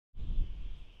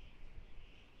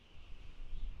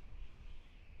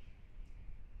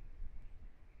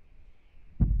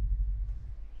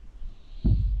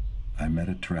I met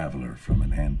a traveler from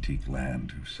an antique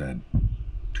land who said,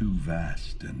 "Two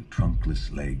vast and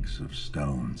trunkless legs of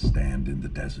stone stand in the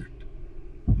desert.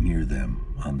 Near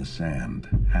them, on the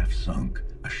sand, half sunk,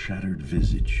 a shattered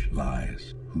visage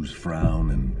lies, whose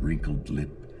frown and wrinkled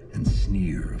lip and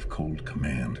sneer of cold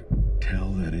command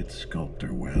tell that its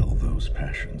sculptor well those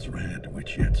passions read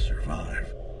which yet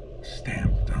survive,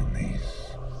 stamped on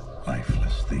these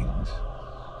lifeless things.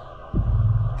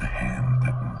 The hand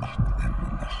that mocked them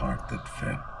and the heart that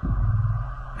fed.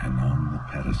 And on the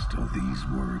pedestal these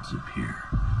words appear.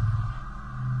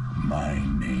 My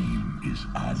name is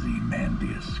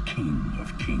Ozymandias, King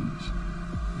of Kings.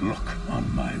 Look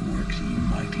on my works, ye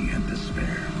mighty, and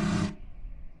despair."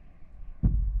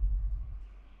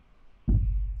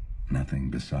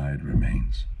 Nothing beside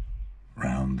remains.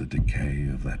 Round the decay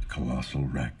of that colossal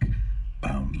wreck,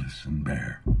 boundless and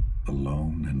bare, the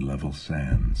lone and level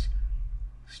sands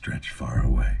stretch far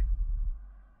away.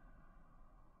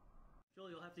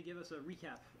 Joel, you'll have to give us a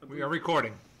recap. We are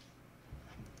recording.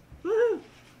 Woohoo!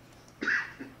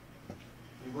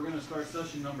 We're going to start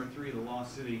session number 3 of the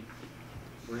Lost City.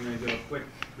 We're going to do a quick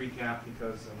recap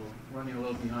because we're running a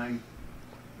little behind.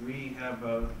 We have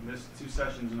missed 2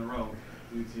 sessions in a row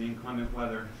due to the inclement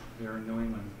weather here in New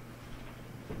England.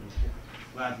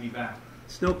 Glad to be back.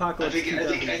 Snowpocalypse.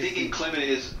 I think inclement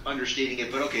is understating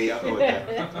it, but okay, I'll go with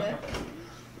that.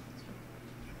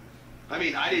 I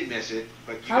mean, I didn't miss it,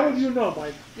 but you How guys... would you know,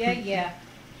 Mike? Yeah.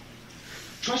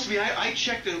 Trust me, I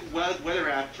check the weather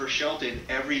app for Shelton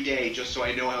every day just so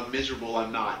I know how miserable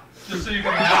I'm not. Just so you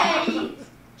can laugh.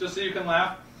 Just so you can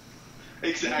laugh.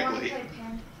 Exactly.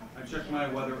 I checked my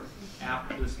weather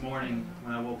app this morning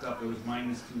when I woke up. It was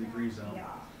 -2 degrees out.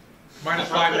 Minus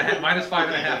five and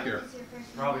a half here.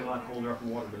 Probably a lot colder up in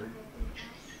Waterbury.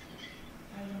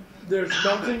 There's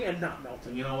melting and not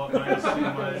melting. You know what?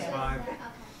 -2, -5.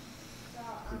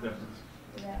 It's the difference.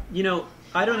 You know,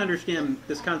 I don't understand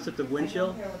this concept of wind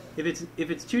chill. If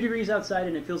it's 2 degrees outside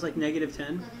and it feels like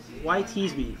 -10, why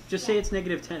tease me? Just say it's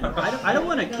 -10. I don't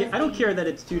want to. I don't care that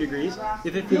it's 2 degrees.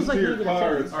 If it feels like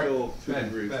 -10, it's still 2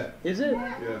 degrees. is it?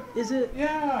 Yeah. Is it?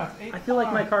 Yeah. I feel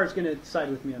like my car is going to side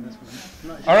with me on this one. I'm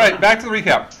not sure. All right, back to the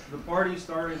recap. The party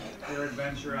started their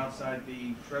adventure outside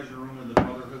the treasure room of the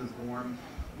Brotherhood of Gorm.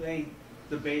 They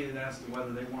debated as to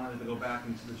whether they wanted to go back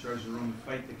into the treasure room and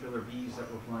fight the killer bees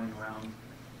that were flying around.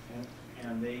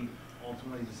 And they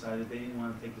ultimately decided they didn't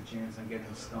want to take the chance on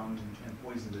getting stung and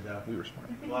poisoned to death. We were smart.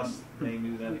 Plus, they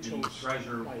knew that the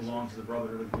treasure belonged to the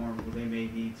Brotherhood of Gorm, who they may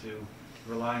need to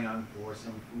rely on for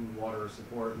some food, water, or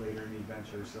support later in the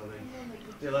adventure. So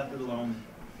they left it alone.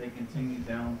 They continued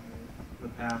down the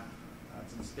path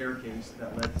to the staircase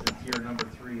that led to tier number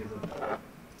 3 of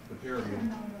the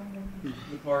pyramid.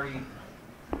 The party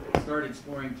started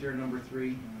exploring tier number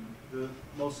 3. The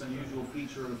most unusual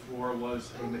feature of the floor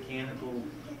was a mechanical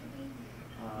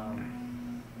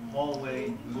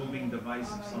hallway moving device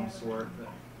of some sort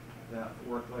that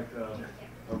worked like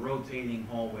a rotating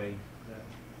hallway that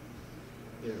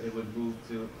it would move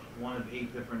to one of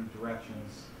 8 different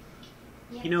directions.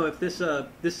 You know, if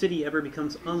this city ever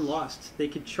becomes unlost, they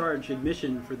could charge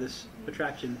admission for this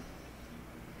attraction.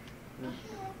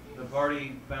 The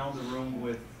party found a room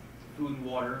with food and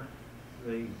water.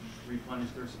 They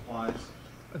replenished their supplies.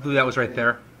 I believe that was right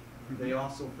there. They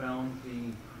also found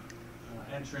the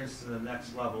entrance to the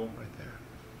next level Right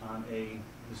there. on a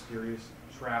mysterious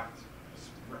trapped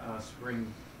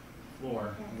spring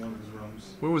floor in one of his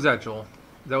rooms. Where was that, Joel?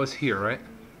 That was here, right?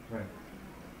 Right.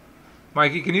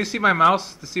 Mikey, can you see my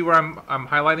mouse to see where I'm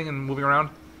highlighting and moving around?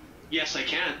 Yes, I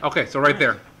can. Okay, so right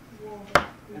there.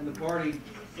 And the party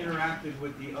interacted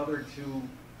with the other 2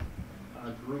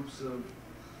 groups of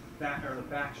the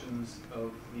factions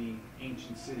of the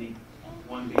ancient city,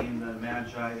 one being the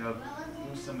Magi of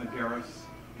Usamageras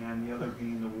and the other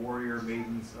being the warrior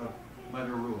maidens of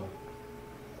Medarua.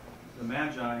 The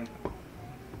Magi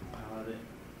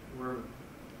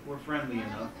were friendly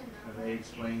enough, and they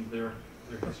explained their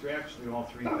history. Actually, all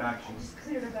 3 factions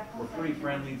were pretty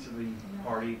friendly to the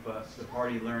party, but the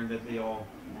party learned that they all,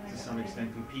 to some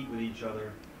extent, compete with each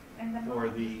other for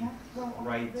the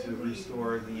right to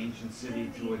restore the ancient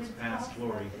city to its past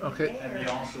glory. Okay. And they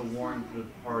also warned the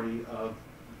party of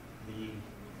the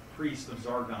priest of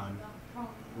Zargon,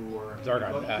 who were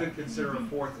what we could consider a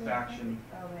 4th faction,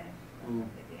 who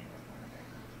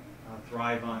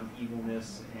thrive on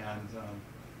evilness and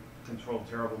control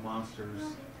terrible monsters,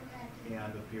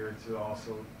 and appear to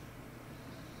also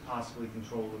possibly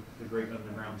control the great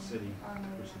underground city,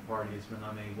 which the party has been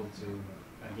unable to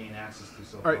gain access to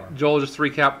so far. All right, Joel, just to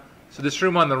recap. So this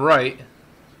room on the right,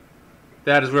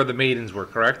 that is where the maidens were,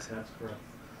 correct? That's correct.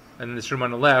 And this room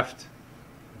on the left,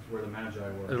 That's where the Magi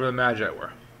were. Is where the Magi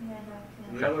were.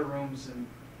 The other rooms in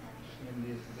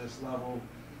this level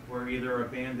were either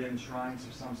abandoned shrines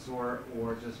of some sort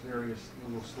or just various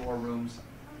little storerooms.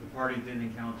 The party did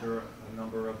encounter a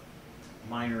number of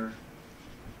minor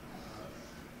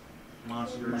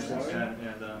monsters and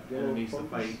enemies to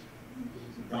fight.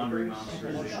 Wandering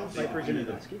monsters. They defeated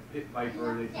the pit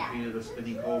viper, they defeated the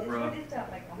spinning cobra,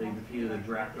 they defeated the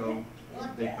Draco.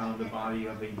 They found the body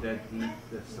of a dead thief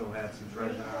that still had some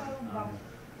treasure on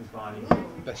his body.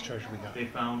 Best treasure we got. They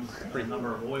found a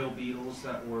number of oil beetles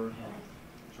that were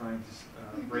trying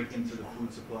to break into the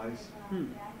food supplies.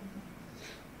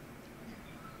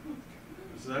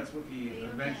 So that's what the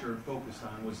adventure focused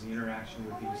on, was the interaction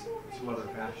with these two other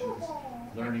factions,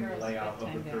 learning the layout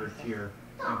of the third tier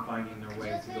and finding their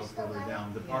way to go further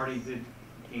down. The party did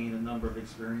gain a number of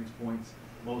experience points.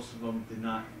 Most of them did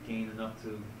not gain enough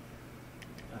to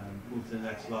move to the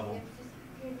next level.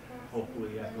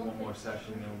 Hopefully after one more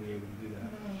session they'll be able to do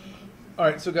that.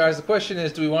 Alright, so guys, the question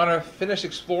is, do we want to finish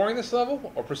exploring this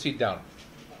level or proceed down?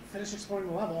 Finish exploring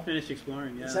the level. Finish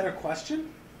exploring, yeah. Is that a question?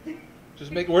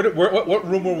 Just make what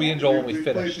room were we in, Joel, when we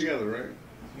played finished? together,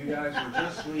 right? You guys were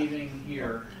just leaving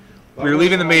here. We were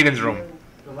leaving the maidens' room.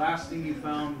 The last thing you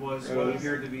found was what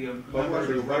appeared to be a member of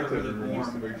the Go back to Brotherhood the of room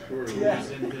just to Warm, make sure. who was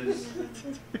in his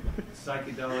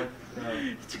psychedelic,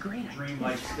 It's a great idea.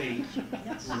 dreamlike state,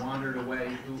 who wandered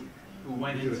away, who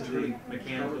went into the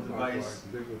mechanical device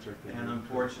and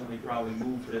unfortunately probably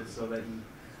moved it so that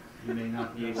you may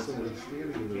not be able to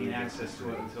gain access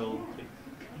to it until it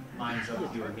lines up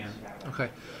with you again. Okay.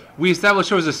 We established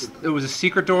there was a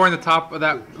secret door in the top of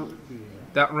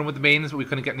that room with the maidens, but we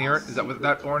couldn't get near it. Is that what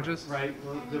that orange is? Right.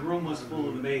 Well, the room was full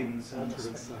of the maidens, and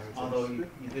although you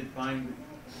did find,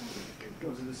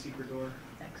 was it the secret door?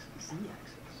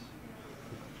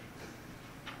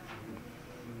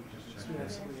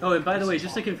 Oh, and by the way,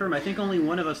 just to confirm, I think only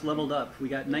one of us leveled up. We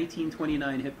got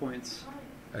 1929 hit points.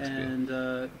 That's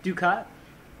and Ducat?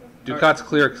 Ducat's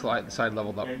clear side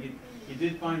leveled up. Yeah, you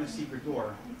did find the secret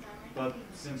door, but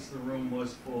since the room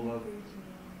was full of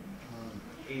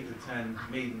 8 or 10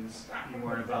 maidens, you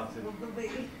weren't about to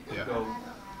go.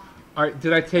 Alright,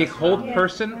 did I take hold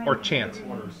person or chant?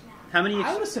 Orders. How many?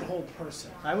 I would have said hold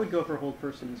person. I would go for hold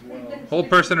person as well. Hold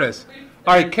person it is.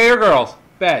 Alright, K or girls?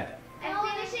 Bed. I'm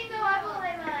finishing the level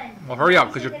I'm on. Well, hurry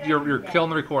up, because you're killing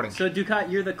the recording. So Ducat,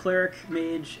 you're the cleric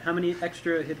mage. How many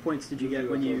extra hit points did you get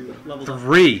when you leveled up?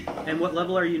 3. And what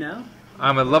level are you now?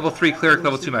 I'm a level 3 cleric,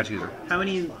 level 2 magic user. How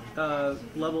many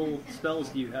level spells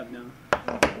do you have now?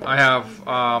 I have,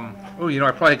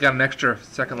 I probably got an extra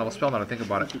second level spell now to think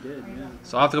about it. You did, yeah.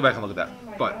 So I'll have to go back and look at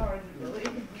that. But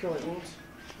Cure light wounds.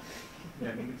 Yeah,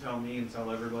 you can tell me and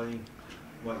tell everybody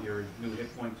what your new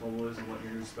hit point total is and what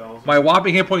your new spells are. my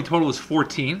whopping hit point total is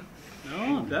 14.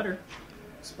 Oh, better.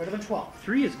 It's better than 12.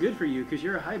 3 is good for you because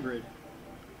you're a hybrid.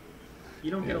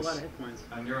 You don't get a Yes. lot of hit points.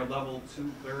 And you're a level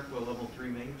 2 cleric or a level 3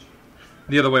 mage?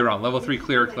 The other way around. Level 3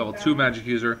 cleric, level 2 magic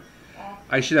user.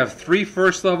 I should have 3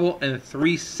 first level and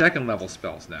 3 second level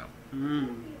spells now.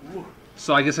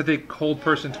 So I guess I take hold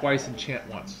person twice and chant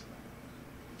once.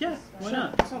 Yeah, why Sure,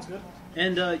 not? sounds good.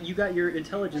 And you got your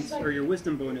intelligence or your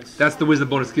wisdom bonus. That's the wisdom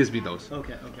bonus gives me those.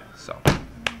 Okay. So,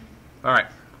 all right.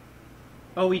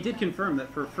 Oh, we did confirm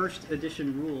that for first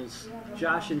edition rules,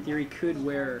 Josh in theory could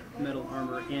wear metal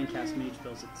armor and cast mage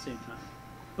spells at the same time.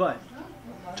 But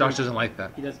Josh doesn't like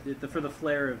that. he does it for the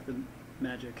flair of the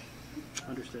magic.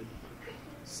 Understood.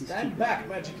 Stand back,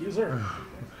 magic user.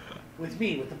 With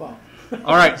me, with the bow.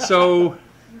 All right. So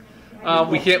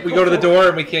we go to the door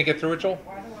and we can't get through it, Joel.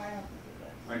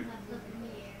 Right.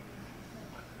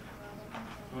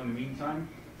 So in the meantime,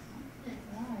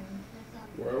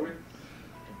 Where are we?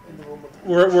 In the room with the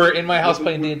We're in my house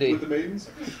playing D&D. With the maidens?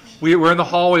 We're in the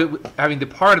hallway having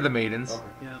departed the maidens, Okay.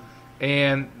 Yeah.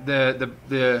 and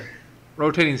the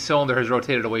rotating cylinder has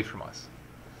rotated away from us.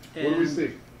 What do we And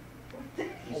see? you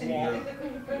see a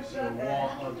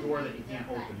door that you can't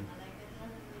open.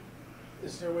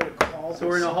 Is there a way to call? So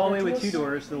we're in a this hallway with to 2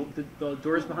 us? doors. The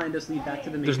doors behind us lead back to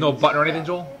the main. There's no button or anything,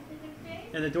 Joel?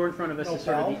 And the door in front of us No is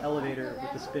sort of the bell? elevator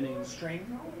with the spinning. String.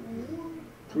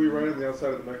 Can we run on the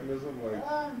outside of the mechanism? Like,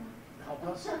 Help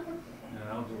us. Yeah,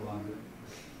 that'll do a lot of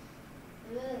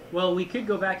it. Well, we could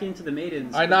go back into the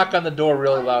maidens. I knock on the door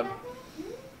really loud.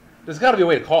 There's got to be a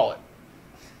way to call it.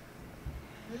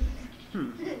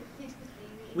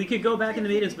 We could go back in the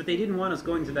maidens, but they didn't want us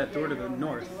going to that door to the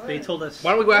north. They told us,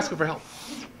 Why don't we go ask them for help?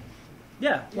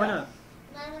 yeah, why not?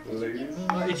 the ladies?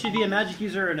 It should be a magic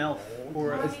user or an elf.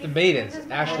 Or It's the maidens.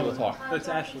 Ashley will talk. That's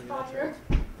Ashley, that's right.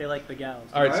 They like the gals.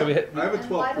 All right, so we hit. I have a 12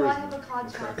 Why do I have a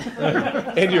charisma.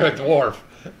 contract? And you're a dwarf.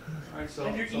 All Alright, so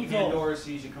And you're evil. Pandora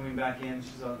sees you coming back in.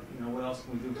 She's what else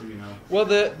can we do for you now? Well,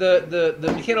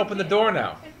 the we can't open the door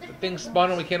now. The thing's spun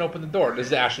and we can't open the door. This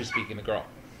is Ashley speaking, the girl.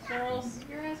 Girls,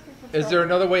 you're asking for Is there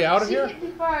another way out of She here? hit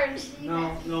me hard.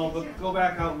 No, but go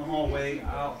back out in the hallway.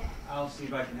 I'll see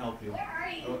if I can help you. Where are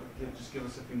you? Just give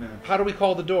us a few minutes. How do we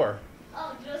call the door?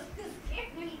 Oh, just to scare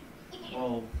me.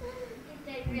 Well,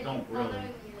 we don't really.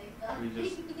 We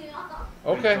just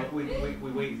Okay. we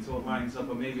wait until it lines up,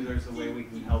 but maybe there's a way we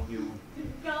can help you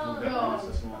move that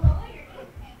process along.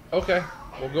 Okay.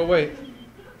 We'll go wait.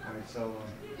 Alright, so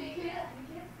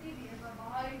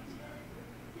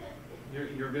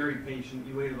you're very patient.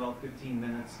 You wait about 15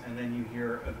 minutes, and then you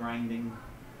hear a grinding,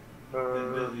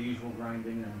 the usual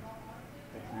grinding,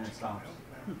 and it stops.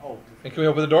 Oh, And can we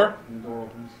open the door? And the door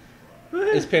opens.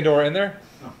 Is Pandora in there?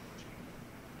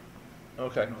 No.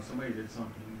 Okay. No, somebody did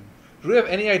something. Do we have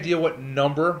any idea what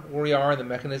number we are in the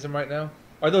mechanism right now?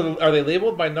 Are they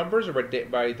labeled by numbers or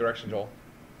by direction, Joel?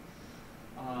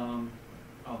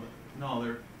 No,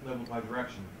 they're labeled by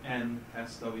direction. N,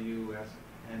 S, W, S,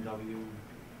 N, W.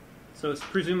 So it's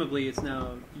presumably it's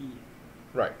now E.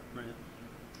 Right. Right.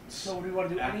 so do we want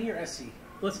to do any or SE?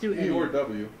 Let's do E or E.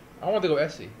 W. I want to go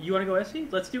SE. You want to go SE?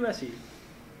 Let's do SE.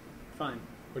 Fine.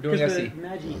 We're doing Because SE. the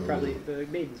Magi probably, the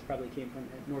maidens probably came from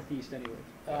Northeast anyway.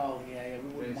 Oh, yeah, we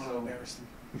wouldn't Okay, want to so- embarrass them.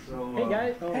 So, Hey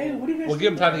guys. Oh. Hey, what do you guys We'll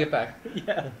give them time to get back.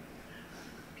 Yeah.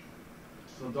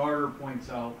 So Darter points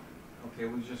out, okay,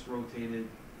 we just rotated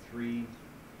 3/8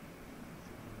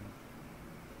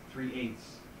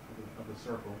 of the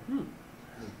circle. Hmm.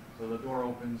 So the door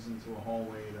opens into a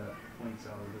hallway that points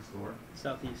out of this door.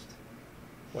 Southeast.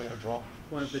 Wait, I'll draw.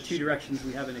 One of the two directions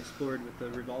we haven't explored with the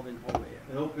revolving hallway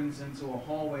It yet. opens into a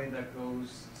hallway that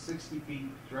goes 60 feet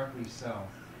directly south.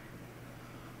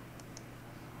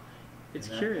 It's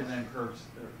and curious. And then curves,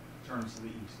 turns to the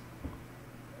east.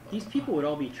 These people would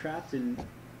all be trapped and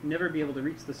never be able to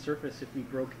reach the surface if we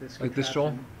broke this. Like this,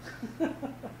 Joel?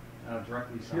 contraption.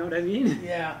 Directly south. You know what I mean?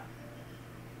 Yeah.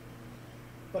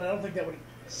 But I don't think that would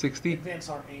 60? advance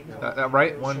our aim. That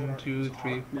right? 1, 2,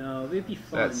 3. No, it'd be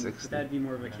fun. That's But 60. that'd be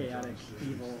more of a chaotic,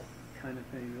 evil kind of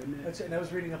thing, wouldn't it? That's it. And I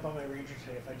was reading up on my ranger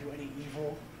today. If I do any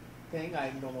evil thing,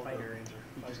 I'm no longer Fighter. a ranger.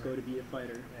 You just go to be a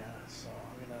fighter. Yeah, so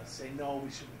I'm going to say no, we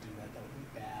shouldn't do that. That would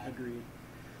be bad. Agreed.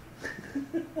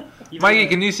 Even Mikey, though-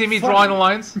 can you see me drawing the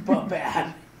lines? But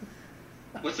bad.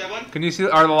 What's that one? Can you see,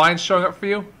 are the lines showing up for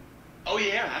you? Oh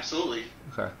yeah, absolutely.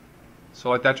 Okay. So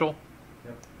like that, Joel?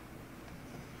 Yep.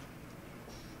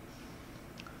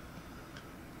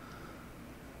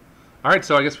 All right,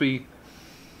 so I guess we,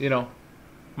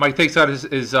 Mike takes out his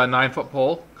 9-foot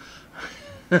pole.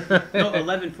 No,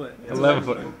 11 foot. 11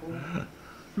 foot.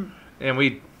 And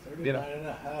we, 39 and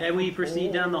a half. And we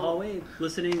proceed down the hallway,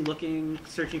 listening, looking,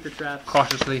 searching for traps,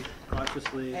 cautiously.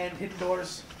 cautiously. And hidden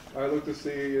doors. I look to see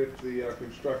if the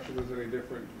construction is any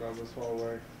different down this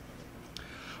hallway.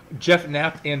 Jeff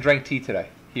napped and drank tea today.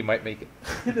 He might make it.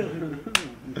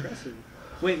 Impressive.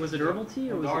 Wait, was it herbal tea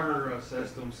or was Darter it?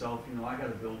 says to himself, I got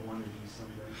to build one of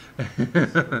these someday.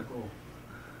 It's so cool.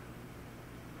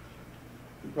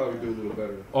 You probably do a little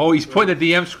better. Oh, he's putting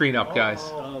the DM screen up, guys.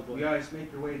 Oh You boy. guys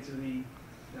make your way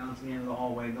down to the end of the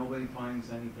hallway. Nobody finds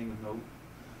anything of note.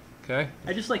 Okay.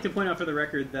 I'd just like to point out for the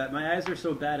record that my eyes are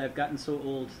so bad, I've gotten so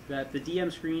old, that the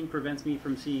DM screen prevents me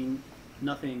from seeing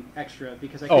nothing extra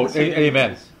because I can't see anything amen.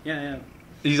 else. Yeah.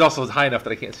 He's also high enough that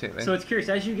I can't see it, man. So it's curious,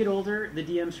 as you get older, the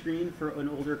DM screen for an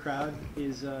older crowd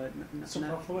is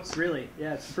Superfluous? Really,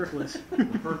 yeah, it's superfluous. The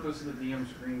purpose of the DM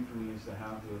screen for me is to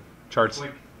have the Charts.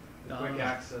 quick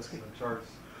access to the charts.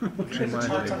 Looking at the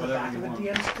charts on the Whatever back you of the want.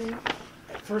 DM screen.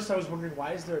 At first I was wondering,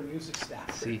 why is there a music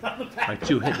staff See, on the back? my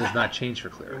 2 hit does not change for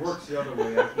It clearance. works the other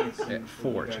way. I can't see. Yeah, what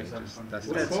 4 you guys changes. have in front of That's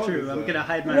you. What That's song true. is I'm that? gonna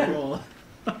hide my Yeah. roll.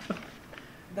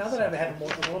 Now that I've had a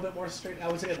little bit more straight, I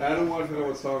was thinking Adam wanted to know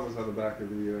what song was on the back of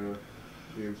the DM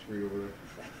screen over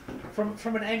there.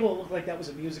 from an angle, it looked like that was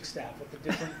a music staff with the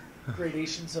different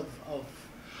gradations of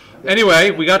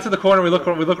Anyway, we got to the corner. We look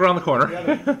around the corner.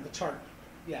 the chart.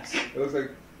 Yes. It looks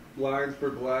like lines for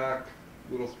black,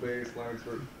 little space, lines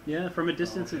for... Yeah, from a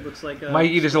distance it looks like a...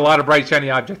 Mikey, there's a lot of bright, shiny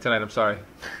object tonight. I'm sorry.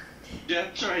 Yeah,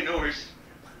 sorry, no worries.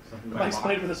 Something Mike's about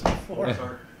played with us before.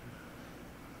 Sorry.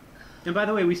 And by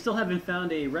the way, we still haven't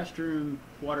found a restroom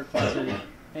water closet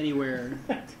anywhere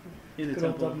in the Good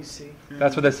old temple. WC.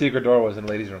 That's what that secret door was in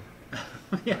the ladies' room.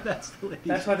 Yeah, that's the ladies.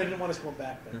 That's why they didn't want us going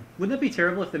back there. Wouldn't that be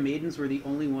terrible if the maidens were the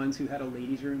only ones who had a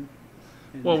ladies' room?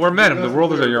 And Well, we're men. The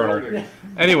world is a urinal. guarding.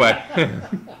 Anyway,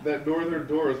 That northern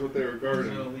door is what they were Who's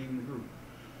guarding. leading the group?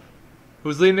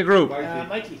 who's leading the group? Mikey.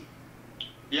 Mikey.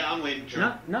 Yeah, I'm leading.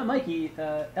 Sure. not Mikey,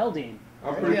 Eldane.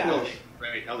 I'm pretty Yeah. close.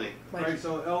 Right, Eldane. Right,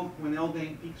 so when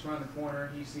Eldane peeks around the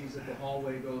corner, he sees that the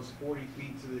hallway goes 40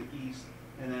 feet to the east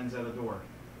and ends at a door.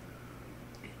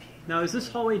 Now, is this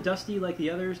hallway dusty like the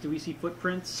others? Do we see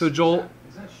footprints? So Joel,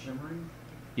 Is that shimmering?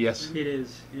 yes. It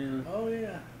is, yeah. Oh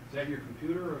yeah. Is that your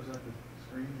computer or is that the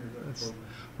screen or is that the program?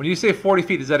 When you say 40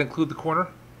 feet, does that include the corner?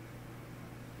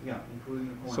 Yeah, including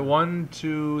the corner. So 1,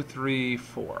 2, 3,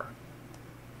 4.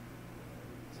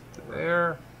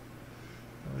 There.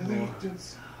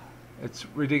 It's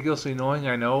ridiculously annoying,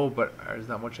 I know, but there's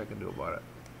not much I can do about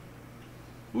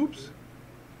it. Oops.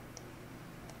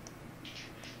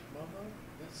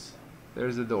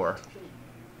 There's the door.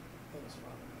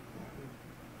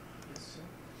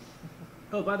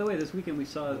 Oh, by the way, this weekend we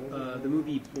saw the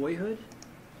movie Boyhood,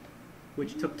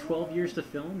 which took 12 years to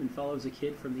film and follows a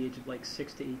kid from the age of like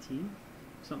 6 to 18,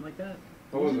 something like that.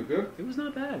 Oh, was it good? It was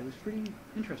not bad. It was pretty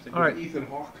interesting. All right. Ethan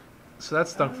Hawke. So that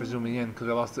stunk for zooming in because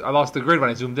I lost the grid when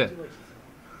I zoomed in.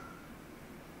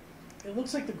 It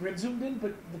looks like the grid zoomed in,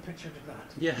 but the picture did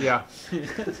not. Yeah. Yeah.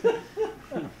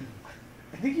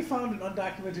 I think you found an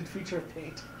undocumented feature of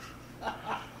paint.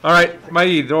 All right,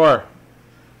 Mikey, door.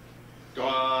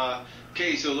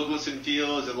 Okay, so look, listen,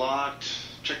 feel. Is it locked?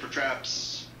 Check for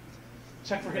traps.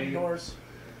 Check for hidden doors.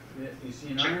 You see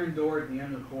an iron door at the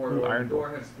end of the corridor. Ooh, iron the door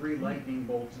has 3 lightning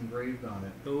bolts engraved on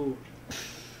it. Oh.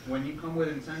 When you come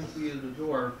within 10 feet of the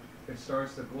door, it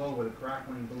starts to glow with a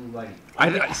crackling blue light.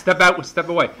 I step out, step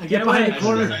away. I get behind the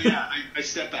corner. I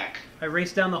step back. I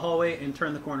race down the hallway and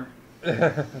turn the corner.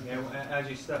 Yeah, as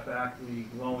you step back, the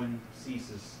glowing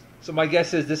ceases. So my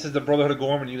guess is this is the Brotherhood of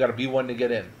Gorm, and you got to be one to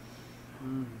get in.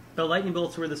 The lightning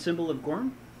bolts were the symbol of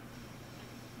Gorm?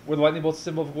 Were the lightning bolts a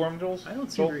symbol of Gorm, Jules? I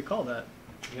don't seem to recall that.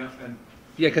 Yeah, and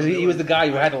Yeah, because he was the guy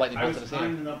who had the lightning I bolts was in his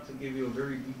hand. kind enough to give you a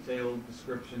very detailed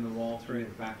description of all 3 of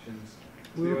the factions.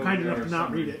 We were kind enough to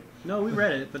not read it. No, we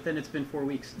read it, but then it's been 4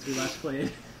 weeks since we last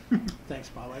played. Thanks,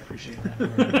 Bob. I appreciate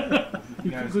that.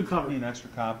 You guys Good cover. need an extra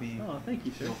copy. Oh, thank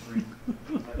you, sir. Feel free.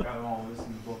 I've got all this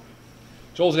in the book.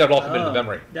 Joel's got it all committed to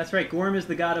memory. That's right. Gorm is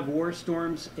the god of war,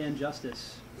 storms, and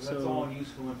justice. So that's all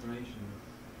useful information.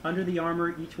 Under the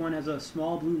armor, each one has a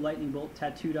small blue lightning bolt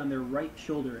tattooed on their right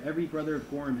shoulder. Every brother of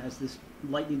Gorm has this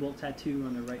lightning bolt tattoo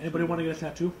on their right Anybody shoulder. want to get a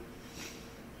tattoo?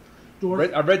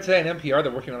 Door? I read today on NPR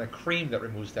they're working on a cream that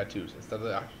removes tattoos instead of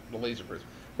the laser prism.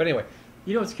 But anyway,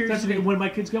 You know, it's curious. That's okay. When my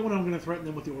kids get one, I'm going to threaten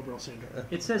them with the Orbital Sander.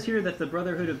 It says here that the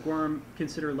Brotherhood of Gorm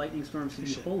consider lightning storms to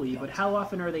be holy, but how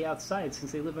often are they outside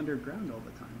since they live underground all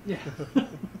the time? Yeah.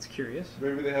 It's curious.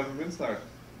 Maybe they have them inside.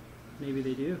 Maybe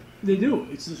they do. They do.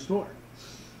 It's the store.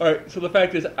 all right. So the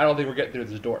fact is, I don't think we're getting through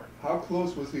this door. How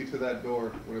close was he to that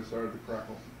door when it started to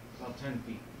crackle? About 10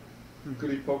 feet. Could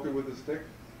he poke it with a stick?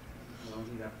 Well,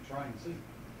 you'd have to try and see.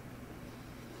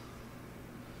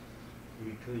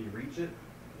 Could you reach it?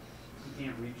 You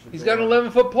can't reach the He's door. got an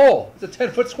 11-foot pole. It's a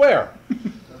 10-foot square.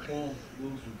 The pole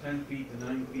moves from 10 feet to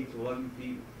 9 feet to 11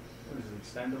 feet. What is it,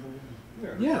 extendable? Yeah.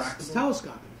 Yes, it's Retractable?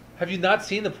 telescoping. Have you not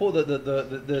seen the pool?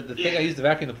 The thing I used to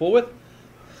vacuum the pool with?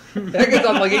 That gets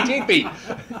on like 18 feet.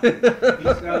 He's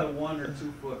got a 1 or 2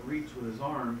 foot reach with his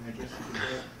arm. I guess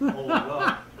he can hold it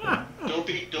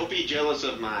up. Don't be jealous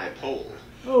of my pole.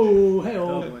 Oh, hey,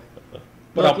 Oh, oh. boy.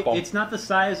 But Look, it's not the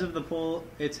size of the pole,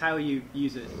 it's how you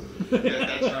use it.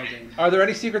 That's right. Are there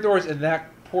any secret doors in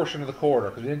that portion of the corridor?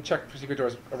 Because we didn't check for secret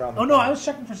doors around. Oh, no, I was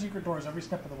checking for secret doors every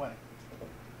step of the way.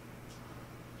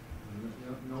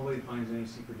 Nobody finds any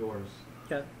secret doors.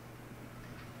 Okay.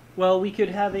 Well, we could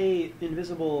have a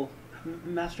invisible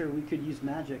master. We could use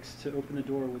magics to open the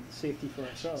door with safety for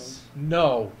ourselves.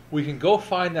 No, we can go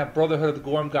find that Brotherhood of the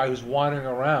Gorm guy who's wandering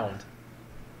around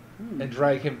and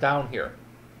drag him down here.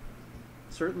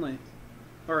 Certainly.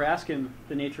 Or ask him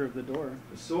the nature of the door.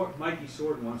 Mikey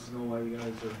Sword wants to know why you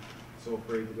guys are so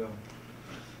afraid to go.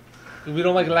 'Cause we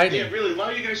don't like lightning. Yeah, really, why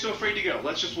are you guys so afraid to go?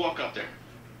 Let's just walk up there.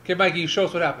 Okay, Mikey, you show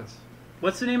us what happens.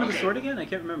 What's the name of the Okay. sword again? I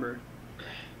can't remember.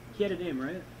 He had a name,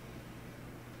 right?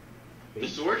 The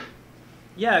sword?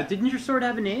 Yeah, didn't your sword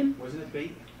have a name? Wasn't it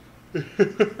bait?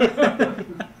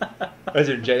 Is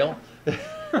it in jail?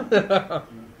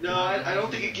 No, I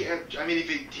don't think it. I mean,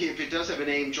 if it does have a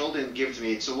name, Joel didn't give it to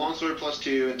me. It's a longsword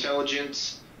 +2,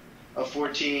 intelligence of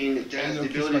 14. It has I'm the gonna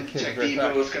kiss ability my to kid detect right evil.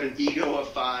 back. It's got an ego of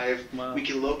 5. Wow. We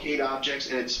can locate objects,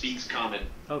 and it speaks common.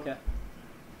 Okay.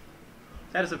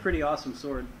 That is a pretty awesome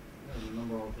sword.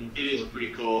 It is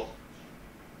pretty cool.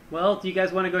 Well, do you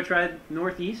guys want to go try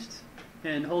northeast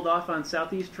and hold off on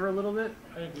southeast for a little bit?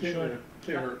 Can't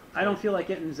hurt. I don't feel like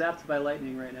getting zapped by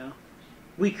lightning right now.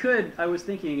 We could, I was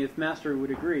thinking, if Master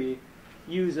would agree,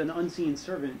 use an unseen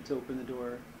servant to open the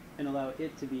door and allow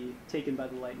it to be taken by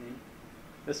the lightning.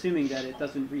 assuming that it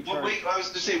doesn't recharge. Well, wait, I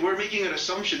was to say, we're making an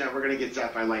assumption that we're going to get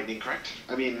zapped by lightning, correct?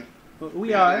 I mean...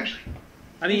 We are.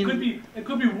 I mean... It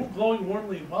could be glowing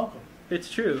warmly and welcome. It's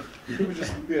true. It would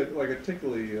just be like a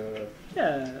tickly...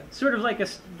 Yeah, sort of like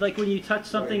when you touch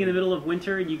something in the middle of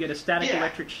winter and you get a static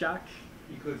electric shock.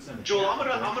 You could send a Joel,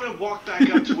 I'm gonna walk back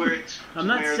up to where it's I'm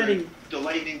not where setting... the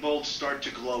lightning bolts start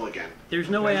to glow again. There's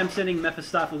no way I'm sending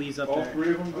Mephistopheles up All there. 3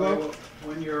 of them glow?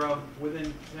 When you're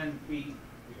within 10 feet,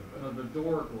 the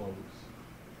door glows.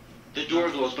 The door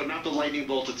glows, but not the lightning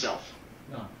bolt itself.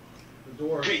 No. The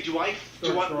door... Okay,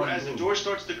 as the door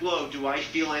starts to glow, do I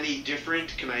feel any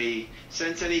different? Can I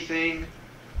sense anything?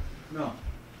 No.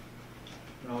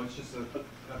 No, it's just a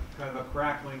kind of a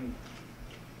crackling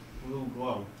blue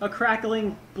glow. A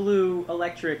crackling blue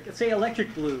electric, say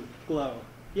electric blue glow.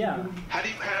 Yeah. How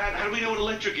do we know what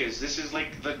electric is? This is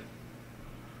like the...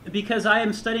 Because I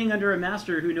am studying under a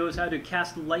master who knows how to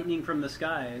cast lightning from the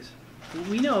skies.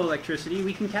 We know electricity.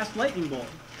 We can cast lightning bolt.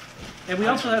 And we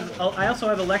also have. I also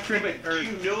have electric. Wait, do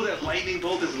you know that lightning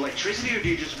bolt is electricity, or do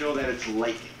you just know that it's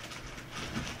lightning?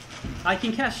 I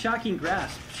can cast shocking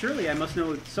grasp. Surely I must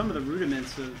know some of the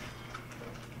rudiments of.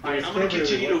 Alright, I'm going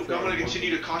to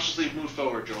continue to cautiously move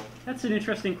forward, Joel. That's an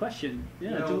interesting question.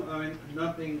 Yeah. I mean,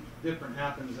 nothing different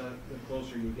happens the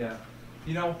closer you get.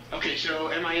 Okay,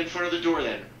 so am I in front of the door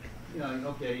then?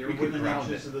 Okay, you're within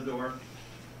inches of the door.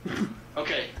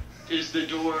 Okay. Is the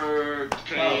door...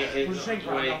 We're just saying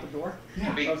ground out the door?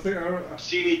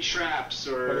 See any traps,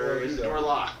 or is the door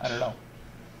locked? I don't know.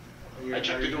 I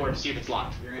check the door to see if it's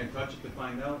locked. You're going to touch it to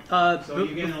find out? So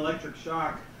you get an electric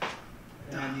shock,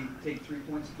 and you take 3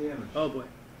 points of damage. Oh boy.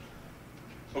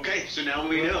 Okay, so now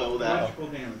we know that... Electrical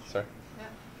damage. Sorry.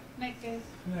 Night, guys.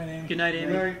 Good night,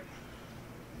 Amy.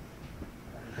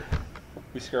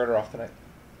 We scared her off tonight.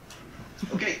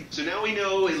 Okay, so now we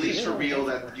know, at least for real,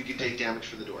 that you can take damage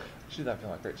for the door. She's not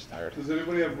feeling great. She's tired. Does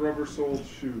anybody have rubber-soled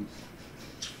shoes?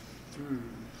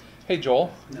 Hey,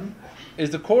 Joel. No. Is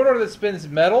the corridor that spins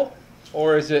metal,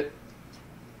 or is it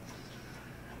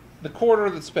the corridor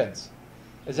that spins?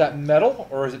 Is that metal,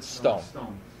 or is it stone?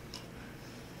 Stone.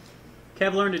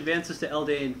 Kevlarn advances to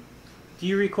Eldane. Do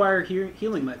you require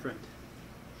healing, my friend?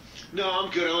 No,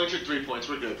 I'm good. I only took 3 points.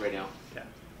 We're good right now. Yeah.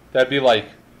 That'd be like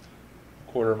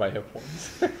a quarter of my hit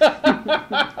points.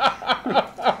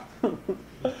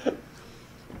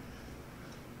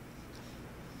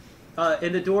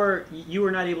 And the door, you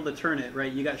were not able to turn it,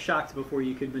 right? You got shocked before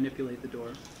you could manipulate the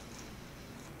door.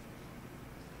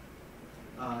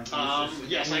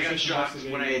 Yes, I got shocked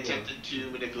when I attempted to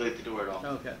manipulate the door at all.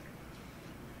 Okay.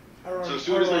 So as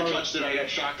soon as I touched it, I got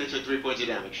shocked. I took 3 points of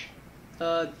damage.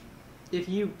 If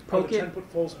you poke it... 10-foot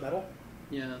falls metal?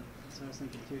 Yeah, that's what I was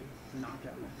thinking too. Knock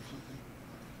out or something.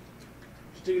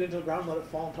 Just dig it into the ground, let it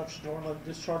fall and touch the door, and let it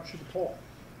discharge through the pole.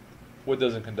 Wood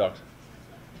doesn't conduct.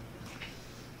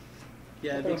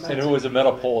 Yeah, it makes And sense. if it was a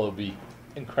metal pole, it would be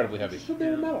incredibly heavy. Just a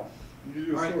bit of metal. You can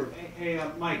do a All right, sword. hey,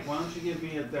 Mike, why don't you give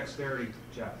me a dexterity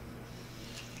check?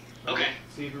 Okay.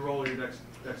 See if you roll your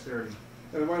dexterity.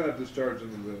 And it might not discharge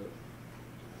into the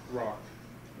rock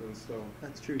and the stone.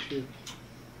 That's true too.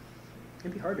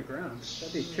 It'd be hard to ground.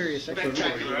 That'd be curious.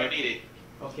 Spectacular. I need it.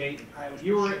 Okay,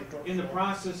 you were in the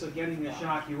process of getting the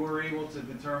shock. You were able to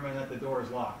determine that the door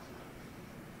is locked.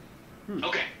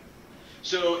 Okay.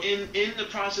 So in the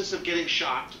process of getting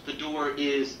shocked, the door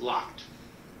is locked.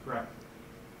 Correct.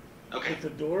 Okay. If the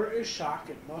door is shocked,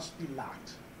 it must be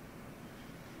locked.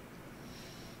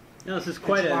 No, this is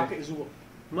quite Lock a is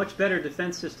much better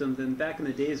defense system than back in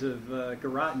the days of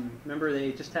Garrotten. Remember,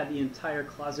 they just had the entire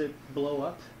closet blow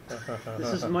up?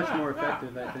 This is much more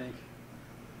effective, I think.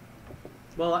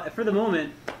 Well, for the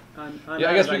moment, I'm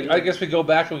Yeah, I guess we go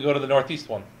back and we go to the northeast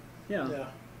one. Yeah. Yeah.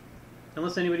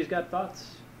 Unless anybody's got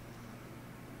thoughts.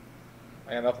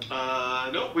 I got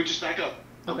nothing. Nope, we just back up.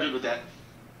 I'm Okay. good with that.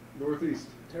 Northeast.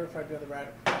 Terrified by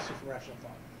the super rational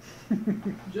thought.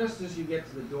 Just as you get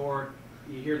to the door,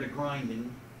 you hear the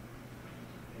grinding,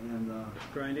 and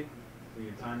Grinding.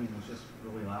 your timing was just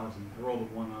really lousy. I rolled a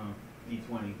 1 on a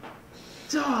D20.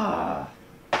 Duh!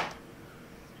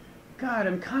 God,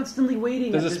 I'm constantly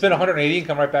waiting. Does at it this- spin 180 and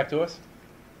come right back to us?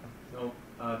 So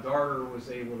Darter was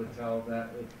able to tell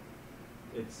that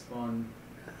it spun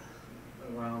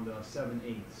around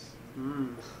 7/8.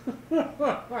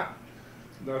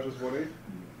 Not just 1/8?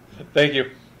 Thank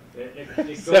you. It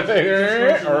goes, Seven, it just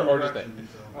goes in or one just direction,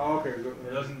 so Oh, okay.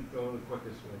 it doesn't go the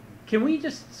quickest way. Can we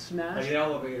just smash? Like the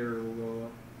elevator will go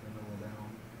up and then go down.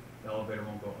 The elevator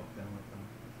won't go up, down, up, down.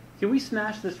 Can we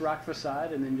smash this rock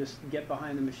facade and then just get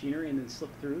behind the machinery and then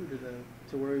slip through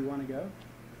to where we want to go?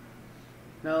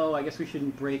 No, I guess we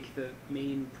shouldn't break the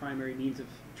main primary means of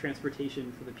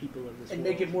transportation for the people of this And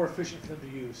world. make it more efficient for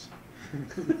them to use.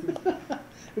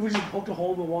 If we just poked a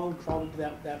hole in the wall and crawled into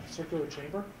that circular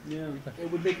chamber, Yeah.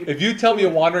 it would make it. If you tell me a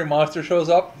wandering monster shows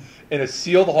up in a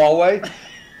sealed hallway,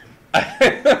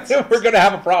 we're going to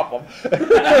have a problem.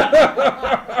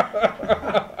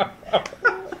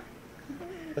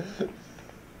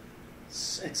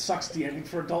 It sucks DMing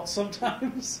for adults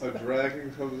sometimes. A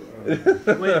dragon comes.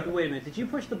 Wait a minute. Did you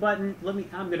push the button?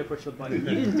 I'm going to push the button.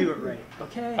 You didn't do it right.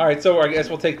 Okay. All right, so I guess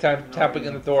we'll take time tapping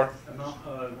in the door.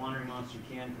 A wandering monster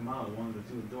can come out of one of the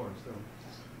two doors, so.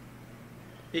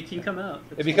 It can come out.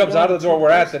 If he comes out of the door we're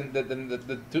at, then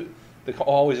the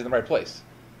hallway's in the right place.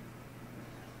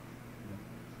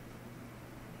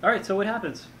 All right. So what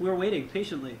happens? We're waiting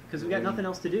patiently because we got nothing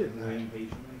else to do. Waiting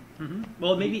patiently.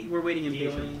 Well, maybe we're waiting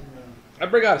impatiently. Healing, I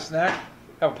bring out a snack,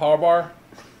 have a power bar,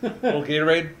 a little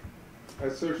Gatorade. I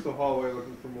searched the hallway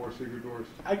looking for more secret doors.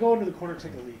 I go into the corner,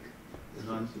 take a leak. There's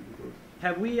none secret doors.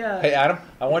 Have we? Hey, Adam,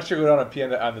 I want you to go down and pee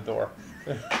on the door.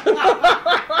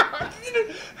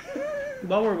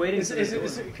 While we're waiting,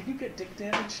 Can you get dick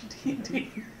damage in D&D?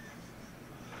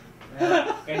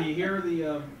 and you hear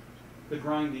the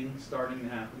grinding starting to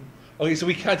happen. Okay, so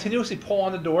we continuously pull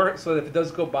on the door so that if it does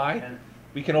go by, And,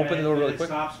 we can open the door really it quick.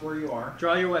 stops where you are,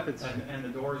 draw your weapons. and the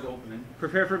door is opening.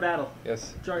 Prepare for battle.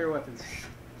 Yes. Draw your weapons.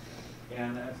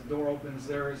 And as the door opens,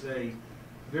 there is a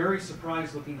very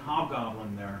surprised-looking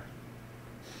hobgoblin there.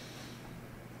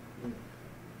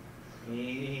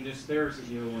 He just stares at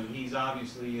you, and he's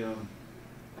obviously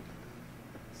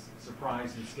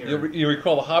surprised and scared. You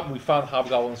recall we found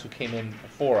hobgoblins who came in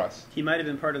before us. He might have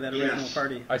been part of that original Yes.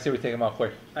 party. I say we take them out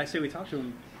quick. I say we talk to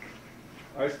him.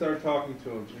 I start talking to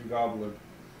him in Goblin.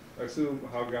 I assume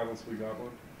hobgoblins speak Goblin.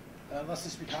 Unless they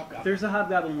speak hobgoblin. There's a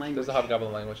hobgoblin language. There's a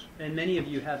hobgoblin language. And many of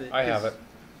you have it. I have it.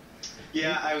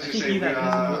 Yeah, I was I going to think you say,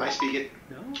 have it. I speak it.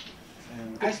 No?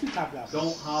 And I speak hobgoblin.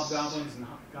 don't hobgoblins and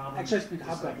goblins Actually, I speak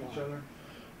dislike hobgoblin. each other?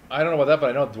 I don't know about that, but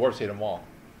I know dwarves hate them all.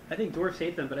 I think dwarves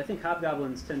hate them, but I think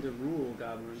hobgoblins tend to rule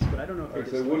goblins. But I don't know if I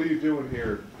they said, what are you doing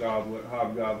here,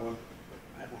 Hobgoblin?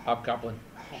 Hobgoblin.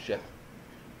 Shit.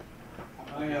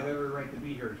 I have every right to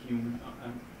be here, human.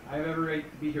 I have every right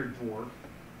to be here, dwarf.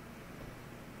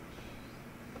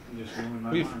 You just ruined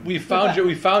my mind. We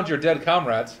found your dead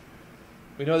comrades.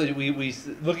 We know that we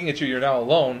looking at you. You're now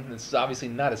alone. This is obviously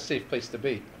not a safe place to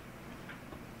be.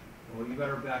 Well, you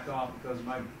better back off because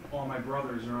all my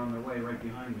brothers are on their way right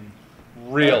behind me.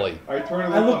 Really? I turn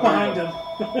and I look behind him.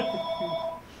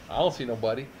 I don't see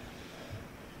nobody.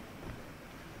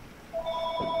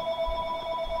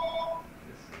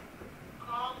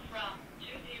 Call from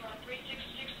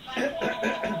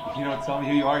 2036654. You don't tell me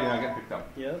who you are. You're not getting picked up.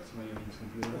 Yep. Somebody on this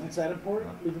computer. If it's that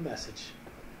important, leave a message.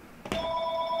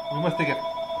 We must get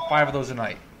 5 of those a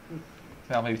night.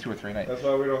 Well, maybe 2 or 3 a night. That's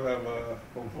why we don't have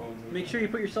home phones. Make sure you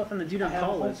put yourself on the do not I have a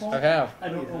call phone list. call? I have. I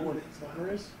don't know what its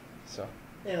number is, So.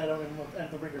 and I don't even know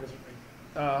if the ringer doesn't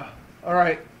ring. All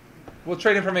right. We'll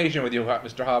trade information with you,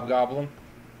 Mr. Hobgoblin.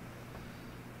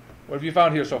 What have you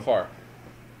found here so far?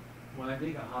 When I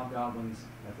think of hobgoblins,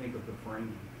 I think of the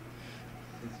Ferengi.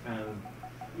 It's kind of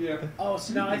Yeah. Oh,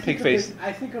 so now I Pig think face.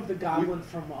 I think of the goblin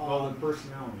from. the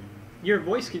personality. Your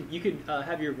voice you could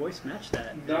have your voice match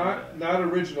that. Not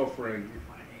original Ferengi.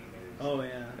 Oh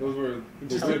yeah. Those were.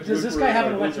 Does- the witch does this whisperer guy have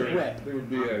an by electric Blizzard. whip? They would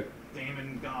be a.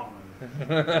 Damon Goblin.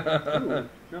 Ooh,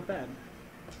 not bad.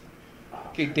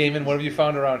 Okay, Damon, what have you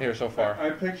found around here so far? I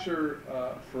picture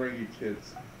Ferengi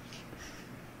kids.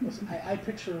 Listen, I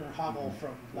picture Hobble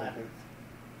from Labyrinth.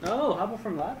 Oh, Hobble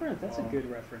from Labyrinth. That's a good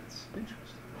reference. Interesting.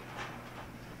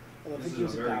 Well, I This think he is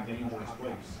was a a very goblin, not a dangerous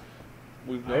hobgoblin. place.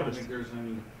 We've I don't noticed. think there's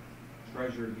any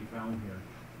treasure to be found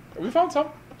here. We found some.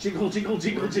 Jingle, jingle,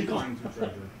 jingle, Where do you jingle. find some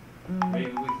treasure?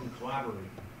 Maybe we can collaborate.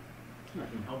 I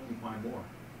can help you find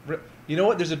more. You know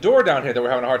what? There's a door down here that we're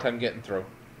having a hard time getting through.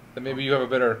 That maybe you have a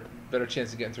better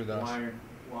chance of getting through than us.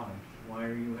 Why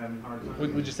are you having a hard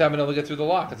time? We just haven't been able to get through the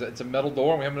lock. It's a metal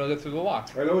door, and we haven't been able to get through the lock.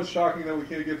 I know it's shocking that we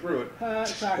can't get through it,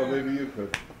 Sorry. but maybe you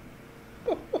could.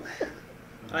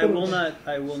 I will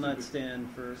not stand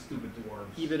for Stupid dwarves.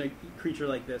 even a creature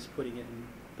like this putting it in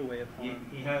the way of harm.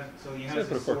 He has Let's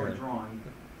put his a cork in sword it. drawn.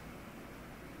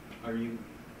 Are you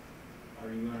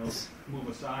going to move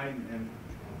aside and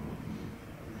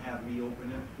have me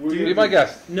open it? Will you Be my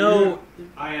guest. No,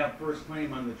 I have first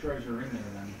claim on the treasure in there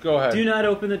then. Go ahead. do not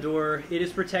open the door. It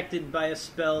is protected by a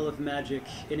spell of magic,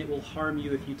 and it will harm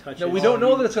you if you touch No, it. we don't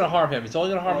know that it's going to harm him. It's only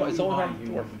going to harm. Oh, It's you only lie, harm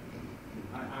the you- dwarf.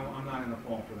 I'm not going to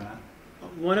fall for that.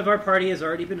 One of our party has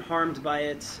already been harmed by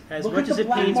it. As Look much at as the it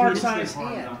black pains me marks to on say, his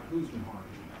hand. Who's been harmed?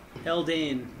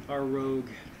 Eldane, our rogue.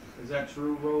 Is that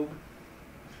true, Rogue?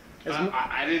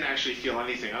 I didn't actually feel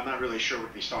anything. I'm not really sure what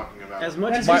he's talking about. As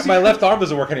much as My left arm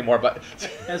doesn't work anymore, but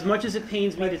as much as it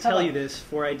pains me to tell you this,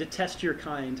 for I detest your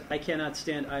kind, I cannot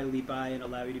stand idly by and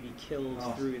allow you to be killed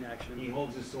through inaction. He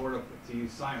holds his sword up to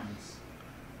use silence.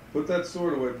 Put that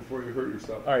sword away before you hurt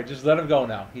yourself. all right, just let him go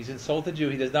now. He's insulted you.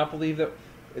 He does not believe that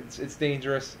it's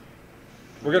dangerous.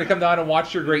 We're gonna come down and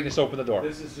watch your greatness open the door.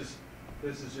 This is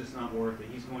just not worth it.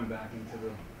 He's going back into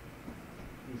the.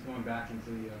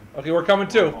 Okay, we're coming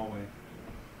too. Hallway.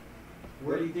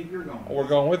 Where do you think you're going? We're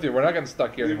going with you. We're not getting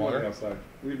stuck here Leave him anymore. outside.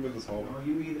 Leave him in this hallway. No,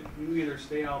 you either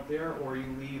stay out there or you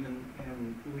leave and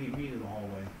leave me to the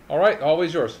hallway. All right,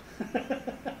 always yours.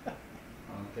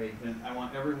 Okay, then I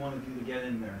want every one of you to get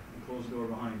in there and close the door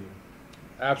behind you,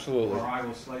 Absolutely. or I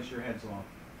will slice your heads off.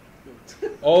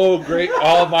 Oh, great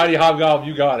almighty hobgoblin,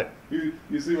 you got it.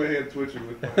 You see my hand twitching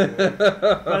with my By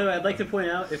the way, I'd like to point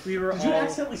out, if we were Did you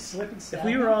accidentally slip and stab if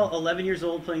we were all 11 years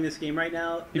old playing this game right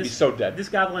now, He'd be so dead. This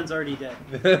goblin's already dead.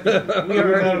 We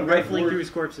are already rifling through his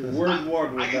corpses. Word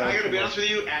one. I gotta be honest with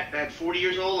you, at 40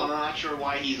 years old, I'm not sure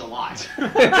why he's alive.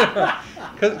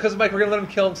 Because Mike, we're going to let him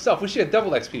kill himself. We should get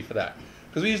double XP for that.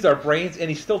 Because we used our brains and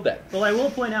he's still dead. Well, I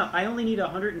will point out, I only need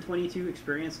 122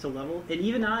 experience to level, and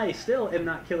even I still am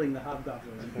not killing the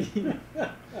hobgoblin.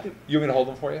 You want me to hold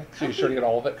him for you? So you're sure to get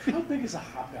all of it? How big is a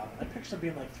hobgoblin? I picture them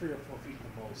being like 3 or 4 feet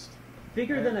the most.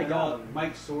 Bigger than a goblin.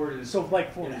 Mike's sword is So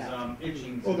like 4.5.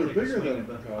 itching. Oh, they're to take a bigger swing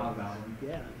than at the a hobgoblin.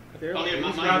 Yeah. They're Oh, yeah,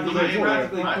 He's my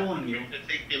practically pulling you. to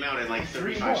take him out in like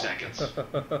 35 seconds.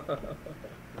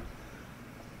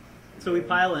 So we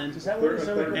pile in, Is that what is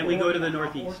that and we go to the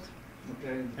northeast.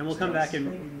 Okay. And we'll come back and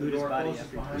The loot his door body closes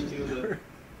after behind you.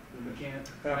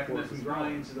 The mechanism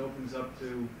grinds. It opens up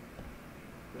to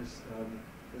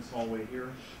this hallway here.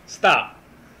 Stop.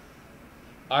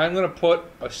 I'm going to put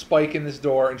a spike in this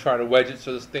door and try to wedge it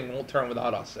so this thing won't turn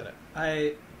without us in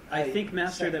it. I think,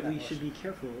 Master, second that that we should be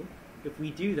careful. If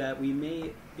we do that, we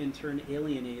may in turn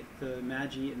alienate the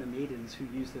Magi and the maidens who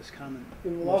use this common.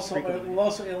 We'll most also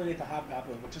frequently. alienate the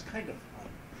hobgoblin, which is kind of fun.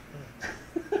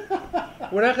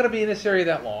 We're not going to be in this area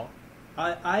that long.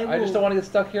 I I just don't want to get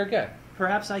stuck here again.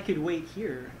 Perhaps I could wait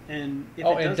here and if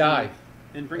Oh, it and does die. move,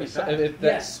 and bring it If- back.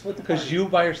 Yes, split the Because party. you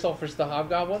by yourself versus the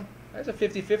hobgoblin? That's a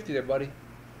 50-50 there, buddy.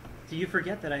 Do you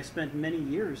forget that I spent many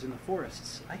years in the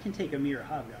forests? I can take a mere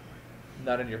hobgoblin.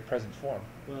 Not in your present form.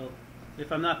 Well,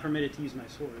 if I'm not permitted to use my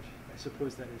sword, I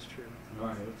suppose that is true. All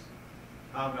right.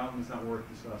 Hobgoblin's not worth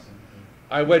discussing.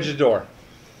 I wedge the door.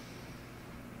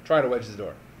 Try to wedge the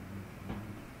door.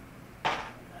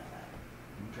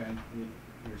 Okay.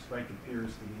 Your spike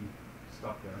appears to be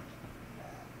stuck there.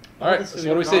 All right, so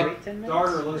what do we see?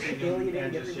 Darter looks at you Alienating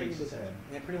and just everything shakes his in head.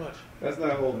 Yeah, pretty much. That's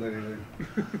not holding anything.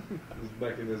 This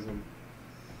mechanism.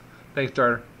 Thanks,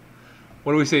 Darter.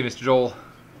 What do we see, Mr. Joel?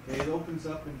 Okay, it opens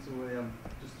up into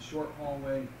just a short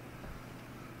hallway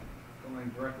going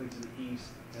directly to the east,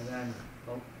 and then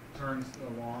turns to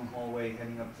a long hallway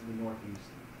heading up to the northeast.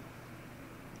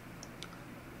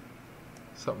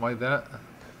 Something like that.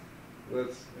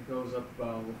 That's It goes up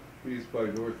east by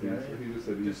northeast. Yeah, He just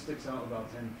said it just east. sticks out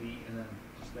about 10 feet, and then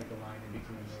just make a line in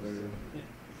between those two.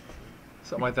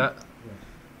 Something like that.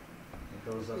 It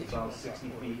goes up about 60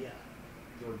 feet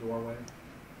to a doorway,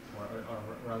 or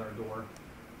rather a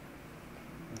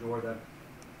door that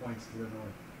points to the north.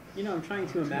 You know, I'm trying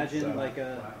to imagine like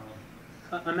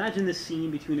imagine this scene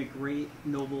between a great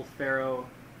noble pharaoh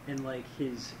and like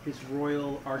his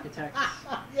royal architect.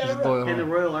 And the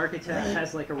royal architect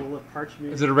has like a roll of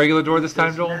parchment. Is it a regular door this time,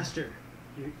 Says, Joel? Master,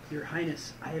 your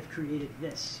Highness, I have created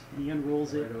this. And he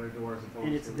unrolls it, Regular door as opposed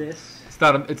and it's to this. It's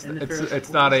not a. And the Pharaoh's It's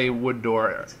not a wood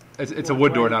door. It's a Well,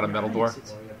 wood door, well, not a Your metal door.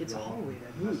 Highness, It's a hallway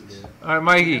that moves. All right,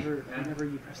 Mikey. Whenever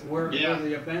you press the where button.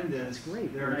 the bend is. That's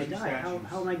great. There When are I two die, statues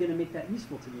how am I going to make that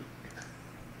useful to me?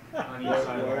 on each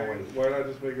side of the hallway. Why not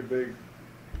just make a big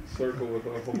circle with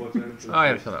a whole bunch of entrances? I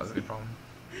had a feeling that was a good problem.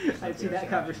 I see that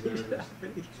conversation There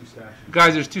happening. is two statues.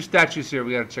 Guys, there's two statues here.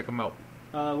 We got to check them out.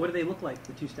 What do they look like,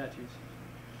 the two statues?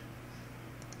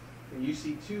 And you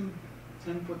see two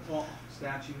 10-foot tall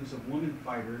statues of women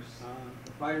fighters.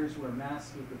 The fighters wear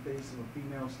masks with the face of a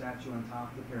female statue on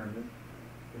top of the pyramid.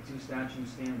 The two statues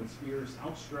stand with spears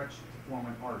outstretched to form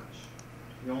an arch.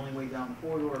 The only way down the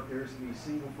corridor appears to be a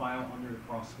single file under the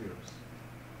cross spears.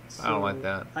 I don't like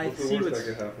that. I What's the see worst that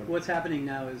could happen? what's happening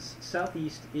now is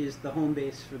southeast is the home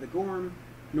base for the Gorm,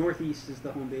 northeast is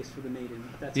the home base for the Maiden.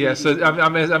 That's Yeah, maybe-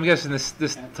 so I'm guessing this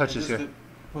And touches just here. to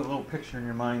put a little picture in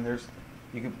your mind,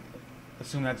 you can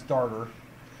assume that's Darter,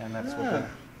 and that's Ah.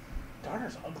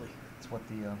 Darter's ugly. that's what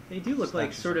the They do look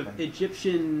like statues sort look of like.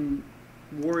 Egyptian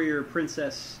warrior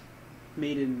princess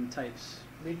maiden types.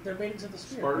 They're maidens of the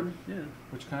spear. Spartan? Yeah.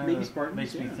 Which kind Maybe of Spartans,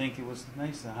 makes me yeah. think it was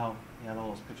nice how he had all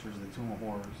those pictures of the Tomb of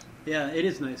Horrors. Yeah, it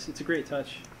is nice. It's a great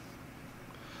touch.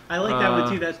 I like that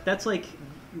one too. That's like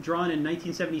drawn in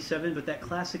 1977, but that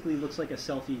classically looks like a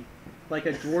selfie. Like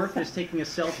a dwarf is taking a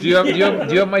selfie. Do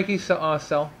you have Mikey's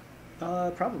cell?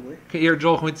 Probably. Okay, here,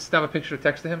 Joel, can we snap a picture to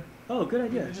text to him? Oh, good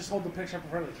idea. You just hold the picture up in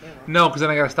front of the camera. No, because then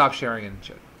I gotta stop sharing and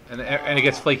shit. And it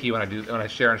gets flaky when I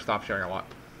share and stop sharing a lot.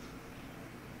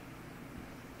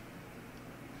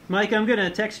 Mike, I'm gonna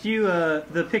text you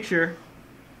the picture.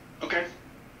 Okay.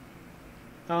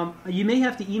 You may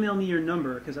have to email me your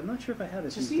number because I'm not sure if I have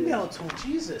it. Just these email days. it to him.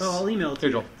 Jesus. Oh, I'll email it to Here,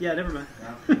 you. Joel. Yeah, never mind.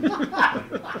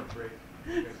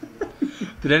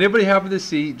 Did anybody happen to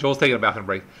see Joel's taking a bathroom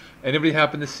break? Anybody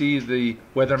happen to see the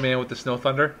Weatherman with the snow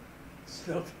thunder?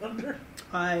 Snow Thunder?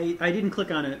 I didn't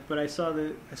click on it, but I saw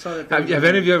that. Have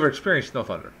any of you ever experienced snow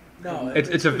thunder? No,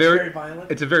 It's a very violent.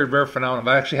 it's a very rare phenomenon.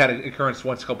 I actually had an occurrence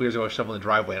once a couple years ago. I was shoveling the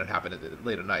driveway and it happened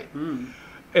late at night. Mm.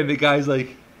 And the guy's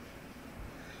like,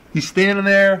 he's standing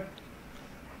there,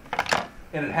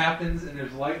 and it happens, and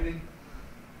there's lightning,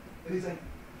 and he's like,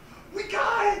 "We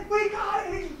got it! We got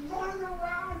it!" And he's running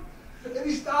around, and then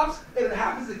he stops, and it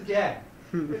happens again.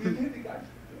 And you hit the guy.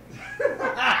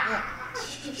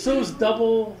 So it was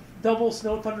double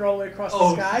Snow Thunder all the way across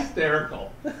the sky?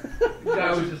 Hysterical! The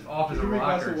guy was just off his Give me a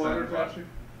glass rocker. of water, Joshie.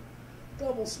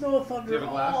 Double Snow Do Thunder you have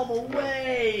a glass? all the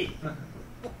way!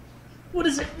 What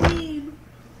does it mean?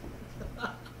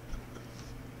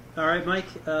 All right, Mike.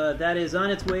 That is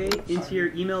on its way into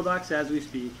your email box as we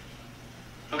speak.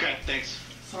 Okay, thanks.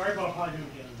 Sorry about how you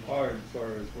again. I'm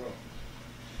sorry as well.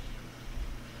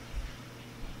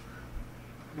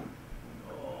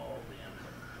 Oh,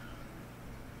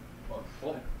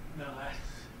 man. No, that's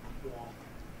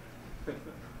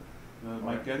wrong.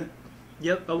 Mike, get it?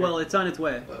 Yep. Oh well, it's on its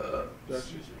way.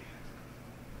 Excuse me.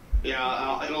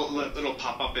 Yeah, it'll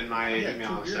pop up in my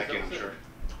email in a second, I'm sure.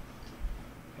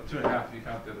 2.5 if you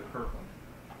count the Kirk one.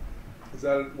 Is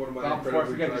that one of my Before I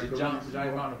incredibly forget, dry there's a cookies?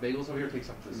 giant amount of bagels over here. Take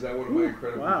some. Is that one of my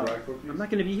incredibly Wow. dry cookies? I'm not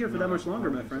going to be here for that much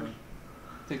longer, my friend.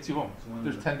 Take 2 home.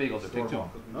 There's 10 bagels. Take 2 home.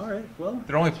 All right. Well,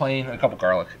 They're only plain, a couple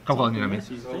garlic, a couple onion. I mean,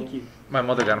 thank you. my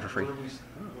mother got them for free. Where do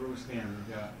we stand?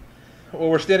 We got Well,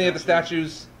 we're standing at the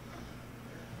statues.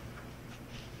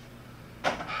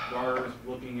 Gar's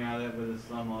looking at it with his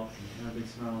thumb up and a big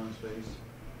smile on his face.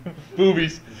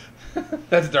 Boobies.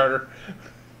 That's Darter.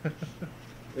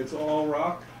 It's all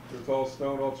rock. It's all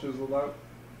stone, all chiseled out.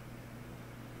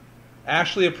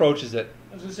 Ashley approaches it,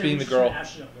 I was going to say, being we the should girl. send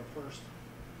Ashley up there first.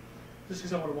 Just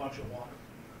because I want to watch it walk.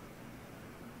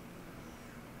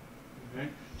 Okay.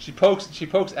 She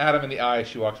pokes Adam in the eye as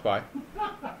she walks by.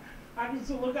 I can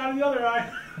still look out of the other eye.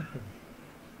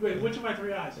 Wait, which of my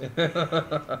 3 eyes?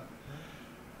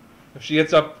 If she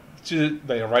gets up to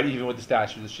right even with the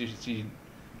statues, does she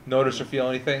notice or feel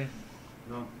anything?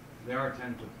 No, they are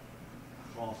 10-foot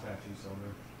tall statues, so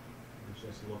they're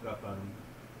just look up at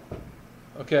them.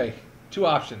 Okay, 2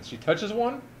 options. She touches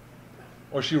one,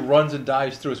 or she runs and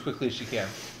dives through as quickly as she can.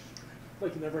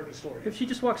 Like in never-ending story. If she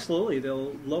just walks slowly,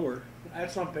 they'll lower.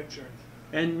 That's what I'm picturing.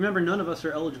 And remember, none of us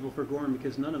are eligible for Gorm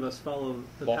because none of us follow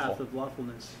the Lawful. path of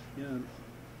lawfulness. Yeah.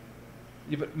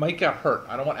 Yeah, but Mike got hurt.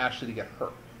 I don't want Ashley to get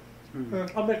hurt.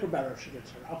 I'll make her better if she gets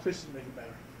hurt. I'll push her to make it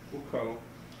better. We'll cuddle.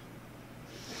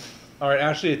 All right,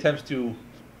 Ashley attempts to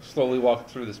slowly walk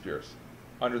through the spears,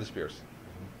 under the spears.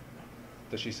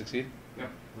 Does she succeed? Yep,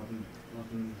 nothing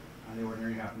out of the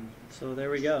ordinary happens. So there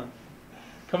we go.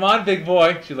 Come on, big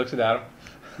boy. She looks at Adam.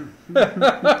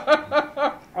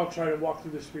 I'll try to walk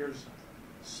through the spears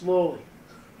slowly.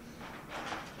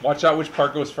 Watch out which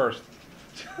part goes first.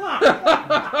 And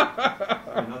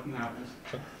nothing happens.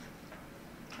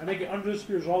 I make it under the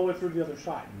spears all the way through the other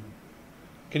side.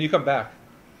 Can you come back?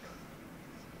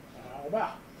 How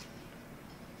about?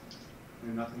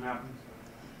 And nothing happens.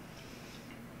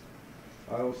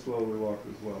 I will slowly walk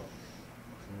as well.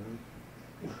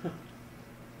 Nothing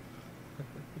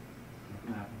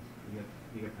happens.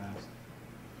 You get past.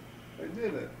 I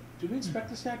did it. Do we inspect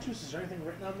the statues? Is there anything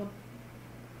written on them?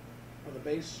 On the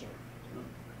base? Or?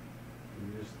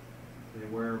 They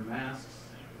wear masks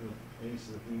with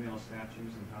faces of female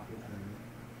statues on top of them.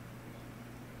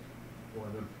 Or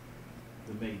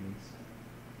the maidens.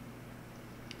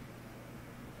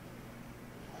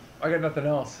 I got nothing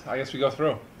else. I guess we go through.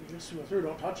 You just go through,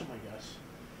 don't touch them, I guess.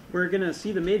 We're going to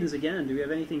see the maidens again. Do we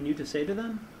have anything new to say to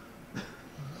them?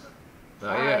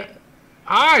 Yeah.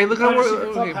 Hi, look at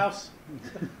Secret clubhouse.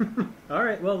 All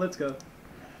right, well, let's go.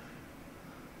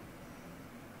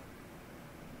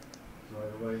 So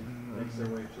everybody makes their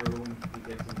way through and he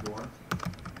gets the door.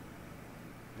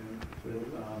 And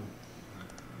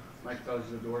Mike tells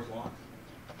you the door's locked.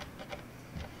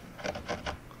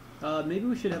 Maybe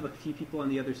we should have a few people on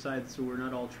the other side so we're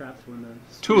not all trapped when the...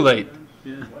 Too late.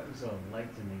 Yeah. What is a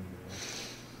lightning door?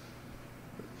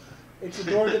 It's a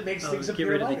door that makes things Get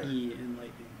appear rid of lighter. the E in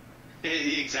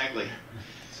lightning. Exactly.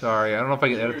 Sorry, I don't know if I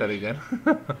can edit that again.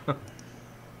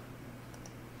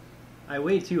 I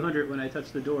weighed 200 when I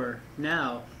touched the door.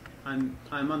 Now, I'm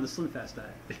on the Slim Fast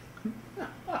diet.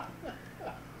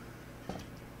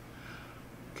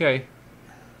 Okay.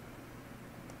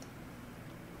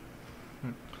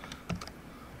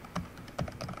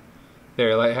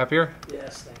 There, light happier?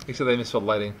 Yes, thank you. Except they misspelled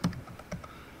lighting.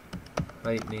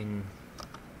 Lightning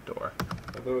door. I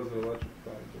thought it was an electric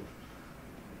fire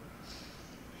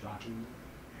Shocking.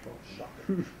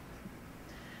 door.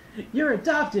 You're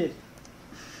adopted!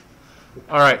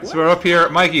 Alright, so we're up here.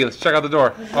 Mikey, let's check out the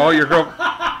door. Oh, your girl.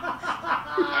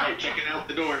 Alright, checking out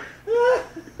the door.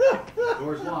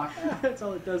 Door's locked. That's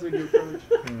all it does when you approach.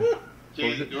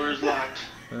 Okay, the door's locked.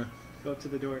 Go up to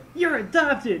the door. You're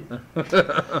adopted!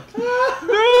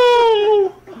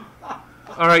 No!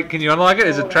 Alright, can you unlock it?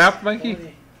 Is it trapped,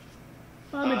 Mikey?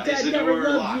 Mom and Is Dad the never door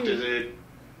loved locked? you. Is it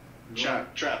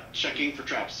trap? Checking for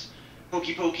traps.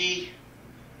 Pokey pokey.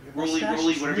 Roly mustache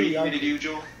roly. is Whatever really you need me to ugly. do,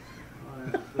 Joel.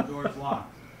 The door's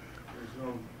locked.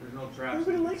 There's no traps.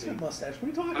 Everybody you likes can my see. mustache. What are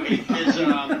you talking Okay.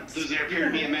 about? Does there appear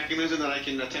to be a mechanism that I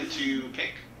can attempt to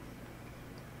pick?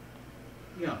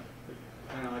 Yeah.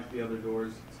 Kind of like the other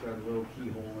doors. It's got a little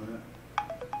keyhole in it.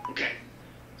 Okay.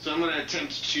 So I'm going to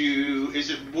attempt to. Is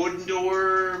it wooden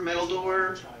door, metal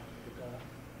door?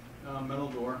 Metal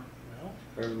door.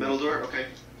 No? Metal door. Okay.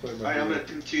 It's like, All right. I'm going to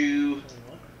attempt to.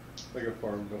 like a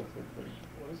farm built thing.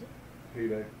 What is it?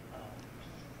 Heyday. Oh.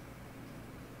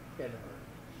 Yeah, never heard.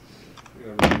 You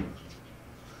know,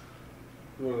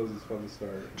 one of those is fun to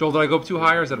start. Joel, did I go up too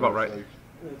high or is that about right? Like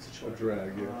It's a a short.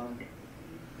 drag, yeah.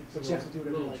 But you have to do it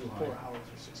every little like too 4 high. hours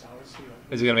or 6 hours. So you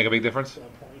don't Is it going to make a big difference?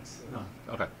 points. No.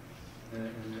 Okay.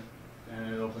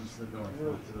 And it opens the door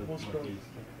Really, to the most girls northeast.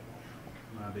 can't get them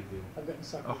all. Not a big deal. I've gotten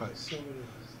sucked Okay. into so many of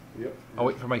these. Yep. I'll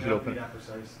wait for Mikey to It open won't it. be that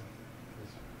precise.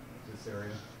 This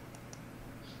area.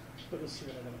 But you'll see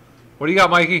what I don't do. What do you got,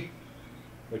 Mikey?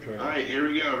 I try. All right. Here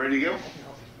we go. Ready to go? I can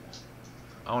help you with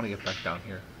that. I want to get back down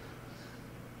here.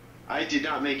 I did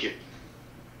not make it.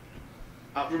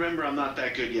 Remember, I'm not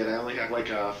that good yet. I only have like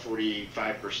a 45%,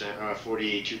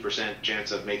 42%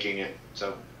 chance of making it.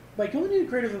 So. Like, you only need a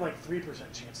greater than like 3%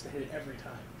 chance to hit it every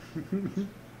time.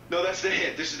 No, that's the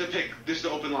hit. This is the pick. This is the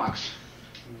open locks.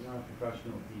 He's not a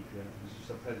professional thief yet. He's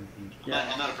just a petty thief. Yeah.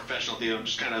 I'm not a professional thief. I'm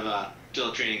just kind of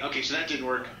still training. Okay, so that didn't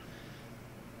work.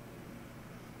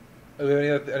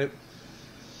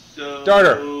 So.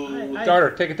 Darter. I-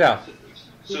 Darter, take it down.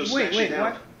 So wait, section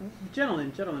why, down.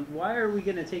 gentlemen, why are we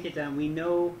going to take it down? We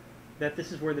know that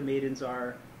this is where the maidens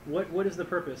are. What is the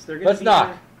purpose? They're going Let's to be knock.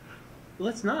 there-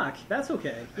 Let's knock. That's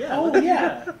okay. Yeah. Oh, let's do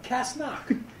yeah. that. Cast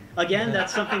knock. Again,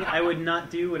 that's something I would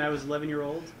not do when I was 11 years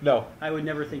old. No. I would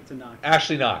never think to knock.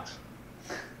 Ashley knocks.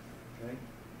 Okay.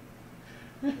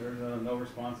 There's no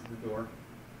response at the door.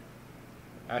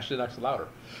 Ashley knocks louder.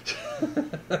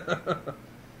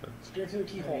 Straight through the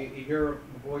keyhole. You hear a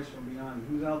voice from beyond.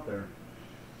 Who's out there?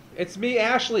 It's me,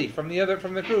 Ashley, from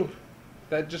the group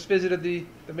that just visited the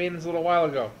maidens a little while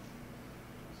ago.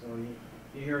 So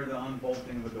you hear the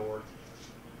unbolting of the door,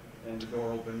 and the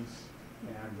door opens,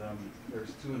 and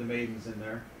there's two of the maidens in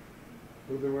there,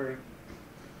 What are they wearing?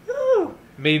 Ooh,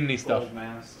 Maideny stuff. gold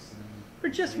masks. And we're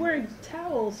just wearing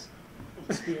towels.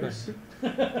 Spears.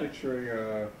 Picturing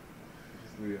the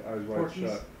eyes wide Porkies?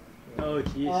 shut. Oh,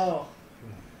 jeez. Oh.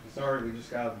 Sorry, we just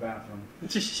got out of the bathroom.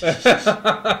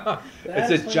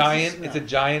 It's a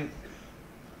giant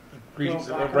Greek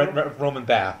Roman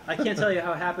bath. I can't tell you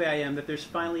how happy I am that there's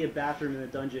finally a bathroom in a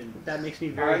dungeon. That makes me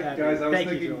very happy. Guys, I was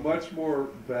Thank you, thinking Joel. much more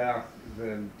bath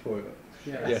than toilet.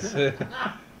 Yeah. Yes.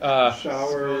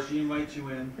 Shower. So she invites you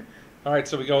in. All right,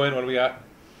 so we go in. What do we got?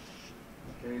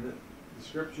 Okay, the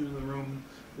description of the room.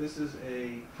 This is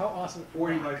a How awesome.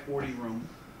 40 by 40 room.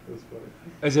 That's funny.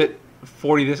 Is it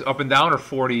 40 this up and down or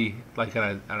 40 like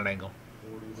on an angle?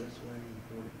 40 this way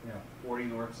and 40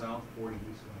 north south, 40 east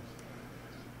west.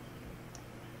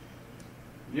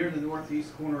 Near the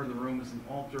northeast corner of the room is an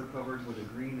altar covered with a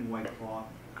green and white cloth.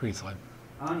 Green slide.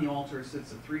 On the altar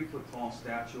sits a 3-foot-tall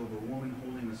statue of a woman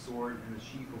holding a sword and a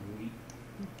sheaf of wheat.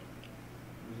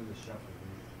 Those are the sheaf of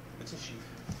wheat. It's a sheep.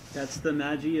 That's the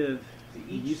magie of To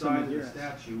each use side of the Madeira.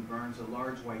 statue burns a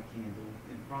large white candle.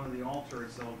 In front of the altar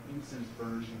itself, incense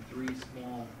burns in 3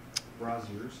 small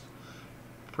braziers.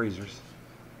 Freezers.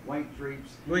 white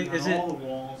drapes Wait, on is it- all the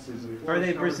walls. Are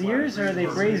they braziers or are they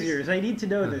braziers? I need to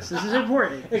know this. This is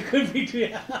important. It could be,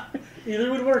 yeah. Either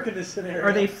would work in this scenario.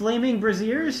 Are they flaming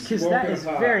braziers? Because that Smoking is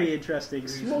hot. very interesting.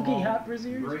 Very Smoking small hot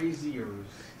braziers? Braziers.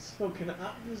 smoking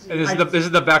hot? And this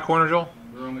is the back corner, Joel?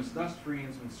 The room is dust-free and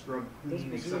has been scrubbed Those clean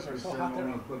braziers except are for so hot ceremonial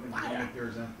they're equipment on and fire.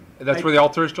 appears empty. And that's where the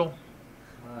altar is, Joel?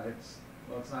 It's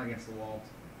not against the wall.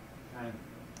 Kind of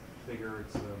figure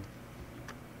it's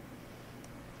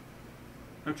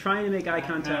I'm trying to make eye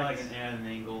kind of contact. like an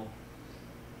angle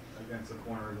against the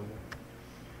corner of the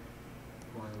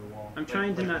wall. I'm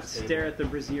trying to not stare at the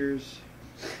braziers.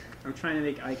 I'm trying to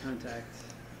make eye contact.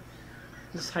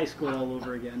 This is high school all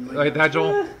over again. Like that,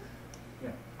 Joel? Yeah.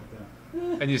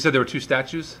 Like And you said there were 2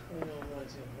 statues? I know,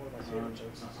 that's one of my favorite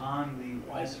jokes. on the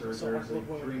Why is it altar, so there's hard to a look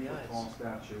one in the 3-foot eyes? tall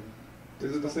statue.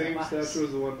 Is it the same statue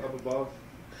as the one up above?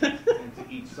 And to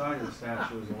each side of the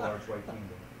statue is a large white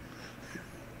candle.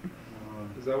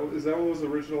 Is that what was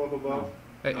original up above?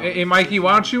 Hey, hey, Mikey,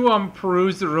 why don't you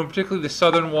peruse the room, particularly the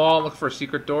southern wall, and look for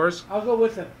secret doors? I'll go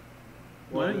with him.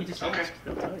 Why don't you just Okay. ask?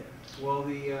 They'll tell you. Well,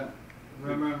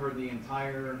 remember the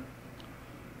entire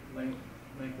length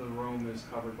of the room is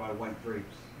covered by white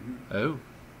drapes. Oh.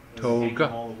 It's hanging Toga.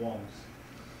 on all the walls.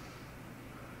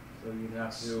 So you'd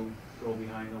have to go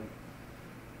behind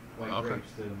the white Okay.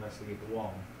 drapes to investigate the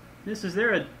wall. Miss, is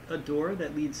there a door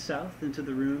that leads south into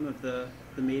the room of the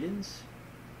maidens?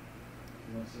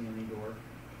 You don't see any door.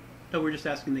 No, we're just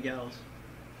asking the gals.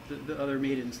 The other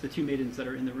maidens, the 2 maidens that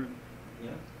are in the room. Yeah.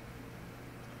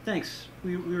 Thanks.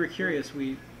 We were curious.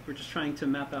 We were just trying to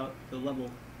map out the level.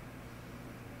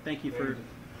 Thank you for...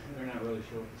 They're not really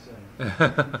sure what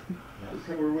to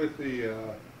say. We're with the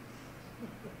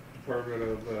Department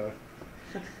of.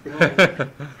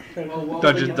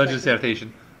 Dungeon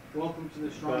sanitation. Welcome to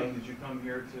the shrine. Did you come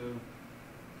here to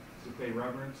pay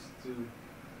reverence to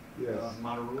Yes.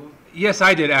 Matarua? Yes,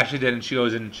 I did. Ashley did, and she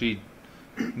goes in and she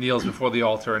kneels before the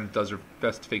altar and does her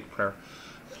best fake prayer.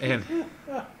 And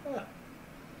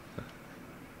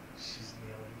She's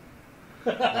kneeling.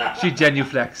 she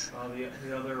genuflex.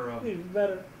 The other Even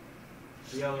better.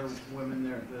 the other women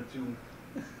there, the 2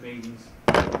 maidens,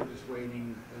 are just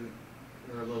waiting.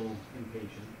 They're a little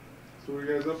impatient. So what are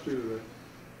you guys up to today?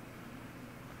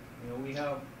 You know, we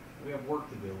have work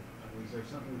to do. Is there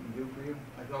something we can do for you?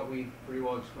 I thought we pretty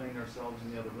well explained ourselves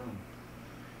in the other room.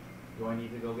 Do I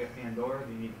need to go get Pandora?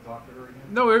 Do you need to talk to her again?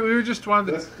 No, we were just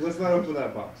wanted to... Let's not open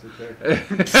that box, okay?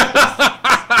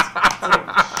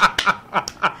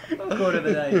 Quote of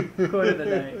the night. Quote of the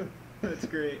night. That's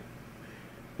great.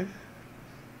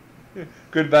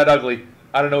 Good, bad, ugly.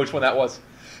 I don't know which one that was.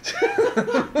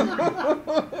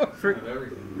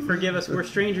 Forgive us, we're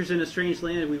strangers in a strange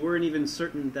land. We weren't even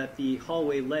certain that the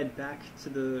hallway led back to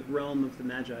the realm of the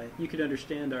Magi. You could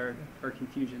understand our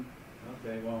confusion.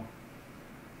 Okay, well,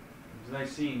 it was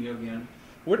nice seeing you again.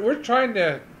 We're trying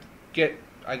to get,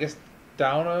 I guess,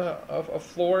 down a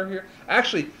floor here.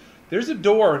 Actually, there's a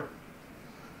door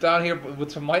down here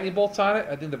with some lightning bolts on it.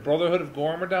 I think the Brotherhood of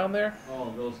Gorm are down there.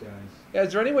 Oh, those guys. Yeah,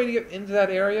 is there any way to get into that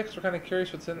area? Because we're kind of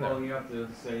curious what's in there. Well, you have to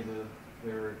say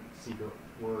their secret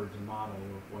words and motto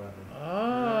or whatever.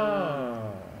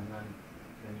 Oh. And then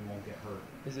you won't get hurt.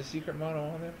 Is the secret motto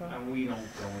on there, Bob? And we don't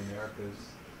go in there because...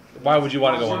 Why would you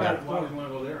want to go in Why there? would you want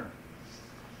to go there?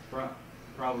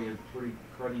 Probably a pretty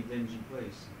cruddy, dingy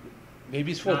place.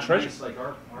 Maybe it's full of Not treasure. nice like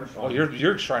our Oh,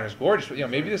 your shrine is gorgeous. But,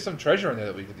 maybe there's some treasure in there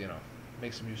that we could,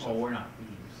 make some use Oh, of. we're not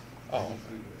thieves. Oh.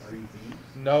 Are you thieves?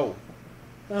 No.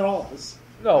 Not all of us.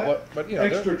 No, but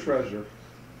Extra treasure.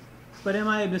 But am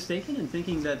I mistaken in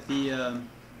thinking that the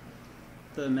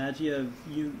Magia of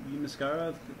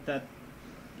Umascara, that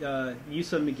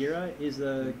Yusa Magira is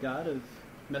a god of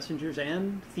messengers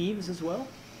and thieves as well?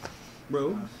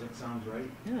 Rogues? That sounds right.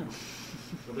 Yeah.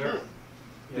 So they're...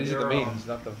 These are the maidens,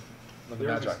 not the They're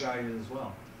Magi. misguided as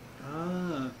well.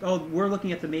 Ah. Oh, we're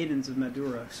looking at the maidens of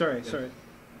Madura. Sorry. Sorry,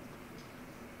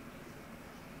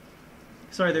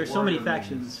 there's so many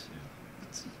factions.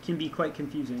 It can be quite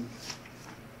confusing.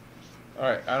 All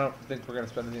right, I don't think we're going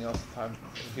to spend anything else time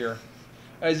here.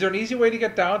 Is there an easy way to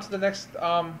get down to the next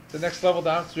level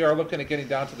down? Because we are looking at getting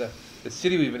down to the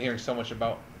city we've been hearing so much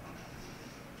about.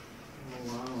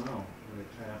 Well, I don't know.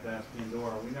 We have to ask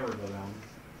Pandora. We never go down.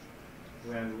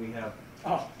 We have...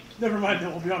 Oh, never mind.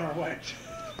 Then we'll be on our way.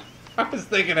 I was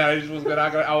thinking I just was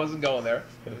I wasn't going there.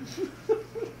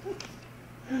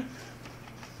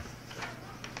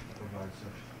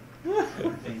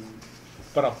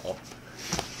 But I'll.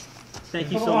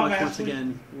 Thank you so Come on, much once Ashley.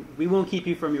 again. We won't keep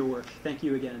you from your work. Thank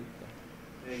you again.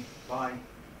 Hey, bye.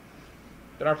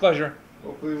 Been our pleasure.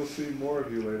 Hopefully we'll see more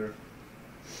of you later.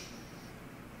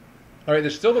 All right,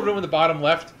 there's still the room in the bottom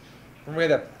left. Remember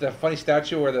we had that funny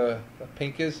statue where the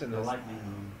pink is, and The lightning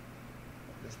room.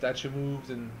 the statue moved,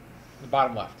 and the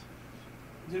bottom left.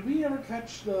 Did we ever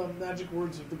catch the magic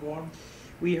words of the Gorm?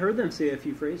 We heard them say a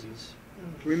few phrases.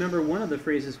 Remember, one of the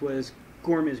phrases was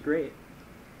 "Gorm is great."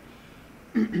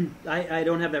 I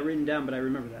don't have that written down, but I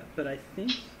remember that. But I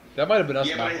think That might have been us.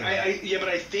 Yeah, but mouthing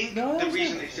I think No, the that's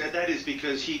reason not- they said that is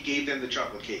because he gave them the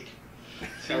chocolate cake.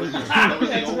 That was the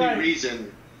That's only right.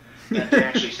 reason that they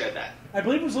actually said that. I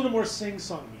believe it was a little more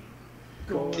sing-songy.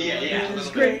 Gorm Yeah, a is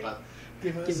little great. bit. But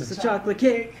Give us, give us a chocolate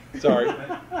cake. it. Sorry.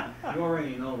 You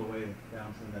already know the way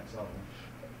down to the next level.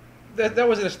 That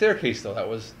wasn't a staircase, though. That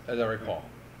was, as I recall.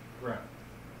 Correct.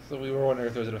 So we were wondering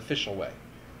if there was an official way.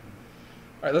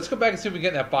 All right, let's go back and see if we can get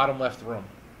in that bottom left room.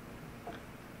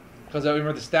 Because I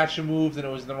remember the statue moved and it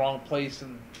was in the wrong place.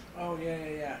 And Oh,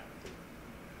 yeah.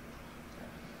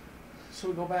 So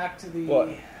we go back to the... What?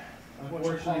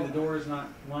 Unfortunately, the door is not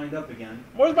lined up again.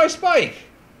 where's my spike?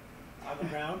 On the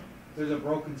ground. There's a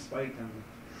broken spike on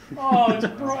Oh, it's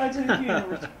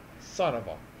a Son of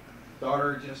a. the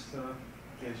daughter. Just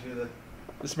gives you The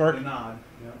the smirk? nod.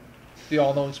 Yep. The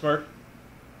all-knowing smirk?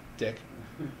 Dick.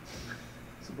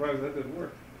 Surprised that didn't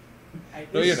work.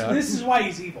 No, you're not. This is why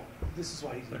he's evil. This is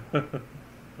why he's evil.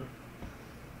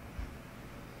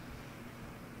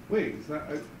 Wait, it's not.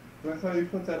 That's how you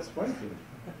put that spike in.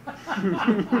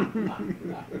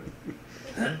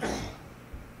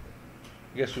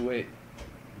 Guess we wait.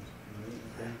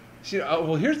 See,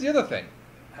 well, here's the other thing.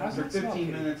 How's After that smell, 15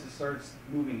 Kitty? minutes, it starts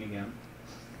moving again.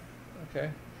 Okay.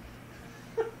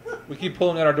 We keep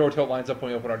pulling at our door till it lines up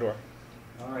when we open our door.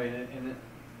 All right, and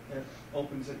it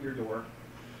opens at your door.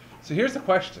 So here's the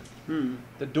question.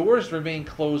 The doors remain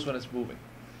closed when it's moving.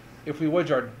 If we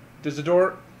wedge our... Does the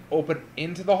door open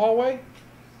into the hallway?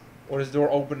 Or does the door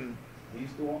open... These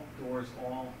doors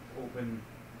all open.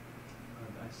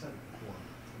 I said it before.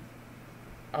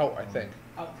 out, I think?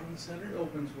 Out from the center. It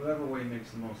opens whatever way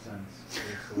makes the most sense for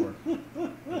this door,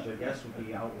 which I guess would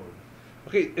be outward.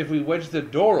 Okay, if we wedge the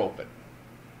door open,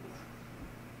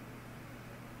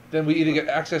 then we either get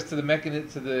access to the mechanism,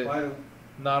 to the By the,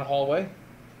 non-hallway,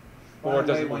 by or it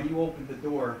the way, doesn't when move. you opened the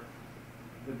door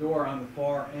on the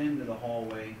far end of the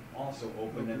hallway also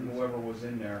opened, and whoever was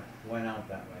in there went out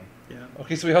that way. Yeah.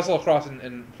 Okay, so we hustle across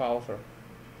and follow through.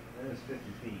 That is 50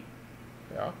 feet.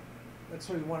 Yeah. That's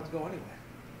where we wanted to go anyway.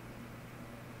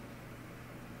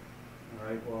 All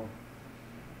right, well,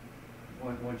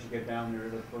 once you get down there,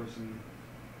 the person,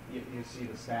 you see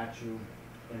the statue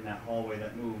in that hallway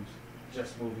that moves,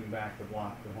 just moving back to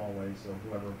block the hallway, so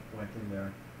whoever went in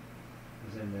there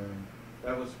was in there. And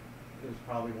it was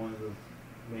probably one of the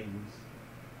maidens.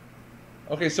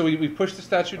 Okay, so we push the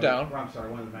statue down. Or, I'm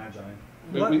sorry, one of the magi.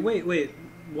 Wait.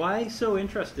 Why so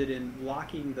interested in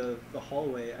locking the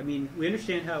hallway? I mean, we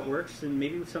understand how it works, and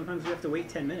maybe sometimes we have to wait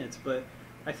 10 minutes, but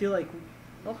I feel like,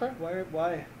 Okay.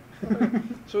 why?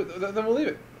 So then we'll leave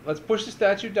it. Let's push the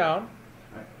statue down.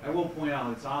 I will point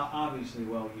out, it's obviously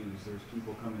well used. There's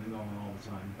people coming and going all the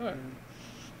time. All right.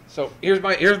 So here's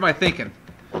my thinking.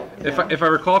 If I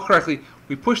recall correctly,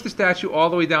 we push the statue all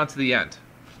the way down to the end.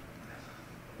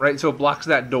 Right, so it blocks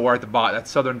that door at the bottom, that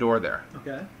southern door there.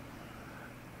 Okay.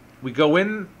 We go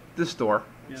in this door.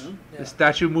 Yeah. The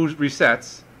statue moves,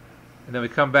 resets, and then we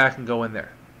come back and go in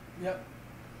there. Yep.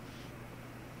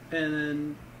 And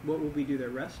then what will we do there?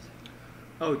 Rest?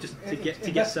 Oh, just to get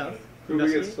Investigate. south. Could we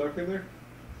get Investigate? stuck in there?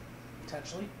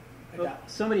 Potentially. I Well, doubt.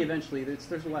 somebody eventually.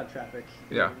 There's a lot of traffic.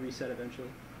 Yeah. It'll reset eventually.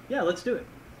 Yeah, let's do it.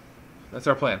 That's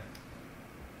our plan.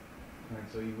 All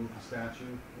right, so you move the statue,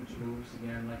 which moves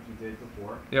again like you did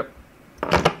before. Yep.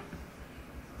 And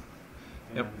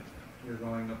Yep. you're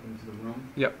going up into the room.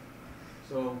 Yep.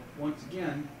 So once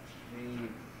again,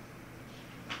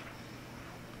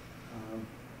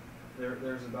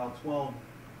 there's about 12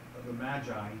 of the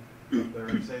magi up there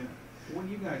and saying, "What are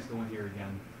you guys doing here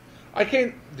again?" I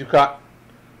came, Ducat.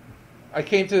 I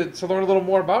came to learn a little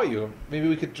more about you. Maybe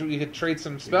we could trade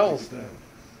some spells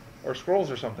or scrolls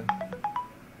or something.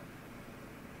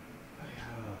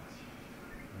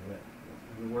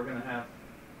 We're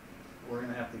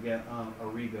gonna have to get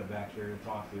Ariga back here to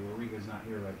talk to you. Ariga's not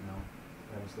here right now.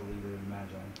 That was the leader of the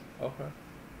magi. Okay.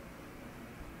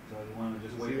 So you want to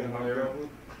just Is wait he a over hot there? goblin?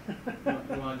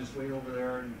 You want to just wait over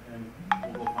there and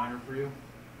we'll go find her for you?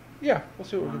 Yeah, we'll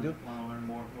see what we can do. Want to learn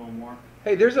more, a little more?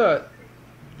 Hey, there's a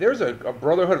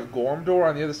Brotherhood of Gorm door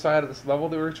on the other side of this level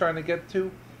that we were trying to get to,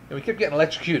 and we kept getting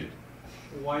electrocuted.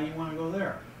 Why do you want to go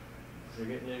there? They're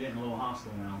getting a little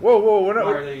hostile now. Whoa, we're not.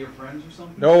 Why, are they your friends or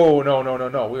something? No.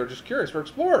 We were just curious. We're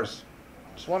explorers.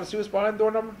 Just want to see what's behind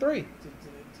door number 3.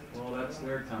 Well, Well, that's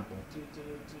their temple.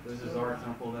 This is our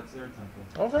temple, that's their temple.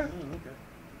 Okay. Oh, okay.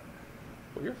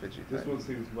 Well, you're fidgety. This one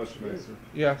seems much nicer.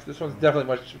 Yeah, this one's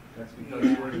definitely much. That's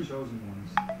because we're the chosen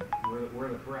ones. We're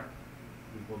the correct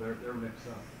people. They're mixed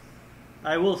up.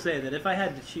 I will say that if I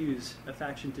had to choose a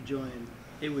faction to join,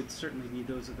 it would certainly be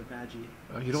those of the Magi.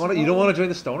 You don't want to join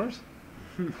the Stoners?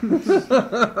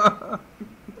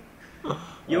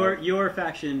 Your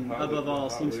faction, How above the all,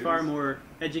 hot seems far ladies? more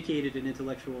educated and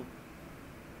intellectual,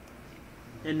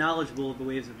 and knowledgeable of the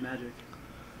ways of magic.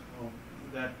 Well,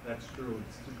 that's true.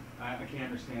 I can't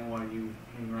understand why you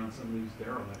hang around some of these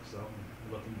derelicts, though,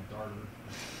 looking at Darter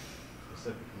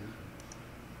specifically.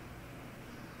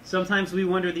 Sometimes we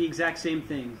wonder the exact same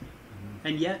thing,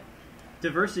 and yet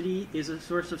diversity is a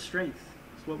source of strength.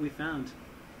 It's what we found.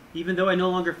 Even though I no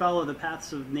longer follow the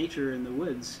paths of nature in the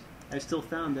woods, I still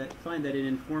find that it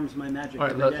informs my magic All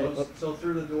right, every day. So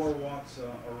through the door walks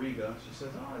Auriga. She says,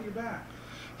 "Oh, you're back.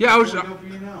 Yeah, What do we know for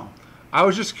you now?" I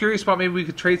was just curious about maybe we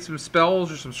could trade some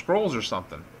spells or some scrolls or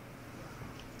something.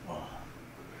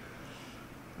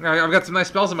 Now, I've got some nice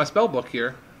spells in my spell book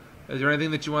here. Is there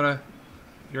anything that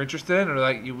you're interested in, or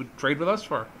like you would trade with us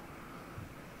for?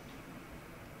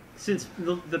 Since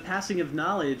the passing of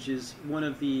knowledge is one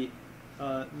of the,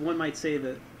 one might say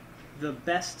the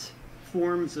best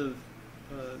forms of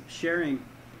sharing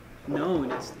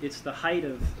known. It's the height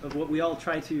of what we all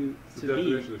try to The be.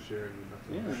 definition of sharing.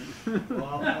 Yeah.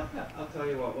 Well, I'll tell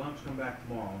you what. Why don't you come back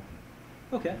tomorrow,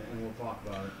 Okay. and we'll talk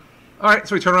about it. All right,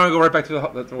 so we turn around and go right back to the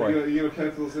You door. gonna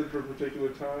pencil us in for a particular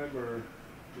time, or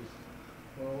just...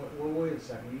 Well, wait a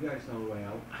second. You guys know the way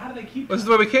out. How do they keep? This is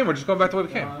the way we came. We're just going back the way we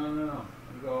came. No.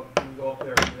 You go up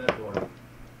there to that door. Well,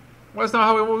 that's not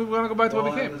how we want to go back the way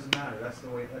we That came. doesn't matter. That's the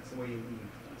way you leave.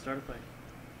 Start a fight.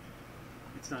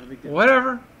 It's not a big deal.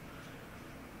 Whatever.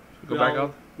 Go back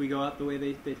out. We go out the way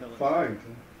they tell us. Fine.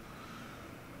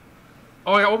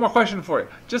 Oh, I got one more question for you.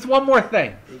 Just one more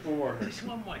thing. There's one more. Just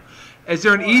one more. Is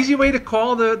there an easy way to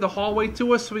call the hallway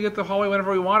to us so we get the hallway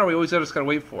whenever we want, or we always just gotta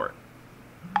wait for it?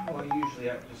 Well, you usually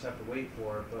just have to wait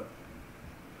for it, but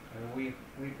we've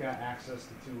got access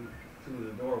to two of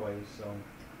the doorways, so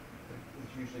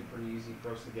it's usually pretty easy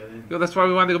for us to get in. You know, that's why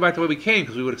we wanted to go back the way we came,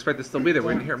 because we would expect to still be there.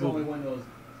 We didn't hear it It's only moving. when those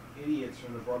idiots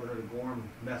from the Brotherhood of Gorm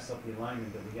mess up the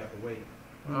alignment that we have to wait.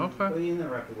 Okay. But you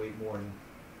never have to wait more than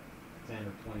 10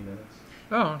 or 20 minutes.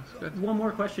 Oh, that's good. One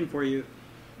more question for you.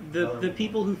 The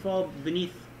people who fall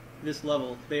beneath this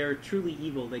level, they are truly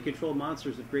evil. They control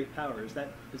monsters of great power. Is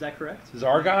that correct?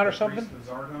 Zargon or The something? Priest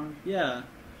of Zargon? Yeah.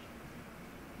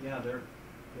 Yeah, they're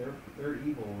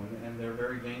evil and they're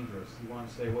very dangerous. You want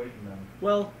to stay away from them.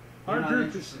 Well, They're our not group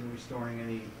interested in restoring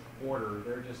any order.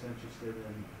 They're just interested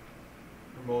in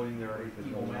promoting their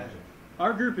evil magic.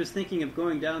 Our group is thinking of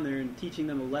going down there and teaching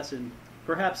them a lesson.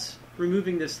 Perhaps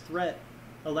removing this threat,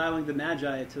 allowing the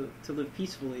Magi to live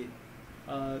peacefully.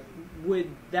 Would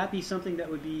that be something that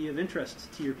would be of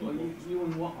interest to your people? Well, you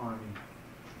in what army?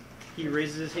 He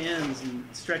raises his hands and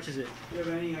stretches it. Do you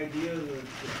have any idea the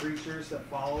creatures that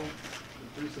follow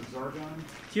the Priest of Zargon?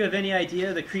 Do you have any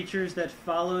idea the creatures that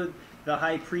followed the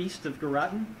High Priest of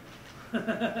Garatin?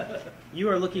 You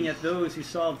are looking at those who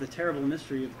solved the terrible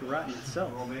mystery of Garatin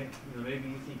itself. Well, maybe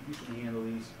you think you can handle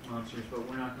these monsters, but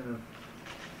we're not going to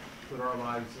put our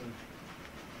lives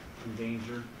in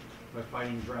danger by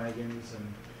fighting dragons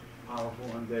and powerful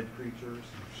undead creatures.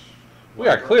 We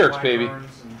got clerics, baby.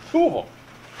 Wyverns and Two of them.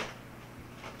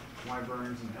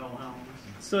 wyverns and hellhounds.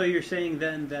 So you're saying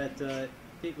then that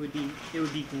it would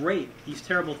be great, these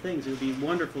terrible things, it would be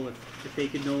wonderful if they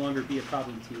could no longer be a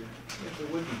problem to you. Yes,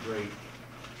 it would be great.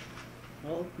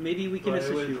 Well, maybe we can But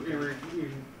assist it you.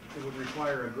 would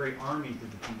require a great army to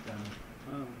defeat them.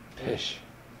 Oh. Pish.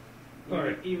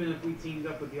 Even if we teamed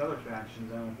up with the other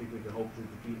factions, I don't think we could hope to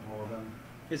defeat all of them.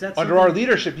 Is that Under our something-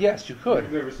 leadership, yes, you I've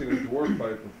could. never seen a dwarf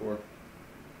fight before.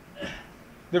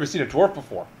 Never seen a dwarf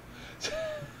before.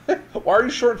 Why are you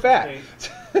short and fat?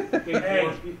 Okay,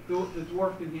 the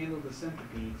dwarf can handle the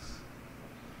centipedes,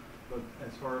 but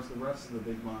as far as the rest of the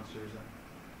big monsters,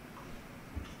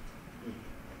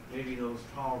 maybe those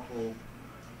powerful,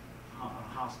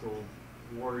 hostile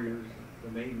warriors, the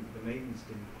maidens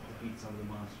can defeat some of the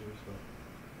monsters, but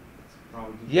it's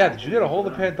probably too Yeah, did you get a hold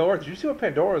of powerful Pandora? Did you see what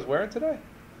Pandora was wearing today?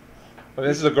 Oh,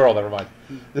 this is a girl, never mind.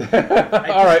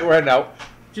 All right, we're heading out.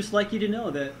 Just like you to know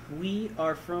that we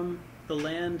are from the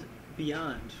land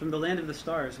beyond, from the land of the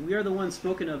stars. We are the ones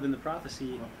spoken of in the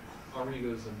prophecy.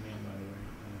 Auriga's a man, by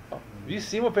the way. Have you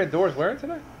seen what Pandora's wearing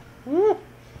today? Woo!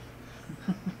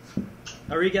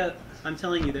 Auriga, I'm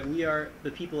telling you that we are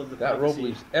the people of the That robe prophecy.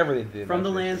 leaves everything to the From the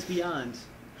imagination. lands beyond,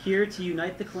 here to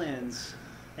unite the clans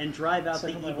and drive out the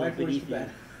Except for my evil wife wears beneath the you.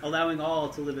 bed. allowing all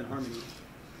to live in harmony.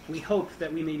 We hope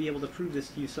that we may be able to prove this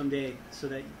to you someday, so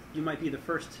that you might be the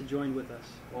first to join with us.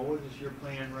 Well, what is your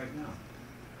plan right now?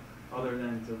 Other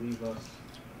than to leave us?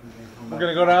 We're going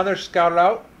to go down there, scout it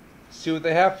out, see what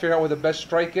they have, figure out where the best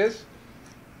strike is,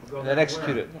 and then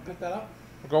execute it. You want to pick that up?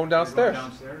 We're going downstairs.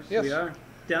 Downstairs? Yes. We are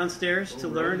downstairs to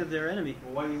really? learn of their enemy.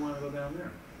 Well, why do you want to go down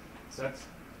there? So that's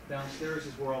downstairs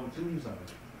is where all the tombs are.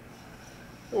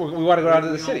 We want to go down to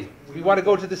the We city. don't- We want to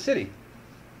go to the city.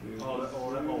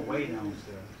 Way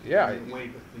downstairs. Yeah.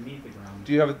 Way beneath the ground.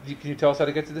 Do you have? Can you tell us how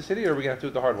to get to the city, or are we gonna have to do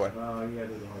it the hard way? You gotta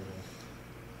do the hard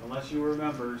way. Unless you were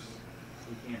members,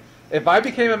 you can't. If I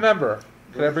became a member,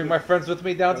 could I bring my friends with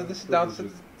me down to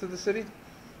the city,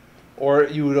 or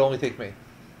you would only take me?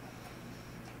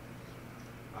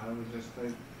 I would just say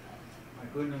I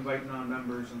couldn't invite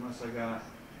non-members unless I got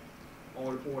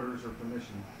orders or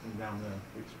permission from down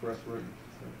there. Express written.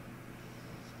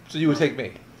 So you would take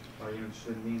me? Are you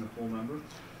interested in being a full member?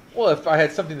 Well, if I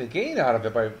had something to gain out of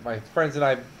it by my friends and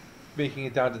I making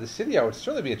it down to the city, I would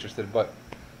certainly be interested. But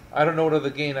I don't know what other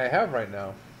gain I have right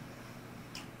now.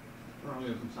 Well, it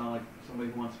doesn't sound like somebody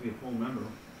who wants to be a full member.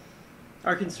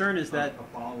 Our concern is that A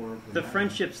follower of the matter.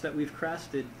 friendships that we've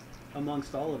crafted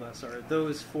amongst all of us are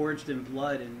those forged in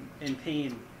blood and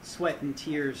pain, sweat and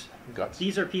tears. Guts.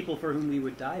 These are people for whom we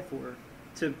would die for.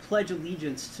 To pledge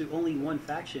allegiance to only one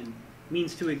faction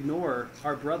means to ignore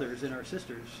our brothers and our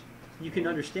sisters. You can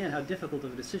understand how difficult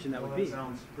of a decision that would be. That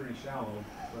sounds pretty shallow,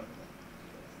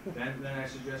 but then I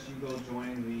suggest you go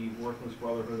join the Worthless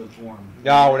Brotherhood of Gorm.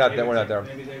 No, we're not there. We're not there.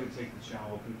 Maybe they would take the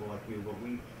shallow people like you, but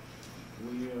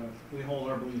we hold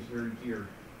our beliefs very dear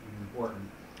and important.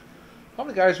 How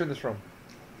many guys are in this room?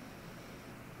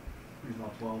 There's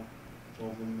about 12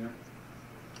 in there.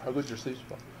 How good's your sleep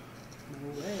spell?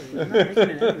 No way. You're not making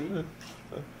an enemy.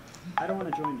 I don't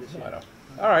want to join just I yet. know.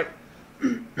 All right.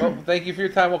 Well, thank you for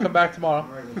your time. We'll come back tomorrow. All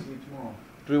right, we'll see you tomorrow.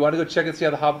 Do we want to go check and see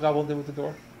how the hobgoblin did with the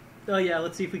door? Oh yeah,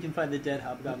 let's see if we can find the dead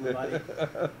hobgoblin body.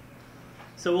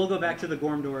 So we'll go back to the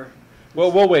Gorm door.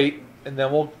 Well, we'll wait, and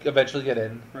then we'll eventually get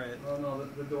in. Right. Well, no,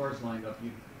 the door's lined up.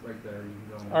 Right there.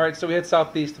 You can go. All right, so we head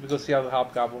southeast and we go see how the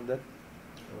hobgoblin did.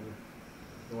 So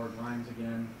the door grinds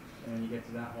again, and you get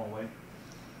to that hallway.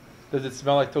 Does it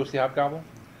smell like toasty hobgoblin?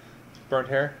 Burnt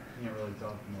hair? You can't really tell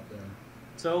from up there.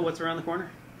 So what's around the corner?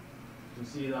 You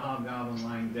see the hobgoblin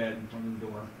lying dead in front of the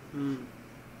door. Mm.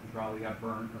 He probably got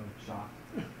burnt or shot.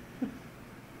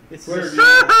 It's Claire, just, do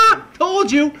you,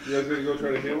 Told you! you guys gonna go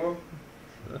try to heal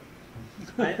him?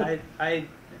 I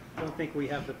don't think we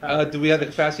have the power. Do we have the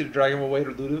capacity to drag him away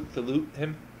to loot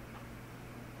him?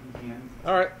 You can.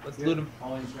 All right, let's loot him.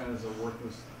 All he's got is a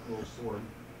worthless little sword.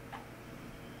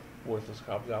 Worthless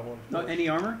hobgoblin. No, any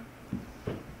armor?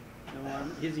 No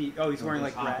armor. Is he? Oh, he's wearing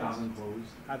like rags. Hobgoblin clothes.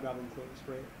 Hobgoblin clothes,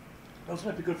 right? Those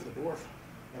might be good for the dwarf.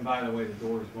 And by the way, the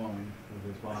door is glowing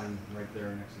with his body right there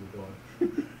next to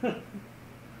the door.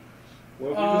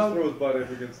 Well, if we just throw his body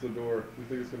up against the door, you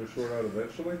think it's gonna short out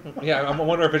eventually? Yeah, I'm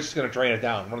wondering if it's just going to drain it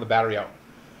down, run the battery out.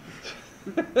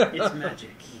 It's magic.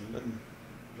 You can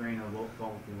drain a bolt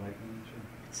with lightning. Sure.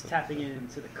 It's tapping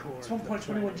into the core. It's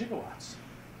 1.21 gigawatts.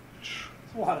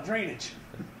 It's a lot of drainage.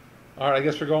 All right, I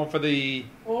guess we're going for the...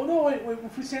 Oh no! Wait.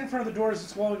 If we stand in front of the doors,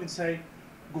 it's glowing and say,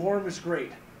 "Gorm is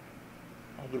great,"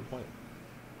 Oh, good point.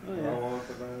 Oh How yeah. long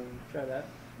for that? Try that.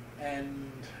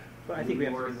 and But I think we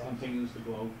have to The be door lawful. continues to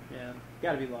glow. Yeah,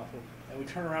 got to be lawful. we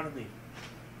turn around and leave.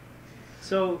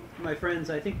 So, my friends,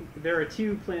 I think there are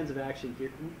two plans of action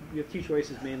here. We have two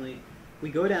choices mainly. We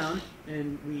go down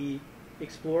and we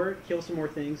explore, kill some more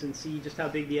things, and see just how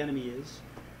big the enemy is.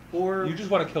 Or You just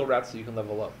want to kill rats so you can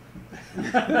level up.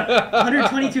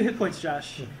 122 hit points,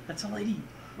 Josh. That's all I need.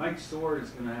 Mike's sword is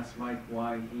going to ask Mike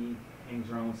why he hangs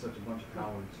around with such a bunch of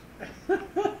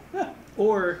cowards.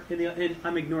 Or, and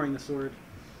I'm ignoring the sword.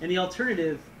 In the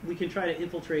alternative, we can try to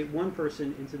infiltrate one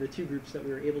person into the two groups that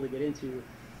we were able to get into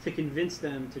to convince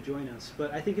them to join us.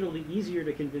 But I think it'll be easier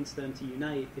to convince them to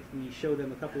unite if we show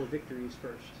them a couple of victories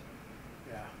first.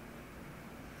 Yeah.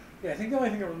 Yeah, I think the only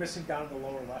thing that we're missing down in the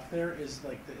lower left there is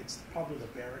it's probably the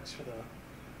barracks for the.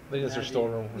 I think it's their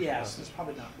storeroom. Yes, there's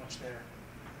probably not much there.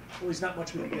 At least not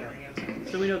much we can get our hands on.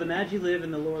 So we know the Magi live in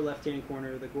the lower left-hand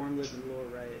corner, the Gorm live in the lower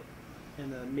right,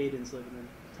 and the Maidens live in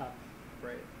the top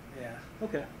right. Yeah.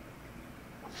 Okay.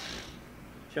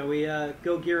 Shall we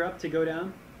go gear up to go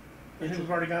down? I think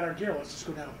we've already got our gear. Let's just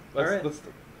go down. Let's, All right. let's,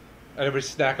 everybody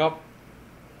snack up.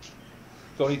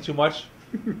 Don't eat too much.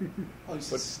 Oh, you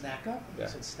said snack up? Yeah. You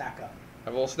said stack up.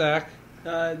 Have a little snack.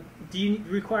 Do you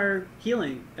require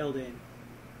healing, Eldane?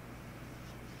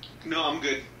 No, I'm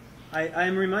good. I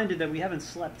am reminded that we haven't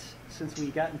slept since we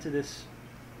got into this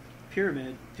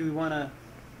pyramid. Do we want to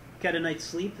get a night's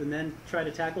sleep and then try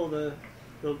to tackle the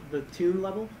tomb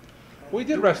level? We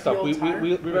did Do rest we up. feel We tired?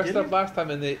 rested did up last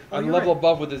time in the Oh, on you're level right.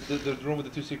 above with the room with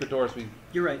the 2 secret doors.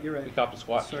 You're right. We copped a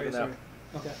squat. Sorry. Even now.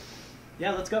 Okay.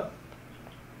 Yeah, let's go.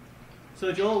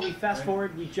 So Joel, we fast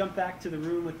forward. We jump back to the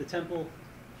room with the temple,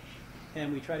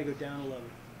 and we try to go down a level.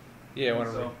 Yeah, And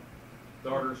whenever. so,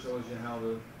 Darter shows you how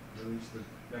to release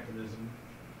the mechanism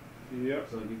Yep.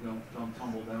 so you don't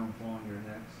tumble down and fall on your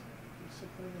necks.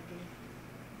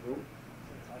 Nope.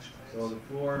 So the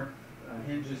floor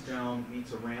hinges down,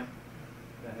 meets a ramp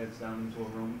that heads down into a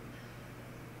room.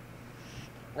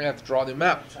 We have to draw a new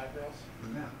map.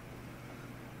 Yeah.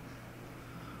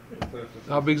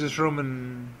 How big is this room?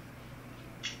 And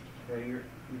Okay, you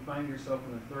find yourself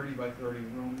in a 30 by 30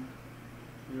 room.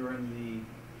 You're in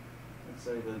the, let's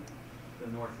say the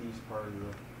northeast part of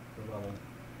the level,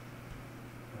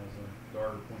 as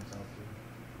Darter points out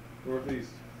to you.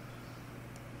 Northeast.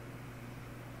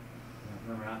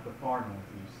 Remember, not the far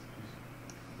northeast.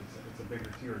 It's a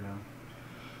bigger tier now.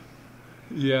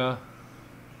 yeah,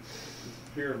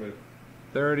 Pyramid.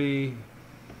 30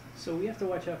 So we have to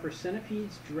watch out for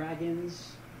centipedes,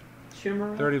 dragons,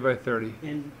 chimera, 30 by 30.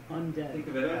 and undead. Think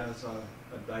of it as a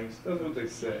dice. That's what they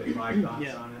say. With 5 dots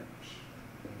Yeah. on it.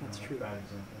 That's true. Bad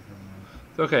example. Never mind.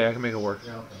 It's okay. I can make it work.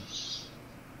 Yeah, okay.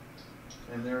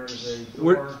 And there is a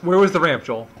Where, door where was the ramp,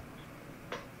 Joel?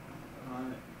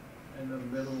 in the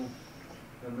middle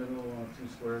 2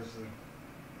 squares.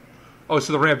 Oh,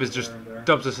 so the ramp is just There and there.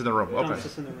 dumps us in the room. Yeah. Okay. Dumps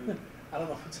us in the room. I don't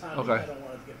know if it's on. Okay. I don't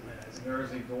want to get my eyes. And there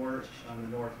is a door on the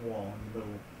north wall, in the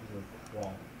middle of the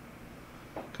wall.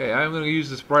 Okay, I'm going to use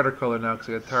this brighter color now because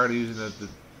I got tired of using the.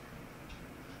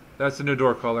 That's the new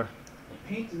door color.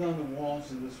 Painted on the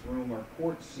walls of this room are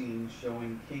court scenes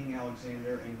showing King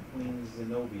Alexander and Queen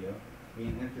Zenobia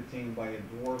being entertained by a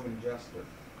dwarven jester.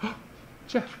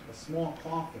 Jeff. A small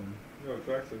coffin No, it's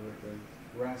actually like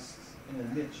that. rests in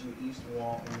a niche in the east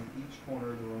wall, and in each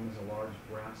corner of the room is a large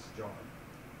brass jar.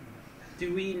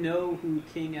 Do we know who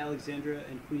King Alexandra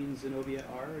and Queen Zenobia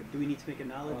are? Do we need to make a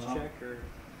knowledge check, or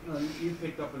You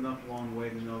picked up enough along the way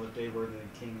to know that they were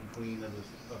the king and queen of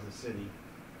the city.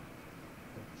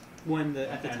 when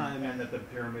at the and, time and that the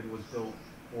pyramid was built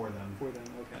for them. for them?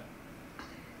 Okay.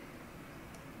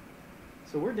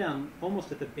 So we're down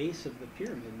almost at the base of the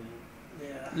pyramid now.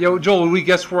 Yeah. Yo, Joel, would we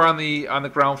guess we're on the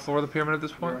ground floor of the pyramid at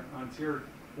this point? You're on tier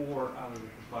 4 out of the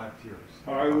 5 tiers.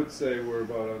 I would say we're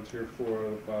about on tier 4 out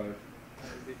of the 5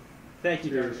 Thank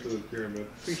you, tiers Darcy. for the pyramid.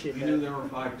 Appreciate You that. knew there were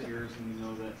 5 tiers, and you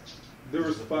know that There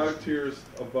was 5 tiers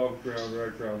above ground,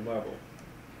 right ground level.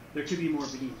 There could be more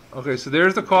beneath. Okay, so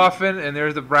there's the coffin and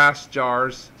there's the brass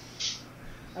jars.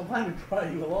 I wanted to draw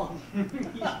you along. He's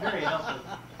very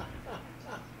helpful.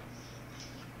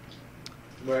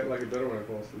 Might like it better when I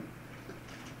fall asleep.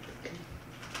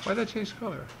 Why'd that change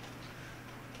color?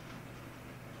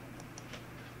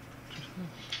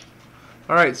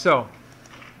 All right, so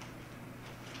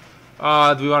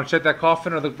do we want to check that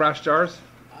coffin or the brass jars?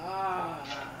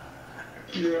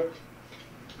 Yeah.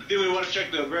 I think we want to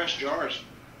check the brass jars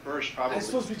first, probably. I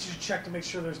suppose we should check to make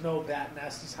sure there's no bat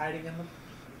nasties hiding in them.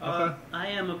 Okay. I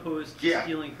am opposed to Yeah.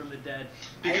 stealing from the dead.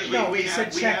 Because No, we you said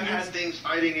have check had these. things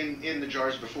hiding in the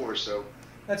jars before, so.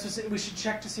 That's what we should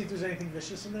check to see if there's anything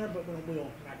vicious in there, but we're not going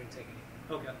to take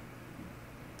any. Okay.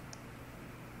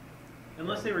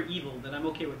 Unless they were evil, then I'm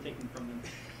okay with taking from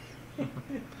them.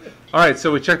 All right,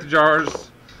 so we check the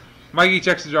jars. Mikey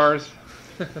checks the jars.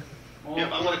 all,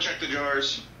 Yep, I'm going to check the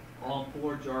jars. all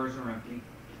 4 jars are empty.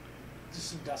 Just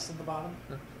some dust in the bottom.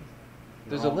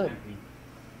 There's They're a all lid. empty.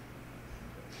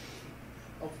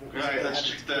 Oh, All right, let's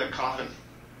check the coffin.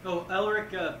 Oh,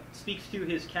 Elric speaks to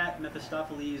his cat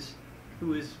Mephistopheles,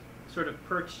 who is sort of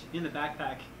perched in the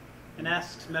backpack, and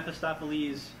asks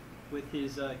Mephistopheles, with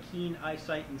his keen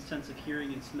eyesight and sense of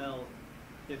hearing and smell,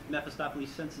 if Mephistopheles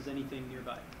senses anything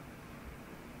nearby.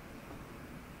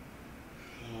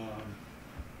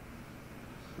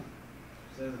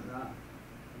 Says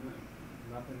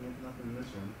nothing in this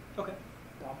room. Okay.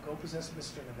 Bob, go possess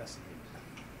Mr. and investigate.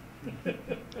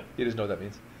 He doesn't know what that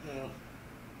means. No.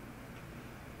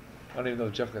 I don't even know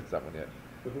if Jeff gets that one yet.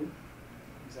 Who?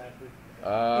 Exactly.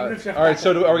 All Even if Jeff right, got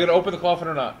so that- are we going to open the coffin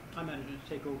or not? I'm managing to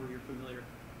take over your familiar.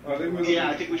 I think we Yeah,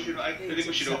 I think we should. I think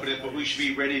we should open it, but we should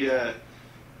be ready to.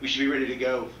 We should be ready to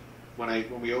go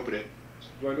when we open it.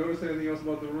 Do I notice anything else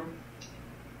about the room?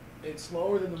 It's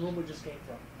lower than the room we just came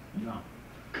from.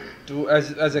 No.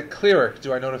 As a cleric,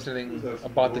 do I notice anything Is that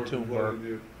some about the dwarven tomb blood or in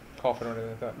you? coffin or anything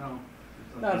like that? No.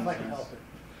 Not if I can help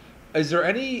it. Is there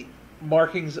any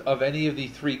markings of any of the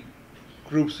 3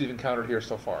 groups we've encountered here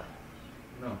so far?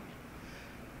 No.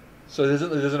 So it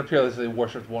doesn't appear as they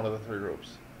worshipped one of the 3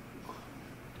 groups.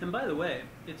 And by the way,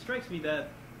 it strikes me that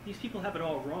these people have it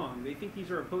all wrong. They think these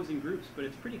are opposing groups, but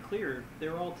it's pretty clear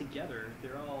they're all together.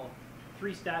 They're all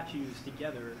 3 statues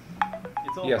together.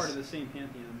 It's all part of the same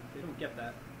pantheon. They don't get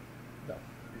that. No.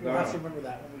 We'll have to remember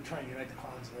that when we try and unite the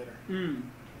clans later.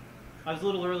 I was a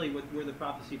little early with We're the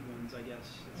Prophesied Ones, I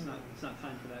guess. It's not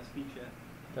time for that speech yet.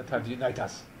 Not time to unite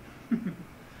us.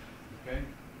 Okay.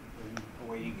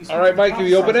 Awaiting. You All right, Mike, can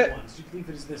we open prophesied it? ones. Do you believe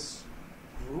it is this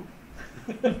group?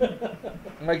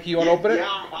 Mikey, you want to open it?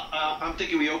 Yeah, I'm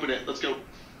thinking we open it. Let's go.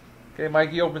 Okay,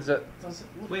 Mikey opens it. Does it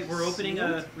look Wait, we're opening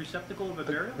sealed? a receptacle of a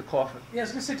burial? The coffin. Yeah, I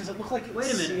was gonna say, does it look like it's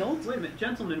Wait a minute. sealed? Wait a minute.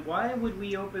 Gentlemen, why would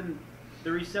we open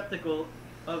the receptacle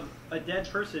of a dead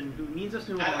person who means us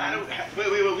no I harm? don't.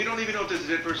 Wait. We don't even know if there's a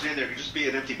dead person in there. It could just be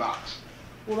an empty box.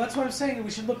 Well, that's what I'm saying. We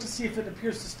should look to see if it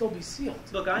appears to still be sealed.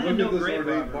 Look, I am Look no at this grave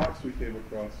ornate robber. box we came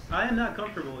across. I am not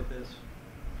comfortable with this.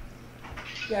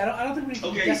 Yeah, I don't think we need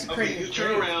to be Okay. desecrating Okay. You a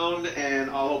turn grave. around and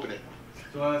I'll open it.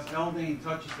 So as Eldane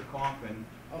touches the coffin,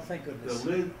 Oh, thank the goodness.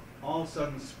 lid all of a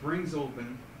sudden springs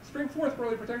open. Spring forth,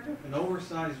 Burly Protector. An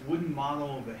oversized wooden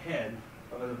model of the head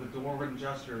of a dwarven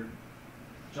jester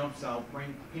jumps out,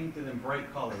 painted in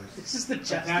bright colors. This is the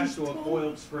Attached Jester's to a tool?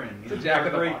 coiled spring. The Jack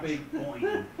of the great Box. big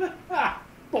boing.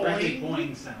 Boing. Big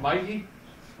boing sound. Mikey?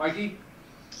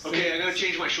 Okay, I gotta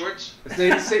change my shorts.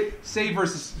 Say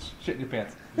versus shit in your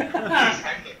pants.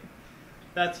 Exactly.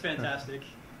 That's fantastic.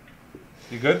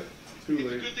 You good? Too It's a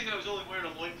late. good thing I was only wearing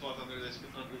a loincloth under these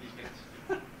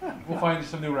pants. We'll find you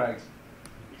some new rags.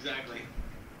 Exactly.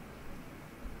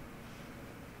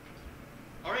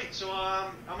 All right, so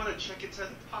I'm gonna check inside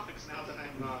the pockets now that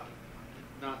I'm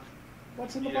not.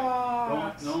 What's in the Yeah.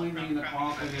 box? The only thing in the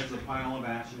coffin is a pile of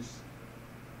ashes.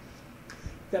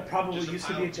 That probably Just used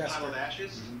pile, to be a pile jester. of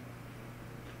ashes.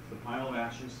 The pile of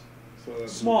ashes. So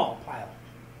that's Small pile.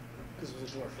 Because it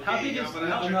was a dwarf. How Okay, big is- I'm gonna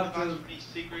how- check enough the box to- for any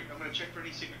secret. I'm gonna check for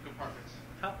any secret compartments.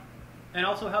 And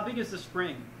also, how big is the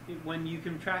spring? When you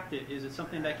contract it, is it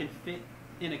something that can fit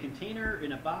in a container,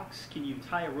 in a box? Can you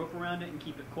tie a rope around it and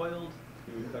keep it coiled?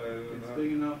 It's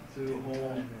big enough to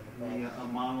hold a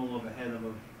model of a head of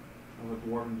a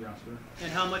dwarven jester.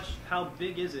 And how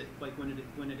big is it? Like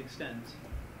when it extends?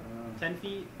 10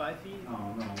 feet, 5 feet?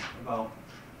 Oh no,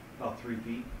 about 3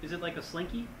 feet, Is it like a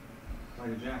slinky? like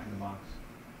a jack in the box.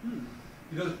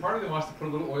 Because part of me wants to put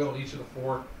a little oil in each of the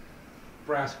 4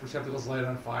 brass receptacles, light it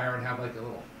on fire, and have like a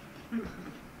little.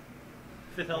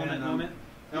 Fifth element And, moment.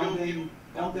 Eldane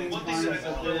One thing finds that I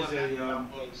that told there's him a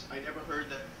was I never heard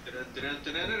that.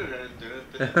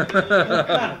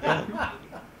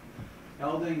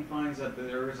 Eldane finds that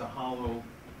there is a hollow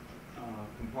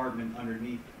compartment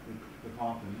underneath the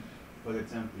coffin, but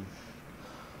it's empty.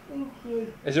 Oh,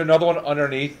 good. Is there another one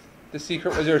underneath the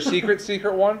secret? Is there a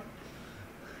secret one?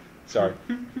 Sorry,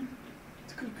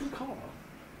 It's a good call, though.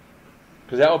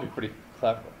 because that would be pretty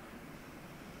clever.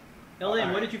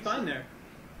 Elaine, what did you find there?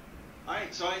 All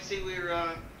right, so I say we've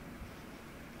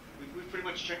pretty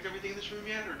much checked everything in this room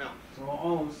yet, or no? So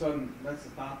all of a sudden,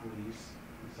 Mephistopheles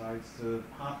decides to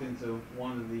hop into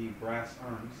one of the brass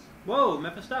urns, Whoa,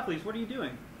 Mephistopheles, what are you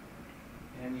doing?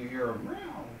 and you hear a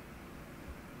meow.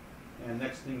 And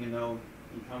next thing you know,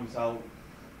 he comes out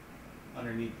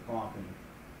underneath the coffin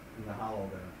in the hollow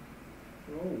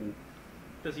there. Oh.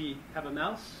 Does he have a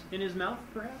mouse in his mouth,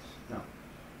 perhaps? No.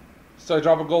 So I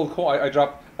drop a gold coin. I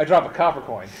drop a copper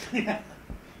coin.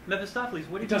 Mephistopheles,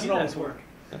 what It did you doesn't do that always for?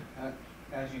 work.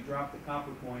 As you drop the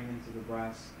copper coin into the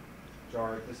brass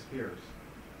jar, it disappears.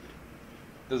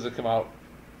 Does it come out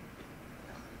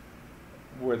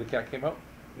where the cat came out?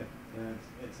 Yeah. And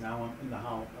it's now in the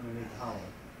hollow, underneath the hollow.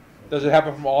 So, Does it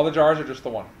happen from all the jars or just the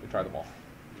one? We tried them all.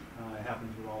 it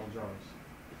happens with all the jars.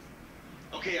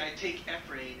 Okay, I take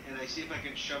Ephraim and I see if I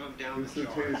can shove him down the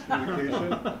jar. Instantaneous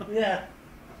communication. Yeah.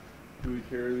 Do we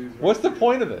carry these? What's the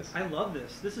point of this? I love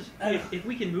this. This is I- if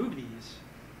we can move these,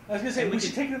 I was going to say, And we we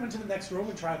should could- take them into the next room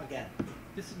and try them again.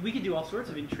 we could do all sorts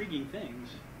of intriguing things.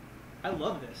 I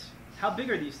love this. How big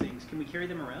are these things? Can we carry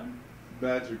them around?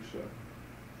 Magic show.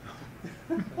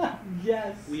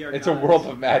 Yes. We are. It's a gods. world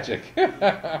of magic. If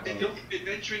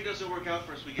adventuring doesn't work out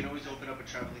for us, we can always open up a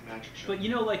traveling magic show. But you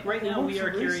know, like right It now, works we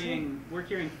are for Bruce,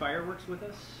 carrying fireworks with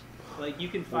us. Like you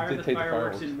can fire the dictate the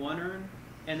fireworks fireworks. in one urn,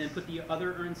 and then put the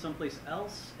other urn someplace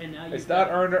else, and now you. It's not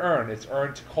urn to urn. It's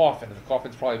urn to coffin. And the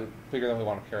coffin's probably bigger than we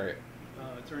want to carry it.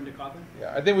 It's urn to coffin.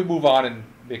 Yeah, I think we move on and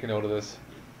make a note of this.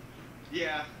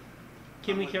 Yeah.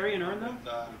 Can we carry an urn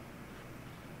though?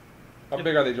 How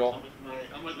big are they, Joel?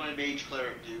 I'm with my mage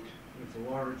cleric dude. It's a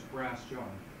large brass jar.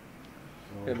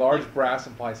 So A large brass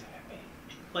implies heavy.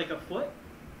 Like a foot?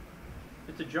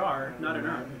 It's a jar, not an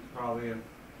urn. It's probably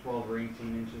 12 or 18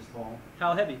 inches tall.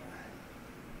 How heavy?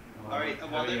 All right.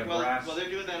 While having they're, a while, brass while they're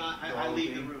doing that, I draw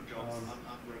leave the game, room, Joel.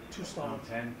 I'm ready. 2 stone.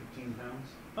 10, 15 pounds.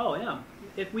 Oh yeah.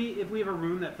 If we have a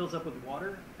room that fills up with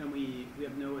water and we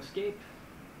have no escape,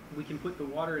 we can put the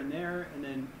water in there and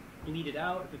then bleed it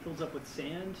out. If it fills up with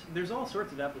sand, there's all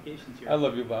sorts of applications here. I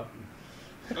love you, Bob.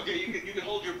 Okay, you can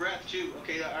hold your breath too.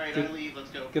 Okay, all right, I leave. Let's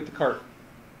go. Get the cart.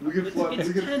 We can flood. It's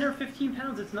we can, 10 or 15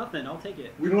 pounds. It's nothing. I'll take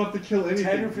it. we don't have to kill 10 or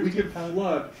anything. We 15 can pounds.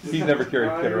 flood. He's never carried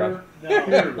a kid around. No,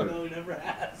 Pyramid. no, he never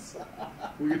has.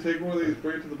 We can take one of these,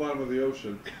 bring it to the bottom of the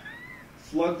ocean,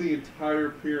 flood the entire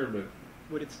pyramid,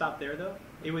 Would it stop there though?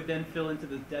 It would then fill into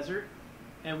the desert,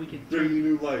 and we could bring turn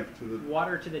new life to the.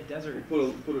 water to the desert.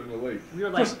 We'll put it in a lake. We were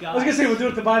I like, was guys. gonna say we'll do it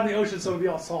at the bottom of the ocean, so it'll be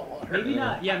all salt water. Maybe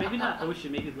not. Yeah, maybe not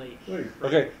ocean. Maybe lake. Lake.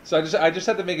 Okay, so I just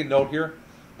had to make a note here.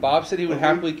 Bob said he would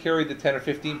happily carry the 10 or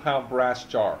 15 pound brass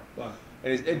jar, Fine.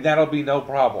 and that'll be no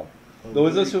problem.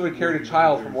 Those of us who have carried a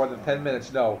child for more than 10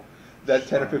 minutes know that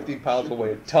 10 or 15 pounds will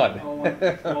weigh a ton.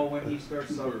 Well, when he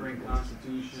starts suffering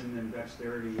constitution and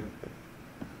dexterity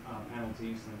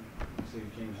penalties, then see if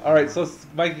he changes. All right, so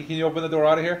Mikey, can you open the door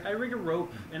out of here? I rig a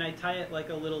rope and I tie it like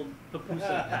a little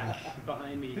papusa pack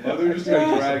behind me. Oh, they're just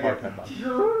gonna drag Hard it. time, Bob.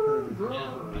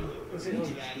 Let's see,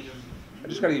 I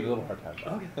just got to give you a little hard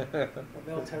time. Bob.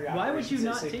 military Why would you operations,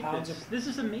 not they say take pounds this? of- This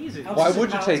is amazing. How- Why Pounds would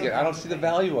you and take it? pounds I don't of see the paint.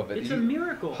 value of it. It's a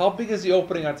miracle. How big is the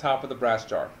opening on top of the brass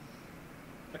jar?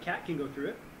 A cat can go through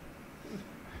it.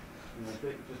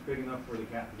 Just big enough for the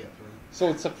cat to get through. So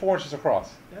it's like 4 inches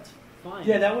across. That's fine.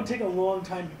 Yeah, that would take a long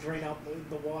time to drain out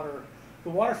the water. The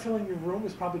water filling your room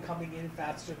is probably coming in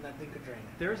faster than that thing could drain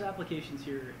it. There's applications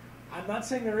here. I'm not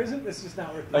saying there isn't. It's just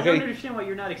not worth it. I Okay. don't understand why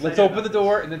you're not excited. Let's open about the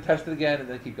door and then test it again and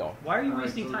then keep going. this. Why are you All right,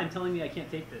 wasting so- time telling me I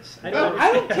can't take this? I I don't don't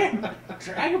understand. care.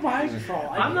 Drag it behind you for all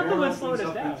I I'm not care. the one Door slowing opens us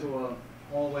up down. into a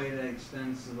hallway that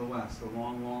extends to the west, a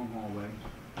long, long hallway.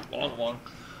 Long.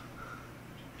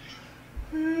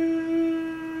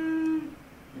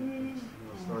 It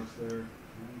starts there.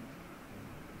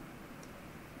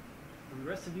 The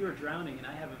rest of you are drowning, and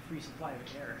I have a free supply of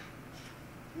air.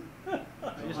 I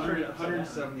just turned it upside down.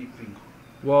 170 feet.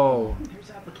 Whoa.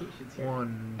 There's applications here.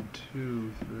 1,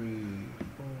 2, 3,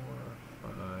 4,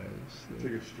 5,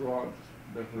 Take 6. a straw. No,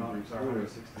 Definitely I'm brings sorry, fluid.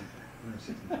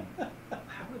 160 feet.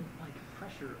 How would like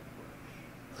pressure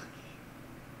work?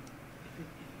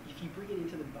 If you bring it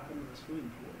into the bottom of a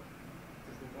swimming pool,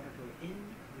 does the water go in or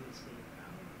will it stay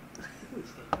out? It would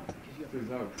stay out because you have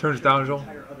Turns out. Turns down, the Joel.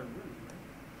 entire other room, right?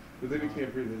 But then you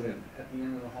can't breathe it in. At the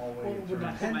end of the hallway, Well, it it would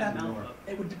turns depend my on mouth up.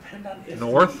 it would depend on if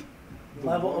North? the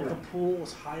level of the pool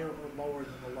was higher or lower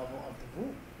than the level of the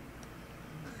room.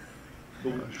 The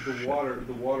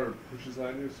water pushes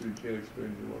on you, so you can't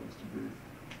expand your lungs to breathe.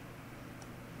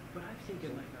 But I've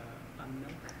taken like a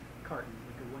milk carton,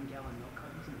 like a 1 gallon milk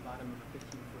carton to the bottom of a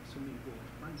 15-foot swimming pool at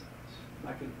a friend's house.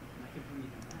 I can And I can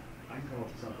breathe in that. I can come up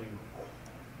with something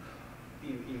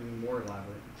even more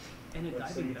elaborate. And a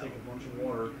Let's say diving you bell. take a bunch of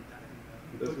water. And a diving bell.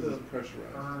 You That's put because the it's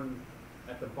pressurized. urn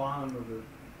at the bottom of the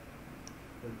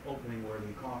opening where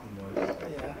the coffin was.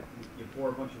 Yeah. You pour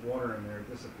a bunch of water in there,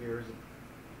 it disappears,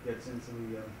 it gets into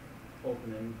the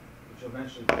opening, which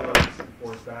eventually floods and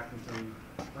pours back into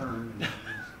the urn. And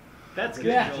That's good,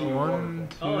 Yeah. Joel. 1,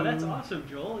 2. Oh, that's awesome,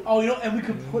 Joel. Oh, and we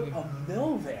could put a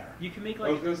mill there. You can make I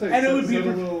was like gonna say, And it would set be a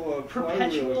per- little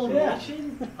perpetual flywheel or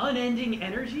motion, unending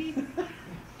energy.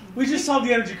 We just solved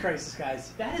the energy crisis,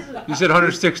 guys. That is a, You said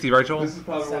 160, right, something. Joel? This is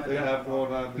probably what they have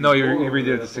going on. in No, the you door redid it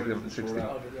to that's why 60. it's short Oh,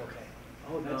 out. did we? Okay.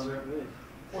 oh, that's No,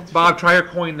 good. Bob, try your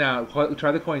coin now.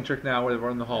 Try the coin trick now where we're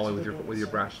in the hallway with your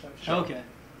brass. Okay.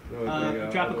 No,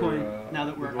 Drop a other, coin now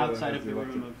that the we're door that outside has of the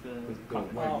electric- room of the the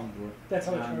coffin. lightning door. That's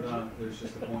how it And turns. there's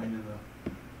just a coin in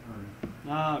the urn.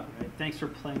 Ah, great. Thanks for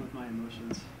playing with my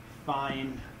emotions.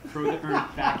 Fine. Throw the urn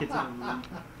back into the room.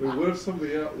 But what if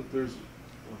somebody else, if there's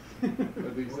at the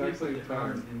What do you exact put same the urn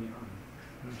time? in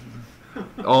the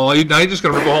urn? Oh, now you're just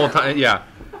going to rip a hole in time. Yeah.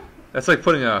 That's like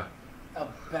putting a A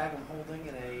bag of holding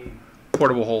and a.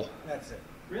 portable hole. That's it.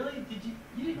 Really?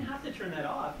 You didn't have to turn that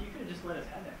off. You could have just let us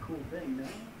have that cool thing, no?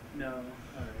 No.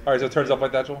 All right, so it turns up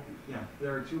like that, Joel? Yeah,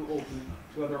 there are two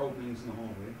other openings in the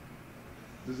hallway.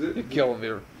 Does it? You're killing me.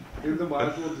 In the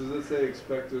module, does it say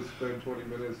expect to spend 20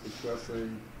 minutes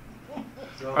discussing?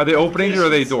 So Are they openings or are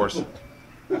they doors?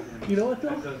 You know what though?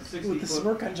 At the With the 60-foot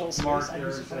smirk on Joel's mark, face, I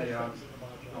there's just find a, it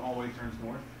the hallway turns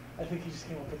north, I think he just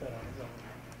came up with that on his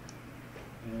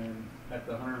own. and at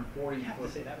the 140 You have to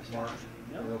foot say that was mark,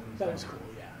 fascinating. it No, opens That down. was cool,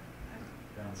 yeah.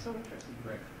 Down. that's so interesting.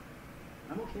 Right.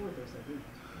 I'm okay with those ideas.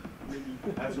 Maybe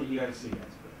That's what you guys see, guys.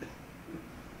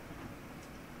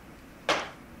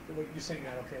 What, you're saying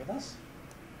you're not okay with us?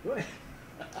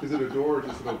 Is it a door or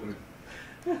just an opening?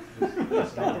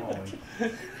 Just in the hallway.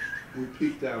 We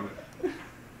peek down it.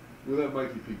 We let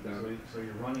Mikey peek down it. So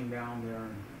you're running down there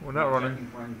and We're not running. checking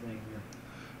for anything here.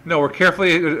 No, we're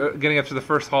carefully getting up to the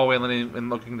first hallway and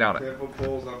looking down it. Careful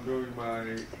pulls, I'm doing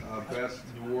my best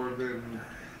dwarven.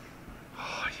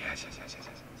 Oh, yes.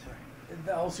 And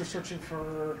the elves are searching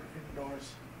for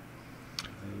indoors.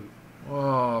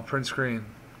 Oh, print screen.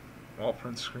 All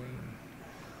print screen.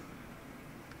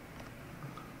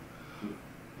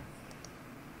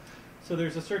 So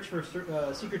there's a search for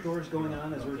secret doors going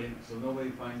on as Okay, so nobody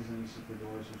finds any secret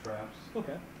doors or traps. we're...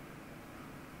 Okay.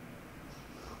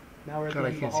 Now we're at God, the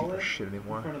I end of the can't see hallway, for shit in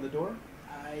anymore. front of the door.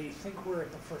 I think we're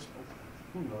at the first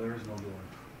opening. No, there is no door.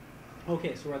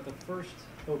 Okay, so we're at the first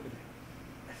opening.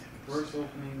 First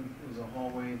opening is a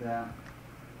hallway that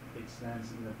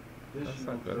extends an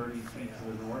additional not good. 30 feet to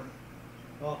the north.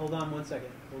 Well, hold on one second.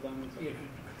 Hold on one Yeah, second.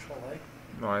 Control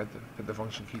A. No, I had to hit the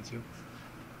function key too.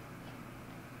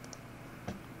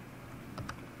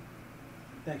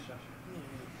 Thanks, Josh.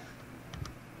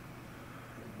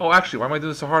 Oh, actually, why am I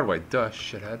doing this the hard way? Duh,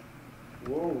 shithead.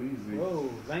 Whoa, easy. Whoa,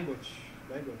 language.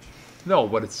 No,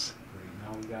 but it's Great,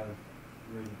 now we got a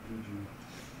ready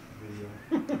video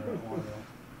or audio.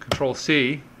 Control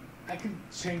C. I can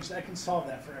change that. I can solve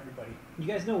that for everybody. You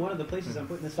guys know one of the places I'm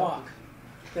putting this Fuck. up.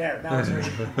 There, now it's ready.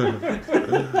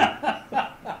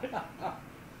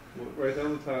 Write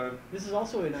down the time. This is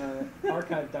also in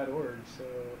archive.org, so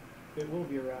it will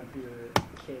be around for your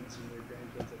kids and your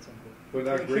grandkids at some point. But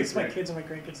not In great. case my kids and my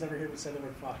grandkids never hear me say the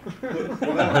word fuck.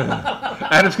 But not,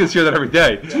 Adam's gonna hear that every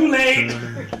day. Too late!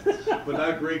 but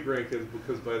not great grandkids,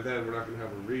 because by then we're not going to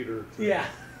have a reader. Yeah.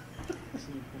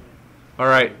 All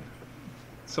right.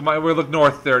 So we look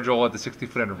north there, Joel, at the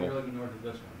 60-foot You're interval. looking north of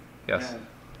this one. Yes. And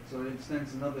so it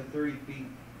extends another 30 feet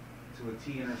to a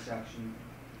T intersection,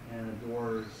 and the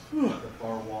door is at the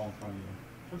far wall in front of you.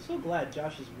 I'm so glad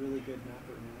Josh is really good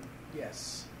mapper now.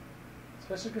 Yes.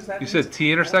 Especially because that. You means said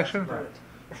T intersection? I have to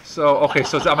do it. So, okay,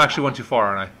 so I'm actually one too far,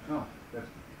 aren't I? No, that's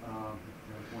 20,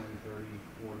 30,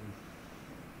 40.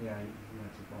 Yeah, you're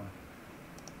not too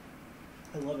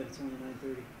far. I love it. It's only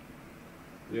 9:30.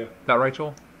 Yeah. That right,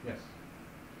 Joel? Yes.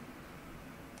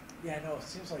 Yeah, no, it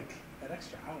seems like that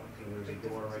extra hour would So make there's a a big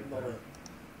door difference. right Love there. it.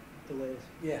 Delays.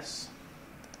 Yes.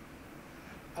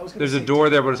 I was gonna There's a say door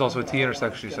there, but T, it's also a but T I don't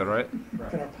intersection, you wanna said, right?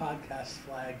 Right. Get our podcast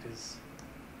flagged as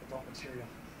adult material.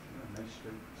 Yeah, nice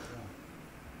straight.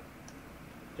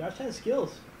 Yeah. Josh has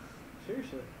skills.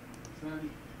 Seriously. It's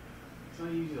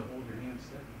not easy to hold your hand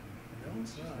steady. You know,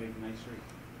 it's just not. make nice straight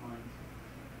lines.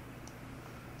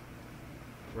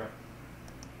 Correct.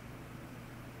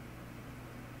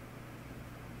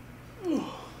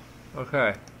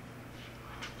 Okay.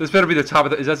 This better be the top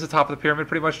of the... Is that the top of the pyramid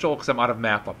pretty much, Joel? Because I'm out of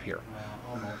map up here.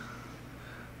 Almost.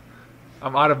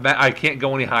 I'm out of map. I can't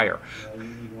go any higher. Yeah, you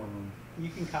need more room. You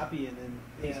can copy and then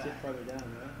paste Yeah. it farther down,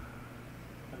 right?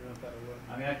 I don't know if that'll work.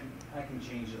 I mean, I can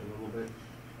change it a little bit.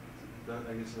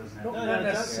 I guess it doesn't have Nope, to not be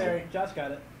Josh- necessary. Josh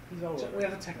got it. He's all Jo- over We it.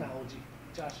 have the technology.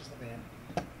 Josh is the man.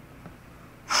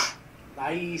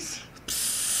 Nice.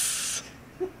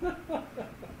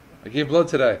 I gave blood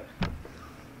today.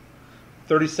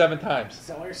 37 times. Is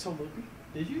that why you're so loopy?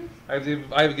 Did you? I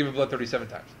have given blood 37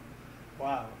 times.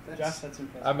 Wow. That's- Josh, that's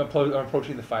impressive. I'm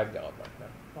approaching the 5-gallon mark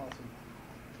now. Awesome.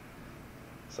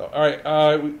 So, all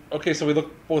right. Okay, so we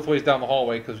look both ways down the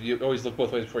hallway because you always look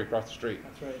both ways before you cross the street.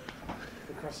 That's right.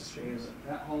 Across the street. And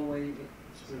that hallway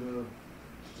to the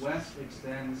west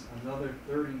extends another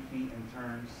 30 feet and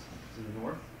turns to the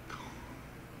north.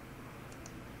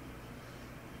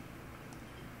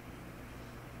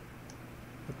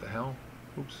 What the hell?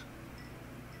 Oops.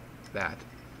 That.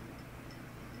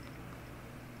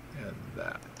 And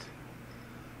that.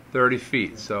 30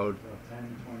 feet, so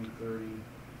 10, 20, 30, and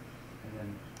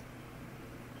then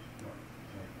north.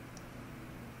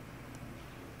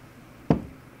 Right.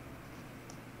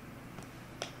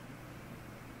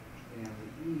 And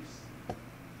the east,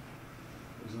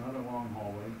 there's another long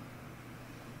hallway.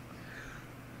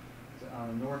 So on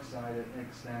the north side, it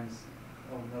extends,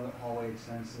 another hallway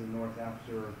extends to the north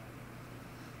after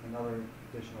another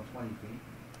additional 20 feet.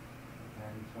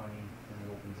 10, 20, and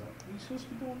it opens up. Are you supposed to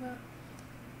be doing that?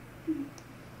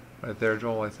 right there,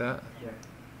 Joel, like that. Yeah.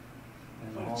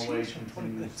 And the Oh, hallway geez, from 20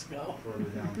 continues minutes ago. further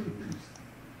down to the east.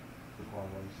 The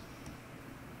hallways.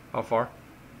 How far?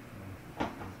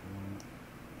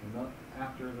 And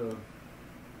after the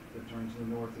turn to the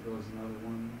north, it goes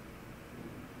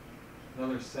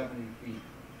another 70 feet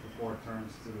before it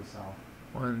turns to the south.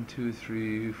 1, 2,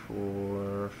 3,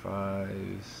 4, 5,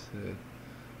 6,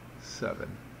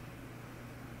 7.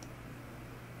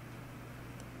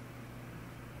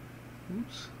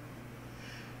 Oops.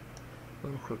 A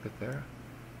little crooked there.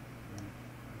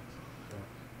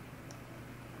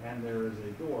 And there is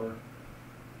a door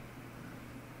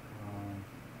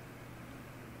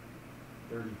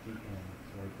 30 feet in.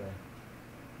 It's right there.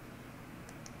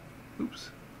 Oops.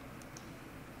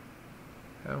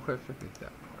 I haven't quite figured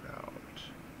that part out.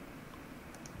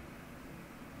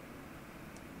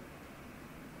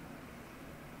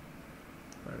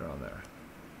 Right on there.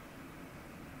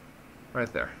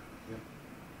 Right there. Yep.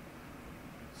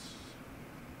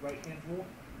 Right hand rule.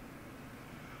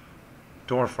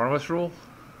 Door in front of us rule?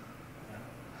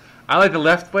 I like the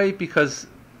left way because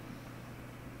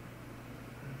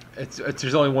it's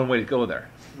there's only one way to go there.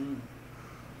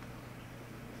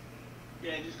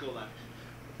 Yeah, just go left.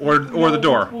 Or the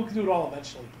door. We'll do it all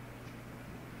eventually.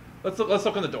 Let's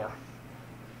look in the door.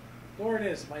 Door it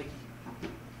is, Mikey.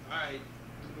 All right,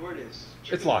 door it is.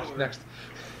 Check It's the locked. door. Next.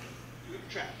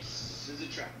 Traps. Is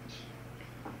it trapped?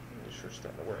 It's sure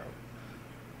starting to wear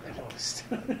out. I noticed.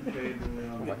 Okay, the,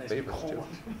 One of my Nice favorites big too. hole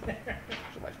in there.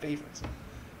 Those are my favorites. The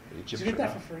Did you Egyptian get that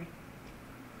one. for free?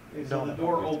 okay, No, so the no,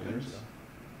 door no, it's opens, years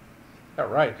ago. All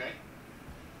right. Okay.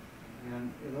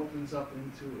 and it opens up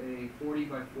into a 40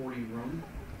 by 40 room.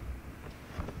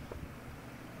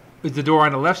 Is the door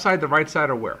on the left side, the right side,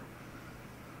 or where?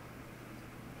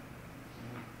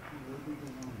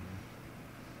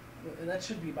 And that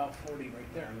should be about 40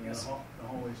 right there, I And guess. the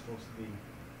hallway is supposed to be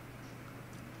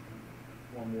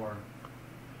one more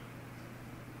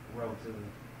relatively,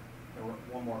 or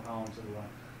one more column to the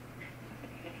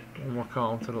left. One more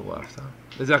column to the left. Huh?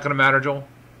 Is that going to matter, Joel?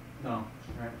 No,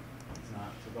 right? It's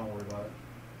not, so don't worry about it.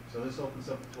 So this opens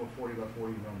up to a 40 by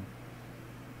 40 room.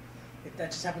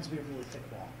 That just happens to be a really thick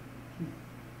wall.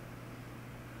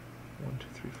 1, 2,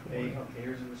 3, 4. Okay,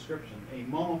 here's a description. A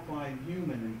mummified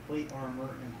human in plate armor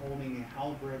and holding a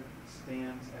halberd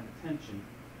stands at attention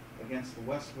against the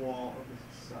west wall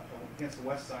of against the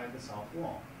west side of the south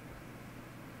wall.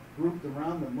 Grouped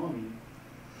around the mummy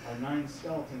are 9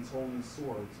 skeletons holding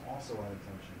swords, also at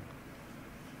attention.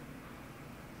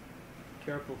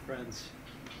 Careful, friends.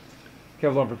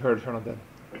 Kevlar, prepare to turn on dead.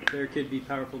 There could be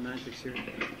powerful magics here.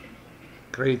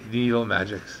 Great needle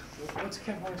magics. What's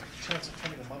Kevlar's chance of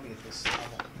turning a mummy at this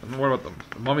level? I'm worried about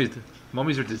them.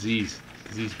 Mummies are disease.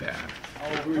 Disease bad. Oh,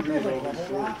 What do we don't do they with like all these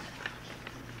level rock?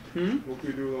 swords? What can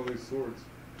we do with all these swords?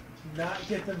 Not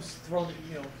get them thrown,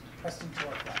 pressed into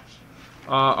our flesh.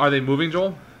 Are they moving,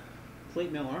 Joel?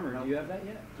 Plate mail armor. Do you have that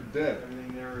yet? They're dead.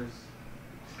 Everything there is.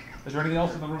 Is there anything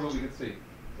else in the room that we can see?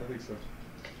 I think so.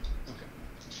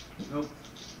 Nope.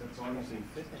 That's all you see.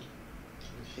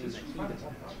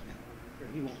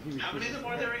 How many of them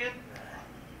are there again?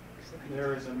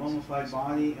 There is a mummified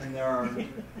body, and there are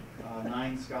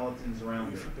 9 skeletons Are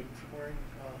around you it. forbidden from wearing?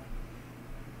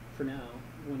 For now,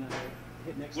 when I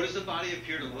hit next. What does the body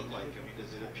appear to look like? I mean,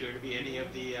 does it appear to be any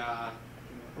of the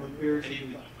It appears to any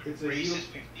be- of it's the a races hu- we've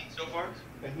seen so far?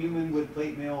 A human with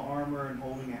plate mail armor and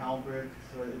holding a halberd,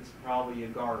 so it's probably a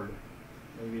guard.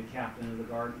 Maybe a captain of the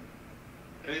guard.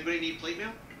 Anybody need plate mail?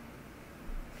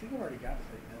 I think I've already got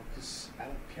plate mail because I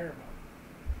don't care about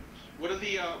What do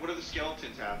the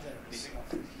skeletons have? that Anything? stuff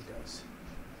that he does.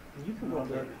 You can No, roll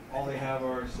that. all they have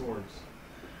are swords.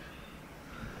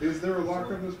 Is there a lock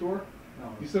on this door?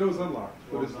 No. You said it was unlocked,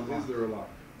 but Door is is unlocked. there a lock?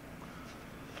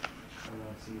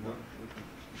 Let's see what.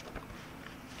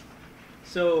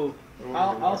 So I wanna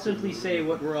I'll go back to simply the say room.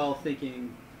 what we're all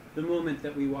thinking. The moment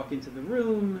that we walk into the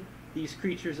room, these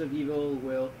creatures of evil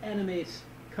will animate,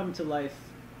 come to life,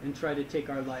 and try to take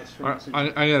our lives from us. I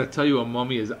got to tell you, a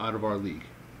mummy is out of our league.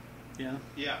 Yeah.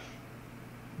 Yeah.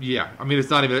 Yeah, I mean it's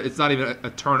not even a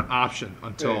turn option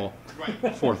until Right.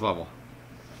 4th level.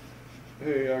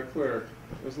 Hey, cleric.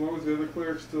 As long as the other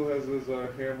cleric still has his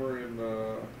hammer and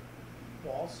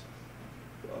Walls.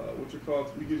 what you call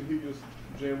it, he can just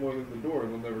jam one in the door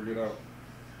and they'll never get out.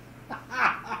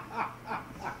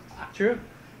 True.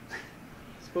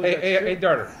 Suppose Hey, that's hey, true. hey,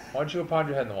 Darter, why don't you go pound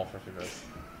your head in the wall for a few minutes?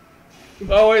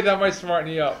 Oh wait, that might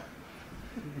smarten you up.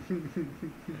 He's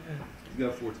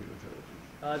got 14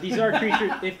 intelligence. These are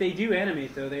creatures. If they do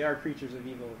animate, though, they are creatures of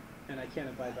evil, and I can't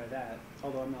abide by that.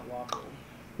 Although I'm not lawful.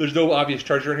 There's no obvious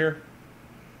treasure in here.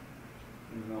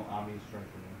 There's no obvious treasure.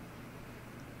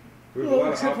 There's a lot Well,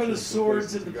 of except for the options swords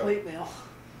places and the to go. plate mail.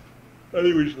 I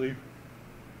think we should leave.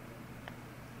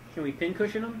 Can we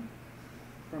pincushion them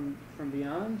from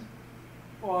beyond?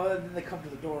 Well, then they come to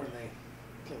the door and they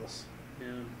kill us. Yeah.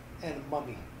 And a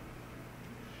mummy.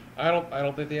 I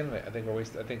don't think they animate. I think we're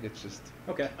wasting. I think it's just.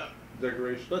 Okay.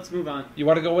 Decoration. Let's move on. You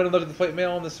want to go in and look at the plate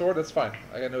mail and the sword? That's fine.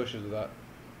 I got no issues with that.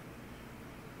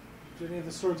 Do any of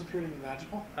the swords appear to be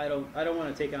magical? I don't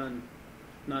want to take on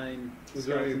 9 Is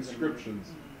there any skeletons in a room. inscriptions?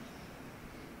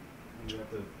 You have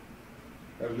to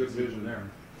Have good see from vision. there.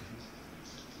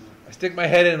 I stick my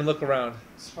head in and look around.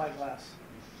 Spyglass.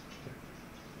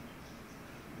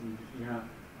 You're not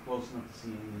close enough to see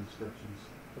any inscriptions.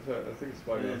 I think it's It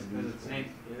Spyglass. is, because it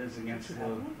is against Don't the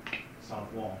you have one?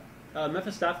 south wall.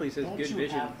 Mephistopheles has Don't good you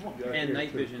vision have one? Yeah, and here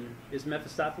night too. vision. Is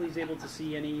Mephistopheles able to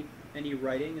see any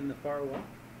writing in the far wall?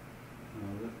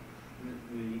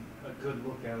 A good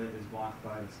look at it is blocked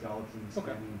by skeletons Okay.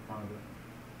 standing in front of it.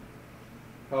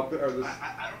 How big are the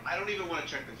I don't even want to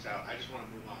check this out. I just want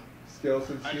to move on.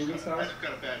 skeletons I human just size?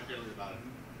 got a bad feeling about it.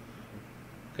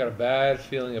 Got a bad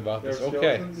feeling about There this. are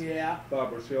Okay. skeletons? Yeah.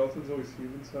 Bob, are skeletons always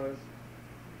human size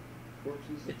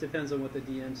corpses? It depends on what the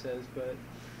DM says, but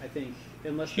I think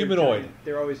unless Humanoid. they're giant,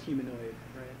 they're always humanoid,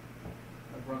 right?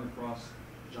 I've run across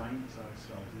giant-sized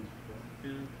skeletons before.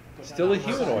 Yeah. But Still not a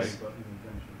humanoid. But in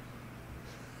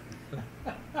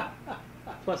adventures.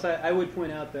 Plus, I would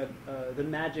point out that the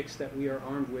magics that we are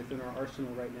armed with in our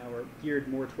arsenal right now are geared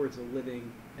more towards a living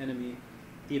enemy.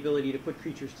 The ability to put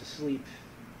creatures to sleep,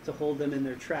 to hold them in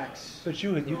their tracks. But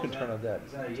you can turn on that.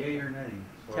 Is that a yay or nay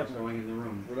as far as going in the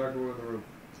room? We're not going in the room.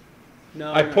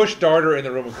 No, I no. push Darter in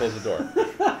the room and close the door.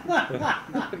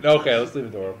 Okay, let's leave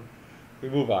the door open. We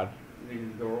move on.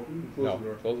 Leaving the door open? Close No, the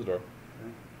door. close the door.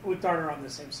 With Darter on the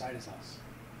same side as us.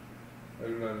 I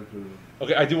do not enter the room.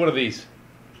 Okay, I do one of these.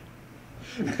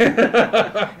 Hey, Get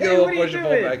a little what are you push and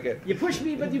pull doing? back in. You push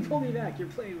me, but you pull me back. You're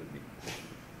playing with me.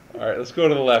 All right, let's go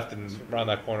to the left and around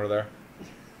that corner there.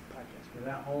 Podcast. And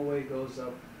that hallway goes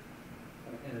up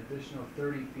an additional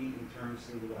 30 feet and turns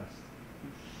to the west.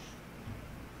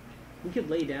 We could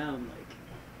lay down like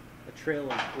a trail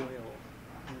of oil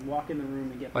and walk in the room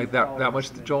and get Like my that followers much,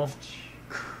 and then- Joel?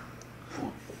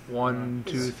 1,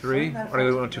 2, 3. Or are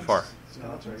we going too far?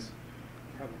 Skeletons?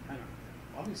 Probably, I don't know.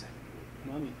 Mummies have to do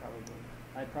Mummy probably.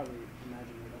 I'd probably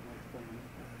imagine we don't like playing.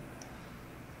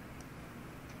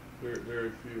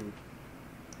 Very few.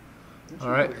 Don't All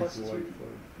you right. have a plus It's two? light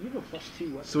flame. You have a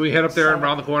 +2 weapon. So we head up there and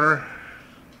around the corner.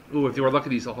 Ooh, if you were lucky,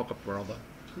 these will hook up around the.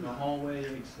 The hallway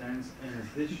extends an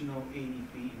additional 80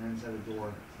 feet and ends at a door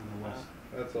on the west.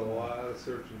 That's a lot of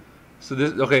searching. So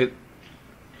this, okay.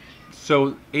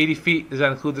 So 80 feet, does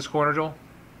that include this corner, Joel?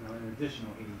 No, an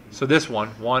additional 80 feet. So this one.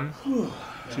 1,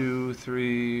 2,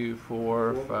 3,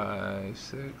 4, 5,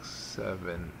 6,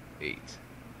 7, 8. And then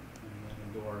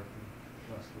the door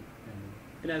west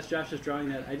of And as Josh is drawing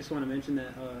that, I just want to mention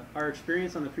that our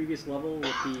experience on the previous level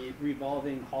with the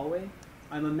revolving hallway,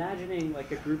 I'm imagining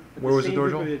like a group, Where was the same door,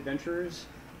 group of Joel? adventurers.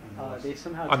 They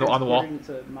somehow On the wall?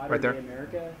 transported into modern Right there? day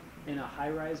America in a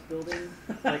high-rise building,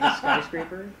 like a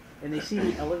skyscraper, and they see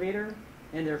the elevator,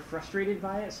 and they're frustrated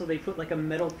by it, so they put like a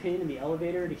metal pin in the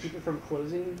elevator to keep it from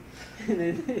closing, and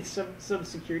then some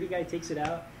security guy takes it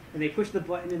out, and they push the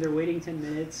button, and they're waiting 10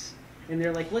 minutes, and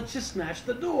they're like, let's just smash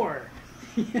the door.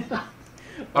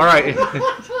 All right.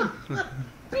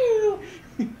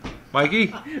 Mikey,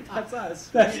 That's us.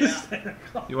 That's Yeah.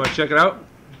 hysterical. you want to check it out?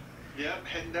 Yep,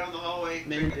 heading down the hallway,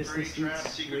 Men in checking for any distance traps,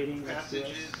 seats, secret waiting next to us.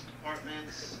 passages,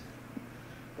 compartments,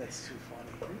 That's too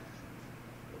funny.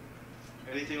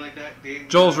 anything like that. Dave?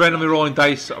 Joel's randomly rolling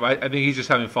dice. So I think he's just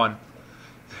having fun.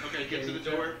 Okay, get to the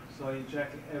door. So you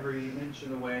check every inch of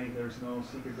the way. There's no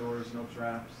secret doors, no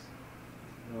traps,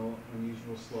 no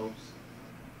unusual slopes.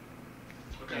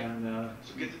 Okay. And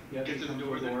So get you have to the come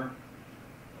door then.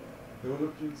 They will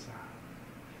look inside.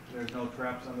 There's no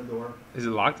traps on the door. Is it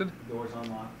locked? The door's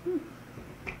unlocked.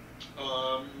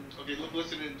 Okay, look,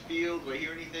 listen in the field. Do I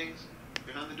hear anything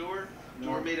behind the door? No.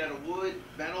 Door made out of wood,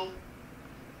 metal.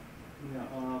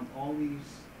 Yeah, all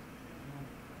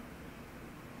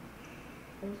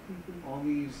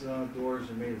these doors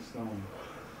are made of stone.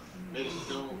 Made of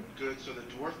stone. Good. So the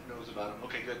dwarf knows about them.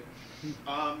 Okay, good.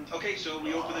 Okay, so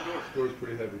we open the door. Door's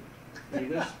pretty heavy. See,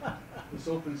 this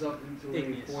opens up into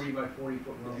Igneous. a 40 by 40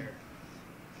 foot room.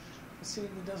 See,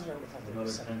 it doesn't ever have to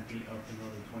Another be 10 feet up,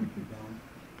 another 20 feet down.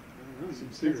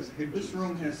 Some serious hinges. This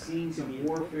room has scenes of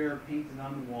warfare painted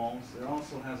on the walls. It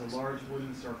also has a large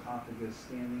wooden sarcophagus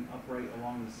standing upright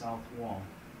along the south wall.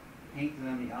 Painted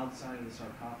on the outside of the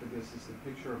sarcophagus is the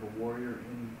picture of a warrior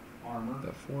in armor.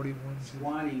 The 41.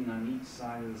 Squatting on each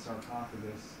side of the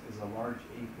sarcophagus is a large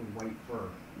ape with white fur.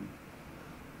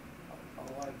 A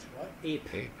large what? Ape.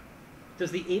 Ape.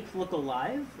 Does the ape look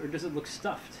alive, or does it look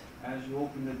stuffed? As you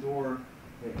open the door,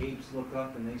 the apes look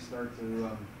up and they start to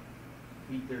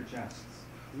beat their chests.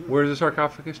 Where's the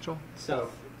sarcophagus, Joel?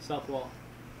 South wall.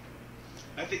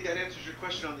 I think that answers your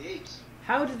question on the apes.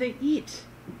 How do they eat?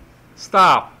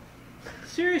 Stop.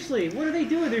 Seriously, what are they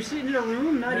doing? They're sitting in a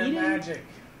room, not They're eating? magic.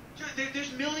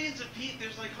 There's millions of people.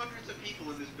 There's like hundreds of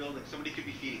people in this building. Somebody could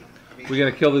be feeding them. I mean,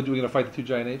 We're gonna fight the 2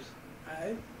 giant apes.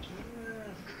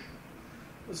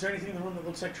 Is there anything in the room that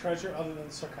looks like treasure other than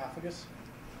the sarcophagus?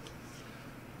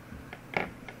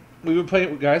 We've been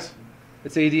playing, guys.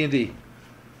 It's AD&D.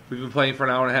 We've been playing for an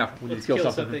hour and a half. We need Let's to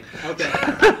kill something. Okay.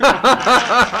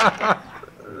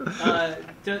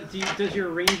 Does your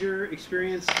ranger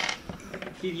experience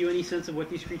give you any sense of what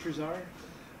these creatures are?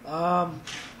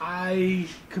 I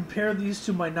compare these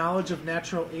to my knowledge of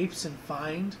natural apes and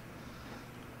find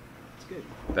It's good.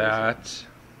 That.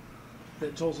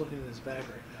 Joel's looking in his bag right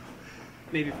now.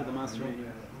 Maybe for the monster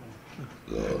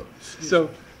manual. So,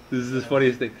 this is the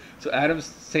funniest thing. So, Adam's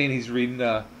saying he's reading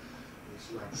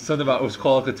something about, it was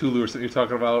Call of Cthulhu or something. You're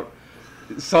talking about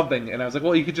something. And I was like,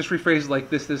 well, you could just rephrase it like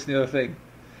this, and the other thing.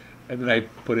 And then I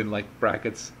put in like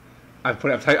brackets. As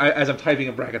I'm typing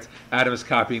in brackets, Adam is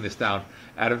copying this down.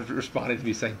 Adam responded to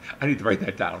me saying, I need to write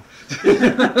that down.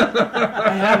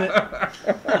 I have it.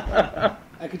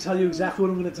 I can tell you exactly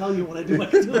what I'm going to tell you when I do my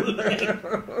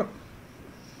Cthulhu.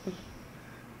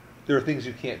 There are things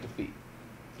you can't defeat.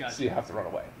 Gotcha. So you have to run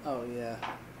away. Oh, yeah.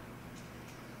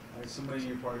 Alright, somebody in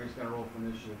your party is going to roll for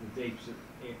initiative. The Dapes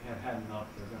have had enough.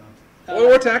 They're going to... Oh,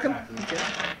 we're attacking. Okay.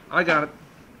 I got it.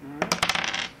 Alright.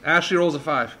 Ashley rolls a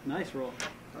 5. Nice roll.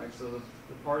 Alright, so the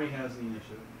party has the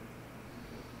initiative.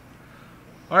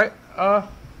 Alright,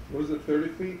 What is it, 30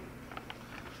 feet?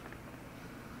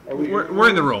 Are we're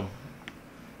in the room.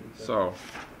 So,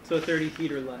 So 30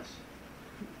 feet or less.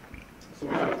 So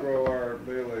we should throw our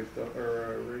melee stuff, or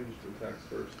our ranged attacks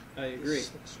first. I agree.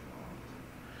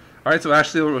 alright, so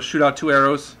Ashley will shoot out 2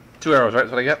 arrows. 2 arrows, right?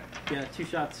 That's what I get? Yeah, 2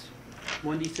 shots.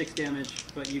 1d6 damage,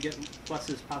 but you get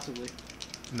pluses possibly.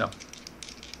 No.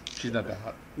 She's not that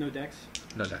hot. No dex.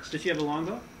 No dex. Does she have a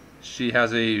longbow? She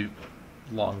has a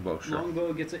longbow, sure.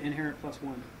 Longbow gets an inherent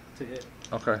 +1 to hit.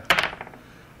 Okay.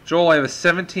 Joel, I have a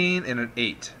 17 and an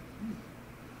 8.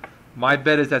 My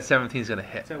bet is that 17 is going to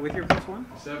hit. Is that with your +1?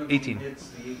 17 18. hits,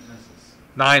 the 8 misses.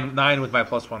 9 with my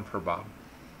 +1 for Bob.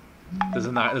 Does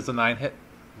a 9 hit?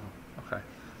 No. Okay.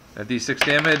 A d6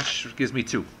 damage gives me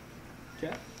 2.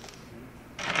 Okay.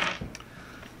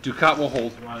 Ducat will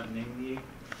hold. You want to name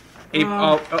the 8?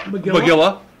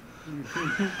 Magilla.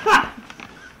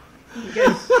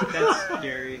 Yes, that's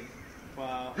scary.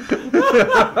 Wow.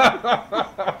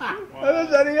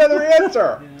 There's any other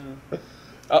answer. Yeah.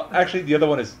 Oh, actually, the other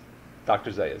one is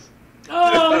Dr. Zayas.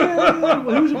 Oh, yeah.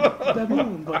 Well, he was that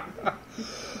one, but...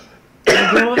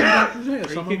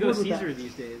 Or you could go Caesar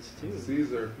these days, too.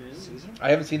 Caesar. Yeah. Caesar? I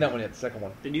haven't seen that one yet, the second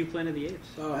one. The new Planet of the Apes.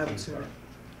 Oh, I haven't seen it.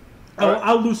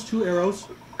 I'll lose 2 arrows.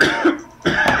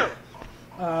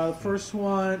 First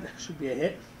one should be a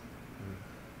hit.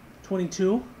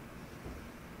 22.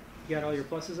 You got all your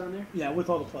pluses on there? Yeah, with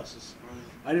all the pluses.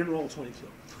 I didn't roll 22.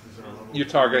 You're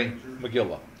targeting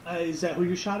Magilla. Is that who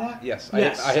you shot at? Yes,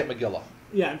 Yes. I hit Magilla.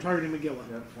 Yeah, I'm targeting Magilla.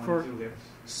 Yeah, For 22 hits.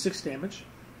 6 damage.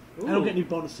 Ooh. I don't get any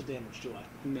bonus to damage, do I?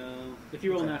 No. If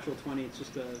you roll a natural 20, it's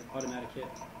just an automatic hit.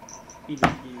 Even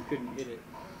if you couldn't hit it.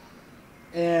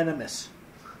 And a miss.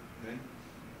 Okay.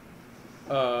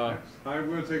 I'm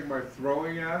going to take my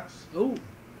throwing axe. Oh.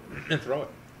 And throw it.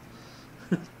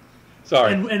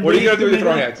 Sorry. And What are you going to do with wait, the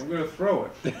throwing wait. axe? I'm going to throw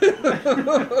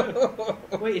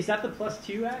it. Wait, is that the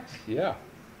 +2 axe? Yeah.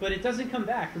 But it doesn't come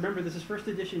back. Remember, this is first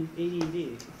edition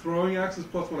AD&D. Throwing axe is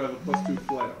 +1. I have a +2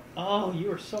 flail. Oh, you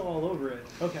are so all over it.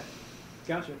 Okay.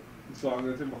 Gotcha. So I'm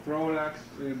going to take my throwing axe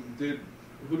and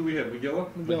who do we hit? Magilla?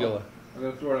 Magilla. I'm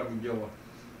going to throw it at Magilla.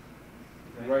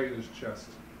 Okay. Right in his chest.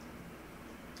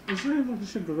 Is there anyone who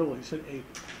said gorilla? He said ape.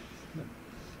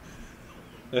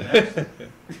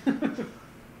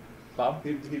 Bob?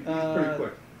 He's pretty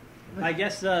quick. I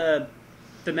guess the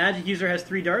magic user has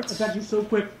 3 darts. I got you so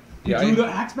quick. He Yeah, drew I- the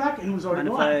axe back and he was already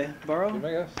Mind if gone. I borrow? Give me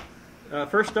a guess.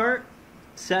 First dart,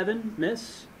 7,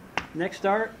 miss. Next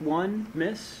dart, 1,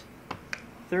 miss.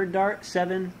 Third dart,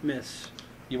 7, miss.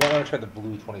 You might want to try the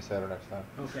blue 27 next time.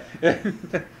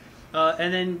 Okay.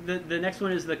 And then the next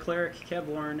one is the cleric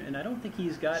Kevlorn, and I don't think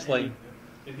he's got Sling.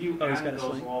 If you Oh, he's got added a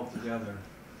those sling. all together,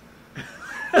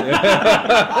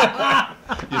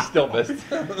 You still missed.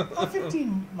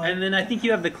 15. Any. And then I think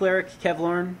you have the cleric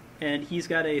Kevlorn, and he's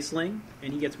got a sling,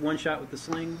 and he gets 1 shot with the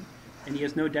sling, and he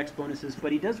has no dex bonuses,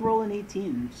 but he does roll an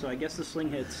 18, so I guess the sling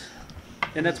hits.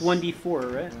 And that's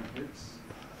 1d4, right? hits.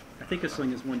 I think a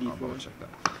sling is 1d4. I'll check that.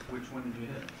 Which one did you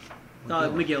hit?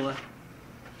 Magilla.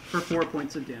 For 4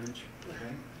 points of damage.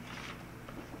 Okay.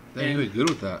 Dang, you did good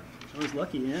with that. I was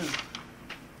lucky, yeah.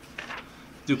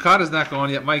 Ducat is not going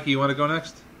yet. Mikey, you want to go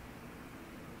next?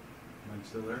 Mike's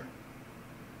still there?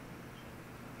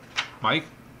 Mike?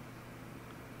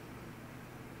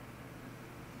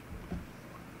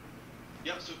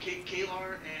 Yep, so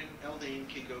Kalar and Eldane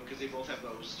can go because they both have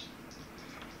bows.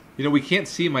 You know, we can't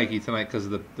see Mikey tonight because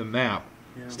of the map.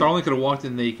 Yeah. Starling could have walked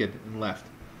in naked and left.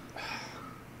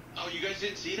 Oh, you guys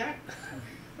didn't see that?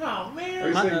 Oh Are you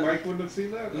man. saying Mike wouldn't have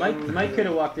seen that? Mike could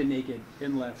have walked in naked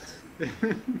and left.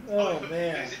 Oh You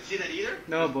man. guys didn't see that either?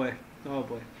 Oh boy. Oh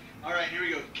boy. All right, here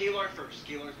we go. Kalar first.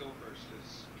 Kalar's going first.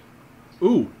 'Cause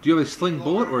Ooh, do you have a sling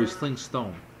bullet or a sling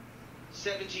stone?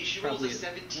 17. She rolls a Probably.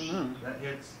 17. That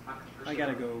hits. I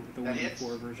gotta go with the That 1d4 hits?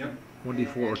 version.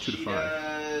 1d4 or And 2 to she 5.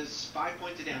 does 5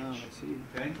 points of Oh, damage. I see.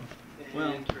 Okay. And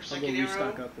Well, her I'll go second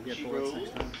restock arrow, up. We'll get she bullets rolls.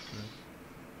 next time.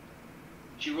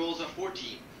 She rolls a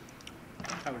 14.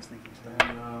 I was thinking.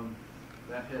 And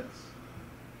that hits.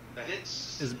 That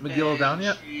hits. Is McGill And down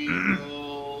yet? She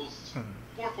rolls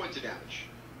 4 points of damage.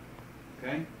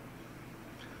 Okay.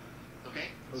 Okay.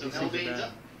 Oh, So these things are Eldane's bad.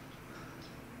 up.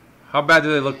 How bad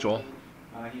do they look, Joel?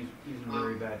 He's in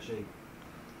very bad shape.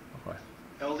 Okay.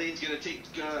 Eldane's gonna take.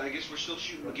 I guess we're still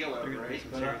shooting McGill, They're gonna right? take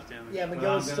some serious damage. Yeah, But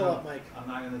Miguel's I'm still gonna- up, Mike. I'm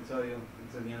not going to tell you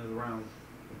until the end of the round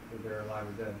if they're alive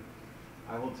or dead.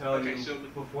 I will tell Okay, you so-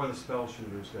 before the spell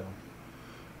shooters go.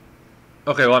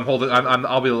 Okay, well I'm holding.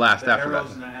 I'll be the last The after arrows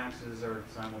that. and the axes are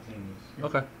simultaneous.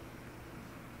 Okay.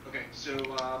 Okay.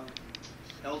 So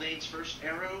Eldane's first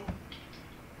arrow.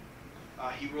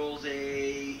 He rolls a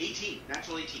 18,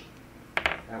 natural 18.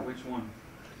 At which one?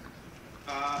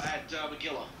 At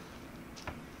McGilla.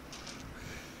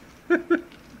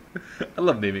 I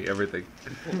love naming everything.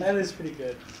 That is pretty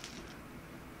good.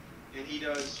 And he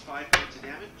does 5 points of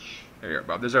damage. There you go,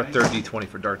 Bob. There's our third D20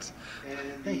 for darts. And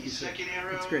Thank the you, sir. second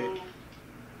arrow. That's great.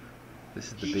 This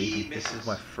is the He baby. This misses. is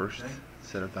my first Okay.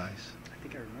 set of dice. I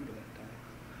think I remember that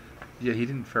die. Yeah, he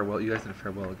didn't fare well. You guys didn't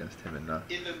fare well against him, and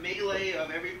In the melee of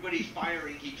everybody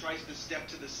firing, he tries to step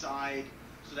to the side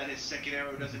so that his second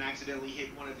arrow doesn't accidentally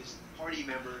hit one of his party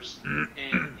members,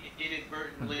 and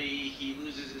inadvertently he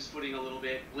loses his footing a little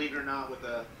bit, believe it or not, with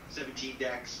a 17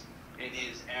 dex, and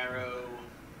his arrow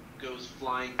goes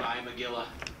flying by McGilla.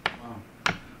 Wow.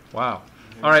 wow.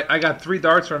 All right, I got 3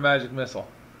 darts for a magic missile.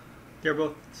 They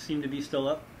both seem to be still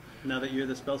up. Now that you're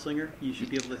the spell slinger, you should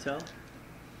be able to tell.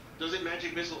 Doesn't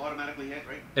magic missile automatically hit,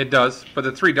 right? It does, but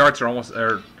the 3 darts are almost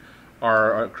are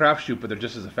a crapshoot, but they're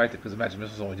just as effective because the magic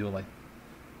missile's only doing like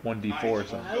 1d4 or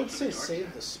something. I would say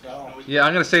save the spell. Yeah,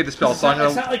 I'm gonna save the spell, It's so I'm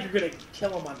not gonna like you're gonna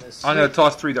kill him on this. I'm gonna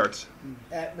toss 3 darts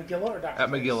At McGilla or Dr. at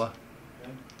McGilla.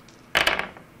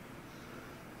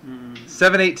 Mm.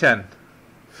 7, 8, 10.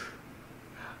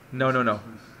 No.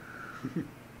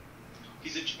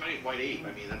 He's a giant white ape.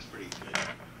 I mean, that's pretty good.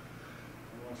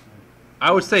 I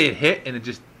would say it hit and it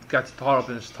just got caught up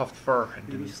in his tough fur and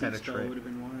Maybe didn't sleep spell would penetrate. have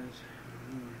been wise.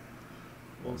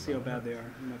 We'll see how bad they are.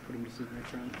 I might put him to sleep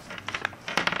next round.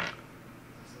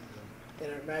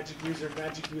 And a magic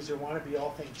user wannabe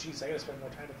all think, geez, I gotta spend more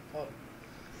time at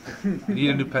the pub. You need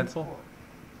a new pencil?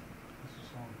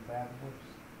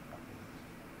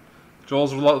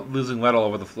 Joel's losing lead all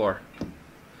over the floor.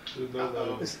 There's no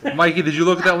Uh-oh. Mikey, did you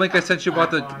look at that link I sent you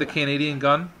about the Canadian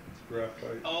gun?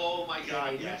 graphite. Oh my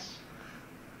god, yes.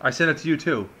 I sent it to you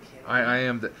too. I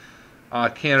am the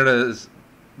Canada's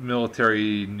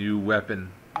military new weapon.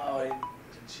 Oh, I didn't get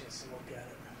a chance to look at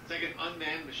it. It's like an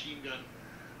unmanned machine gun.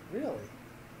 Really?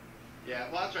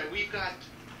 Yeah, well that's right. We've got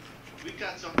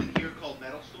something here called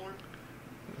Metal Storm.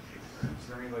 Is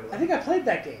there anybody I left? think I played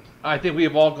that game. I think we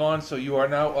have all gone, so you are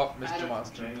now up, Mr. Adam,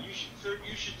 Monster.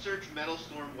 You should search Metal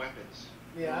Storm weapons.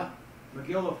 Yeah.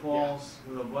 McGilla falls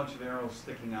with a bunch of arrows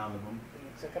sticking out of him.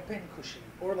 It's like a pin cushion.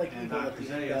 Or like And evil at Dr.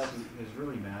 the end Zayas of... is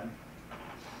really mad.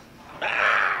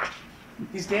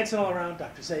 He's dancing all around.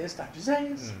 Dr. Zayas, Dr.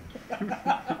 Zayas.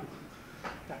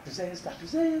 Dr. Zayas, Dr.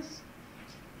 Zayas.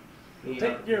 He,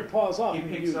 Take your paws off. he you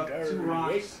picks up dirty 2 ape.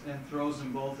 rocks and throws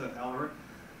them both at Elric.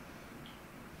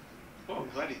 Oh, I'm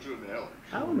glad he threw him at Elric.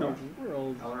 How in the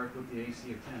world? Elric with the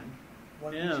AC of 10.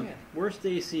 One Yeah, each hand. worst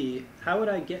AC. How would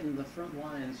I get in the front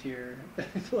lines here?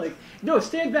 Like, no,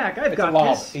 stand back. I've It's a got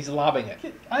lob. this. He's lobbing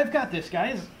it. I've got this,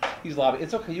 guys. He's lobbing.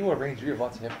 It's okay. You are a ranger. You have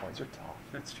lots of hit points. You're tall,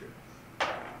 That's true.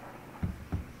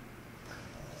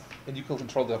 and you can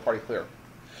control the party clear.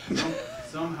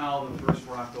 Somehow the first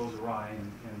rock goes awry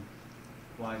and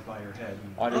flies by your head.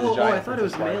 And Andre the Oh, Giant I thought it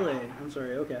was Princess Bride. melee. I'm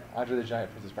sorry. Okay. Andre the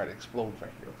Giant Princess Bride explodes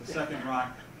right here. the second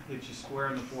rock hits you square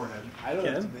in the forehead I don't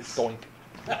Okay. have to miss. Doink.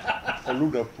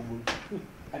 Aruda poo.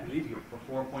 I believe you. for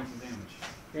 4 points of damage.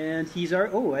 And he's our.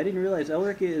 Oh, I didn't realize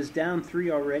Elric is down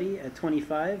 3 already at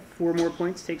 25. 4 more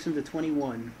points takes him to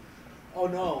 21. Oh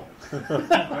no.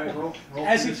 Alright, roll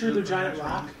As he for threw the for giant next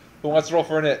rock. round. Who wants to roll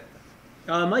for a hit?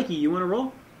 Mikey, you want to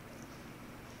roll?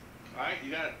 Alright,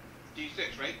 you got it.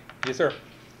 D6, right? Yes, sir.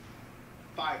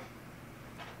 5.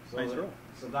 So Nice the- roll.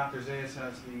 So Dr. Zayas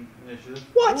has the initiative.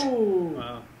 What?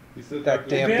 Wow. He said That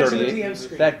damn Advance on the 38. DM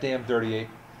screen. That damn 38.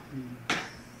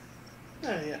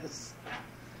 Yes.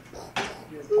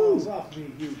 Your paws off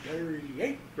me, you dirty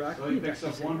ape. Rock, So he picks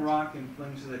up one rock and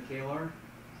flings it at Kalar.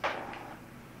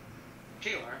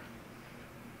 Kalar.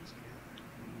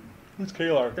 Who's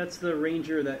Kalar? That's the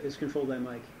ranger that is controlled by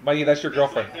Mike. Mikey, that's your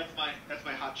girlfriend. That's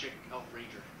my hot chick elf ranger.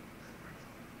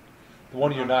 The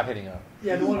one you're not hitting on.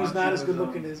 Yeah, the one who's not as good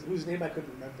looking as whose name I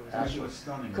couldn't remember. She was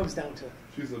stunning. Comes down to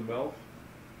She's a MILF.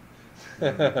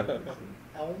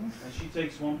 Elm. And she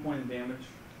takes 1 point of damage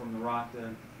from the rock that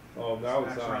Oh, now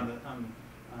it's scratched her on.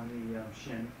 on the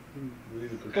shin. We need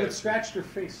to But it protect. scratched her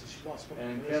face and she lost one.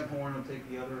 And Kev Horn will take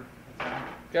the other attack,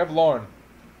 Gav Lauren.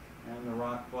 and the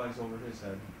rock flies over his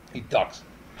head. He ducks.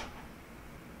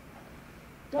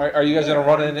 Are you guys going to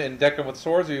run in and deck him with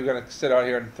swords, or are you going to sit out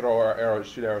here and throw our arrows,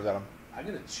 shoot arrows at him? I'm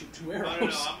gonna shoot 2 No,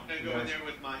 arrows. I'm gonna go in there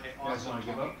with my awesome wanna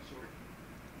give talking up?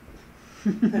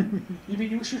 sword. You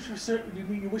mean you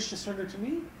wish to surrender to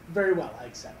me? Very well, I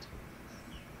accept.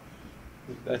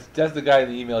 That's the guy in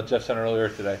the email Jeff sent earlier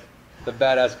today. The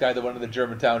badass guy that went to the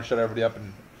German town, shut everybody up,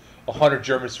 and 100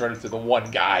 Germans surrendered to the one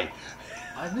guy.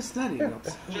 I missed that email.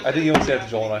 I think he only said it to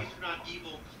Joel and I. These are not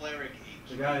evil cleric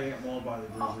apes. The guy that got mauled by the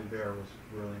grizzly bear was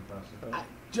really impressive.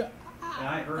 And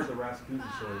I heard the Rasputin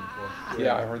story before.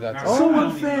 Yeah, I heard that. Now, Too. So I don't even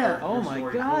unfair. know Oh your my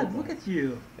story God! told Look them. at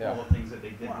you. Yeah. All the things that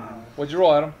they did. What'd you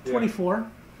roll, Adam? 24.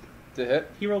 To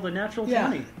hit? He rolled a natural Yeah,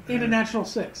 20. and a natural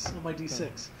 6 on my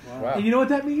d6. Wow. And you know what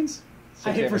that means?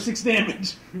 I hit for damage. 6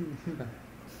 damage.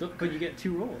 But you get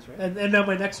 2 rolls, right? And now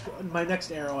my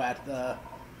next arrow at the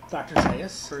Dr.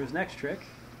 Zaius. For his next trick.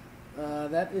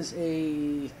 That is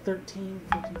a 13,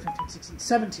 14, 15, 16,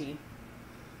 17.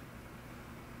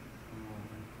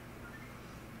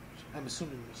 I'm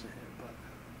assuming it was a hit, but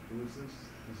Who is this?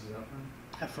 This is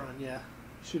Efron? Efron, yeah.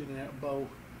 Shooting a bow.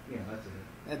 Yeah, that's a hit.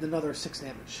 And another 6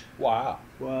 damage. Wow.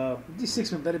 Wow. These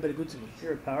 6 been very good to me.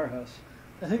 You're a powerhouse.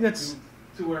 I think that's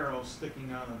Two arrows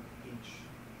sticking out of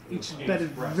each each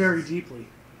embedded breast. very deeply.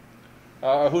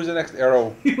 Who's the next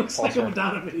arrow? He looks like a pulser?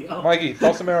 Madonna video. Mikey,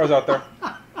 throw some arrows out there.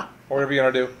 Or whatever you're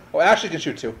going to do. Oh, Ashley can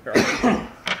shoot 2. Here, I was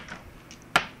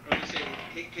gonna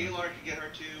say, Kalar can get her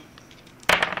too.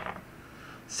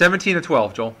 17 to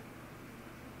 12, Joel.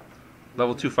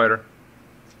 Level 2 fighter.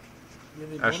 You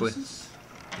have any Ashley. bonuses?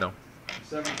 No.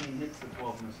 17 hits, the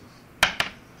 12 misses.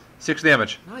 6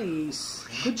 damage. Nice.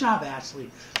 Good job, Ashley.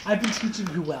 I've been teaching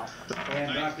you well.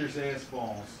 And Dr. Zaius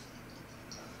falls.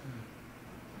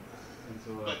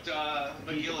 Into a, But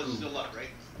McGill is still up, right?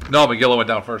 No, McGillen went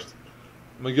down first.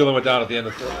 McGillen went down at the end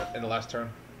of in the last turn.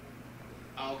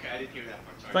 Oh, okay, I didn't hear that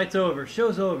part. Sorry. Fight's over.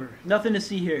 Show's over. Nothing to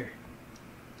see here.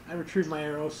 I retrieved my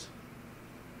arrows.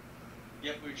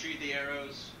 Yep, we retrieved the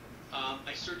arrows. I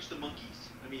searched the monkeys.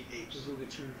 I mean apes. Just look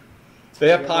at your... They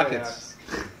have pockets.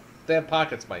 They have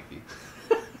pockets, Mikey.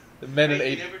 The men in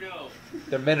Hey, you ape. never know.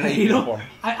 They're men in Hey, ape you know, uniform.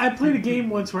 I played a game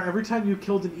once where every time you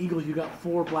killed an eagle, you got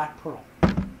 4 black pearl.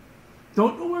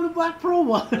 Don't know where the black pearl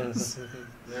was.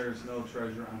 there's no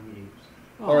treasure on the apes.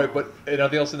 All right, but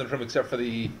nothing else in the room except for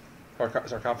the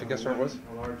sarcophagus, or it was?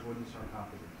 A large wooden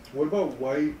sarcophagus. What about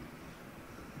white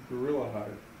gorilla hide?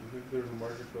 You think there's a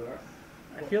market for that?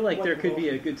 I feel like there could be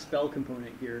a good spell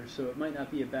component here, so it might not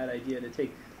be a bad idea to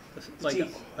take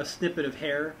a snippet of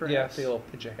hair, perhaps. Yeah, take a little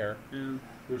pinch of hair. Yeah.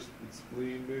 There's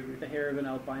spleen, maybe. The hair of an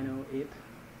albino ape.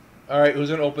 All right, who's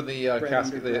going to open the Bred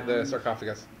casket, the underground.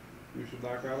 sarcophagus? You should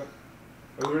knock on it.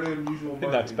 Are there any unusual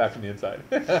That's markings? back from the inside.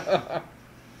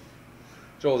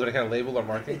 Joel, is there any kind of label or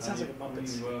marking? It sounds like a What do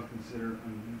Muppets. you consider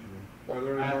unusual? Are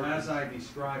there any As markings? I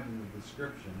described in the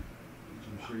description, which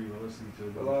I'm sure you were listening to,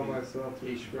 but Allow in case- myself to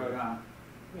in case you describe. forgot,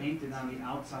 painted on the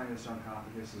outside of the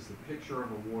sarcophagus is the picture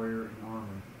of a warrior in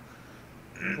armor.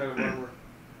 What kind of armor?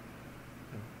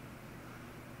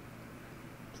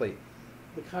 Plate.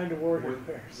 The kind of warrior Wood,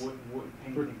 wears.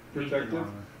 painted Protective?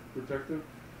 armor. Protective?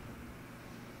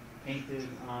 Painted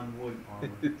on wood armor.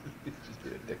 Just be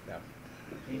a dick now.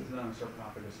 Painted on a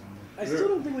sarcophagus armor. I still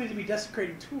don't think we need to be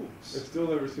desecrating I've tools. still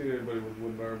never seen anybody with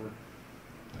wooden armor.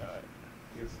 All right.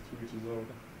 I guess to each his own.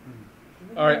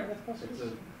 All right.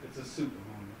 It's a suit of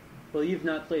armor. Well, you've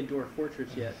not played Dwarf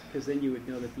Fortress yet, because then you would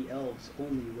know that the elves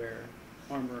only wear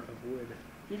armor of wood.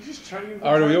 You're just trying.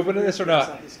 All right, are we opening this or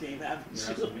not? This game, haven't You're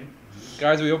you? asking me?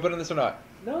 Guys, are we opening this or not?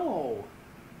 No.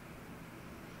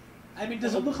 I mean,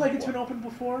 does it look like it's been opened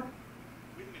before?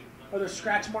 Are there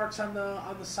scratch marks on the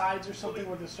sides or something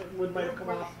where the certain lid might have come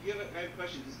off? I have a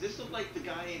question. Does this look like the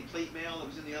guy in plate mail that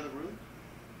was in the other room?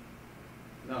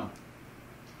 No.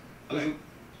 Okay.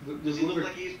 Does Does he it look look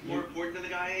like he's more important than the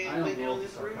guy I in don't plate mail know in if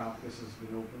this the room? sarcophagus has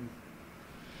been opened.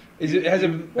 Is it has it?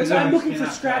 Well, Has so I'm it looking for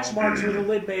cannot scratch tell. marks where the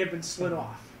lid may have been slid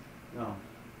off. No.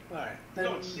 All right. Then,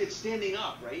 No, it's standing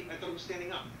up, right? I thought it was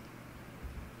standing up.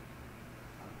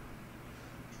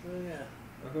 Oh, yeah.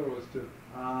 I thought it was too.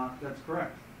 That's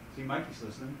correct. See, Mikey's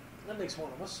listening. That makes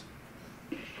one of us.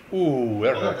 Ooh,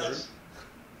 that hurts.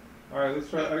 All right, let's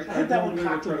try. I had that one really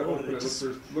cocked try to and open loaded.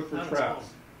 it. Look on for its traps.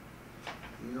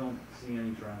 You don't see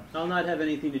any traps. I'll not have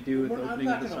anything to do with We're opening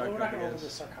not of the going to open the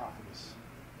sarcophagus. sarcophagus.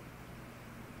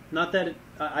 Not that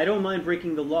I don't mind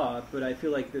breaking the law, but I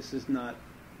feel like this is not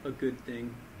a good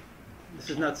thing. This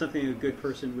is not something a good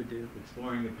person would do.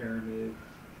 Exploring the pyramid,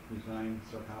 design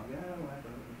sarcophagus. Yeah,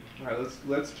 whatever. All right,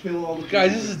 let's kill all the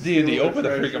Guys, people this is that D&D. steal Open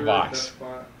the treasure. freaking box. That's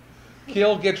fine.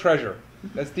 Kill, get treasure.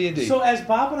 That's D&D. So as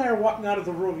Bob and I are walking out of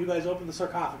the room, you guys open the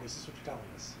sarcophagus. Is what you're telling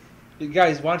us.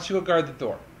 Guys, why don't you go guard the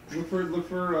door? Look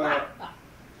for.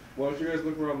 Why don't you guys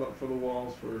look around for the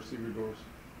walls for secret doors?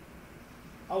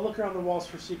 I'll look around the walls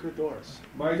for secret doors.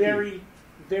 Mikey. Very,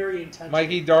 very intentional.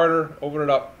 Mikey, Darter, open it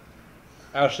up.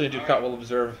 Ashley and Ducat will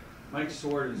observe. Mike's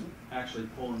sword is actually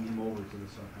pulling him over to the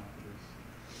sarcophagus.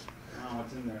 Wow,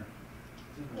 what's in there?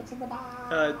 What's in the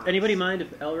box? Anybody mind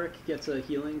if Elric gets a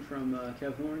healing from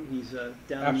Kevhorn? He's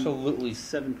down Absolutely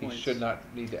 7 He points. should not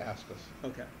need to ask us.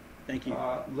 Okay, thank you.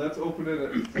 Let's open it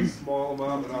at a small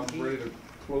amount, and I'm ready to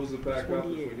close it back up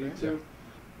if we need to.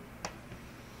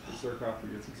 The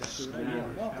sarcophagus. Exactly what I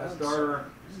need. Well, As Starter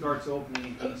starts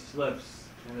opening, he slips,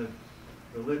 and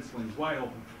the lid swings wide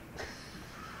open.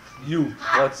 You,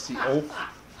 let's see. Oh,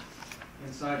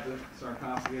 Inside the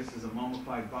sarcophagus is a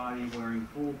mummified body wearing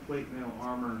full plate mail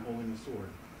armor and holding a sword.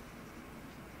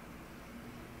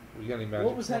 we got any magic?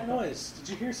 What was that noise? Did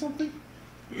you hear something?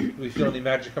 Do we feel any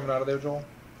magic coming out of there, Joel?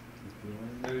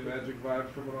 Any magic vibes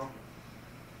from it all?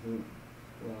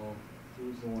 Well,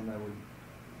 who's the one that would...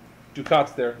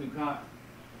 Ducat's there.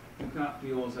 Ducat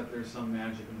feels that there's some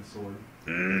magic in the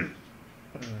sword.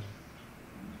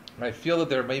 I feel that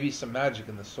there may be some magic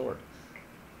in the sword.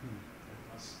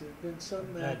 Must have been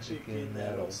some magic in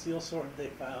that old steel sword they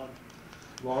found.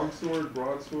 Long sword,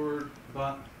 broadsword.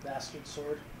 But Bastard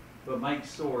sword. Mike's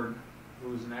sword,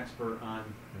 who's an expert on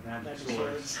magic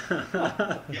swords,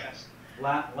 Yes.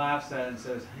 laughs at it and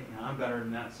says, "Hey, I'm better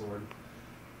than that sword."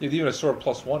 Even a sword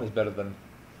 +1 is better than...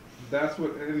 That's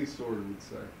what any sword would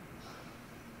say.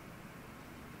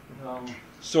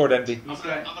 Sword envy. I'm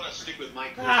gonna stick with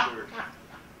Mike for sword.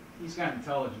 He's got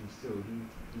intelligence too.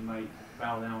 He might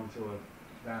bow down to a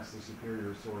vastly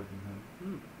superior sword than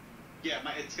him. Yeah,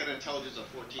 it's got an intelligence of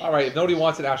 14. All right, if nobody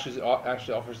wants it, Ashley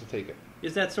offers to take it.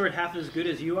 Is that sword half as good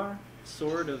as you are?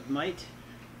 Sword of might?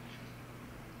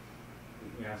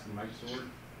 You asking Mike's sword?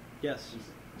 Yes.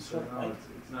 He said, no,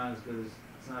 it's not as good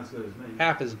as me.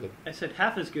 Half as good. I said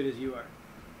half as good as you are.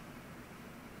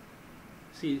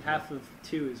 See, half of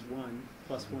 2 is 1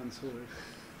 plus 1 sword.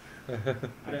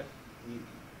 But You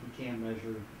can't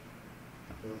measure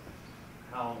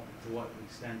to what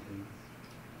extent.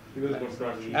 He doesn't know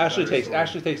scratch.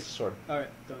 Ashley takes the sword. all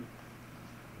right, done.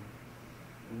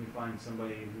 When you find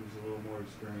somebody who's a little more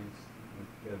experienced,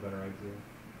 you get a better idea.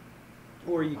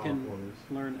 Or you How can important it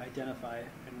is. learn identify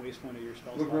and waste one of your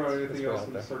spell Look around slots. anything That's else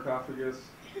in the right. sarcophagus.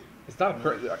 It's not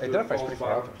identifies pretty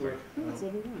far out. Oh, it's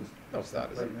level 1. No, it's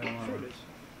not. Is it? Right now, Sure it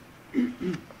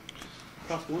is.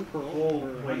 Cost 1 pearl Full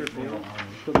or 100 plate fail. mail armor.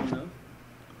 Equivalent of.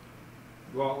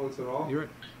 Gauntlets and all. You're right.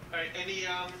 All right, any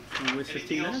You waste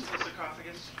 15 anything else minutes? in the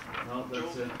sarcophagus? No,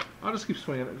 that's it. I'll just keep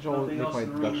swinging it. Joel will Nothing make else my in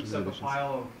the room deductions and except a additions.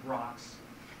 pile of rocks.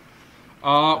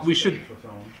 We should. That's what's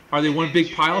on. Are they one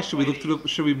big pile? Should we look through?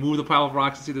 Should we move the pile of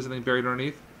rocks and see if there's anything buried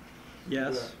underneath?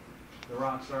 Yes. The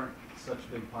rocks aren't such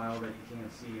a big pile that you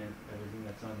can't see everything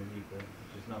that's underneath it,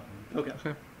 which is nothing. Okay.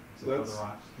 Okay. Except for the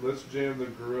rocks. Let's jam the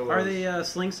gorillas. Are they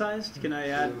sling sized? Can I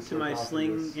add the to my sling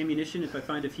sarcophagus. ammunition if I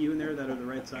find a few in there that are the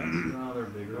right size? No, they're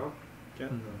bigger. No?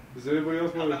 Okay. Does anybody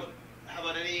else How want to? about how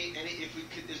about any if we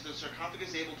could, is the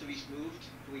sarcophagus able to be moved?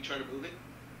 Can we try to move it?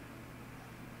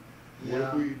 What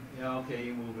if we Yeah, okay,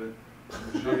 you move it.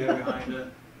 Nothing behind it.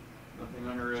 Nothing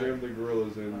under jam it. the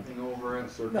gorillas in? Nothing over it.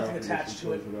 Sarcophagus attached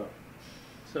to and it. close up?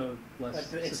 So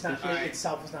less. Like it's not, suspicious. it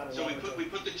itself is not a So we laboratory.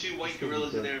 put the 2 white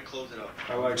gorillas in there and close it up.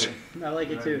 I like it. I like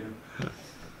it too.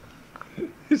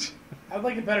 I'd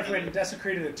like it better if we had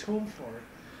desecrated a tomb for it.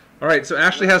 All right. So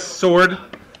Ashley has sword.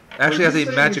 Ashley has Are you a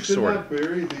saying magic we should sword. not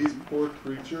bury these poor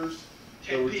creatures that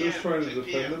 10 were just p.m., trying to 10 defend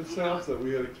p.m. themselves that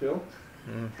we had to kill?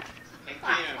 And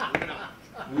moving on.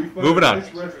 We found Moving a on.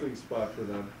 nice resting spot for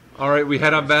them. All right. We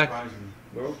head on back. Surprising.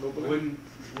 No, nobody.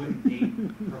 Wouldn't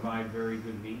meat provide very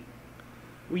good meat?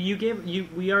 Well,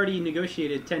 we already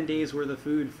negotiated 10 days worth of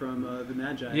food from the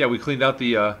Magi. Yeah, we cleaned out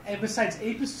the. And besides,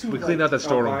 Ape is too. We cleaned out that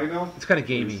storeroom. I know. It's kind of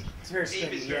gamey. It's very Ape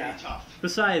stingy. is very Yeah. tough.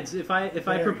 Besides, if I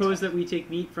Very propose tough. that we take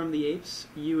meat from the apes,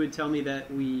 you would tell me that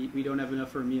we don't have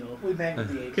enough for a meal. We bang with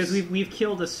the apes. Because we've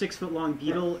killed a 6-foot-long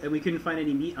beetle and we couldn't find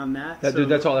any meat on that. That so dude,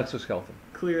 that's all exoskeleton.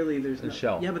 clearly there's And no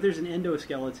shell. Yeah, but there's an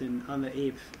endoskeleton on the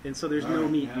ape, and so there's no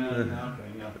meat. Okay,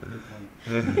 yeah.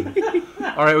 Good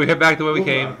point. All right, we head back the way we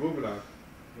came. Moving on.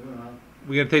 Moving on.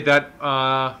 We're gonna take that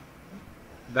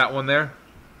that one there,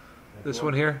 this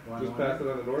one here, Just pass it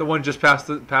on the north. the one just past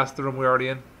the room we're already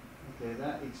in. Okay,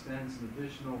 that extends an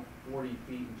additional 40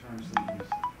 feet in terms of the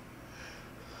east.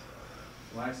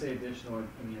 When I say additional,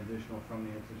 I mean additional from the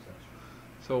intersection.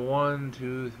 So 1,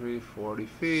 2, 3, 40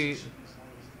 feet.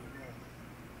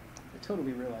 I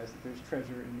totally realized that there's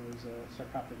treasure in those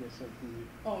sarcophagus of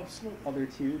the Oh, absolutely. other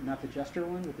two, not the jester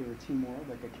one, but there were two more,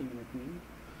 like a king and a queen.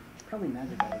 There's probably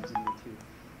magic items in there too.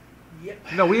 Yep.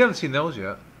 No, we haven't seen those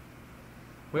yet.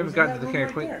 We haven't Was gotten that to the room king of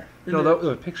right queen. there? In No, the-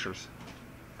 those are pictures.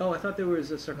 Oh, I thought there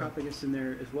was a sarcophagus in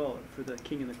there as well for the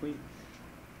king and the queen.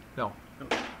 No. Oh.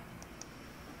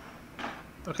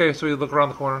 Okay, so we look around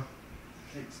the corner.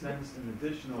 It extends an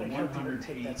additional Like, how do you 100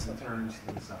 take feet that and stuff out? turns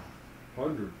to the south.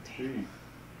 100 feet.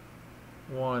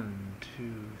 1, 2,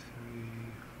 3,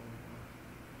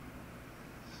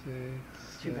 4, 6,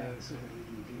 It's too bad 7, this is what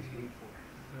AD&D is great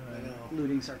for. 9. I know.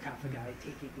 Looting sarcophagi,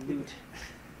 taking loot,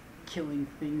 killing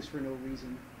things for no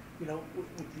reason. You know, with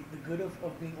the good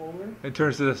of being older, It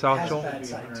turns to the south, Has Joel. bad It'd be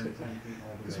side too. 110 feet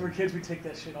all the Because way. we're kids, we take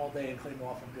that shit all day and claim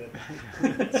off I'm good.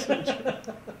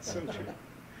 So true.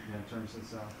 Yeah, it turns to the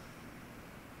south.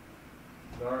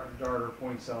 Darter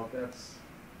points out that's,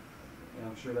 yeah,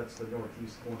 I'm sure that's the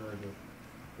northeast corner of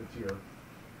the tier.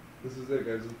 This is it,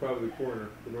 guys. This is probably the corner,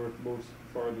 the northmost,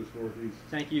 farthest northeast.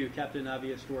 Thank you, Captain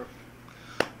Obvious Dwarf.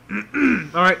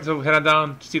 All right, so head on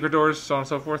down, secret doors, so on and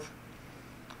so forth.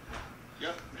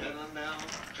 Yep, head on down,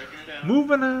 checking it out.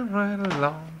 Moving on right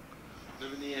along.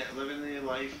 Living the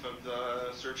life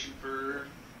of searching for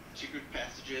secret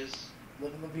passages,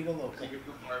 Living La Vida Loca. secret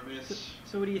compartments.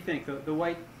 So what do you think? The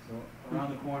white. So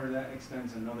around the corner, that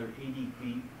extends another 80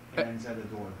 feet and ends at a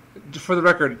door. For the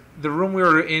record, the room we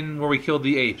were in where we killed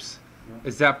the apes, Yeah.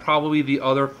 is that probably the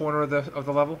other corner of the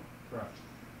level? Correct.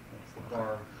 That's the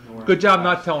far north. Good job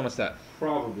not telling us that.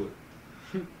 Probably.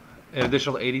 An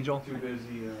additional 80, Joel? Too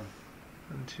busy.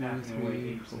 1, 2, Hacking away 3,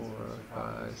 apes 4, into the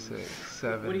 5, sarcophagus. 6,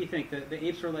 7. What do you think? The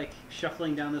apes were like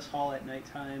shuffling down this hall at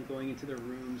nighttime, going into their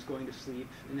rooms, going to sleep,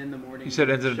 and in the morning. You said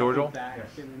it ends at a door, shuffle Joel? Back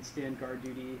Yes. and then stand guard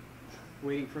duty,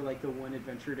 waiting for like the one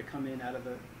adventurer to come in out of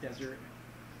the desert.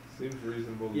 Seems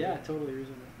reasonable. to me. Yeah, totally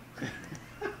reasonable.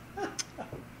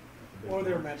 Or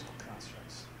they were magical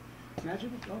constructs.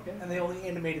 Magical. Okay. And they only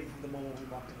animated from the moment we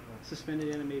walked in the room.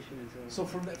 Suspended animation until. So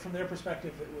from their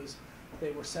perspective, it was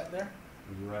they were set there,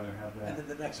 Would you rather have and that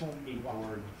then the next one we walked.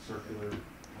 eight-board circular?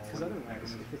 Because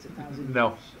otherwise, if it's 1,000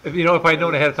 No. years, If I'd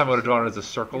known ahead of time, I would have drawn it as a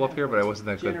circle up here, but I wasn't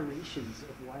that good. generations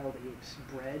of wild apes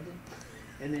bred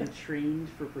and then trained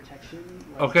for protection.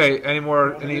 like- Okay,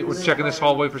 we're checking this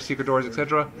hallway for secret doors,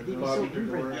 etc. It'd be so inbred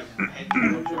right now. Head Don't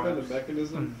you door. have the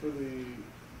mechanism for the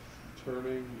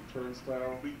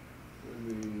turnstile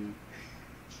in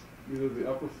the either the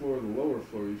upper floor or the lower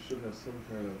floor? You should have some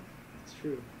kind of. It's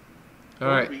true. All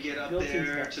right. We get up Built-in's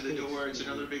there got to the space. door. It's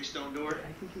another big stone door.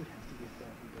 I think you would have to get that.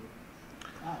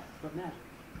 Ah, but magic.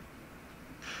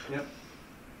 Yep.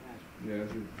 Magic. Yeah,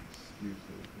 that's your excuse.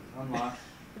 Unlock.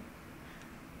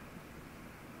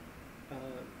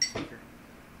 Speaker.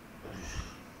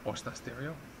 Oh, it's not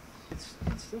stereo? It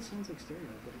still sounds like stereo,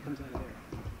 but it comes out of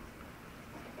there.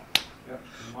 Yep.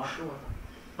 Unlock door.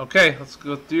 Okay, let's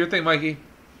go do your thing, Mikey.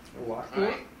 A locked All door?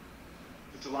 right.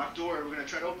 It's a locked door. We're gonna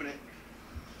try to open it.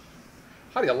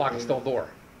 How do you lock a stone door?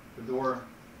 The door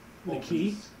The opens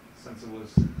key? since it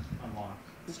was unlocked.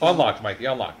 Unlocked, Mikey,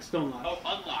 unlocked. Stone lock. Oh,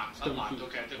 unlocked. Stone Unlocked. key.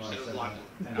 Okay, I thought you Well, said it was said locked.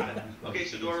 that. Got it. Okay,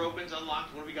 so door opens,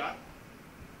 unlocked. What do we got?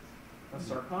 A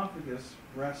sarcophagus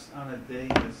rests on a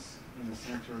dais in the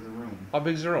center of the room. How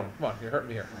big's the room? Come on, you're hurting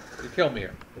me here. You're killing me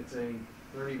here. It's a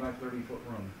 30 by 30 foot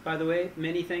room. By the way,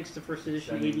 many thanks to first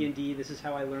edition Seven. AD&D. This is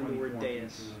how I learned the word 24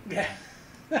 dais.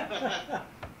 Yeah.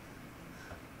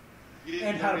 You didn't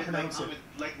And how to learn pronounce it.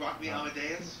 Like Rock Me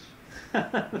Amadeus?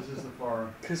 This is the far.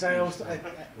 Because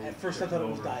at first I thought it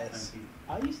was over 10 Dias. feet.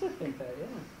 I used to think that, yeah.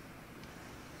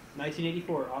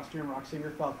 1984, Austrian rock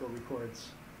singer Falco records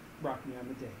 "Rock Me on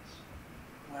the Dais."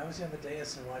 Why was he on the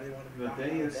dais and why did he want to be The rocking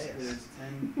on the dais dais? is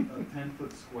a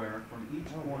 10-foot square. From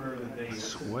each corner of the dais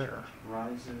Square.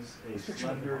 rises a Picture of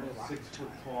slender a rock 6-foot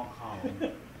tall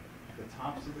column The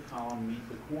tops of the column meet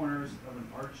the corners of an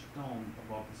arched dome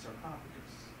above the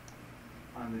sarcophagus.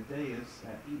 On the dais,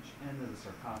 at each end of the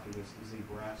sarcophagus, is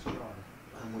a brass jar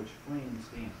from which flames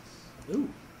dance. Ooh.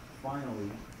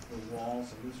 Finally, the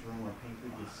walls of this room are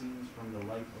painted with scenes from the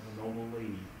life of a noble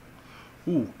lady.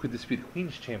 Ooh, could this be the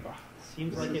Queen's Chamber?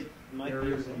 Seems like it might There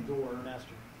be is a door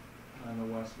master. on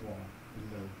the west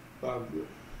wall.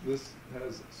 This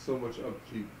has so much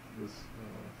upkeep, this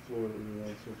floor that we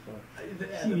on so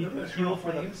far. You need the fuel for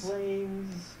the flames.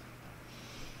 flames.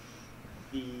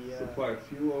 The Supply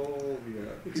fuel, we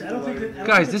got Because I don't think people that-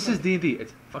 Guys, think this it's is D&D.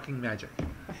 It's fucking magic.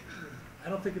 I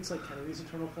don't think it's like Kennedy's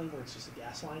Eternal Flame where it's just a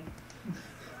gas line.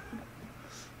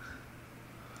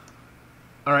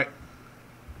 All right.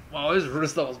 Wow, this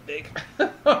level's big.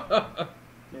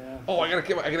 yeah. Oh, I gotta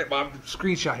get my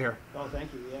screenshot here. Oh,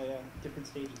 thank you. Yeah. Different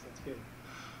stages. That's good.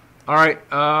 All right.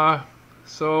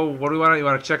 So what do we want? You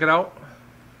want to check it out?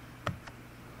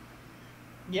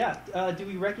 Yeah. Do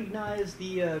we recognize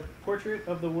the portrait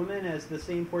of the woman as the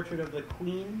same portrait of the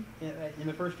queen in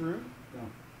the first room? No,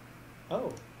 Oh.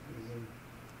 it's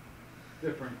a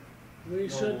different. We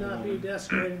should not be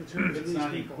desecrating the tombs of It's these not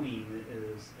a people. queen, it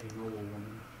is a noble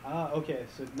woman. Ah, okay.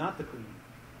 So not the queen.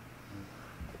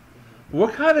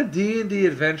 What kind of D&D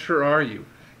adventure are you?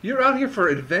 You're out here for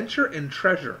adventure and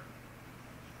treasure.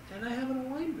 And I have an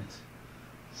alignment.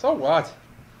 So what?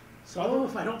 So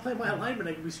if I don't play my alignment,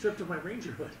 I can be stripped of my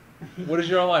rangerhood. What is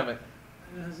your alignment?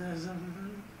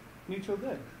 Neutral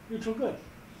good. Neutral good.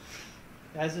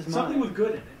 As is Something mine. with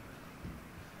good in it.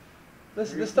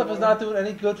 This stuff is not doing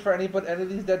any good for any of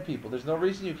these dead people. There's no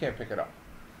reason you can't pick it up.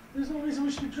 There's no reason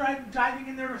we should be diving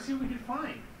in there to see what we can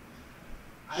find.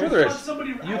 Sure there is.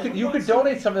 You could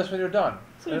donate some of this when you're done.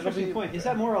 That's an interesting point. Is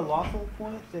that more a lawful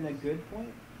point than a good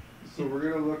point? So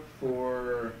we're gonna look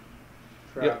for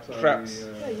traps. Yep, on traps.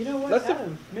 The, Yeah, you know what, That's the-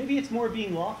 Adam? Maybe it's more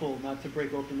being lawful not to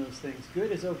break open those things.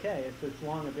 Good is okay if it's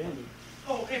long abandoned.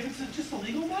 Oh, if it's just a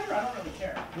legal matter, I don't really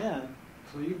care. Yeah.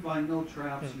 So you find no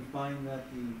traps, you find that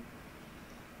the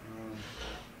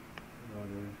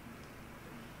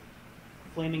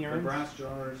Flaming urns. brass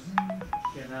jars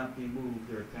cannot be moved,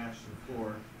 they're attached to the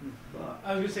floor. But,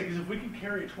 I was going to say, because if we can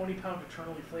carry a 20-pound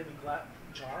eternally flaming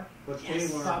jar, but Yes.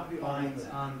 Taylor Probably finds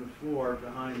all on the floor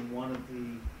behind one of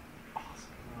the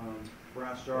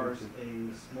brass jars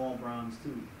a small bronze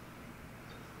tube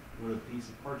with a piece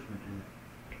of parchment in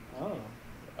it. Oh.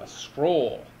 A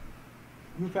scroll.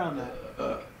 Who found that?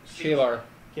 Kalar.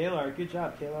 Kalar. Good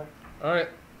job, Kalar. All right.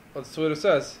 Let's see what it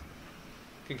says.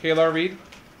 Can Kalar read?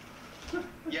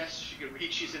 Yes, she can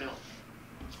read. She's an elf.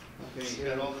 Okay, She's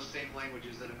got all the same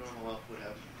languages that a normal elf would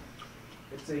have,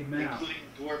 it's a map. including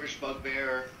dwarvish,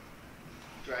 bugbear,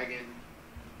 dragon.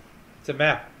 It's a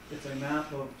map. It's a map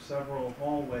of several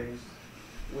hallways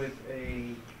with a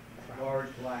large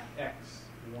black X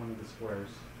in one of the squares.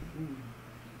 You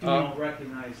don't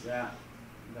recognize that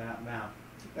map.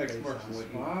 X based marks on the what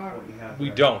spot. you have We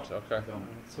there. don't. Okay. You don't.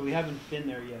 So we haven't been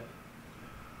there yet.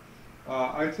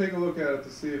 I take a look at it to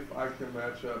see if I can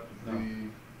match up No.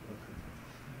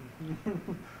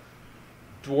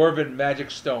 Dwarven magic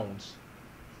stones.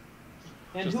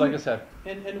 And Just who- like I said.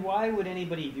 And why would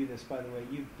anybody do this, by the way?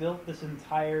 You've built this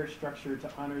entire structure to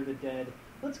honor the dead.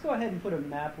 Let's go ahead and put a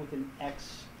map with an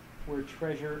X where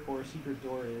treasure or secret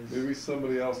door is. Maybe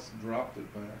somebody else dropped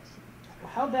it by accident.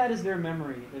 How bad is their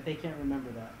memory that they can't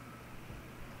remember that?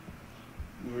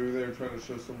 Maybe they were trying to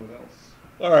show someone else.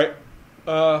 All right.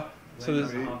 So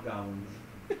Land there's on hobgoblins.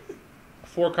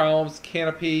 4 columns,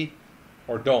 canopy,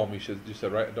 or dome. You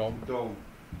said right, a dome. Dome.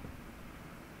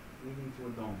 Leading to a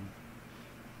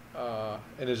dome.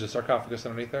 And there's a sarcophagus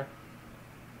underneath there.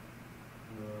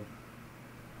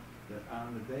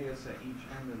 On the dais at each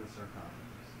end of the sarcophagus.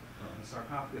 The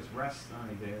sarcophagus rests on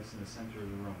a dais in the center of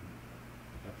the room,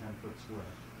 a 10-foot square.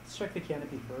 Let's check the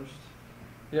canopy first.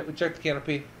 Yeah, we checked the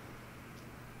canopy.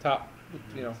 Top.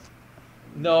 You know.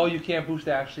 No, you can't boost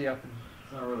actually up.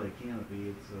 It's not really a canopy;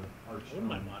 it's a arch. What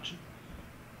am I watching?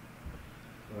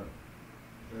 But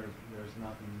there's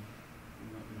nothing.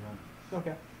 You don't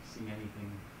Okay. see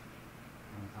anything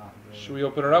on top of it. Should we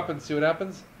open it up and see what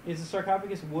happens? Is the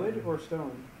sarcophagus wood or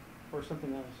stone? Or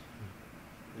something else?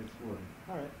 It's wood.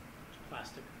 Alright.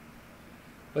 Plastic.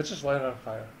 Let's just light it on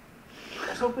fire.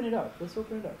 Let's open it up. Let's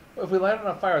open it up. If we light it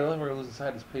on fire, the only thing we're going to lose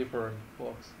inside is paper and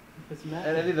books. If it's matte.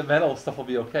 And any of the metal stuff will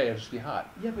be okay. It'll just be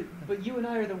hot. Yeah, but you and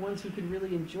I are the ones who can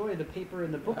really enjoy the paper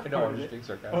and the book I know, part I'm of just it.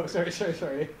 being Oh, sarcastic.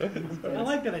 sorry. I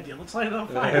like that idea. Let's light it on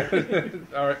fire.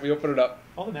 All right, we open it up.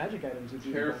 All the magic items would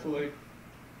be Carefully.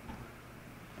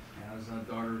 As a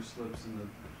daughter slips and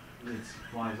the lid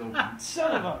flies open. Ah,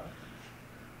 son of a!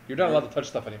 You're not allowed to touch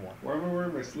stuff anymore. Why am I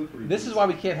wearing my slippery This is boots? why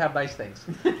we can't have nice things.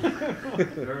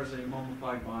 There is a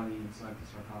mummified body inside the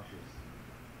sarcophagus.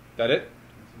 That it?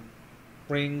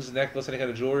 Rings, necklace, any kind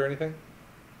of jewelry or anything?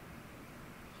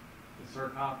 The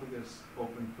sarcophagus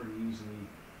opened pretty easily.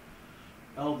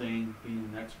 Eldane, being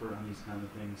an expert on these kind of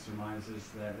things, surmises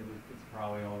that it's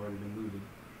probably already been looted.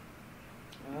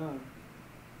 Oh.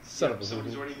 Son of a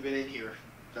Someone's hoodoo. already been in here.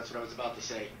 That's what I was about to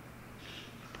say.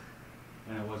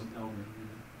 And it wasn't Eldane.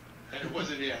 And it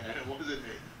wasn't, yeah, and it wasn't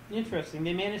me. Interesting.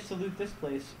 They managed to loot this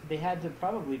place. They had to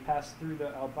probably pass through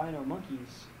the albino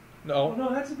monkeys. Oh, No,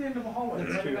 no, that's at the end of the hallway.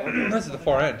 That's true. that's at the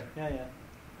far end. Yeah, yeah.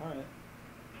 All right.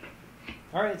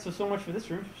 All right. So much for this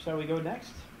room. Shall we go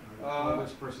next?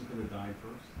 This person could have died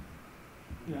first.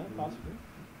 Yeah, possibly.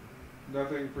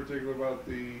 Nothing particular about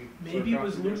the Maybe it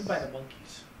was sarcophagus? looted by the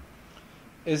monkeys.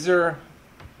 Is the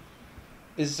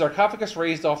sarcophagus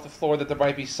raised off the floor that there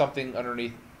might be something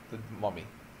underneath the mummy?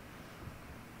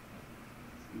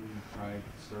 You try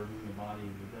disturbing the body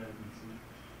of the dead and see.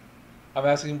 I'm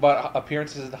asking about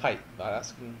appearances and height. Not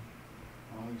asking.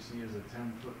 All you see is a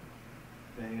 10-foot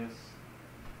dais.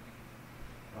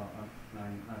 Not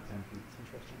 10 feet.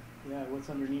 Interesting. Yeah. What's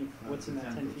underneath? What's in It's a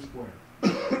that 10 10-foot feet? square.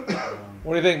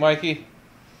 What do you think, Mikey?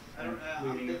 I don't know.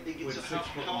 I'm Leading thinking, with so 6 foot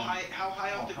how long. high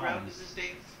off the How ground high? is this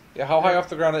thing? Yeah, how high off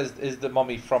the ground is the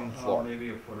mummy from the Oh, floor? maybe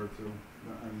a foot or two.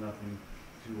 Nothing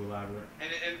too elaborate.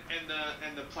 And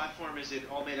the platform, is it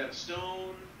all made out of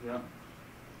stone? Yep.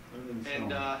 Everything's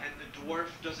And stone. the dwarf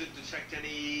doesn't detect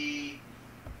any,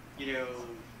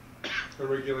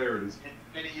 Irregularities.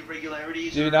 any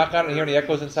irregularities. Did you knock on it and hear any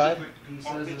echoes inside? Secret He says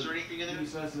compartments it- or anything in there? He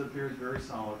says it appears very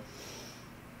solid.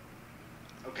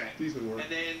 Okay. Decent work.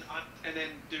 And then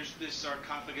there's this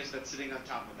sarcophagus that's sitting on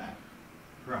top of that.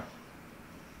 Correct.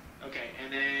 Okay,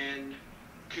 and then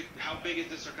how big is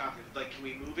the sarcophagus? Like, can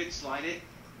we move it, slide it?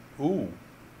 Ooh.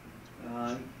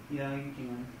 Yeah, you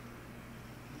can.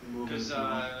 Move it if Because you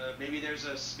want. maybe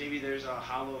there's a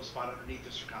hollow spot underneath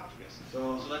the sarcophagus.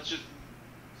 So So let's just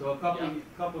a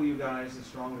couple of you guys, the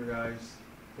stronger guys,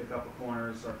 pick up a corner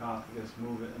of the sarcophagus,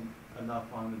 move it enough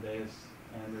on the dais,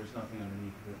 and there's nothing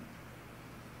underneath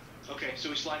it. okay. So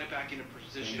we slide it back into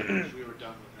position because we were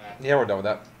done with that. Yeah, we're done with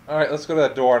that. All right, let's go to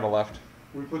that door on the left.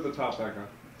 We put the top back on.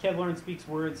 Kevlarn speaks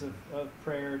words of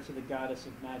prayer to the goddess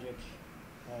of magic,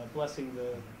 blessing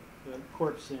the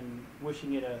corpse and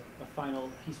wishing it a final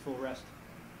peaceful rest.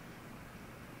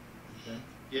 Okay.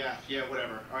 Yeah,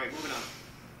 whatever. All right, moving on.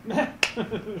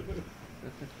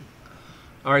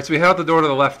 All right, so we head out the door to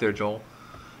the left there, Joel.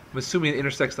 I'm assuming it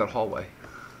intersects that hallway.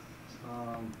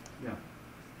 Yeah.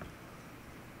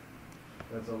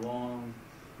 That's a long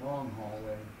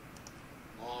hallway.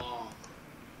 Oh,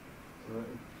 So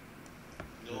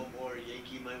no more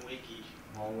Yankee my Wakey.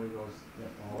 the hallway goes. Yeah,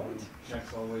 the hallway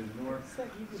checks all the way to the north.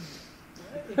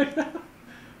 What's that even?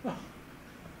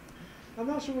 I'm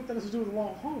not sure what that has to do with the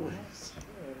long hallway.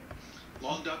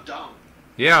 Long duck dong.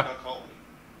 Yeah, Duck hallway.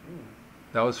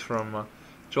 that was from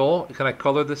Joel. Can I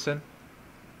color this in,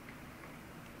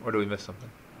 or do we miss something?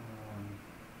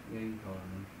 Yeah, you can color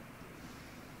them.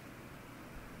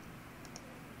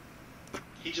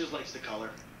 He just likes the color.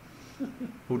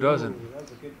 Who doesn't? Ooh, that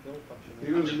was a good build function. He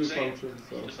I'm was a new just saying. function,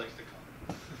 He so. just likes the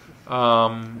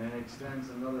color. And it extends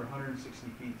another 160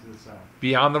 feet to the south,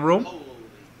 Beyond the room. Holy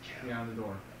cow. beyond the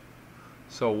door.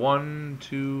 So 1,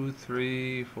 2,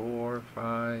 3, 4,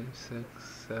 5, 6,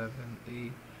 7,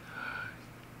 8,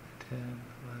 10, 11,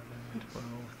 12,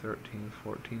 13,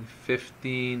 14,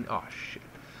 15. Oh shit.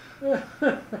 You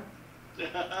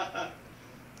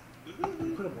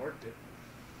could have worked it.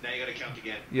 Now you gotta count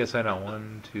again. Yes, I know.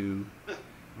 1, 2. Oh,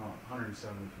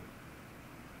 170 feet.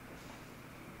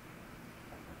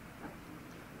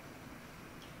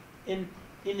 In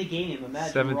the game,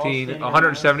 imagine we're all 17, standing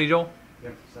 170, Joel?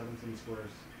 Yep, 17 squares.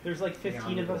 There's like 15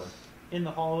 Beyond of the us door. in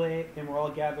the hallway, and we're all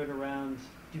gathered around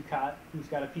Ducat, who's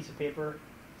got a piece of paper,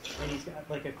 and he's got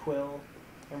like a quill,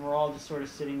 and we're all just sort of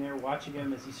sitting there watching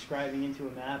him as he's scribing into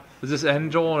a map. Does this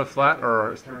end, Joel, in a flat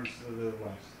or? It turns to the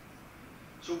west.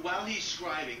 So while he's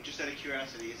scribing, just out of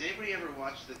curiosity, has anybody ever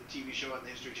watched the TV show on the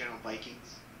History Channel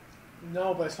Vikings?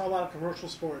 No, but I saw a lot of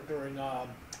commercials for it during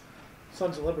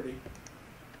Sons of Liberty.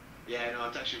 Yeah, no,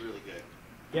 it's actually really good.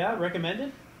 Yeah,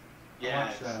 recommended? Yeah,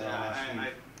 watched it's, that last week.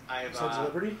 I've Sons of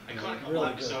Liberty? I caught a couple Really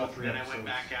good. episodes, Three and then I went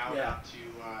episodes. back out Yeah.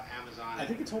 to Amazon. I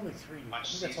think it's only 3. I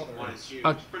watched think that's all season there 1 and is. 2. Uh,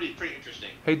 It's pretty interesting.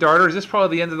 Hey, Darter, is this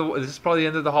probably the end of the? Is this probably the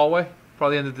end of the hallway?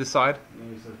 Probably the end of this side. Yeah,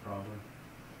 he says probably.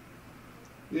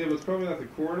 Yeah, but it's probably not the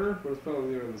corner, but it's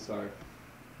probably the other side.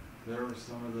 There were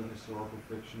some of the historical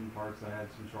fiction parts I had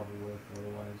some trouble with.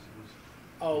 Otherwise, it was.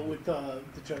 Oh, with the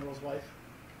general's wife?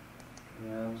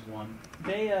 Yeah, that was one.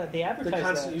 They The advertise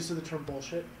constant that. use of the term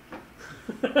bullshit.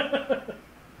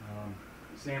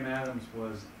 Sam Adams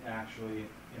was actually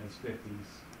in his 50s.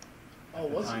 Oh,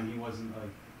 At was the he? time, he wasn't like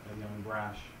a young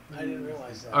brash. I didn't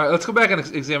realize that. All right, let's go back and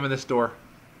examine this door.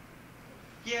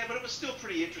 Yeah, but it was still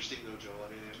pretty interesting, though, Joel. I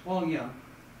mean, Well, yeah.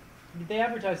 They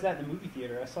advertised that in the movie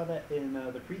theater. I saw that in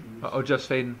the previews. Oh, Jeff's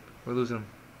fading. We're losing him.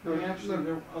 No, actually,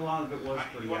 a lot of it was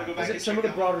pretty You wanna go accurate. back Is and it some check of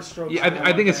the that broader strokes? Yeah,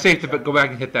 I think it's safe to go back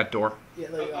and hit that door. Yeah,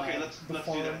 Oh, like, okay, let's the do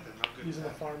farm, that then. I'm good using the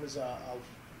with farm as a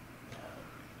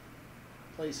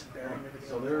place of burying everything.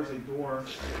 So on the there's a farm. door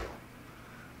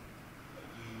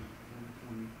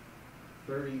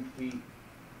 30 feet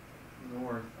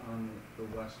north on the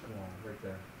west wall, right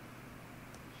there.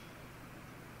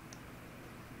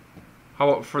 How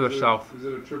about further Is it- south? Is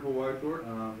it a triple wide door?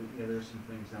 Yeah, there's some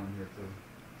things down here too.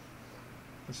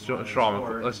 Let's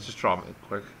just draw them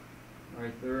quick. All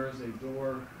right, there is a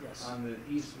door Yes. on the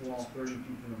east wall, 30 feet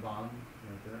from the bottom,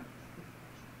 right there.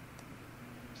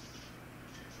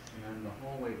 And the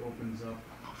hallway opens up.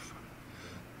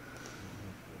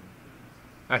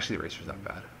 Actually, the eraser's not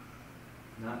bad.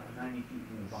 Not 90 feet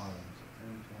from the bottom. So 10,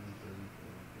 20, 30,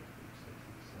 40, 50,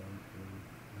 60, 70,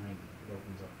 80, 90. It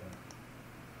opens up there.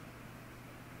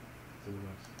 To the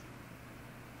west.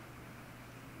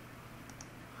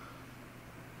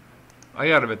 I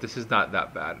gotta admit, this is not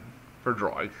that bad for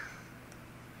drawing.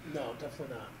 No,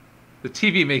 definitely not. The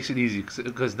TV makes it easy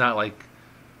because not like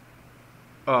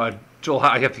Joel.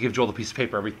 I have to give Joel the piece of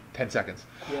paper every 10 seconds.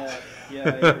 Yeah, I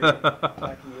agree.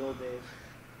 Back in the old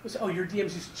days. Oh, your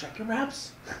DMs used to check your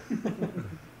maps?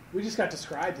 We just got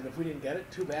described, and if we didn't get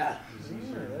it, too bad. It's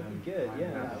easier that'd than be good,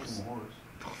 finding yeah. out That from was- the horse.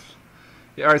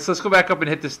 Yeah, all right, so let's go back up and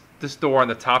hit this door on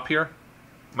the top here.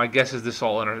 My guess is this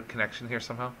all interconnection here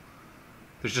somehow.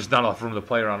 There's just not enough room to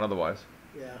play around otherwise.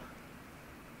 Yeah.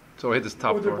 So I hit this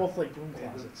top Or they're door. both like broom Okay,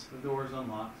 closets. the door is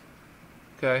unlocked.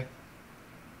 Okay.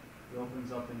 It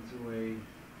opens up into a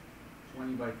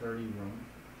 20 by 30 room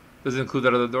Does it include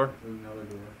that other door? with another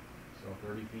door. So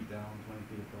 30 feet down, 20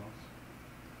 feet across.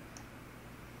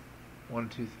 1,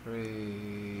 2,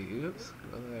 3. Oops,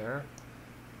 go there.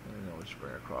 And then we'll just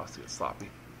bring it across to get sloppy.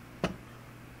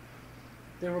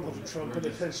 They were looking for We're when they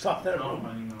just finished off that room.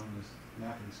 commenting on this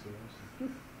mapping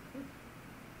skills.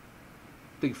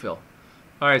 Big fill.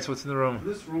 All right, so what's in the room?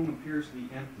 This room appears to be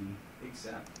empty,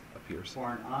 except Appears.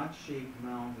 for an odd-shaped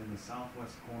mound in the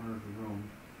southwest corner of the room.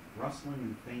 Rustling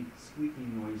and faint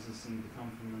squeaking noises seem to come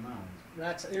from the mound.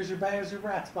 Rats. Here's your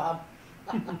rats, Bob.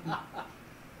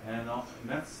 And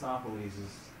Mephistopheles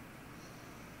is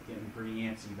getting pretty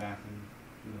antsy back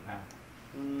in the pack.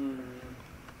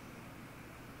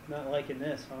 Not liking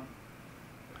this, huh?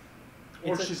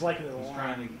 Or It's a- she's liking it a He's lot.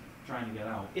 trying to get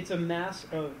out. It's a mass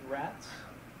of rats,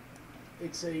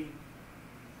 It's a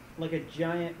like a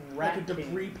giant rat like a king.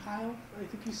 debris pile. I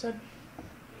think you said.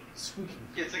 Squeaking.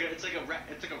 Yeah, it's like a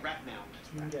rat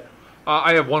mound. Yeah.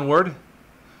 I have one word.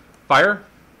 Fire.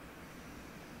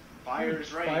 Fire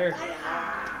is right.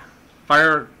 Fire.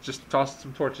 Fire. Just toss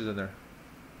some torches in there.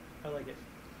 I like it.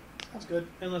 That's good.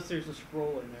 Unless there's a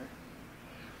scroll in there.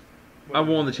 I'm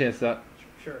willing to chance that.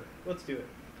 Sure. Let's do it.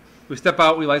 We step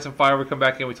out, we light some fire, we come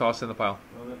back in, we toss it in the pile.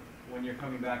 Well, when you're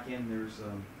coming back in, there's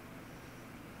a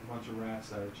bunch of rats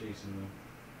that are chasing you.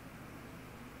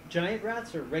 Giant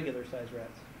rats or regular sized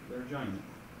rats? They're giant.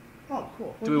 Oh,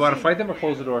 cool. Do we want to fight them or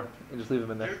close the door and just leave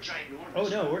them in They're there? ginormous. Oh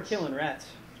no, we're killing rats.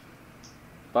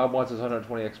 Bob wants his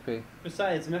 120 XP.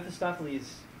 Besides,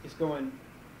 Mephistopheles is going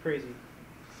crazy.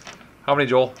 How many,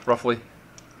 Joel? Roughly?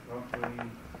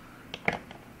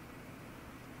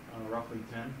 Roughly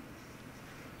 10.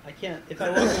 I can't. If I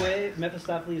walk away,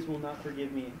 Mephistopheles will not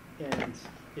forgive me, and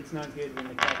it's not good when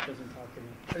the cat doesn't talk to me.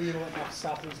 Are you gonna let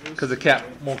Mephistopheles loose? Because the cat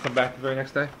won't come back the very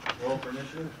next day. Roll for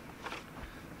initiative.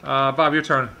 Bob, your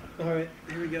turn. All right,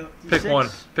 here we go. Pick D6. one.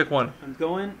 Pick one. I'm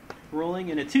going,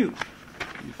 rolling, and a 2. You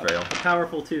fail. A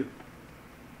powerful 2.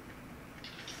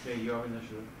 Okay, you have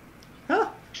initiative. Huh.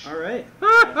 All right.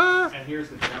 And here's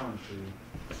the challenge for you.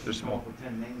 They're Come up small. with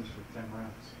 10 names for 10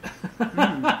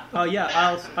 rats. Oh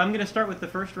yeah, I'm going to start with the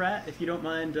first rat, if you don't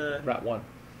mind. Rat 1.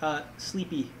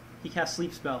 Sleepy. He casts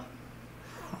sleep spell.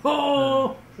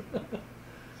 Oh! I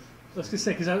was gonna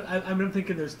say because I'm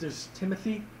thinking there's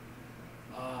Timothy,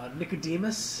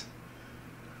 Nicodemus.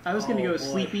 I was going to Oh, go boy.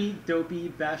 sleepy, dopey,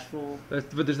 bashful.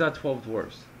 But there's not 12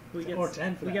 dwarves. We get Or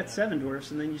 10 for we that got matter. 7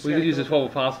 dwarfs, and then you just We gotta could use go- the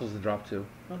 12 apostles and drop 2.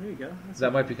 Oh, there you go. That's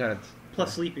That might be kind of...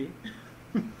 plus sleepy.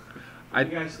 I- You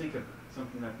guys think of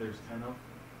something that there's 10 of?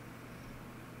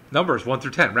 Numbers, 1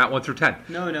 through 10. Rat 1 through 10.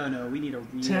 No. We need a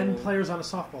real... 10 players on a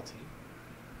softball team.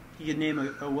 You could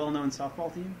name a well-known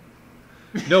softball team.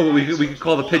 No, but we could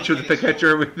call the pitcher the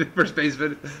catcher with the first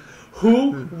baseman.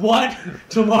 Who? What?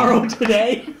 Tomorrow?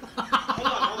 Today?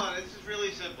 Hold on. This is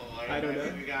really simple. All right? I don't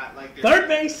know. We got like Third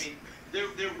base. I mean,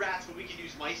 they're rats, but we can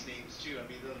use mice names too. I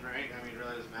mean, doesn't right? I mean, it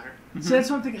really doesn't matter. So that's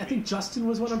one thing. I think Justin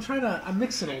was one. I'm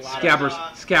mixing a lot.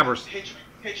 Scabbers.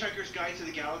 Hitchhiker's Guide to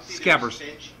the Galaxy. Scabbers.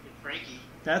 There's Finch and Frankie.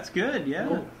 That's good, yeah.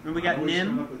 Oh. And we got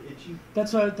Nim.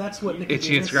 That's what Nick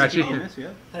Itchy and Scratchy. Yes, yeah.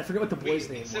 I forget what the boy's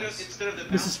name Instead was. of the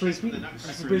Mrs. mouse Frisbee? from the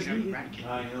Nutcracker, Mrs. we Frisbee? got Rat King.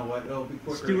 You know what? It'll be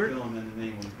quicker Stuart? to kill them than the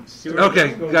name them. Stuart. Okay,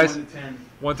 Let's go guys. 1 to 10.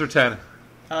 1 through 10.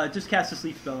 Just cast a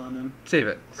sleep spell on them. Save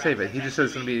it. He just said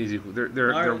it's gonna be easy.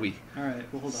 They're All right. weak. All right,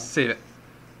 well, hold on. Save it.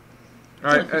 It's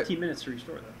All only right. 15 minutes to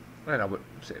restore, though. I know, but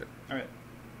save it. All right.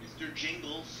 Mr.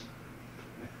 Jingles.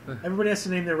 Everybody has to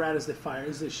name their rat as they fire,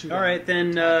 as they shoot. All right,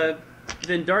 then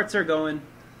darts are going,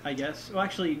 I guess. Well,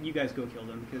 actually, you guys go kill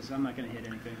them, because I'm not going to hit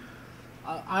anything.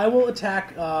 I will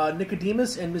attack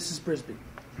Nicodemus and Mrs. Brisby.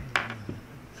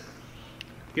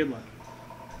 Good luck.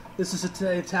 This is an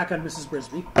attack on Mrs.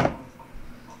 Brisby.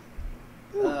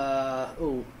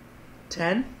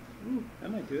 10. Ooh,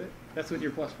 that might do it. That's with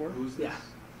your +4? Who's this? Yeah.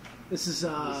 This is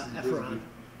Efron.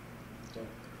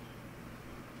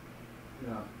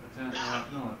 Yeah, a 10.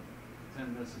 No,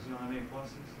 10 misses. You don't have any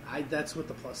pluses? That's with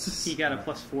the pluses. He got a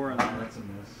 +4 on Oh, that. that's a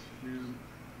miss.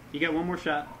 You got one more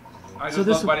shot. I So just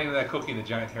this love biting into that cookie and the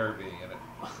giant hair being in it.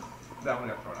 That one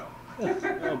got thrown out.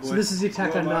 Oh, boy. So this is the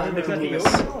attack on Is that the Nicodemus.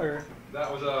 overall, or?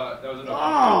 That was a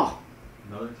Oh!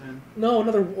 Another 10? No,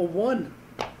 another 1.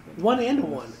 1 and a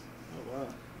 1. Oh, wow.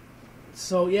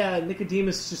 So yeah,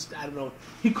 Nicodemus just, I don't know,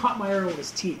 he caught my arrow with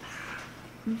his teeth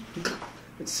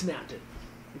and snapped it.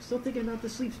 I'm still thinking about the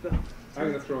sleep spell.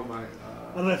 I'm gonna throw my. I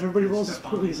don't know if everybody rolls as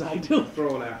poorly as I do.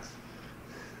 Throw an axe.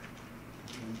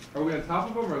 Are we on top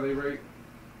of them, or are they right?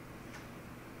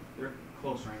 They're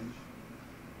close range.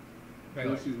 Melee.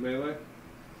 Let's use melee.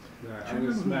 Nah, I I'm remember gonna who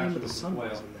the smash name it of the with son the was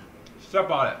flail. in that one. Step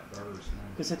on it. First, man.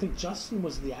 Because I think Justin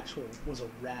was was a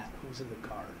rat who was in the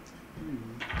card.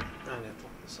 I'm gonna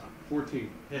look this up. 14.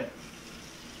 Hit.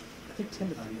 I think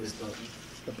Timothy was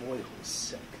the boy who was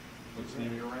sick. What's the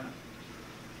name of your rat?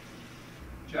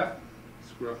 Jeff,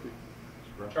 Scruffy.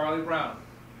 Charlie Brown,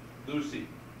 Lucy,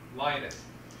 Linus,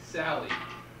 Sally,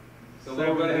 the 7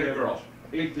 little redheaded damage, girl.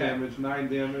 8 10. damage, 9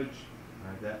 damage.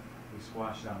 Alright, that we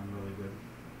squashed that one really good.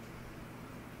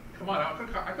 Come on, I could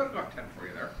have got 10 for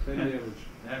you there. 10 damage.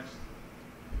 Next,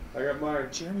 I got mine.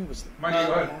 Jeremy was. Mike,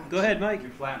 go ahead. Go ahead, Mike. you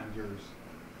flattened yours.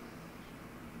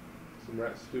 Some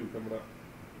rat stew coming up.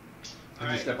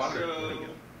 Did you step on it? So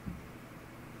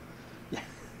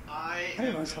I I didn't am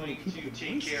realize how many going people to could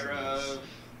take voice care this. of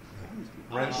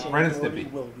Ren and Snippy.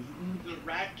 Will Wheaton. the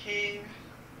Rat King,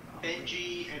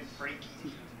 Benji, and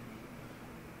Frankie.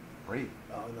 Great.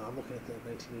 Oh no, I'm looking at the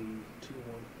 1982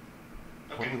 one.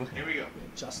 What are we looking Here we go.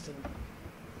 Justin.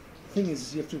 The thing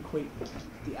is, you have to equate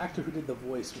the actor who did the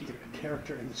voice with the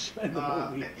character in the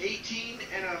movie. An 18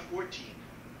 and a 14.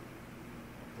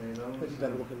 Okay, those, But you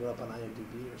better look it up on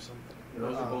IMDb or something.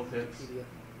 Those are both hits. Wikipedia.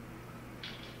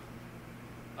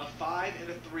 A 5 and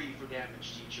a 3 for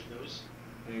damage to each of those.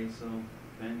 Okay, so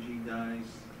Benji dies,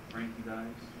 Frankie dies.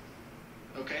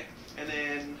 Okay. And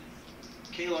then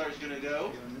Kalar is going to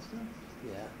go.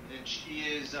 Yeah. And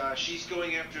she's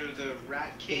going after the Rat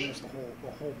And King there's the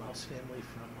whole mouse family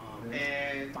from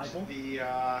and Bible? the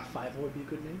Five would be a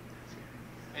good name.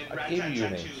 and I gave you your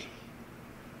Ratatouille. names.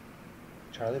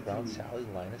 Charlie Brown, Sally,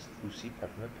 Linus, Lucy,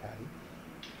 Peppermint Patty.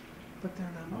 But they're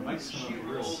not Mike, mice. She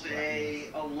rolled a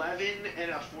 11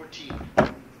 and a 14.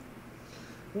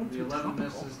 One The too 11 topical.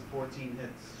 misses, the 14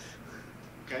 hits.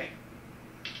 Okay.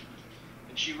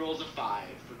 And she rolls a 5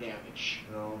 for damage.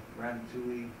 So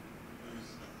Ratatouille.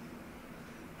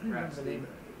 I didn't remember the name.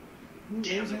 Who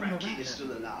Damn, was the in Rat King Rat is Man?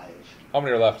 still alive. How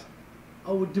many are left?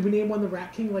 Oh, did we name one the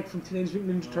Rat King, like from Teenage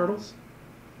Mutant Ninja Turtles?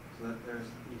 So that there's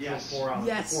Yes. 4 out.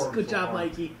 Yes, 4 good so job, far.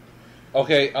 Mikey.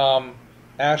 Okay,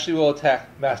 Ashley will attack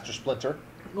Master Splinter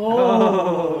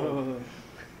Oh,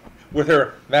 with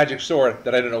her magic sword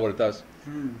that I don't know what it does.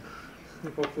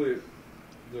 Hopefully it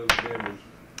does damage.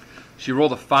 She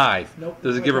rolled a 5. Nope.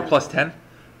 Does it give her plus 10?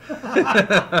 Hey,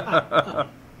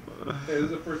 this is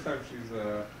the first time she's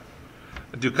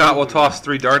Ducat will toss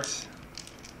 3 darts.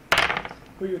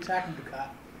 who are you attacking,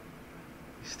 Ducat?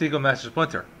 Stick on Master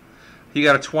Splinter. He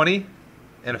got a 20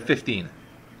 and a 15.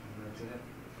 That's it.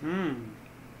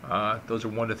 Those are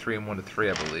 1 to 3 and 1 to 3,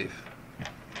 I believe.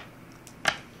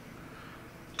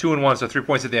 2 and 1, so 3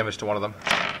 points of damage to one of them.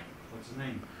 What's his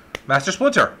name? Master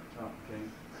Splinter. Oh, okay.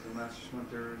 So Master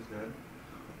Splinter is dead.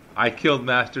 I killed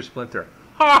Master Splinter.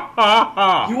 Ha ha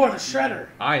ha! You are the Shredder.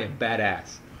 I am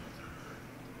badass.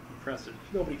 Impressive.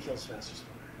 Nobody kills Master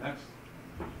Splinter. Next.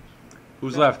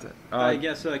 Who's left? I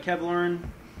guess Kevlarn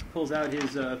pulls out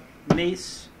his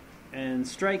mace and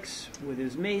strikes with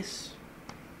his mace.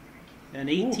 An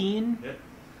 18, Yep.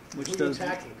 which Who are you does.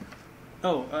 attacking?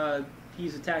 Oh,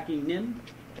 he's attacking Nim.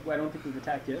 Well, I don't think we've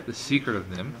attacked yet. The Secret of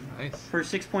Nim. Nice. For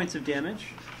 6 points of damage.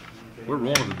 We're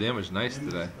rolling with the damage nice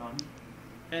today.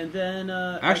 And then.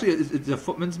 Actually, it's a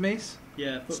footman's mace.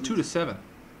 Yeah, It's footman's. 2 to 7.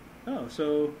 Oh,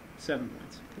 so 7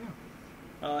 points.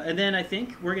 Yeah. And then I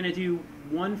think we're going to do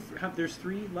one. There's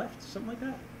 3 left, something like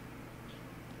that.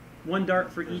 1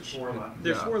 dart for each. 4 left.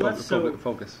 There's 4 left, so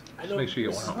Focus. I Just know make sure you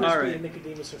get Mrs. one out. Brisby All right. and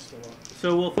Nicodemus are still up.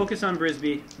 so we'll focus on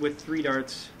Brisby with 3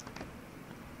 darts.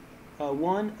 A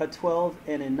 1, a 12,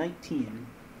 and a 19.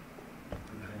 I'm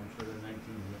sure the 19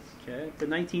 hits. Okay, the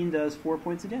 19 does 4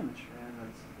 points of damage. And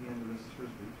that's the end of Mrs.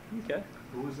 Frisbee. Okay,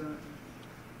 Who was that?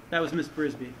 that was Miss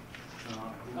Brisby.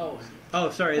 Who Oh, was it? Oh,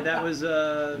 sorry, that was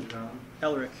John?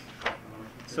 Elric. Okay.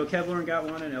 So Kevlarn got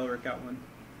 1 and Elric got 1.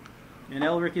 And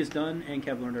Elric is done and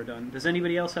Kevlarn are done. Does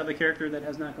anybody else have a character that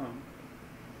has not gone?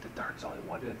 The dart's only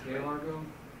 1 Did Taylor go?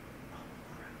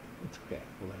 It's okay.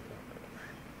 We'll let it go.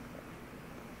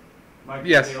 Mike,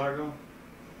 Yes. did Taylor go?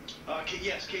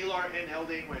 Yes, Kalar and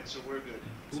Haldane went, so we're good.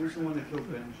 Who was the one that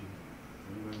killed Benji?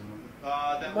 Anybody remember?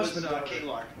 That Must was have been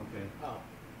Kalar. Okay. oh.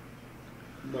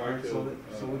 No, I Alright, killed,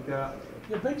 so we've got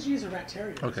Yeah, Benji is a rat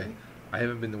terrier. isn't Okay. he? I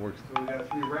haven't been to work.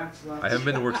 3 rats left. I haven't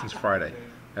been to work since Friday. Okay.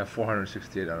 I have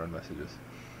 468 unknown messages.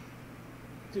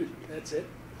 Dude, that's it.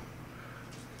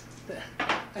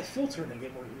 I filter and I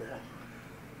get more than that.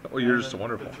 Oh, you're And just the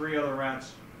wonderful. 3 other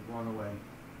rats run away.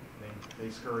 They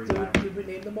scurried Did back. we, did we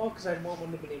name them all? Because I want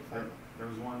one to be named There, Five. there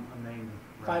was one unnamed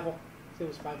rat. Five. It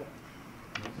was Five.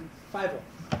 Was it? Five.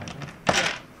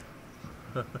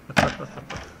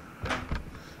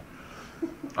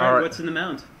 All All right, right. what's in the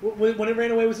mound? When it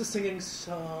ran away, was it singing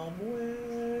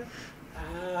somewhere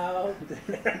out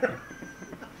there?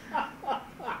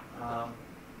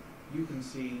 You can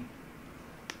see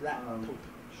Rat poop.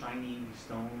 shiny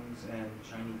stones and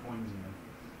shiny coins in them.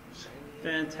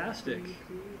 Fantastic.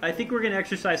 I think we're going to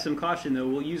exercise some caution, though.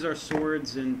 We'll use our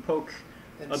swords and poke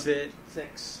And a bit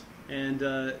Six. and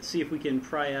see if we can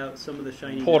pry out some of the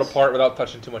shiny. Pull it apart without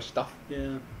touching too much stuff.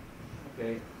 Yeah.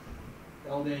 Okay.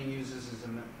 Eldane uses his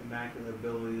immaculate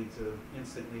ability to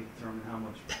instantly determine how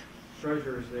much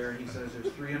treasure is there. He says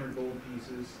there's 300 gold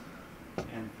pieces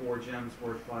and 4 gems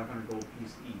worth 500 gold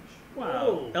piece each.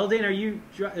 Wow. Whoa. Eldane, are you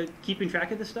keeping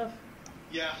track of this stuff?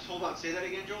 Yeah, hold on. Say that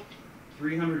again, Joel.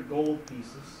 300 gold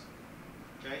pieces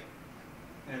Okay.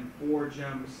 and 4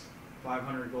 gems,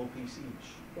 500 gold piece each.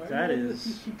 Why That would is-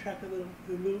 you keep track of the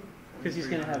loot? Because he's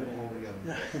going to have it. all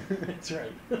together. That's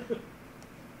right.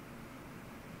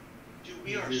 Dude,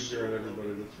 we are It's so easier on everybody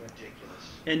this way.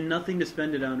 ridiculous. And nothing to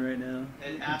spend it on right now.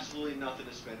 And absolutely nothing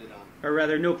to spend it on. Or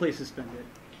rather, no place to spend it.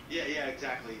 Yeah,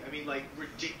 exactly. I mean, like,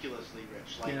 ridiculously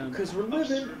rich. Like, Yeah. Because we're living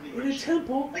absurdly in a rich.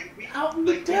 temple Like, out in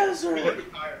the desert.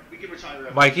 We can retire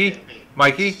after Mikey? this campaign.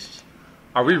 Mikey?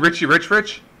 Are we Richie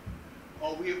Rich?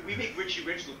 Oh, we make Richie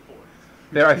Rich look poor.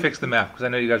 There, I fixed the map because I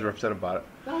know you guys were upset about it.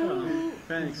 Oh, Who's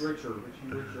thanks. richer? Richie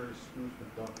Richer is Scrooge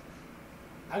McDuck.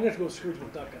 I'm going to go with Scrooge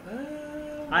McDuck.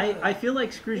 I feel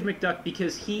like Scrooge McDuck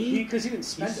because Because he didn't He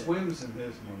spend it. swims in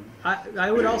his money.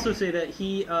 I would also say that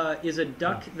he is a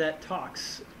duck that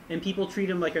talks, and people treat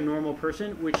him like a normal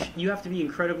person, which you have to be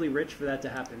incredibly rich for that to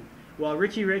happen. While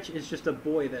Richie Rich is just a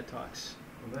boy that talks.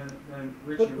 Well, then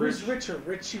Richie But who's Rich richer?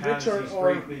 Richie has Rich these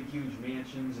or great big huge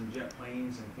mansions and jet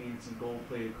planes and fancy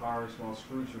gold-plated cars, while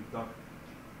Scrooge McDuck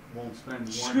won't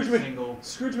spend Scrooge one Mc- single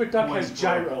Scrooge McDuck coin has for a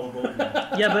gyro. gold.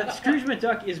 Yeah, but Scrooge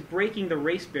McDuck is breaking the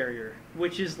race barrier,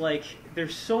 which is like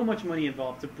there's so much money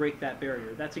involved to break that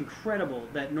barrier. That's incredible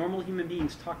that normal human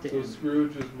beings talk to So him.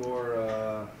 Scrooge is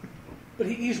more, But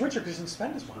he's richer because he doesn't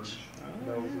spend as much.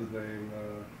 that was his name,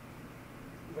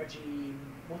 Reggie,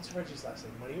 what's Reggie's last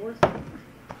name? Moneyworth?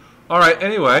 All right, I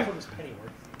anyway, thought it was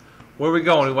Pennyworth. where are we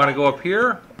going? We want to go up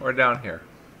here or down here?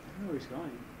 I don't know where he's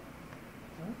going.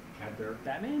 Cadbury,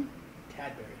 Batman?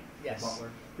 Cadbury. Yes. Butler.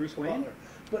 Bruce Wayne?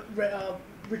 Butler. But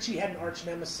Richie had an arch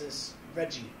nemesis,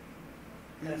 Reggie.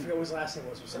 And I forget what his last name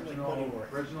was. It was something like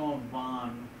Moneyworth. Reginald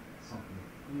Von something.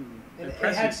 And it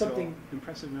Impressive, had something- Joel.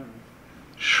 Impressive memory.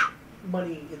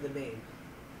 Money in the name.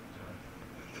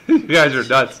 You guys are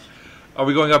nuts. Are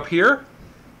we going up here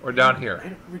or down here? I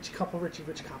had a couple Richie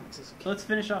Rich comics as a kid. Let's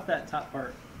finish off that top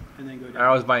part and then go down. That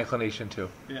was my inclination too.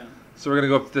 Yeah. So we're gonna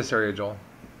go up to this area, Joel.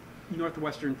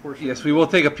 Northwestern portion. Yes, we will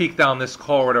take a peek down this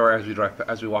corridor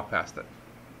as we walk past it.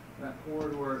 That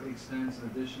corridor extends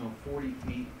an additional 40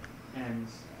 feet,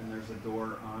 ends, and there's a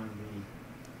door on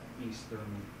the eastern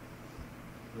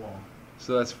wall.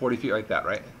 So that's 40 feet like that,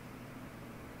 right?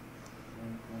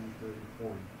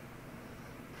 40.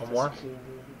 One more? Cool.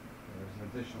 There's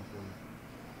an additional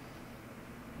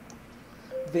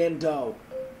 40. Van Doe.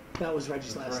 That was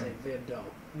Reggie's That's last right. name, Van Doe.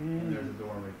 And there's a door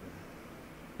right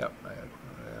there. Yep, I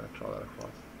gotta draw that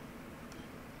across.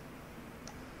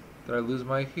 Did I lose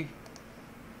Mikey?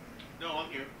 No,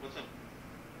 I'm here. What's up?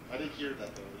 I didn't hear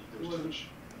that though. There was too much.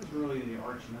 It was really the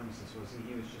arch nemesis, was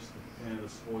he? He was just the, kind of the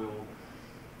spoiled.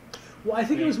 Well, I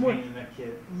think it was more pain in that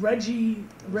kid. Reggie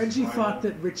rival. thought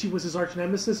that Richie was his arch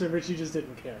nemesis, and Richie just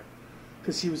didn't care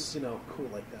because he was, cool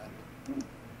like that.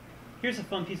 Here's a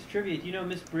fun piece of trivia. Do you know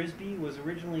Miss Brisby was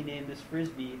originally named Miss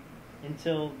Frisbee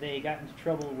until they got into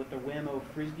trouble with the Whammo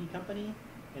Frisbee Company,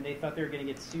 and they thought they were going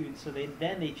to get sued, so they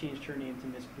changed her name to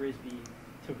Miss Brisby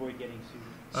to avoid getting sued.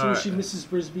 So was she Mrs.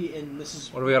 Brisby and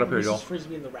Mrs. What do we got up here, Joel? Mrs.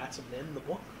 Frisbee and the Rats of Men in the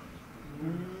book?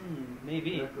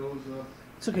 Maybe. That goes up.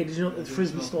 It's okay. Did you know that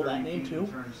Frisbee additional stole that 30 name feet too?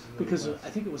 and turns to the Because west. I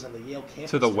think it was on the Yale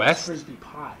campus. To the there was west? Frisbee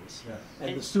pies, Yes.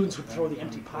 and the students would throw the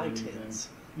empty pie tins.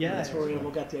 Yeah, And that's where we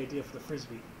got the idea for the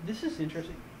Frisbee. This is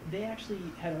interesting. They actually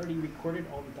had already recorded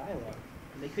all the dialogue,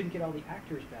 and they couldn't get all the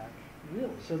actors back.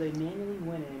 Really? So they manually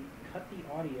went in, cut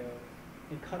the audio,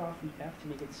 and cut off the F to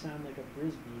make it sound like a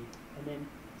Brisbee, and then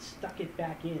stuck it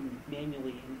back in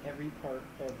manually in every part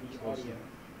of the audio.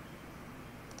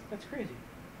 That's crazy.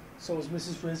 So was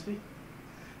Mrs. Frisbee?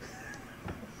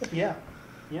 Yeah,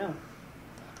 yeah.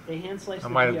 They hand sliced I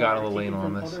the might have VO, gotten a little taken anal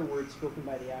on from this. other words spoken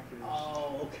by the actors,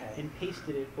 Oh, okay. and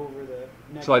pasted it over the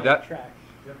next So like that? track.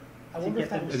 I wonder if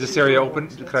that was Is this area open?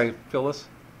 Can I fill this?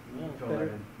 Well, Go better,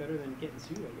 ahead. better than getting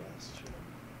sued, I guess.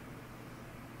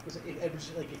 Was it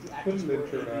was like if the actors Couldn't were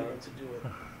they turn able out? to do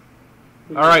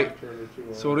it. All right. Turn it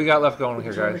to, So what do we got left going We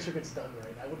here, just wanna guys? Make sure it gets done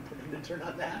right. I wouldn't put an intern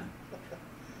on that.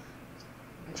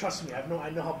 And trust me, I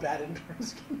know how bad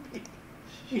interns can be,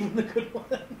 even the good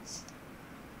ones.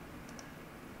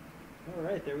 All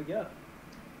right, there we go.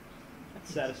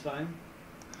 That's satisfying.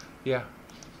 Yeah.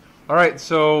 All right,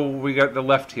 so we got the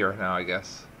left here now, I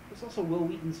guess. It's also Will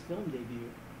Wheaton's film debut.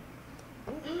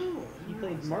 Oh, He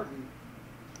played Martin.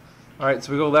 All right,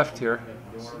 so we go left here.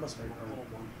 Door Must be right a little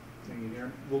one. thingy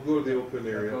here. We'll go to the open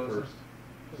area That goes- first.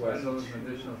 So that goes an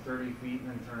additional 30 feet and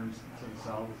then turns to the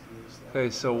south. Okay,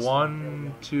 so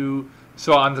 1, 2.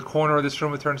 So on the corner of this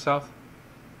room, it turns south.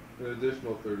 An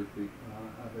additional 30 feet.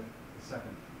 The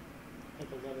second. Like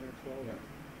 11 or 12. Yeah.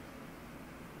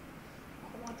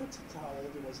 Oh, that's how old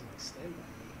it was in like Stand By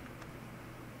Me.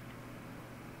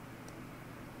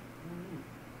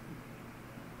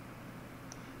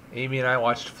 Amy and I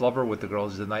watched Flubber with the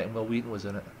girls the night, and Will Wheaton was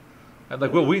in it. And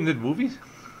like, Will Wheaton did movies?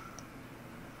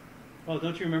 Oh,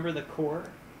 don't you remember The Core?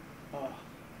 Oh,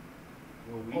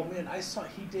 Will we Oh man, I saw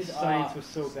he did. science was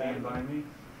so stand bad. by me?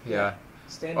 Yeah.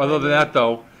 Stand Other By than Me. that,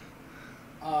 though,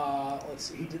 Let's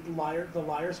see. He did the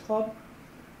Liars Club.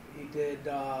 He did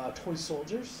Toy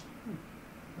Soldiers.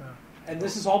 And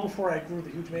this is all before I grew the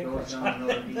huge man Goes crush down on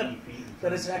another him. 80 feet and That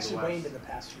turns has to the actually west. waned in the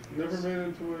past few Never years. made it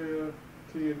into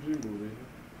a TNG movie.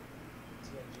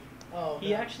 Oh, He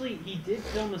no. actually did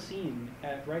film a scene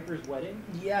at Riker's wedding.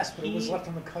 Yes, but it was he- left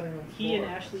on the cutting room floor. He and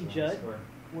Ashley That's Judd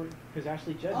where- because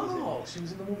Ashley Judd was in Oh, it. she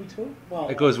was in the movie too. Well,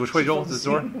 It goes which way, she Joel? filmed This the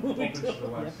scene door? in the movie Opens to the too.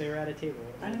 west. Yep, they were at a table.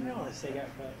 I didn't realize They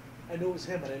that. got cut. I knew it was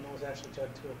him, but I didn't know it was Ashley Judd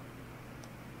too.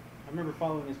 I remember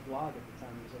following his blog at the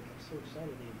time. He was like, I'm so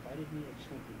excited. They invited me. I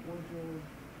just went to wardrobe.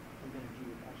 I'm going to do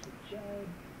with Ashley Judd.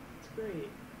 It's great.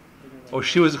 And then, like, oh,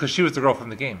 she was because she was the girl from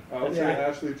the game. I would Yeah. say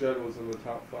Ashley Judd was in the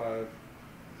top 5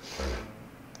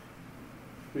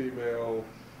 female,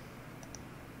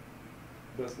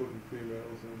 best looking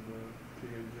females in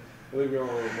TNG. I think we all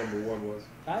know what number 1 was.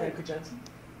 Frankie Jensen.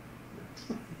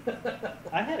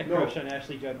 I had a No. crush on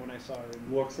Ashley Judd when I saw her. In,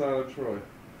 Loxana Troy.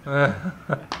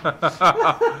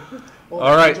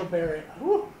 All right. Angel Barrett.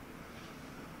 Woo.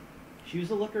 she was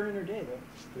a looker in her day,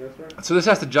 though. That's right. So this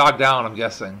has to jog down, I'm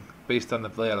guessing, based on the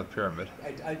layout of the pyramid.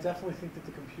 I definitely think that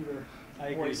the computer I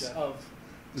agree, voice Jeff. of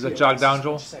Does that TNG jog down, is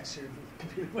Joel? much sexier than the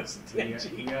computer voice of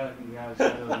TNG.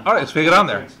 All right, let's pick it on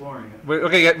there. Exploring it.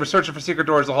 Okay, yeah, we're searching for secret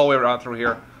doors the whole way around through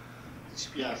here.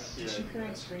 Yes. Did she appear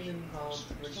on screen in the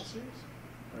original series?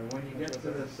 Right, when you get to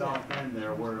the south end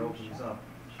there where it opens up,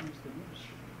 She was the nurse.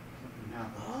 something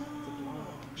happens. Oh.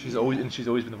 She's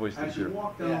always been the voice of the As you computer.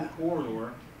 walk down Yeah. the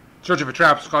corridor, Searching for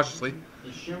traps cautiously.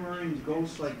 the shimmering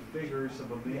ghost-like figures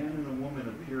of a man and a woman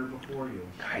appear before you.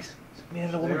 Guys,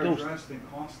 Man, the They woman are ghost. dressed in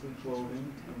costly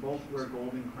clothing and both wear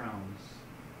golden crowns.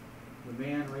 The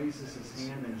man raises his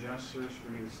hand and gestures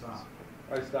for you to stop.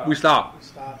 I stopped. we stop.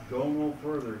 Stop. Go no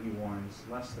further, he warns,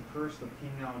 lest the curse of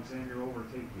King Alexander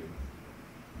overtake you.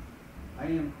 I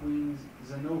am Queen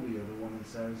Zenobia, the woman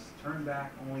says. Turn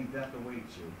back, only death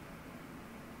awaits you.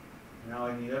 Now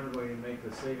I need everybody to make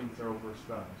a saving throw for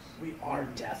spells. We are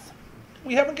death.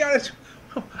 We haven't got it.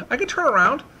 I can turn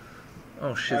around.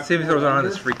 Oh shit! Saving throws are on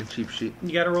this freaking cheap sheet.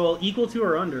 You got to roll equal to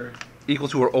or under. Equal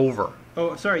to or over.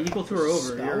 Oh, sorry, equal to or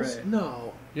over. You're Spells? right.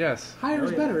 No. Yes. Higher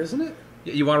is better, isn't it?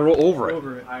 Yeah, you want to roll over it.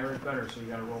 Over it. Higher is better, so you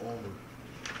gotta roll over.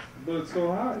 But it's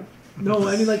so high. No,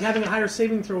 I mean like having a higher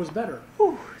saving throw is better.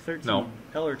 Whew, 13. No.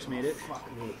 Elric's made it. Fuck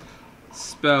me.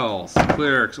 Spells,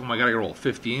 clerics. Oh my god, I gotta roll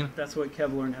 15. That's what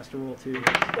Kevlarn has to roll too.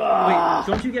 Ah.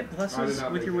 Wait, don't you get I did pluses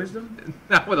not with make your it. wisdom?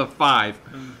 Not with a 5.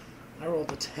 I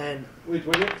rolled a 10. Wait, do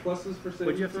I get pluses for saving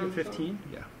Would you have to throws? get 15?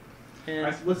 Yeah. And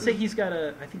I- let's say he's got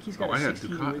a. I think he's got Oh, a I had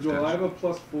 16 Ducat. wisdom. Joel, I have a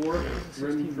 +4 written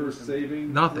 16 for wisdom.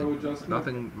 saving throw Nothing. adjustment.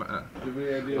 Nothing. Do you have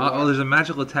any idea Oh, why? there's a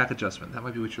magical attack adjustment. That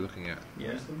might be what you're looking at.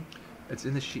 Yeah. Wisdom? It's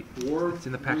in the sheet. Four It's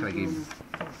in the packet I gave you. wisdom.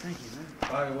 Oh, thank you,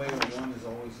 man. By the way, a 1 is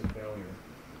always a failure.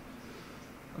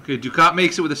 Okay, Ducat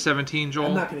makes it with a 17, Joel.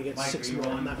 I'm not going to get Mike, 6 are you more. I'm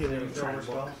rolling not going to saving even throw try over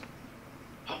to look.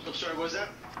 spells? I'm sorry, what was that?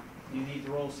 You need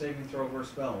to roll saving throw over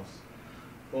spells.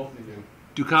 Both of you.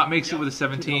 Ducat makes it with a Keep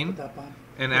up 17, with that, Bob.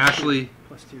 and Ashley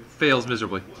Plus 2. fails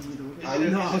miserably. Do you need to look Is at it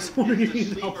a- know, I was is it wondering a if you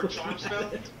sleep help or with charm that.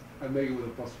 spell? I make it with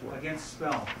a +4. Against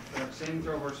spell. Saving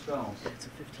throw over spells. It's a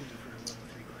 15 for a level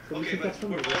 3 class. But we Okay, think but that's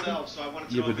from we're the rolled wisdom? out, so I wanted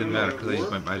to Yeah, know but it if didn't we were matter because I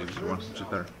used rolled. my magic user once, which is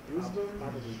better. Wisdom.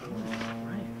 Right,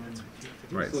 that's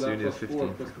what you Right, so that you need a +4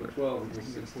 15. plus the 12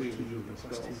 equals 16, which is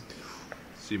the spells.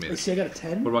 So you made Like, it. see, I got a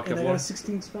 10, What about and I got Kevlar? a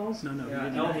 16 spells. No, no.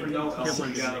 Yeah, you elf didn't or make no it. elf, you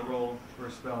Kevlarn's gotta made it. roll for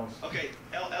spells. Okay,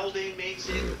 Eldane makes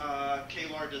it,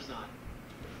 Kalar does not.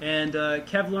 And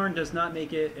Kevlarn does not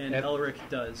make it, and And- Elric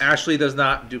does. Ashley does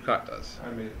not, Ducat does.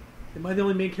 I made it. Am I the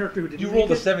only main character who didn't You make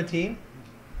rolled a it? 17?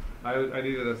 I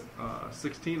needed a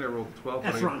 16, I rolled a 12,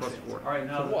 but I Efron got failed. +4. Alright,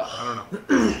 now I don't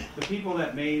know. the people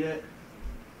that made it,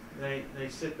 they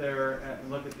sit there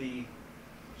and look at the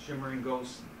shimmering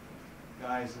ghost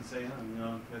guys and say, oh, you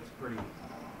know, that's pretty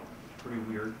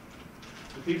weird.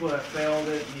 The people that failed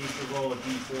it need to roll a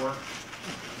d4.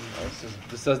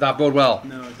 This does not bode well.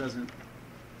 No, it doesn't.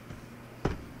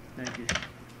 Thank you.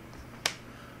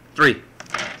 3.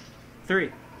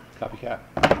 3. Copycat.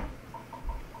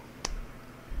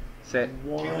 Say it.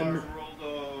 One. Kalar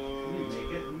rolled You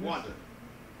make it. 1.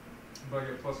 But I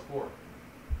get +4.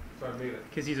 So I made it.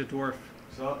 Because he's a dwarf.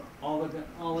 So all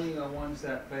the ones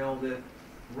that failed it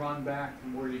run back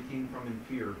from where you came from in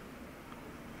fear.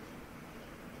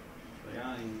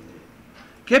 Like,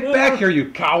 Get back here, you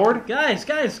coward! Guys,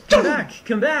 come back,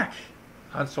 come back.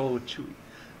 Han Solo with Chewie.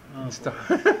 Oh, And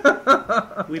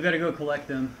stuff. we better go collect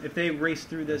them. If they race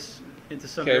through this into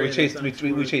some Okay, area we chased that's we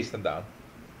unexplored, chased them down.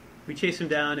 we chase them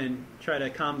down and try to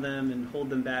calm them and hold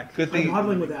them back. Good I'm thing.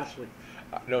 huddling with Ashley.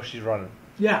 No, she's running.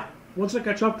 Yeah, once I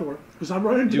catch up to her, because I'm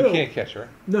running You too. can't catch her.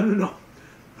 No.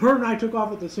 Her and I took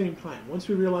off at the same time. Once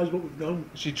we realized what we've done,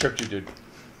 She tripped you, dude.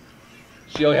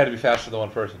 She only had to be faster than one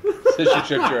person, so she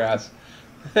tripped your ass.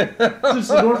 since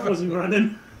the dwarf wasn't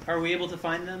running. Are we able to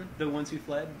find them? The ones who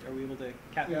fled? Are we able to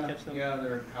catch them? yeah,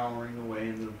 they're cowering away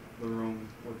in the room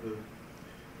with the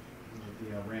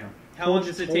ramp. How long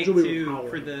does it Told take you we were for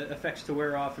cowering. the effects to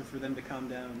wear off and for them to calm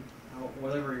down?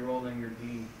 Whatever you rolled in your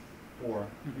d4,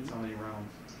 it's how many rounds?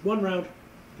 1 round.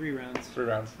 3 rounds. 3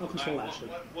 rounds. I'll console Alright, Ashley.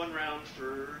 one round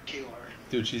for Kalar.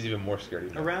 Dude, she's even more scared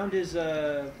of A you. round is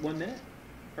 1 minute?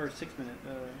 Or 6 minute?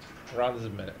 A round is a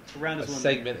minute. A round A is 1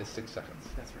 segment minute. is 6 seconds.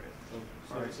 That's right.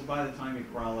 Alright, so by the time you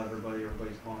corral everybody's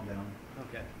calmed down.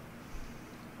 Okay.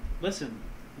 Listen,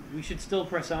 we should still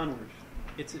press onward.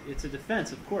 It's a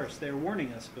defense, of course. They're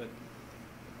warning us, but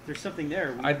there's something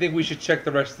there. I think we should check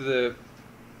the rest of the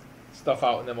stuff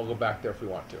out, and then we'll go back there if we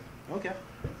want to. Okay.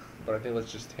 But I think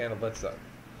let's just handle that stuff.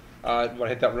 You want to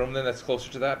hit that room then? That's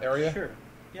closer to that area. Sure.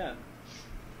 Yeah.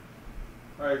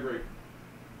 I agree.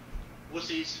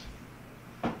 Wussies.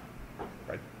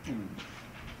 Right.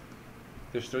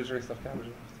 There's already stuffed cabbage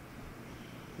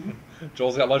left.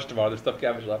 Joel's got lunch tomorrow. There's stuffed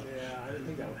cabbage left. Yeah, I didn't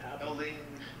think that would happen. Eldane,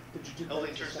 Did you do Eldane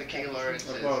that? turns to Kalar and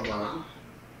says, thought come about on,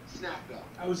 snap go.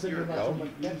 I was thinking You're- about No. something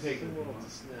like You can that's take the it. world. Nah, I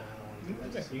don't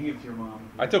want to do that. You can give it to your mom.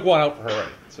 I took one out for her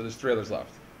already, so there's 3 others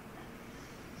left.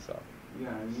 So Yeah,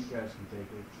 you guys can take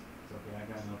it. It's okay, I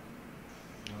got enough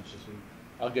lunch this week.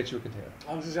 I'll get you a container.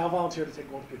 I'll volunteer to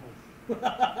take one to be home.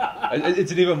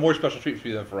 It's an even more special treat for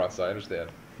you than for us. I understand.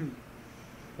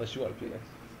 Unless you want to pee.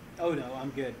 Oh no, I'm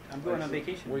good. I'm going on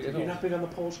vacation. Where you You're going? not big on the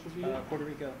Polish cuisine? Puerto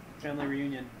Rico. Family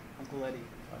reunion. Uncle Eddie.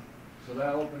 So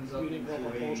that opens up You didn't into grow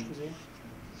up on a Polish cuisine?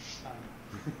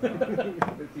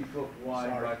 50-foot wide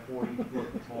Sorry. by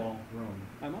 40-foot tall room.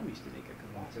 My mom used to make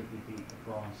a About kebab. 50 feet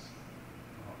across,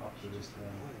 up to this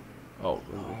Oh, wall.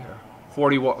 over here.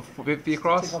 40 50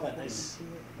 across? Take all that nice. 10,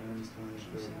 20, 30,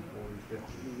 40,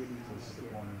 50. So this is the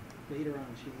corner. later on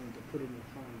she learned to put it in the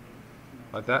farm.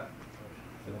 Like that?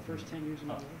 For the first 10 years of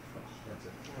my life. That's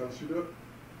it. How does she do it?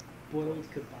 Boiled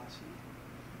kibasi.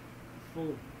 Full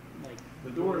of, like,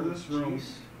 The door to this room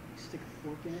juice. You stick a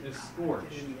fork in it. is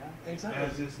scorched, in the eye. It's not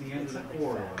as is the end of the it's not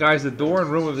corridor. fat. Guys, the door and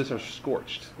room of this are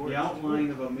scorched. The outline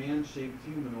of a man-shaped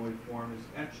humanoid form is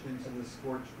etched into the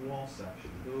scorched wall section.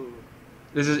 Ooh.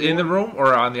 This is in the room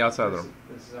or on the outside of the room?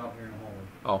 This is out here in the hallway.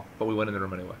 Oh, but we went in the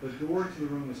room anyway. The door to the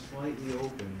room is slightly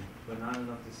open, but not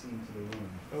enough to see into the room.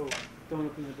 Oh, don't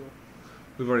open the door.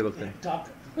 We've already looked in.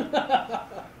 Doctor.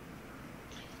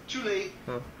 Too late.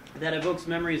 That evokes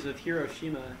memories of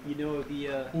Hiroshima. You know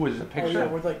the. Ooh, is it a Oh picture? yeah,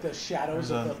 with like the shadows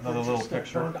There's of the another bridge little still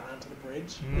picture. burned onto the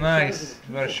bridge. Nice.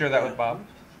 You want to share that with Bob?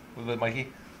 With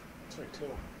Mikey? That's right too.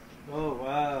 Oh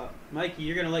wow, Mikey,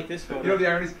 you're gonna like this photo. You know the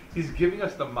irony is, he's giving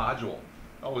us the module.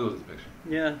 Oh, we look at the picture.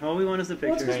 Yeah, all we want is the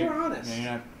Well, it's picture. because we're honest. Yeah,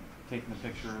 you're not taking the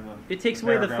picture of the. It takes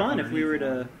away the paragraph fun if we were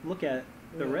underneath to look at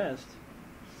the Yeah. rest.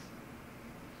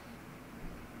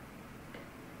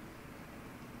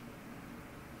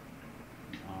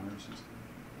 honor system.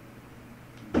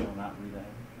 You shall not read ahead.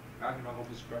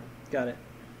 Got it.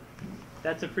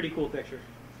 That's a pretty cool picture.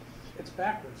 It's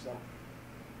backwards though.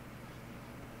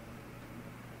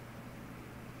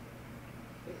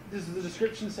 Does the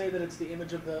description say that it's the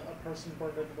image of a person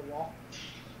burned into the wall?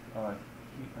 A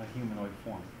humanoid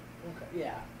form. Okay.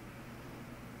 Yeah.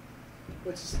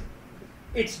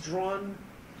 It's drawn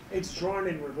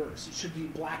in reverse. It should be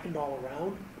blackened all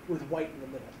around with white in the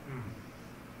middle.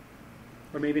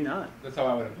 Or maybe not. That's how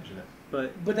I would envision it.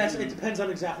 But It depends on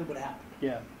exactly what happened.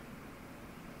 yeah.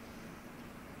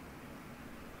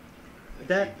 Thank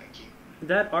That- you, thank you.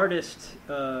 That artist,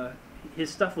 his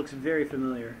stuff looks very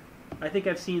familiar. I think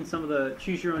I've seen some of the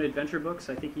Choose Your Own Adventure books.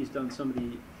 I think he's done some of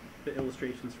the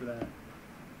illustrations for that.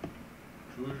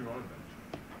 Choose your own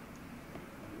adventure.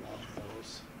 I love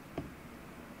those.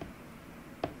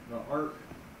 The art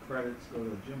credits go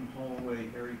to Jim Holloway,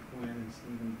 Harry Quinn, and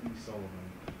Stephen P. Sullivan.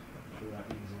 I'm sure that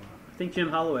means a lot. I think Jim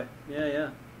Holloway. Yeah, yeah.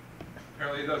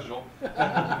 Apparently it does, Joel.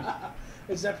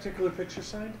 Is that particular picture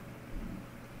signed?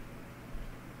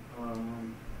 No,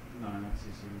 I'm not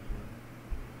CC.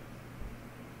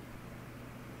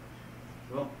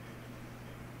 Well,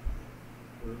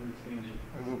 where do we stand?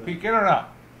 We'll peek in or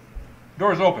not?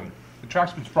 Door's open. The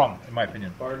track's been sprung, in my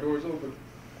opinion. Fire doors open.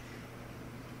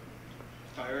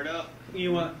 Fire it up. Would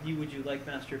you like,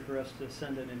 Master, for us to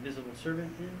send an invisible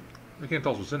servant in? You can't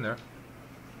tell us what's in there.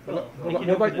 Well, What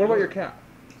about your cat?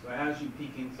 So as you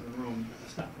peek into the room,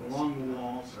 along the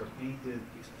walls are painted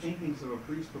paintings of a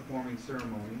priest performing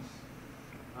ceremonies.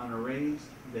 On a raised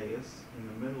dais in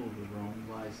the middle of the room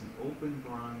lies an open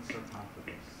bronze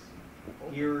sarcophagus.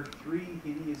 Here, three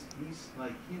hideous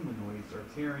beast-like humanoids are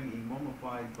tearing a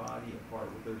mummified body apart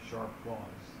with their sharp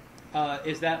claws.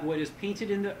 Is that what is painted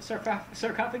in the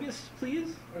sarcophagus,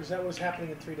 please? Or is that what's happening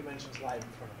in 3 dimensions live in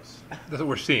front of us? That's what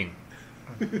we're seeing.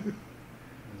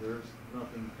 There's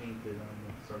nothing painted on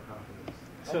the sarcophagus.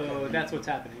 So Okay. that's what's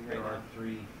happening right There are now.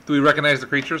 three Do we recognize the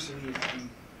creatures? hideous beasts.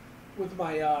 With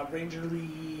my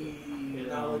rangerly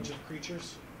knowledge of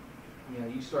creatures. Yeah,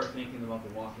 you start thinking about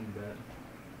The Walking Dead.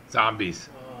 Zombies.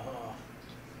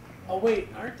 Oh wait,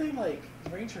 aren't they like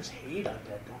rangers hate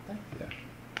undead, don't they? Yeah.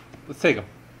 Let's take them.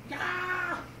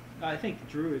 Yeah. I think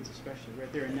druids, especially,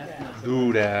 right there in that. Yeah.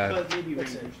 Do that. But maybe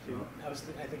That's rangers it. too. I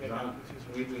think I got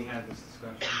confused. We had this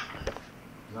discussion.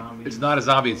 Zombies. It's not a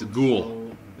zombie, it's a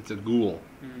ghoul. It's a ghoul.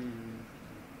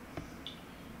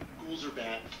 Ghouls are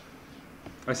bad.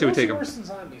 I say we take them. Worse than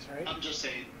zombies, right? I'm just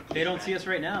saying. They don't see us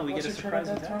right now. We What's get a your turn surprise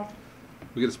at that attack. throw?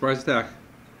 We get a surprise attack.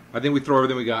 I think we throw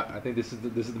everything we got. I think this is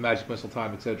the magic missile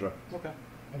time, etc. Okay.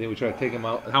 I think we try to take them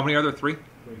out. How many are there? 3?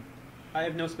 I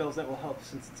have no spells that will help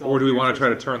since it's all. Or do we your want to try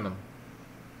to choice. turn them?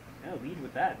 Yeah, lead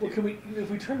with that. Well, Dude. if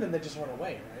we turn them, they just run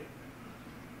away, right?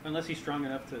 Unless he's strong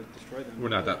enough to destroy them. We're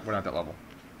not that level.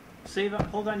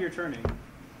 Hold on your turning,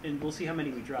 and we'll see how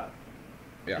many we drop.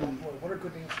 Yeah. Oh boy, what are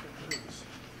good names for crews?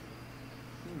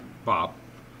 Bob.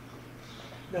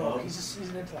 No, he's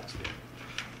an intellect spirit.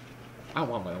 I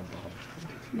want my own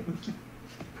Bob.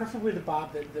 Preferably the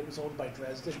Bob that was owned by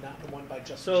Dresden, not the one by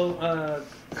Justin. So,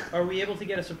 are we able to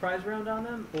get a surprise round on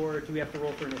them, or do we have to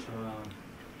roll for initiative?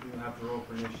 You have to roll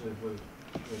for initiative with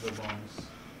a bonus.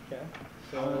 Okay.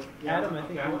 So, Adam, I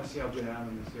think. I want to see how good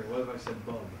Adam is here. What if I said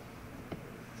bug?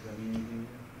 Does that mean anything?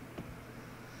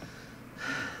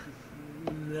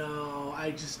 No,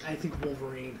 I think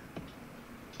Wolverine.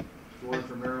 George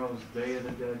Romero's Day of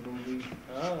the Dead movie.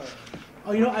 Oh,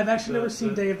 I've actually never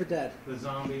seen Day of the Dead. The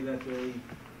zombie that they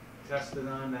tested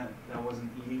on that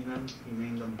wasn't eating them, he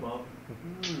named them Bug.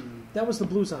 That was the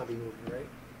Blue Zombie movie, right?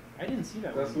 I didn't see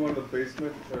that That's the one. one in the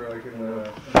basement, or like in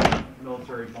the.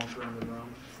 Military bunker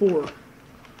underground. 4.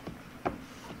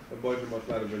 The budget must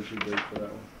not have been too big for that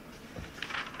one.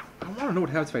 I want to know what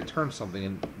happens if I turn something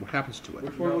and what happens to it.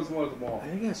 Which one was the one at the mall? I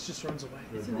think it just runs away.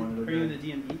 It's The in one the, with are you in the- the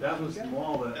D&D? That was the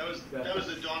mall that. That was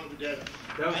the Dawn of the Dead.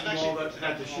 That was I've the actually mall been that to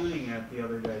had that the mall. shooting at the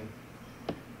other day.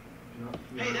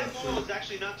 Hey, that mall is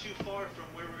actually not too far from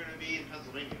where we're going to be in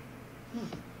Pennsylvania.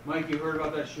 Mike, you heard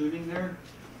about that shooting there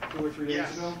 2 or 3 days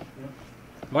Yes. ago?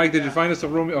 Mike, did you find us a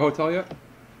room, a hotel yet?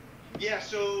 Yeah,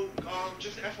 so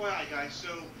just FYI, guys. So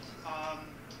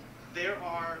there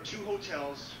are 2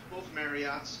 hotels, both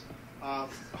Marriotts.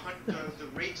 The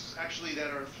rates actually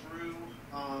that are through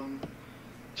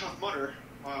Tough Mudder,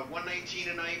 119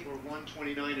 a night or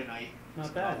 129 a night.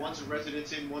 Not bad. One's a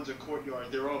residence inn, one's a courtyard.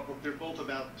 They're both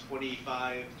about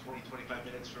 25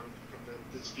 minutes from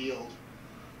this field.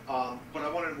 But what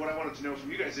I wanted to know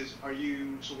from you guys is,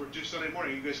 so we're due Sunday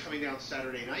morning. Are you guys coming down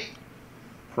Saturday night?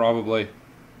 Probably.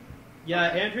 Yeah,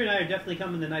 Andrew and I are definitely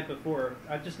coming the night before.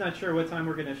 I'm just not sure what time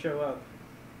we're going to show up.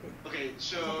 Okay,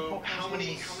 so how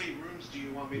many rooms do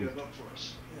you want me to book for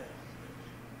us?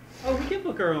 Oh, we can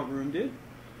book our own room, dude.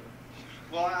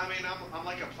 Well, I mean, I'm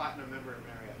like a platinum member at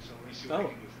Marriott, so let me see what I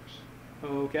can do first.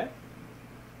 Okay.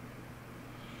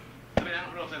 I mean, I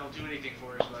don't know if that'll do anything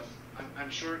for us, but I'm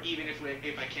sure even if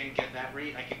I can't get that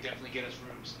rate, I can definitely get us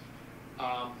rooms.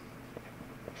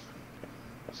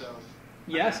 So.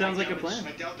 Yeah, I sounds like a doubt plan.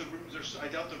 I doubt the rooms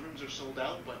are sold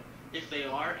out, but if they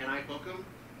are and I book them,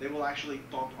 they will actually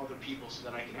bump other people so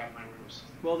that I can have my rooms.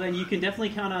 Well, then you can definitely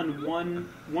count on one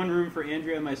room for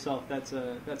Andrea and myself. That's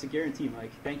a guarantee,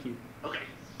 Mike. Thank you. Okay.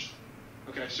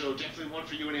 Okay, so definitely one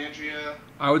for you and Andrea.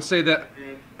 I would say that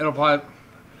And it'll probably.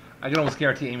 I can almost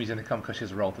guarantee Amy's going to come because she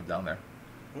has a relative down there.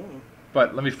 Oh.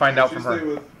 But let me find out Would from she stay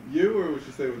her. with you, or would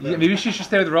she stay with them? Yeah, maybe she should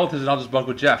stay with the relatives and I'll just bunk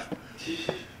with Jeff.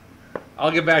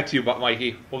 I'll get back to you,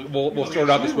 Mikey. We'll sort it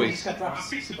out this week.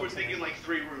 basically we're thinking like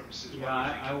 3 rooms. Is what Yeah,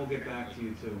 I'm I will get back to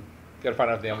you too. Got to find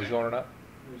out if Naomi's going or not.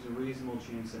 There's a reasonable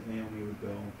chance that Naomi would go,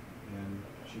 and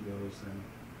she goes, then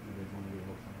maybe one of you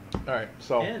will come. All right.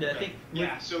 So. And I think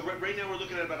Yeah, so right now we're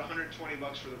looking at about $120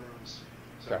 for the rooms.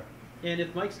 So. Okay. And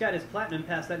if Mike's got his platinum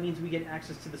pass, that means we get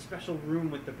access to the special room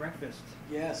with the breakfast.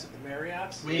 Yes, at the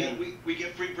Marriott's. We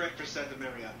get free breakfast at the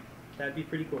Marriott. That'd be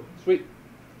pretty cool. Sweet.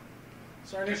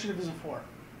 So our initiative is a 4.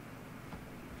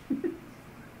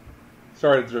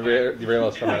 Sorry to derail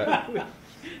us from that.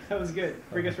 That was good.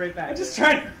 Bring us right back. I'm just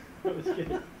trying. That was good.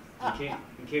 In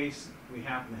case we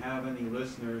happen to have any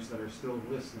listeners that are still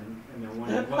listening and they're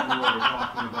wondering what we were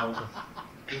talking about,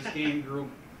 this game group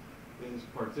is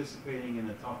participating in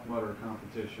a Tough Mudder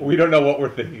competition. We don't know what we're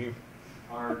thinking.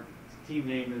 Our team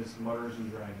name is Mudders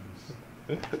and Dragons.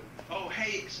 Oh,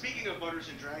 hey, speaking of Mudders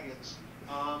and Dragons,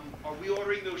 are we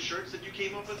ordering those shirts that you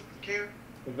came up with, Care?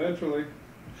 Eventually.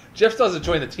 Jeff doesn't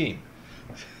join the team.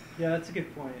 Yeah, that's a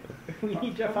good point. We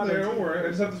need Jeff I'm on there, the don't team. worry. I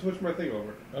just have to switch my thing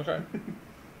over. Okay.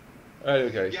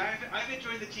 Okay. Yeah, I haven't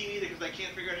joined the team either because I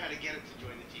can't figure out how to get it to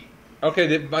join the team.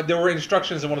 Okay. There were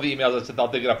instructions in one of the emails that said I'll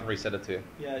dig it up and resend it to you.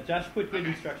 Yeah, Josh put good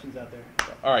instructions out there.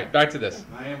 All right. Back to this.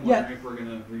 I am wondering if we're going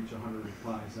to reach 100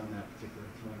 replies on that particular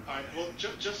thread. All right, well,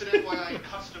 just an FYI,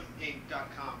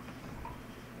 customink.com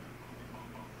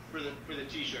for the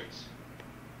t-shirts.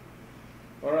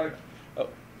 All right. Oh.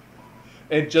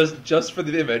 And just for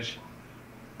the image,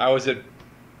 I was at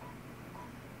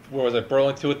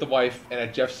Burlington with the wife, and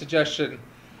at Jeff's suggestion,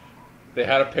 they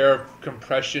had a pair of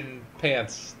compression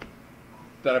pants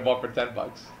that I bought for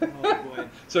 $10. Oh boy.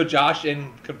 So Josh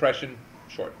in compression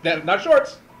shorts, not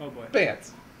shorts, Oh boy.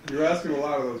 pants. You're asking a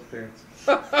lot of those pants.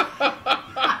 Hey,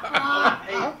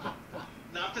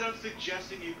 not that I'm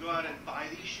suggesting you go out and buy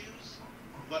these shoes,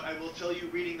 but I will tell you,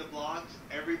 reading the blogs,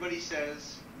 everybody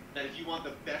says that if you want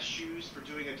the best shoes for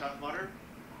doing a Tough Mudder,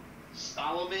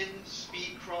 Solomon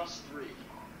Speed Cross 3.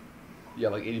 Yeah,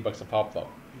 like $80 a pop though.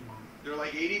 They're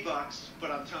like $80, but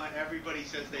I'm telling everybody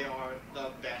says they are the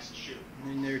best shoe.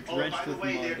 And they're Oh, drenched by the with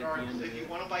way, mud at there the are. end of If you it.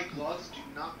 want to buy gloves, do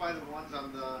not buy the ones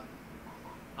on the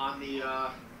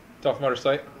Tough Mudder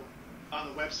site.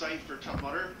 on the website for Tough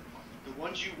Mudder. The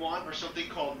ones you want are something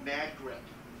called Mad Grip.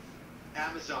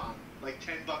 Amazon, like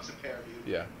 $10 a pair,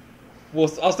 dude. Yeah. I'll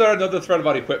start another thread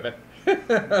about equipment.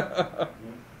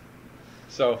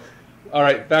 So, all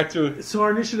right, back to So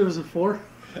our initiative is a 4.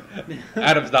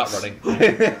 Adam's not running.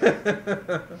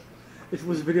 If it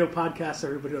was a video podcast,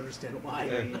 everybody would understand why.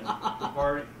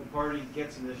 The party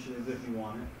gets initiative if you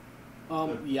want it.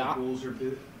 Yeah. The ghouls are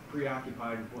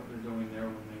preoccupied with what they're doing there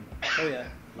when they Oh yeah.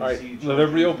 All right, see each let other.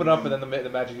 everybody open up, and then the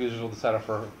magic users will decide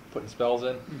for putting spells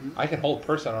in. Mhm. I can hold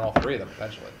person on all 3 of them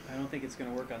potentially. I don't think it's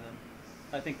going to work on them.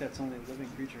 I think that's only a living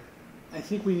creature. I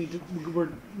think we need to.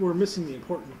 We're missing the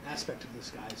important aspect of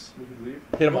this, guys. We can leave.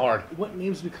 Hit him hard. What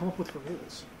names do we come up with for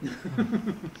rules?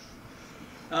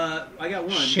 I got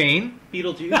one. Shane.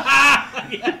 Beetlejuice.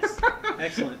 Yes.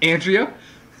 Excellent. Andrea.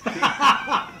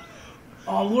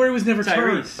 Oh, Lori was never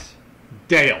turned. Tyrese.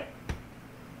 Dale.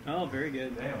 Oh, very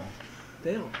good. Dale.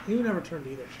 Dale. He never turned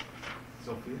either.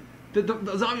 Sophia.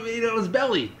 The zombie made it on his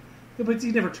belly. Yeah, but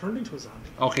he never turned into a zombie.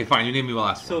 Okay, fine. You name me the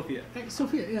last one. Sophia. Hey,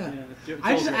 Sophia, yeah. Yeah,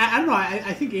 I don't know.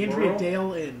 I think Andrea, Laurel?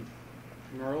 Dale, and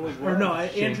Merle is or no,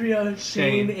 Shane. Andrea,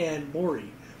 Shane, Shane. and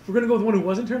Lori. If we're gonna go with one who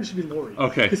wasn't turned, it should be Lori.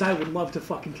 Okay. Because I would love to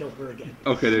fucking kill her again.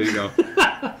 Okay, there you go.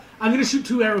 I'm gonna shoot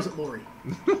 2 arrows at Lori.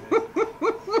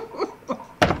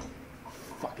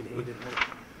 Fucking hated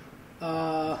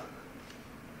her.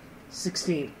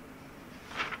 16.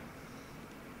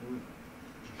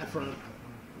 At front.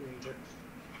 Ranger.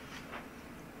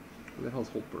 Who the hell's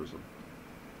Holt person?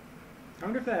 I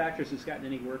wonder if that actress has gotten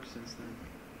any work since then.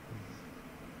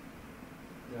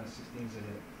 Yeah, 16's a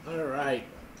hit. Alright.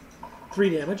 3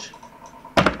 damage.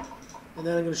 And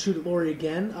then I'm going to shoot at Lori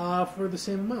again for the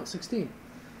same amount, 16.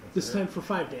 This time for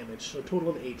 5 damage, so a total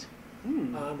of 8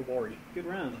 on Lori. Good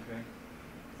round. Okay.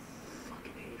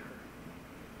 Fucking hate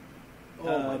her.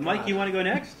 Oh my Mike, God. you want to go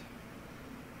next?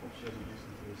 Hope she doesn't listen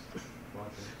to this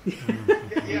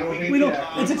podcast. Yeah, We don't,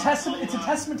 can, it's a I'll- testament. It's a I'll,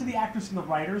 testament to the actors and the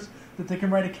writers that they can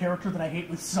write a character that I hate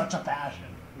with such a passion.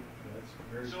 That's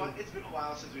very So cool. it's been a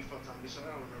while since we fought zombies, so I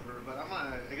don't remember. But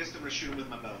I guess I'm gonna shoot him with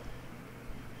my bow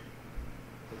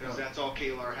because that's all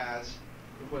Kalar has.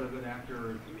 What a good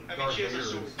actor. I mean, Darth she has a Vader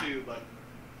sword is. too, but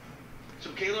so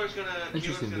Kalar's gonna.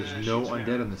 Interesting. Kalar's gonna There's no shoot some undead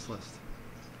arrows. on this list.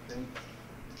 Okay.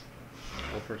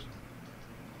 Holt person.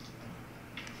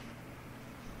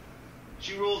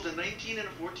 She rolls a 19 and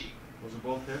a 14. Those are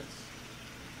both hits.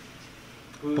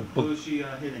 Who is she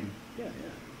hitting? Yeah, yeah.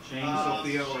 Shane, Uh,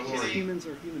 Sophia, or she's Lori? hitting- Humans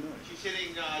are humanoid. She's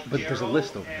hitting But there's a Daryl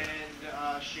list over there.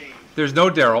 and Shane. There's no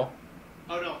Daryl.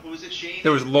 Oh no, who was it? Shane.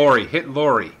 There was and- Lori. Hit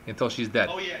Lori until she's dead.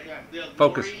 Oh yeah, yeah.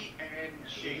 Focus. Lori and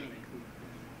Shane.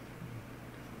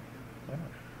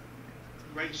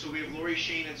 Right. So we have Lori,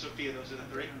 Shane, and Sophia. Those are the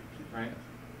 3. Right.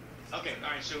 Okay.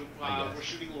 All right. So I guess. we're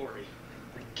shooting Lori,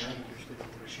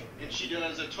 and she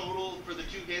does a total for the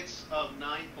 2 hits of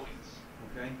 9 points.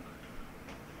 Okay.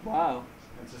 Wow.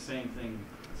 It's the same thing.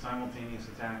 Simultaneous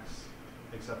attacks,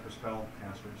 except for spell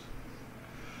casters.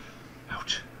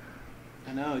 Ouch.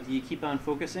 I know. Do you keep on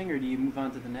focusing or do you move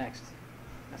on to the next?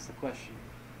 That's the question.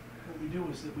 What we do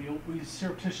is that we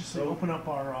surreptitiously open up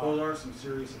our. Those are some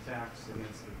serious attacks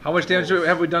against the. How much damage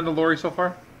have we done to Lori so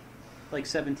far? Like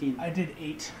 17 I did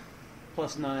 8.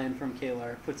 plus 9 from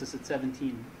Kalar puts us at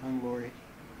 17 on Lori.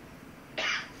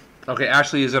 Okay,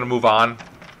 Ashley is going to move on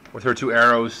with her 2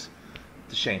 arrows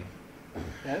to Shane.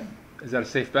 Yeah? Is that a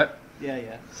safe bet? Yeah,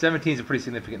 yeah. 17 is a pretty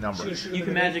significant number. You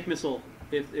can magic missile.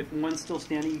 If one's still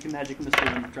standing, you can magic missile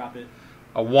and drop it.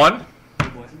 A 1 Oh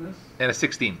boy. This? and a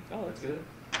 16. Oh, that's good.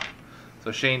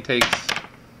 So Shane takes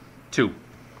 2.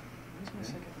 Where's my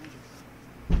second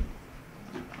magic?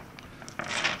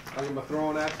 I'm going to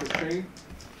throw an axe at Shane. Did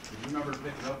you remember to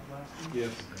pick it up last time?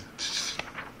 Yes.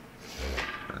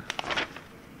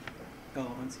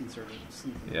 Oh, unseen servant.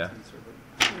 Sneaky Yeah. unseen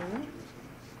servant.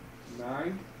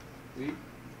 9, 8.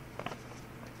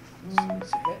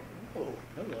 Oh,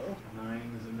 hello.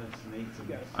 9 is a miss, and 8's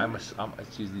a miss.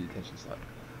 Let's use the attention slot.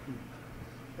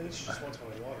 I think she just wants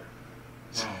my water.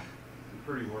 Wow. You're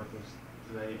pretty worthless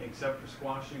today, except for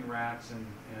squashing rats and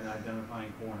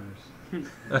identifying corners.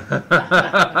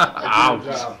 Ouch.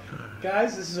 Good job.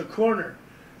 Guys, this is a corner.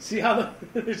 See how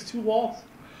there's 2 walls?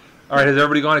 All right, has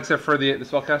everybody gone except for the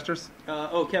spellcasters?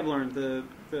 Kevlarn,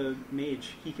 the mage.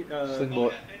 He can, Sling Oh,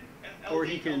 bullet. and Or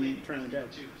he Eldane- can Eldane turn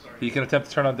undead. too, sorry. He can attempt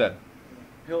to turn undead.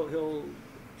 he'll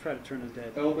try to turn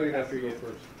undead. Elvin has to go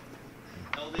first.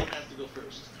 Eldane has to go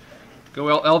first. Go,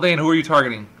 Eldane. Who are you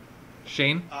targeting?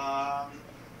 Shane.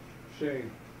 Shane.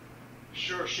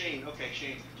 Sure, Shane. Okay,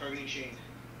 Shane. Targeting Shane.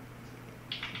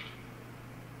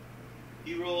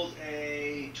 He rolled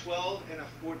a 12 and a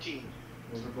 14.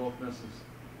 Those are both misses.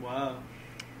 Wow.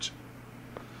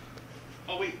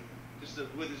 Oh wait, just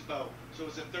with his bow. So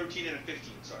it's a 13 and a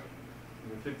 15. Sorry.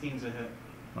 The 15's a hit.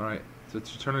 All right. So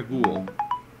it's Return of Ghoul.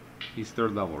 He's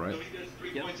 3rd level, right? So he does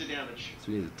 3 Yep. points of damage.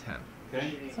 So he has a 10.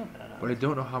 Okay? It's not bad. But I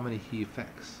don't know how many he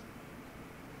affects.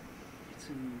 It's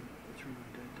in the turn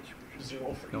undead description.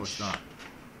 0 for No, each it's not.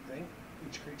 thing,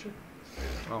 each creature.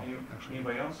 Oh, actually.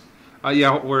 Anybody else?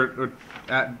 Yeah, we're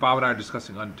at Bob and I are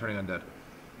discussing turning undead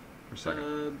for a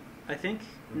second. I think.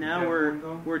 The Now Kevlarn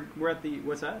go? we're at the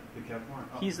what's that? The Kevlarn.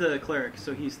 Oh. He's the cleric,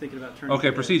 so he's thinking about turning. Okay,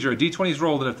 to procedure. A d20 is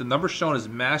rolled, and if the number shown is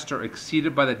matched or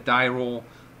exceeded by the die roll,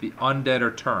 the undead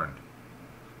are turned.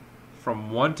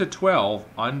 From 1 to 12,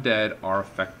 undead are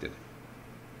affected.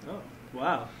 Oh,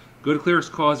 wow. Good clerics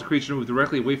cause a creature to move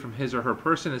directly away from his or her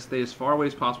person and stay as far away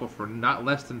as possible for not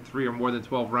less than 3 or more than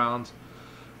 12 rounds,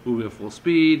 moving at full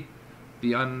speed.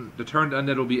 The turned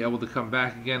undead will be able to come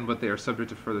back again, but they are subject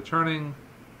to further turning.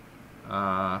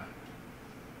 That's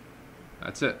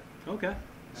it. Okay.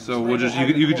 So we'll just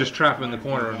you could just trap them in the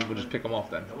corner and we'll just pick them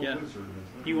off then. Yeah.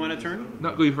 You want to turn?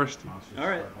 No, go you first. All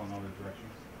right.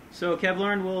 So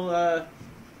Kevlarn will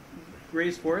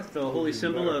raise forth the holy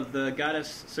symbol of the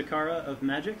goddess Sakara of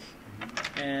magic,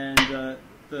 and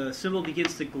the symbol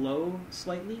begins to glow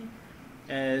slightly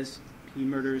as he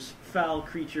murders foul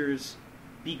creatures.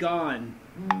 Be gone.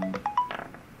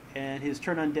 And his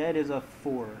turn undead is a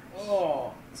 4.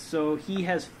 Oh, So he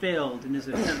has failed in his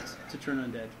attempt to turn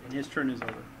undead, and his turn is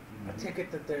over. I take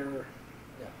it that they're.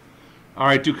 Yeah. All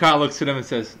right, Ducat looks at him and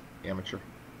says, "Amateur."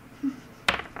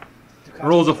 Ducati's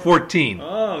Rolls a turn. 14.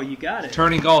 Oh, you got it.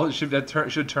 Turning all should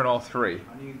turn all 3.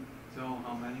 How do you tell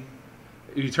how many?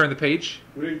 You turn the page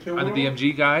We didn't kill on the Laura?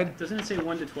 DMG guide. Doesn't it say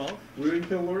 1 to 12? We didn't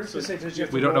kill Lori? So say, does you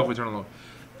have We to don't know if roll? we turn alone.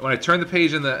 When I turn the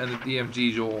page in the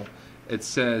DMG, Joel, it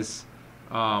says,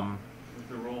 Does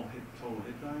the roll hit total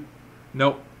hit die?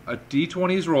 nope. A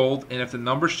d20 is rolled, and if the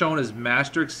number shown is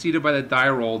matched or exceeded by the die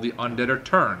roll, the undead are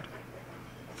turned.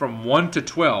 From 1 to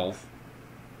 12,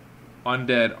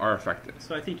 undead are affected.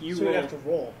 So I think you So roll. you have to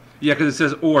roll. Yeah, because it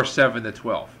says or 7 to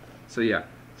 12. So yeah,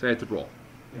 so I have to roll.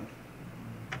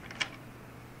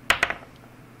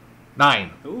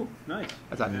 9. Ooh, nice.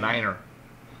 That's a 9er.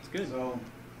 It's good. So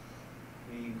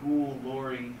the ghoul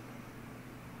Lori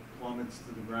plummets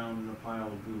to the ground in a pile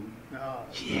of goo. Oh,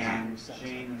 Yeah. And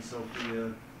Shane and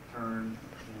Sophia turn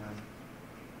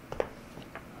and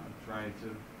try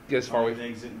to Get as far find away.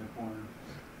 an exit in the corner.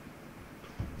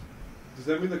 Does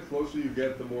that mean the closer you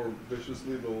get, the more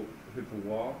viciously they'll hit the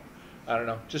wall? I don't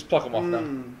know. Just pluck them off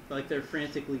now. Like they're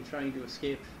frantically trying to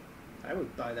escape. I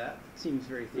would buy that. Seems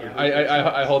very theatrical.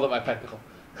 I hold up my pentacle.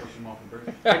 Push them off the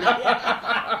bridge.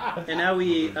 And now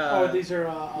we These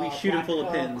are. we shoot him black, full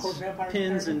of pins, court vampires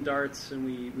pins apparently? and darts, and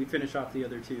we finish off the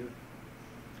other 2.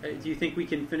 Do you think we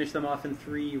can finish them off in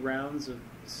 3 rounds of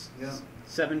Yeah.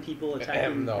 7 people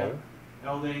attacking? No.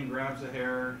 Eldane grabs a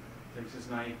hair, takes his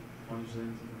knife, plunges it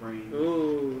into the brain.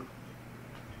 Ooh,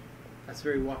 that's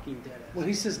very Walking Dead. When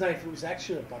he says knife, it was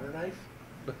actually a butter knife.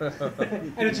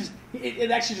 And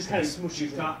it actually just kind of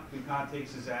smooshes it. Ducat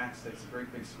takes his axe, takes a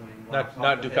great big swing. Not lops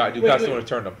off the Ducat. head. Ducat's Wait, the one who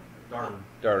turned him. Darter.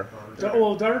 Darter.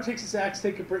 Well, Darter takes his axe,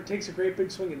 takes a great big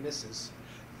swing and misses.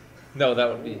 No, that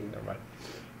would be. Never mind.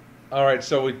 All right,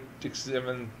 so we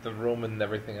examine the room and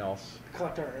everything else.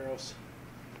 Collect our arrows.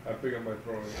 I pick up my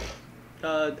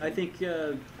throwing. I think I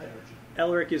heard you.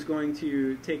 Elric is going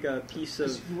to take a piece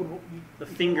of the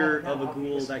finger of a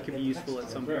ghoul that could be useful at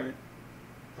some point.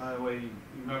 By the way, you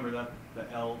remember that the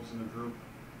elves in the group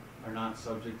are not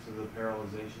subject to the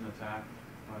paralyzation attack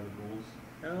by the ghouls.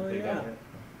 Oh They yeah. got it.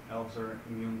 Elves are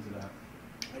immune to that.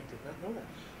 I did not know that.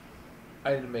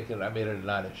 I didn't make it. I made it a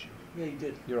non-issue. Yeah, you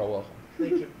did. You're all welcome.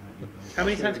 Thank you. How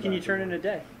many times can you turn in a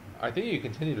day? I think you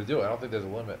continue to do it. I don't think there's a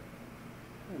limit.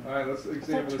 Alright, let's I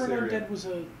examine thought this Turn area. Undead was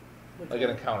a. Like an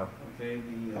encounter. Okay,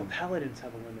 the Oh, paladins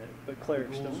have a limit, but the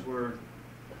clerics ghouls don't. were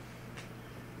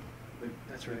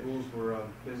That's the right. ghouls were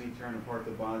busy tearing apart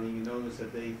the body. You notice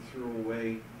that they threw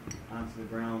away onto the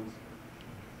ground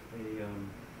a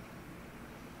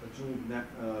jeweled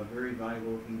very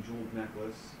valuable looking jeweled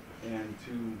necklace and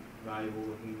 2 valuable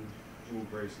looking jeweled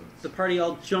bracelets. The party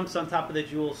all jumps on top of the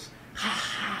jewels,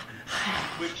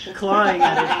 Which clawing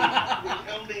at it.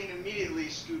 Eldane immediately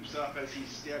scoops up as he's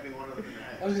stabbing one of them in the I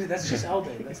head. was gonna say, that's just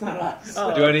Eldane. That's not us.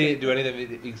 Oh. Do any of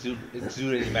them exude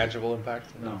any magical impact?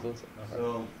 No. Influence? Okay.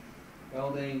 So,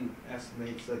 Eldane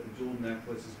estimates that the jeweled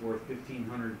necklace is worth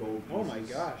 1,500 gold pieces. Oh my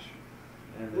gosh.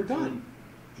 And We're the done.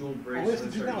 Jeweled All we have to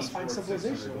bracelets do are now is each find worth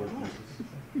civilization. 600 gold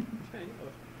We're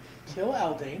pieces. Kill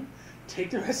Eldane, take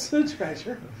the rest of the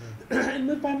treasure, and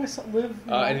live by myself. Live.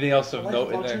 You know, Anything else a of life note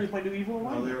in luxury there? with my new evil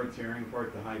While alignment. they were tearing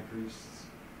apart the high priest's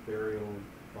burial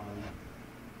body.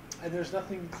 And there's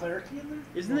nothing cleric in there.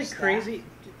 Isn't No it staff? crazy?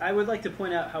 I would like to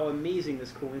point out how amazing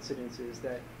this coincidence is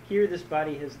that here this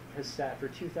body has sat for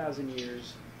 2,000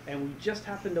 years, and we just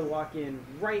happened to walk in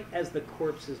right as the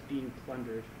corpse is being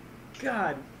plundered.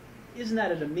 God, isn't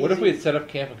that an amazing... What if we had set up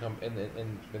camp and come in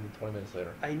 20 minutes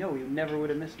later? I know, we never would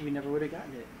have missed. We never would have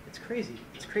gotten it. It's crazy.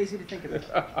 It's crazy to think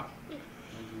about.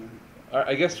 All right,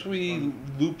 I guess we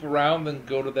loop around and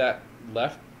go to that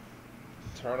left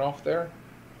turn off there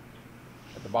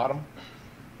at the bottom.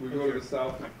 We go to the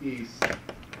southeast.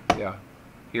 Yeah,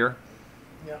 here.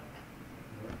 Yep.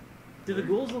 Do the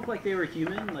ghouls look like they were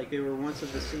human? Like they were once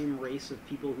of the same race of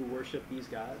people who worship these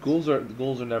gods? Ghouls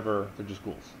are never. They're just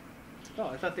ghouls. Oh,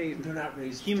 I thought they're not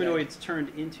raised humanoids turned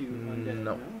into undead.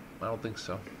 No, I don't think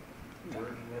so. Well,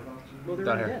 they're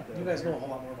Down here. undead, though. You guys know a whole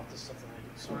lot more about this stuff than I do.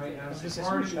 So Alright, I was as just the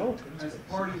saying, party, skeletons, as the but-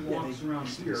 party yeah, walks they around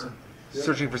used to be here, some-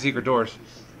 Searching for secret doors.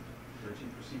 searching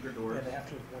for secret Yeah, doors. they have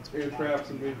to once Air traps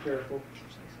and be careful.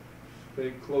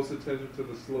 Pay close attention to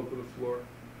the slope of the floor.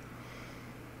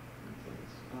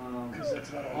 that's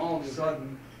about All of a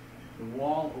sudden, the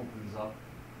wall opens up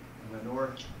in the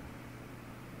north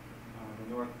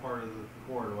part of the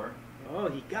corridor, Oh,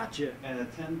 he got you. and a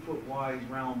 10-foot wide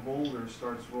round boulder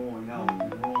starts rolling out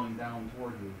and rolling down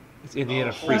toward you. It's Indiana I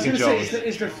was freaking gonna say, Jones.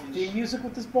 is there theme music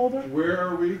with this boulder? Where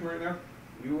are we right now?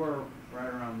 You are right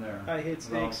around there. I hate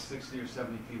about snakes. 60 or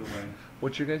 70 feet away.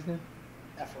 What's your guy's name?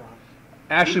 Efron.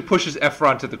 Ashley pushes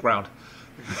Efron to the ground.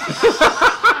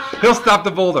 He'll stop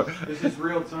the boulder. This is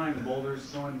real time. The boulder's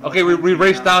going. Okay, we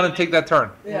race down and take that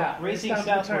turn. Yeah, Racing down to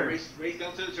the southward. turn. Race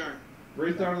down to the turn.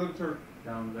 Right down to the turn.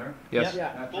 down there. Yes.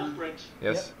 Yeah. That Full turn? sprint.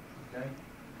 Yes. Okay.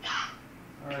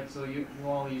 All right, so you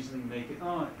all easily make it.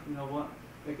 Oh, you know what?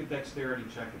 Make a dexterity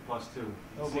check at +2.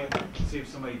 Okay. See if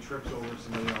somebody trips over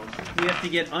somebody else. We have to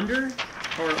get under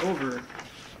or over.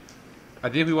 I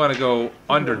think we want to go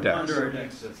under deck. Under.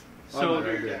 Exit. So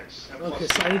Under your decks. At Okay,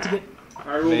 plus so I need to get.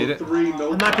 I rolled Made a it. 3, no I'm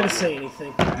not problem. gonna say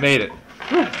anything. Made it.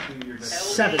 Do your dex.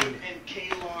 7. Eldane and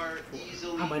Kalar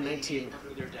easily How am I 19? make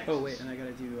under their decks. Oh wait, and I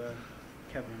gotta do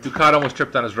Kevlar. Ducat almost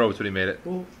tripped on his robes when he made it.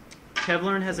 Well,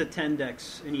 Kevlar has a 10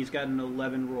 dex and he's got an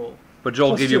 11 roll. But Joel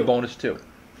Plus gave you a 2. bonus too.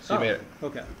 So you Oh. made it.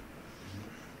 Okay.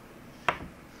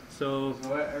 So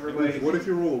So everybody. What if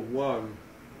you roll a 1?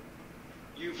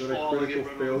 You Then a fall and critical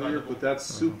get run over by failure, the but that's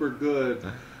super good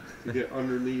to get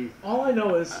underneath. All I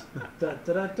know is da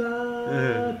da da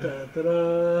da da da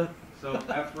da. So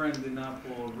Efren did not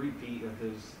pull a repeat of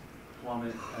his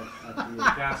plummet at the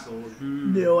castle.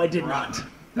 No, I did not.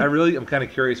 I'm kind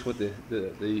of curious what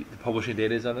the publishing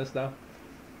date is on this now.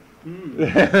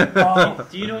 Oh,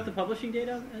 do you know what the publishing date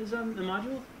is on the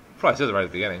module? Probably says it right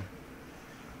at the beginning.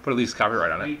 Put at least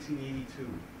copyright on it. 1982.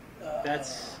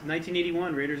 That's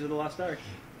 1981, Raiders of the Lost Ark.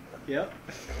 Yep.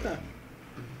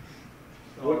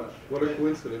 What a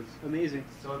coincidence. Amazing.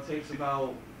 So it takes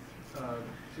about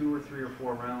 2 or 3 or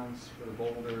 4 rounds for the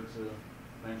boulder to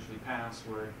eventually pass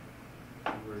where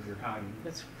you're hiding.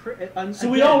 That's so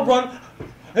we all run,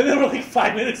 and then we're like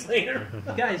 5 minutes later.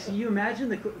 Guys, can you imagine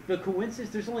the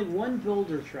coincidence? There's only one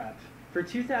boulder trap. For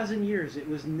 2,000 years, it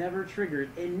was never triggered,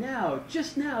 and now,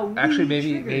 just now, we Actually,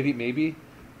 triggered. maybe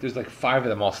there's like 5 of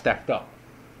them all stacked up.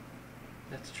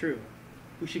 That's true.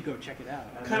 We should go check it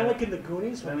out. Kind of like in the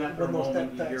Goonies when, And after a when those,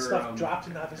 moment, that you hear, stuff dropped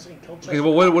and obviously killed. Okay,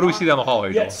 well, what do we see down the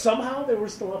hallway, Joel? Yet somehow they were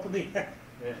still up in the air.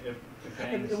 It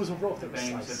And bangs, it was a rope it that was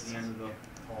bangs sliced. at the end of the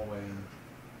hallway and,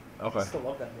 I Okay. still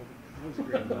love that movie.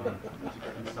 That was great.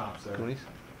 and stops there. Goonies?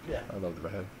 Yeah, I love the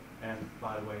redhead. And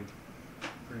by the way,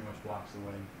 pretty much blocks the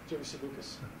way. Jerry C.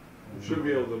 Lucas. You should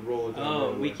be able to roll it down.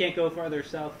 Oh, the we way. can't go farther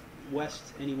southwest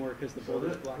anymore because the So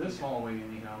boulder's blocking. this hallway,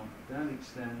 anyhow, that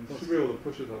extends. You should be able to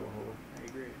push it down the hole. I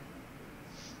agree.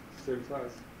 Same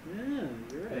size. Yeah,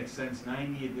 you're It right. extends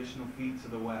 90 additional feet to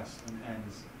the west and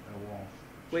ends at a wall.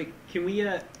 Wait, can we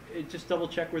just double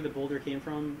check where the boulder came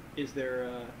from? Is there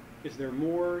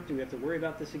more? Do we have to worry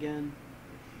about this again?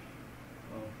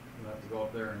 Well, you'll have to go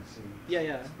up there and see. Yeah,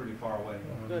 yeah. It's pretty far away.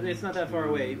 But it's not that far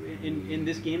away. In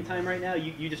this game time right now,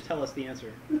 you just tell us the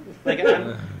answer. Like,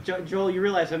 Joel, you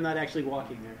realize I'm not actually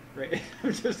walking there, right?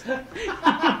 I'm just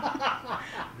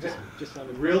on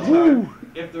the Real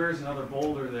time. If there is another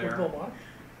boulder there, Football.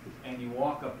 and you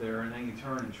walk up there, and then you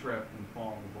turn and trip and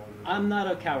fall in the boulder. I'm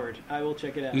not a coward. I will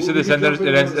check it out. You Well, said we this can ends, jump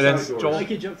it in ends, on it the ends, side Joel? I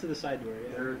could jump to the side door.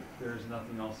 Yeah. There's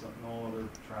nothing else, no other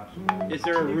traps. Is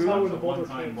there a Can you room? tell It where was the a boulder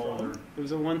one-time came boulder. from? It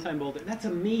was a one-time boulder. That's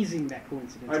amazing. That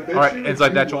coincidence. I bet All right, you inside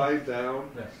if that, you Joel. lie down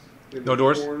Yes, in No the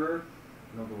doors? corner,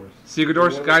 no doors. Secret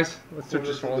doors, One- guys? Let's search corners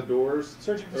this of one. the doors,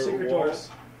 Searching for or secret wall, doors.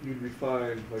 you'd be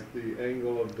fine. Like the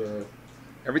angle of the.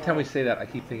 Every time we say that, I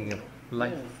keep thinking of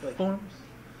life Yeah, like- forms.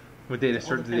 When Data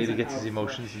starts, depends Data on gets how his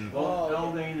emotions and Well,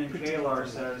 Oh, Eldane and pretend Kalar to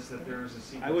says that there's a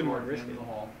secret I wouldn't door want at to the risk end of it. the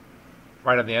hall.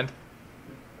 right at the end.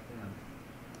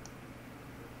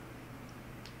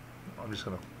 Yeah. I'm just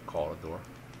gonna call it a door.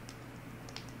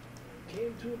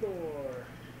 Came to a door.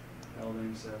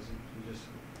 Eldane says you just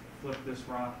flip this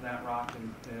rock, that rock,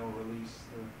 and they'll release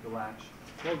the latch.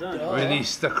 Well done. Duh.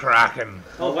 Release the Kraken.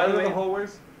 Oh, by the way,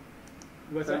 hallways?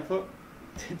 what's 10 that? foot?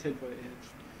 10 foot. Yeah.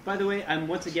 By the way, I'm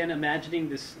once again imagining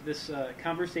this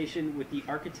conversation with the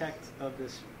architect of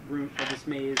this room, of this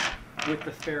maze, with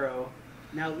the pharaoh.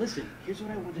 Now listen, here's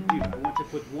what I want to do. I want to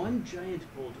put one giant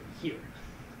boulder here.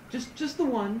 Just the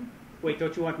one. Wait,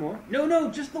 don't you want more? No,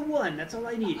 just the one. That's all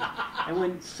I need. And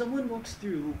when someone walks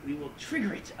through, we will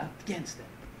trigger it against them.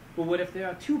 But what if there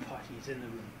are two parties in the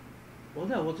room? Well,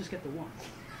 no, we'll just get the one.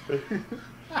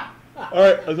 All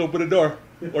right, let's open the door.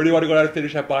 Or do you want to go down and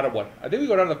finish that bottom one? I think we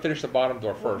go down and finish the bottom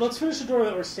door Well, first. let's finish the door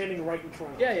that we're standing right in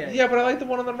front of. Yeah. But I like the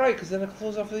one on the right because then it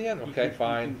closes off to the end. You Okay, can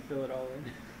fine. fill it all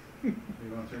in.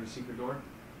 You want to turn the secret door?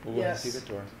 We'll go Yes. and see the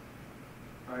door.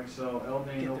 Alright, so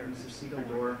Eldane opens the secret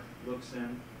door, looks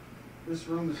in. This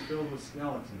room is filled with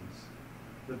skeletons.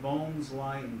 The bones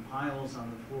lie in piles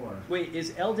on the floor. Wait,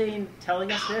 is Eldane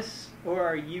telling us this, or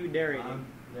are you narrating? I'm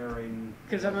narrating.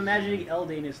 Because I'm imagining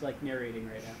Eldane is like narrating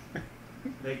right now.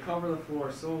 They cover the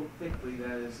floor so thickly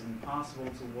that it is impossible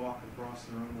to walk across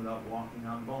the room without walking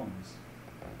on bones.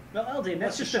 Well, Eldane, that's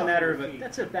Let's just just a matter shuffle of your feet.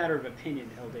 that's a matter of opinion,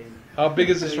 Eldane. How big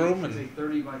is this It's a- room? It's a And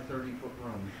 30 by 30 foot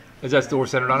room. is that door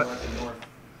centered on it? At the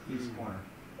northeast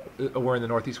corner. We're in the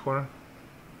northeast corner.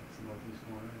 It's the northeast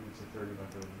corner, and it's a 30 by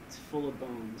 30. It's full of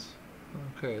bones.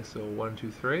 Okay, so 1, 2,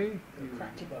 3.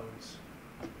 Crack your bones.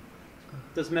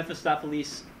 Does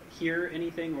Mephistopheles hear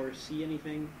anything or see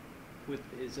anything with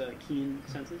his keen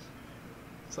senses?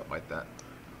 Something like that.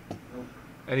 Nope.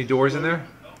 Any doors in there?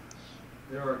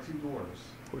 There are two doors.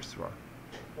 Of course there are.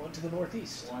 One to the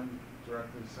northeast. One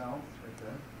directly south, right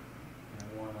there,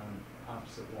 and one on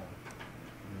opposite wall.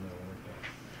 In the middle, right there.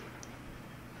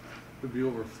 It'd be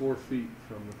over 4 feet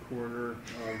from the corner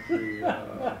of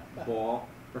the ball,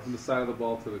 or from the side of the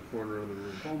ball to the corner of the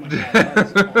room. Oh my god, that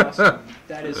is awesome.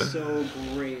 That is so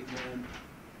great, man.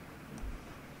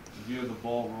 If you had the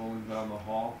ball rolling down the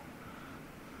hall,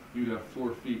 you'd have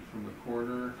 4 feet from the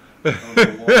corner of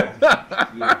the wall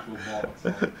to the actual ball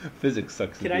itself. Physics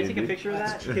sucks. Can I take a picture of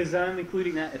that? Because I'm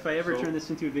including that if I ever So- turn this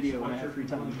into a video when I have free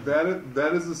time.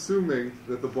 That is assuming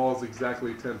that the ball is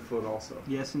exactly 10 foot also.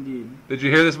 Yes, indeed. Did you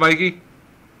hear this, Mikey?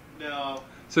 No.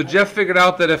 So Jeff figured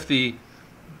out that if the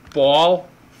ball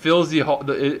fills the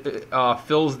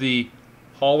fills the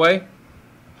hallway,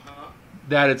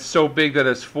 that it's so big that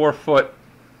it's 4 foot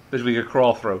that we could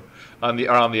crawl through on the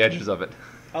edges of it.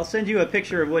 I'll send you a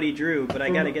picture of what he drew, but I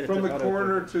gotta get it from to the auto-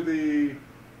 corner to the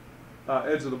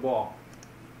edge of the ball.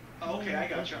 Oh, okay, I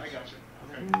got you.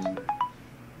 Okay.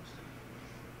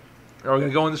 Are we gonna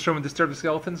go in this room and disturb the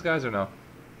skeletons, guys, or no?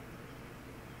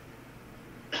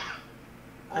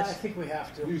 I think we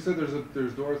have to. You said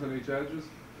there's doors on each edges.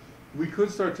 We could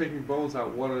start taking bones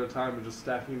out one at a time and just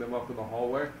stacking them up in the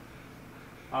hallway,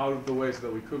 out of the way, so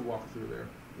that we could walk through there.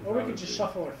 Or we without could it just being-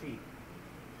 shuffle our feet.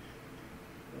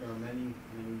 There are many,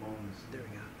 many bones. There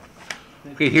we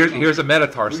go. Okay, here's a We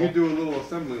metatarsal. could do a little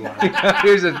assembly line.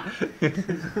 Here's a.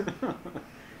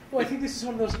 Well, I think this is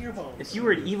one of those ear bones. If you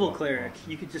were an evil cleric,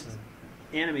 you could just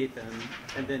animate them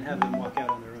and then have them walk out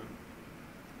on their own.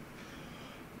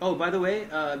 Oh, by the way,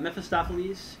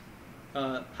 Mephistopheles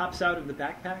pops out of the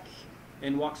backpack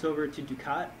and walks over to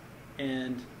Ducat,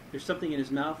 and there's something in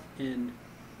his mouth, and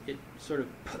it sort of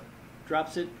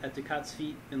drops it at Ducat's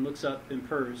feet and looks up and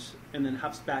purrs, and then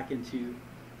hops back into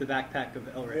the backpack of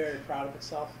Elric. Very proud of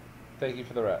itself. Thank you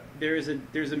for the rat. There's a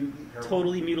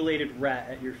totally mutilated rat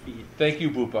at your feet. Thank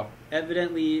you, Boopa.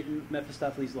 Evidently,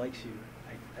 Mephistopheles likes you.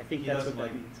 I think He that's doesn't what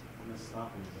that like means.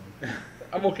 Mephistopheles, though.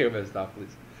 I'm okay with Mephistopheles.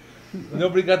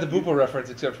 Nobody got the Boopa reference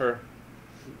except for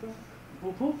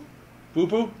Poo-poo?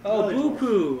 Boo-Poo. Oh, Really?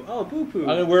 Boo-poo. Oh, Boo-poo. I'm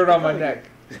gonna wear it on my neck.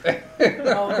 Oh,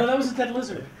 no, that was a dead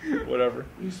lizard. Whatever.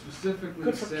 You specifically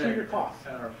Good for cure your said cough.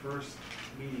 at our first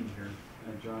meeting here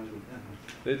at John's with them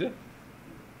Did you?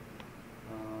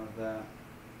 that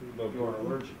you're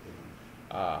allergic to them.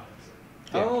 Ah.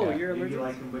 Oh, Yeah, you're You allergic?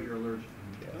 like them, but you're allergic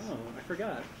to them. Yes. Oh, I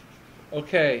forgot.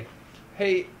 Okay.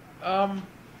 Hey,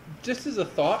 just as a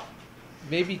thought,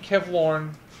 maybe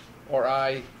Kevlorn or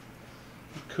I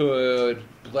could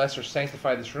bless or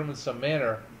sanctify this room in some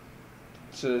manner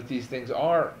so that these things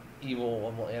are evil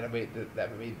and will animate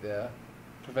that may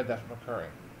prevent that from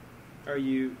occurring. Are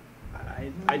you...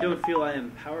 I don't feel I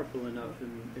am powerful enough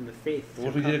in the faith. What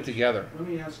if we did it together? Let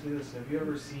me ask you this: have you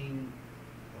ever seen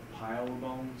a pile of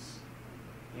bones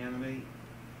animate,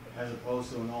 as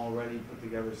opposed to an already put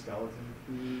together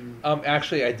skeleton?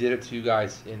 Actually, I did it to you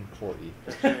guys in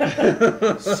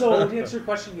 4E. So, to answer your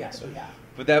question, yes, we have.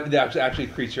 But that actually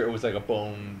creature, it was like a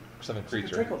bone something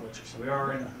creature. Trickle Lich or something. We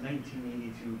are in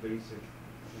 1982 basic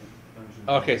Dungeons.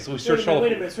 Okay, so we Wait, searched wait, all.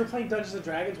 wait a minute, so we're playing Dungeons and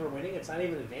Dragons, we're winning, it's not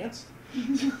even advanced?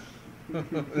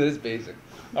 It is basic.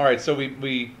 All right, so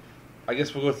we I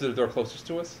guess we'll go to the door closest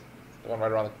to us. The one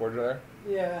right around the corridor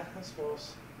there? Yeah, I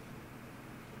suppose.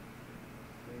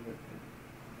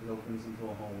 It opens into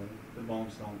a hallway. The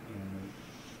bones don't animate.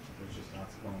 There's just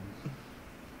lots of bones.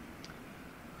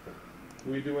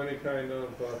 We do any kind of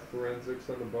forensics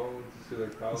on the bones to see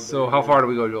like how. So how far do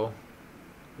we go, Joel?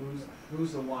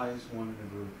 Who's the wise one in the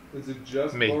group? Is it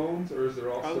just Me. bones, or is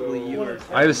there also? Probably you or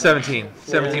I have a 17.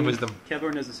 17 wisdom.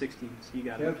 Kevlin has a 16, so you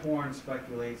got it. Kev Horn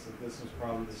speculates that this was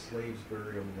probably the slaves'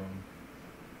 burial room.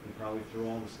 They probably threw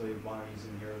all the slave bodies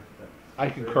in here. I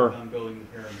they were concur. done building the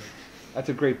pyramid. That's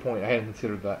a great point. I hadn't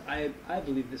considered that. I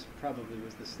believe this probably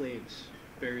was the slaves'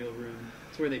 burial room.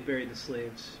 It's where they buried the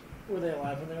slaves. Were they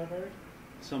alive when they were buried?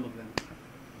 Some of them,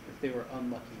 if they were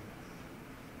unlucky.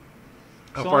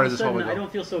 How So far all does of this a hallway sudden, I go?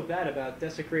 don't feel so bad about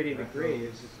desecrating the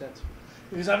graves. If that's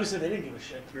Because obviously they didn't give a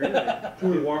shit. really.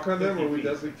 Can we walk on them, or 50 we feet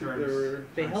designate they turns.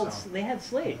 were? They had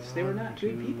slaves. They were not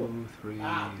good people. 1, 2, 3,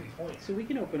 Ah, good point. So we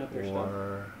can open up their stuff.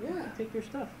 4. Yeah. Take their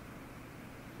stuff.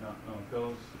 No, it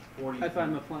goes 40 I find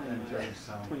I'm feet applying and my turns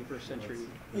south. 21st century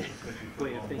So it's a 50-foot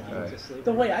way of long thinking hallway. to slavery.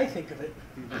 The way I think of it,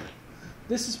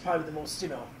 this is probably the most,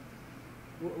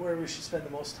 where we should spend the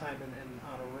most time in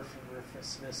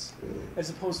honorificness, as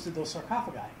opposed to those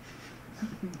sarcophagi.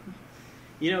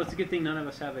 You know, it's a good thing none of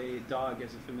us have a dog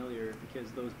as a familiar,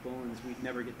 because those bones, we'd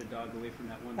never get the dog away from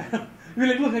that one thing. You're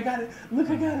like, look, I got it. Look,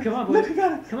 I got it. Come on, boy. Look, I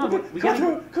got it. Come on, boy. We Go gotta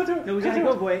through it. Go through it. No, we Go gotta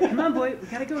through go, boy. Come on, boy. We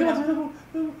gotta go Come on, now.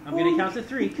 through I'm gonna count to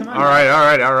 3. Come on. All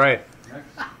right.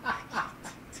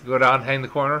 Next, Go down, hang the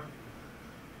corner.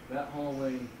 that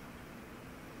hallway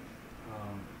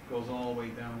goes all the way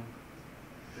down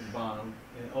to the bottom.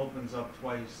 And it opens up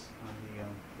twice on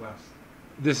the west.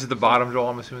 This is the bottom, Joel,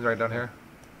 I'm assuming, right down here.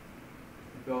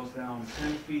 It goes down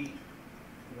 10 feet,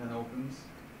 and then opens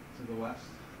to the west.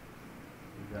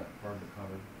 We've got part of it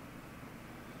covered.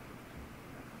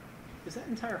 Is that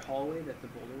entire hallway that the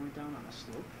boulder went down on a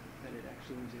slope that it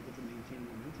actually was able to maintain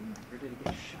momentum, or did it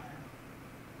get shot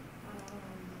out?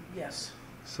 Yes.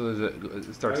 So it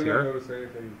I starts did not here. notice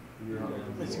anything weird about I the was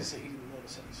gonna floor. say you didn't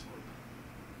notice any slope.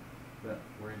 That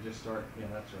where you just start. Yeah,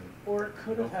 that's right. Or it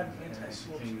could have had an And it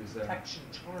anti-slope continues there. protection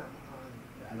charm on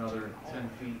that. Another hallway. 10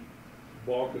 feet.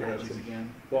 Ball could have Magic some.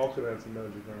 again. Ball could have some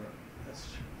magic on it. That's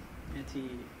true.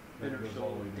 Then it goes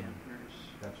all the way down.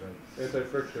 Dampeners. That's right.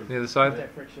 Anti-friction. The other side.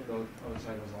 Anti-friction. The other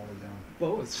side goes all the way down. It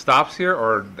Both. stops here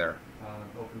or there?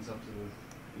 Opens up to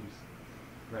the east.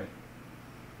 Right.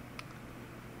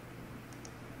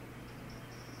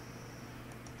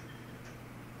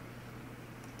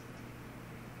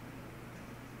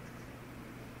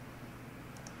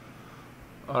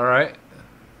 All right.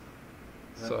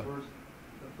 That So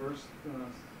the first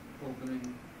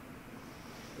opening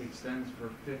extends for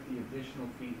 50 additional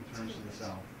feet and turns to the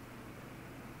south.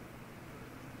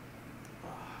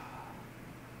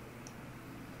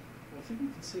 I think we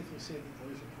can safely say that the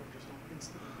laser pointers don't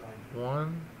instantly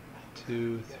blind. 1,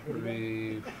 2,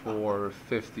 3, 4,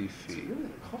 50 It's feet. really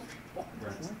uncomfortable.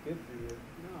 Right. It's not good for you.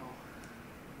 No.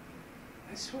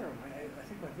 I swear, I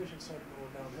think my vision started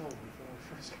going downhill before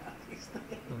we first got these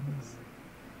things.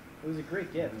 It was a great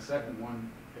And gift. the second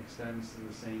one extends to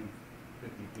the same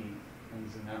 50 feet,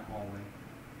 ends in that hallway.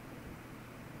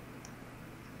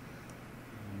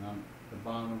 And on the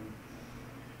bottom,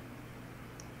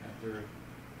 after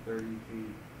 30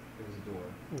 feet, there's a door.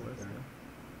 Ooh, that's there.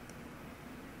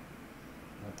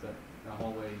 good. The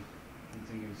hallway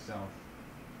continues south.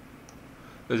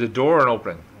 There's a door or an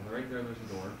opening? Well, right there, there's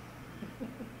a door.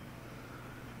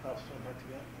 I'll swim back to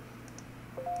get.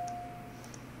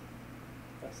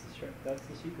 That's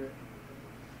the secret.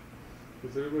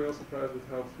 Was anybody else surprised with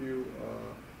how few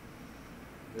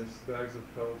This bags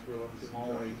of pellets were left in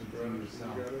Small way Josh's continues garage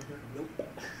south. when you got in here? Nope.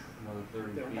 another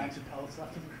 30 There were feet, bags of pellets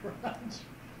left in the garage. and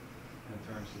it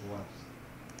turns to the west.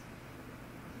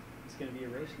 It's going to be a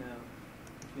race now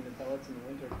between the pellets and the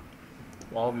winter.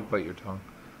 All of you bite your tongue.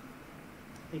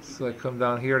 Thank you. So I come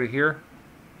down here to here.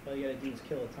 All you got to do is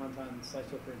kill a tauntaun, slice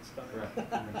open its stomach.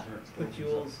 Correct. And it turns- Put opens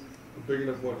jewels. A big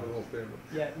enough one for the whole family.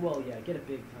 Yeah, well, yeah, get a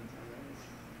big tauntaun,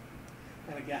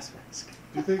 right? And a gas mask.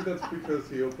 Do you think that's because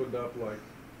he opened up like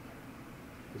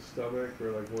the stomach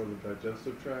or like more of the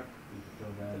digestive tract? You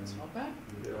can throw that in. It's not bad.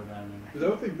 You can throw that in. Because I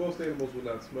would think most animals would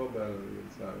not smell bad on the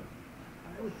inside.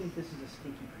 I would think this is a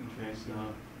stinky creature. Okay, so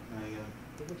now you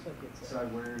It looks like it's gotta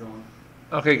decide where you're going.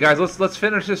 Okay, guys, let's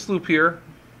finish this loop here,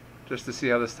 just to see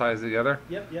how this ties together.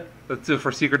 Yep, Let's do it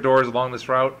for secret doors along this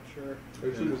route. sure. I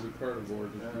assume it was a carnivore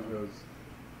just Yeah. because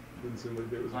it didn't seem like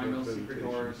there was Find much those secret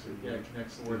vegetation. doors. Yeah, it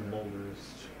connects to where the boulder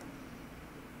is.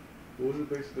 What was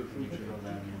the base of their You food can chain? throw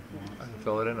that in if you I want. can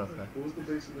fill it in, okay. What was the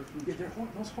base of their food Yeah, chain?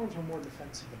 those horns were more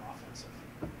defensive than offensive.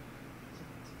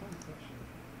 It's a fun question.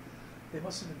 They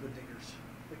must have been good diggers.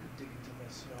 They could dig into the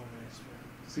snow and ice.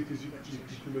 See, because you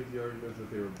can make the argument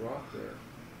that they were brought there.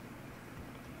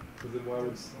 But then why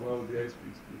would the ice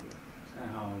beast be there? That's kind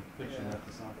of how I picture that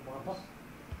to some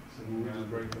So we just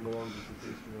bring them along just in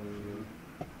case you want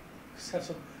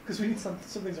to. Because we need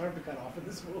something's hard to cut off in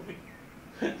this movie.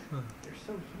 They're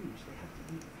so huge. They have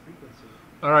to meet the frequency.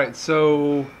 All right,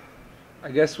 so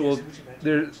I guess we'll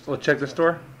check this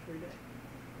door.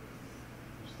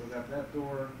 Still got that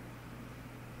door.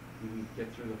 You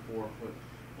get through the 4-foot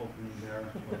opening there.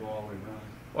 We'll go all the way around.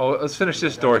 Well, let's finish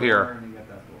this door here. And you got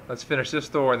that door. Let's finish this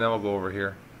door, and then we'll go over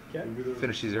here. Okay.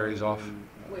 Finish these areas off.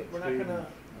 Wait, we're not gonna.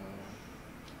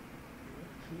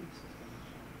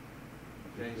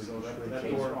 Okay, so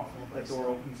that door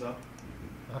opens up.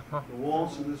 Uh-huh. The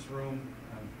walls of this room.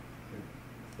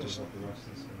 Just- Up the rest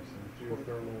of this room.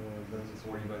 Geothermal It's a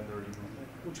 40 by 30 room.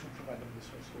 Which will provide them this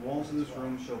source. The walls of this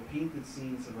room show painted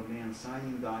scenes of a man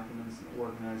signing documents and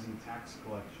organizing tax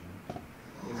collection.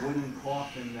 A wooden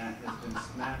coffin that has been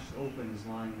smashed open is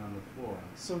lying on the floor.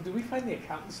 So, do we find the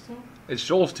accountant's tomb? It's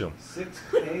Joel's tomb. 6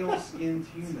 pale-skinned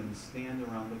humans stand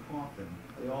around the coffin.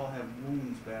 They all have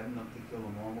wounds bad enough to kill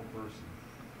a normal person.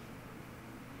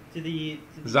 These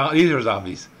These are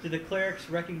zombies. do the clerics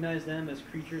recognize them as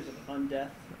creatures of undeath?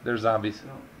 They're zombies.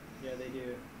 No, Yeah, they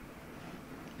do.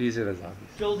 These are the zombies.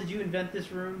 Joel, did you invent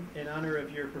this room in honor of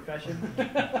your profession?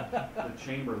 the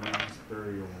chamberlain's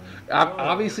burial room.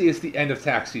 Obviously, it's the end of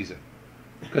tax season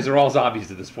because they're all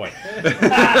zombies at this point.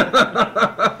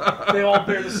 They all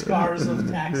bear the scars of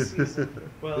tax season.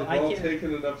 Well, They've all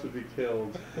taken enough to be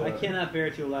killed. I cannot bear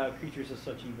to allow creatures of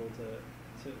such evil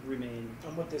to remain.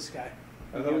 I'm with this guy.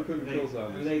 I thought we couldn't kill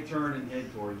zombies. They turn and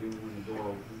head toward you when the door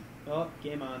opens. Oh,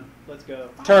 game on. Let's go.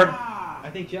 Turn. I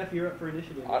think, Jeff, you're up for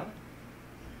initiative. Uh,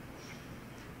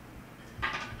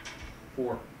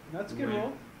 4. That's a good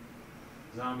roll.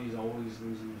 Zombies always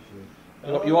lose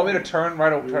initiative. You want me to turn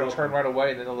right? Try to turn right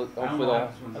away, and then hopefully I don't know they'll. what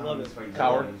happens when I love zombies it. fight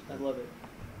Coward. zombies, I but- love it.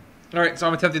 All right, so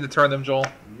I'm attempting to turn them, Joel.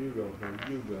 You go, man.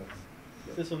 You go.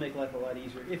 This will make life a lot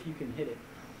easier if you can hit it.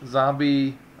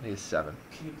 Zombie. I need a 7.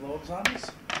 Can you blow up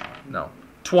zombies? No.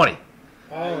 20.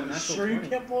 Oh, you natural sure you 20.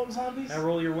 can't blow up zombies? Now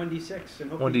roll your 1d6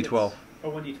 and hope 1d12.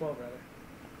 Oh, 1d12 rather.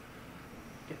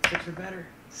 Get 6 or better.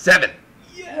 7.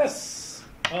 Yes!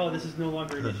 Oh, this is no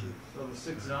longer an issue. So the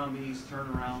 6 zombies turn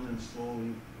around and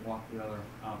slowly walk the other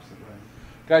opposite way.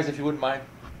 Guys, if you wouldn't mind.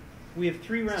 We have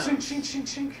 3 rounds. Chink, chink, chink,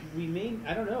 chink. We may.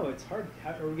 I don't know. It's hard.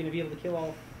 How, are we going to be able to kill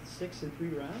all 6 in 3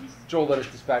 rounds? Joel let us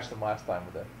dispatch them last time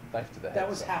with a knife to the head. That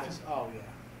was so. half as. Oh, yeah.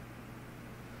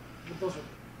 But those are.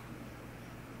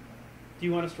 Do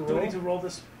you want us to Do roll? we need to roll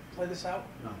this, play this out?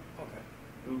 No.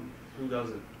 Okay. Who does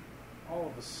it? All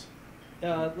of us.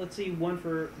 Let's see,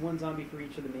 one zombie for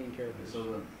each of the main characters.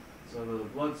 So the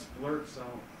blood splurts out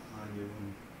on you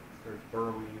and starts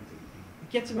burrowing into the It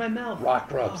gets in my mouth. Rock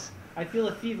grubs. Oh, I feel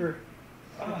a fever.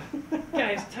 Oh,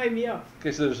 guys, tie me up.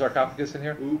 Okay, so there's a sarcophagus in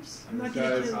here? Oops. I'm not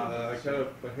gonna Guys, kill I kind of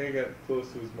my hand got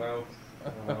close to his mouth.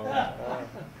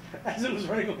 As it was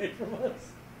running away from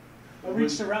us. I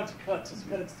reached around to cut its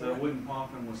The throat. wooden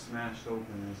coffin was smashed open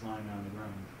and is lying on the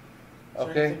ground. Is there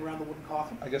Okay. anything around the wooden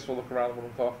coffin? I guess we'll look around the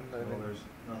wooden coffin. So there's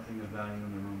nothing of value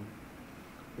in the room.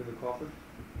 In the coffin?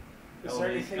 Is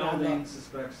there anything on Eldane the...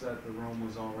 suspects that the room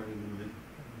was already looted.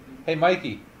 Hey,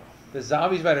 Mikey. The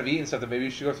zombies might have eaten something. Maybe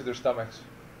you should go through their stomachs.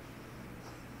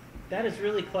 That is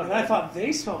really clever. And I thought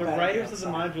they smelled the bad writers of the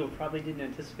outside. module probably didn't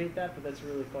anticipate that, but that's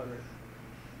really clever.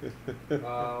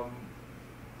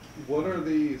 What are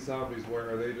the zombies wearing?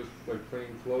 Are they just like plain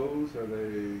clothes? Are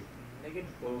they? Naked?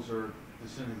 Clothes are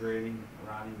disintegrating,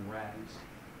 rotting rags.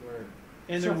 Where?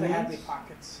 And So their if they had wounds, any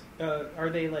pockets. are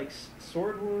they like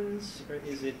sword wounds, or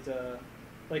is it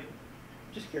like?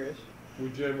 Just curious. We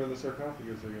jam in the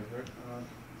sarcophagus, I guess, right?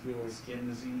 Feel like Skin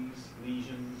disease,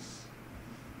 lesions,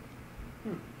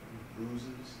 Hmm.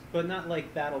 bruises. But not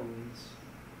like battle wounds.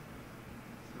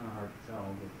 It's not hard to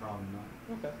tell, but probably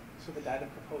not. Okay. So the guy that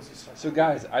proposed this So,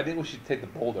 guys, I think we should take the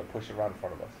boulder, push it around in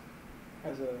front of us.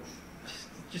 As a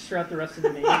just throughout the rest of the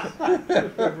maze.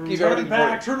 Keep Turn everything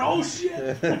back, forward. turn, oh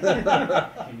shit!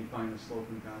 Can you find a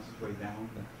sloping passageway down?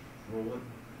 Roll it.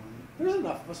 There's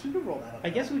enough of us, we can roll that up. I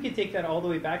guess we could take that all the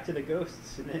way back to the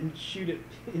ghosts and then shoot it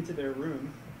into their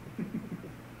room.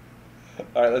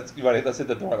 All right, let's hit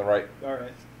the door on the right. All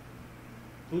right.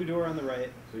 Blue door on the right.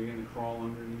 So you're gonna crawl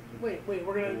underneath it? Wait,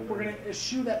 we're gonna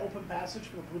eschew that open passage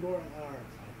from the blue door. Alright,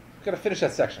 fine. We've got to finish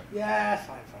that section. Yeah,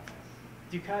 fine.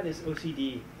 Ducat is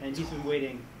OCD, and he's been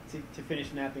waiting to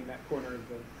finish mapping that corner of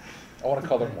the. I want to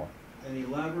color more. An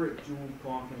elaborate jeweled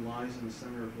coffin lies in the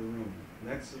center of the room.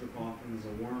 Next to the coffin is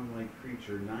a worm-like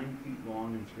creature 9 feet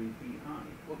long and 3 feet high.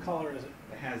 What color is it?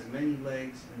 It has many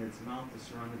legs and its mouth is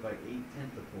surrounded by 8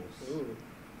 tentacles. Ooh.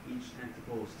 Each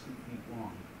tentacle is 2 feet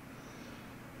long.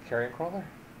 Carrion crawler?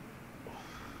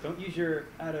 Don't use your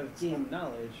out-of-game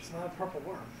knowledge. It's not a purple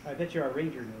worm. I bet you our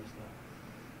ranger knows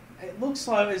though. It looks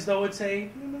like as though it's a...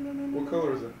 What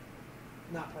color is it?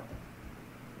 Not purple.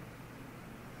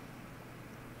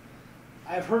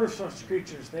 I've heard of such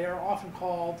creatures. They are often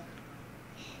called...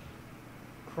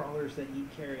 Crawlers that eat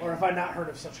carrion. Or have I not heard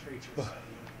of such creatures?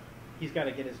 He's got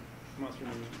to get his monster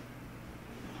movie.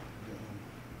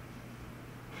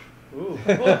 Ooh.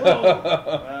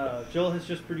 Wow. Joel has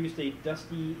just produced a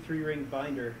dusty 3-ring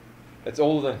binder. It's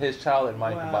older than his child and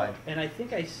mine combined. And I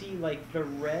think I see like the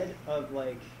red of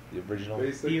like The original.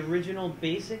 the original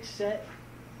basic set,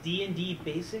 D&D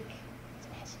basic.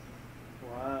 That's awesome.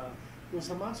 Wow. Was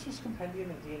the Monsters Compendium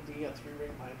in D&D a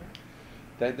 3-ring binder?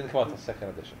 That didn't come out until 2nd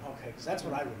edition. Okay, because that's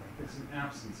what I remember. It's an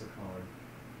absence of color.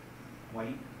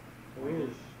 White, Ooh.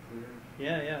 whitish, clear,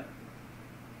 Yeah, yeah.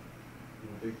 with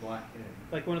a big black head.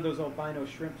 Like one of those albino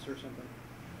shrimps or something.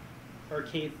 Or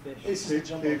cave fish. It's just a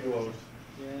jumbo. Cave dwellers.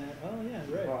 Yeah. Oh yeah,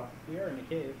 right. Wow. We are in a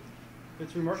cave.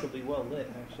 It's remarkably well lit,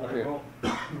 actually.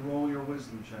 Okay. Roll your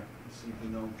wisdom check to see if you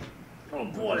know Oh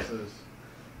what boy. this is.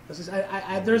 This is,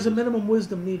 there's a minimum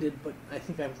wisdom needed, but I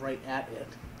think I'm right at it.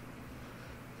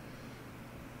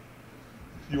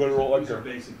 You want to roll These are Edgar?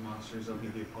 basic monsters, they'll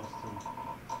give you a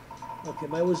 +2. Okay,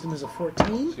 my wisdom is a 14.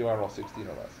 So you want to roll 16 or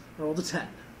less? I rolled a 10.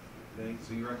 Okay,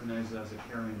 so you recognize it as a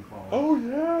carrion crawler. Oh,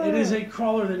 yeah! It is a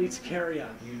crawler that eats carrion.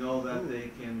 You know that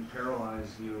they can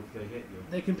paralyze you if they hit you.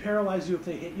 They can paralyze you if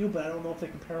they hit you, but I don't know if they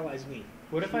can paralyze me.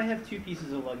 What if I have 2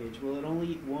 pieces of luggage? Will it only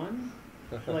eat one?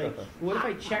 Like, what if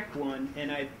I check one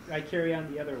and I carry on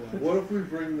the other one? What if we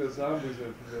bring the zombies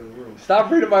in from the other room?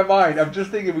 Stop reading my mind. I'm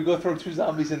just thinking we go throw 2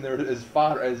 zombies in there as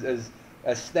fodder, as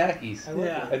snackies. I love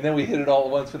Yeah. it. And then we hit it all at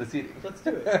once for the seating. Let's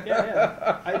do it. Yeah,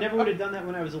 yeah. I never would have done that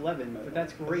when I was 11, but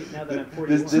that's great now that I'm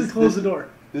 41. Just close the door.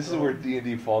 This is where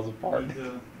D&D falls You apart. need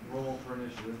to roll for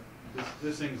initiative.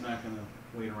 This thing's not going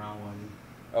to wait around while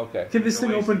you... Okay. Can this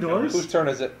thing open doors? Whose turn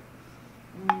is it?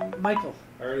 Michael.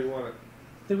 I already won it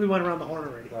I think we went around the horn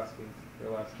already. last game.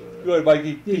 Or last, Go ahead,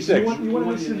 Mikey. Yeah, D6. you want You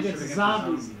initiative against against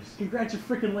zombies. zombies.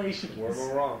 Congratulations. where am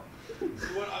I wrong?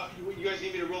 You guys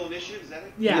need me to roll initiative? Is that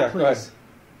it? Yeah, Yeah, go ahead. please.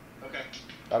 Okay.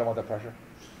 I don't want that pressure.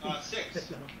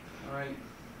 6. Alright,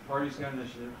 party's got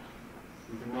initiative.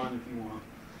 You can run if you want.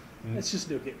 Let's just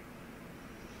nuke it.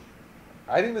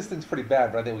 I think this thing's pretty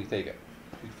bad, but I think we take it.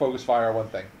 We focus fire on one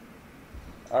thing.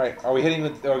 All right, are we hitting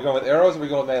with? Are we going with arrows or are we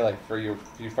going with melee for your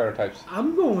fighter types?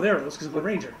 I'm going with arrows because I'm a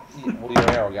ranger. Well, you're an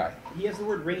arrow guy. He has the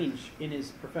word range in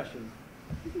his profession.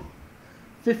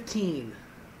 15.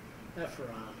 That for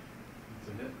It's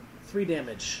a hit. 3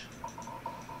 damage.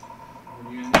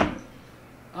 What are you going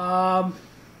to do?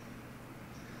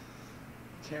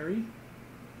 Carry.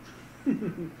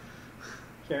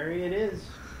 Carry it is.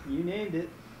 You named it.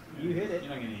 You hit it.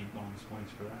 You're not going to need bonus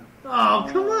points for that. Oh,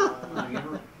 come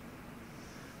on.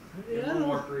 Get a little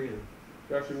more creative.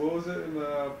 Actually, what was it in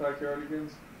the backyard again?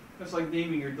 That's like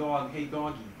naming your dog, hey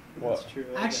doggy. That's What? true.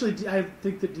 Actually, I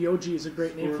think that DOG is a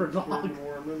great name for a dog.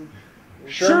 Sherman.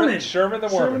 Sherman. Sherman the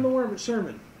Sherman the Worm. Worm.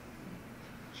 Sherman.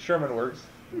 Sherman works.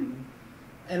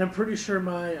 And I'm pretty sure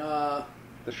my The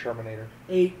Shermanator.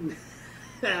 8...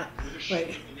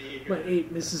 my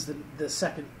 8 misses the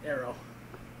second arrow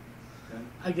Okay.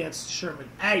 against Sherman.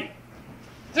 Hey!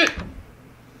 We've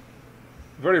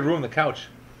already ruined the couch.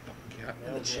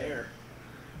 And the chair.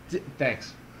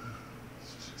 Thanks.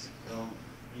 So,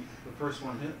 the first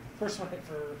one hit. First one hit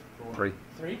for 3.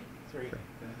 3? 3. Okay.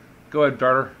 Go ahead,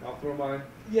 Darter. I'll throw mine.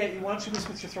 Yeah, you want to miss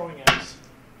with your throwing arrows.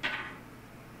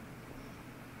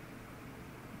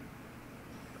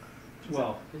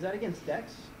 12. Is that against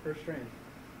Dex or Strength?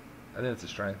 I think it's a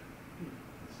strength.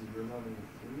 This is your level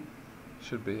 3.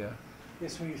 Should be, yeah.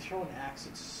 Yes, when you throw an axe,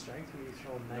 it's strength. When you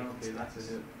throw a knife, Okay, it's that's dex.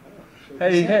 a hit. So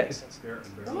Hey, that hey. makes sense.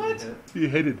 Barely What? hit. You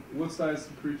hated. What size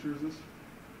creature is this?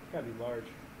 Gotta be large,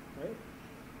 right?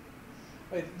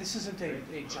 Wait, this isn't a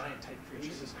giant type creature.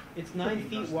 This is, It's 9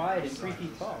 feet wide and 3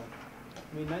 feet tall.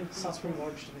 I mean, 9 feet. sounds pretty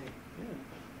large to me.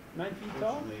 Yeah. 9 feet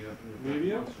tall? Unfortunately, you have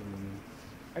Medium? monster movement.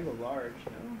 I go large,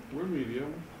 no? We're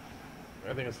medium.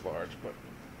 I think it's large, but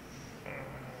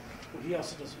But he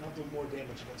also does not do more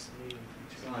damage against the medium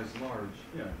creature. Size large.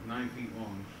 Yeah, 9 feet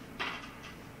long.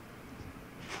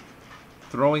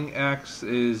 Throwing axe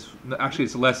is no, actually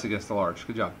it's less against the large.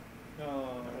 Good job.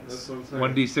 Oh, That's what I'm saying.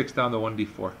 1d6 down to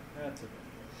 1d4. that's okay.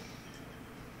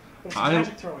 But it's a I'm gonna-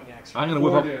 magic throwing axe. I'm Right? gonna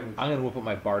Four whip up. damage. I'm gonna whip up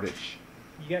my Bardage.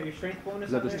 You got your strength bonus.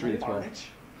 Is that on this there? 3 to 12? Barnage.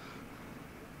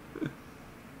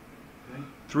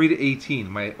 3 to 18.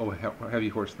 My heavy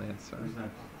horse lance. Sorry. Who's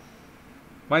next?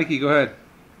 Mikey, go ahead.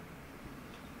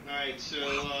 Alright,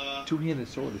 so, Two-handed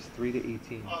sword is 3 to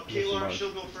 18. Kalar,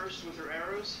 she'll go first with her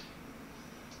arrows.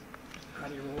 How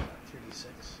do you roll that? 3d6.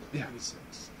 Yeah. 3d6.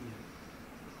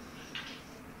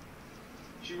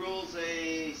 She rolls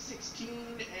a 16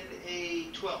 and a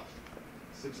 12.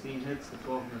 16 hits, the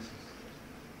 12 misses.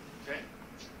 Okay.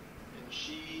 And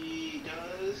she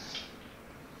does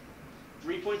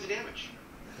 3 points of damage.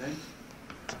 Okay.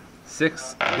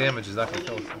 6 damage is not going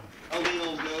to kill us. Aline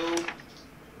will go.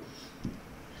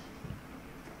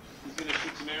 He's going to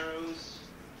shoot some arrows.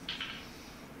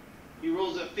 He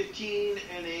rolls a 15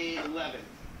 and a 11.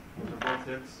 Those are both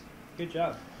hits. Good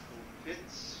job.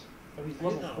 Hits. Oh, he's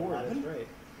level Isn't 4. that That's 11? right.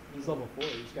 He's level 4.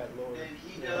 He's got lower. And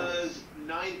he does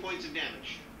 9 points of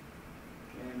damage.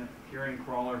 And the carrion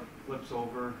crawler flips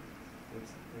over.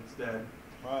 It's dead.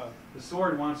 Wow. The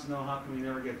sword wants to know how come he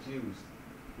never gets used.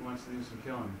 He wants to do some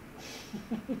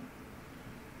killing.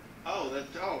 Oh,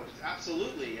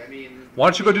 absolutely. I mean, Why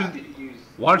don't you go happy to use-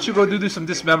 Why don't you go do some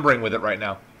dismembering with it right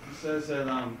now? He says that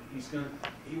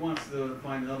he wants to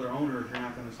find another owner if you're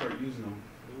not gonna start using them.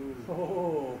 Ooh,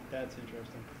 Oh. that's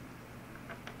interesting.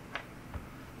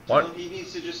 What? Tell him he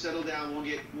needs to just settle down.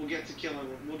 We'll get to killing.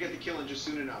 We'll get to killing just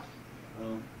soon enough.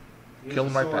 He has Kill a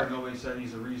him right sword, back. Nobody said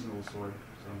he's a reasonable sword,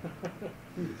 so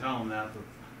you can tell him that. But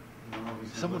you don't know if he's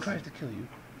gonna Someone listen. tries to kill you.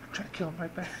 Try to kill him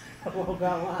right back. Well,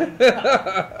 that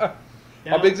line.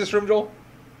 How big's this room, Joel?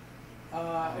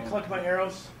 I collect my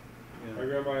arrows. I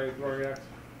grab my throwing axe.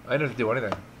 I didn't have to do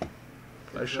anything.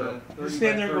 I It's, should. 30 You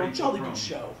stand by there and go, 30 jolly foot good room.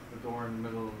 show. The door in the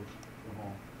middle of the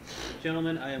hall.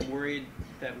 Gentlemen, I am worried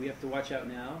that we have to watch out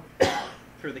now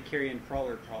for the carrion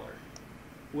crawler,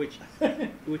 which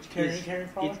Carrion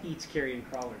crawler? it eats carrion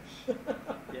crawlers.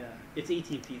 Yeah, it's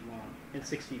 18 feet long and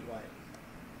 6 feet wide.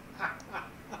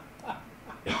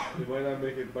 You might not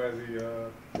make it by the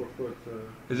 4 foot.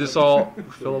 Is this all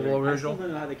fillable over I here, still Joel?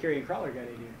 don't know how the carrion crawler got in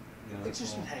here. Yeah, It's that's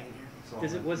just all. been hanging here.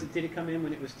 That's all Did it come in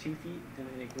when it was 2 feet and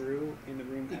then it grew in the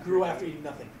room? It grew after eating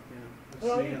nothing. Yeah. Oh,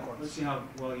 Let's see, unicorns. let's see how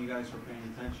well you guys were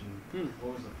paying attention. Hmm.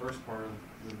 What was the first part of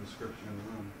the description of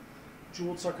the room?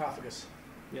 Jeweled sarcophagus.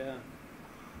 Yeah.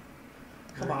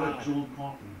 Come Very good, on. Jeweled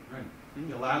coffin, right?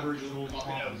 Hmm. Elaborate jeweled Yeah,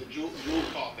 it was coffin. a jewel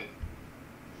coffin.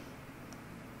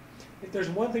 If there's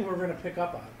one thing we're going to pick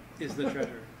up on, Is the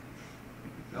treasure.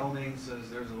 Eldane says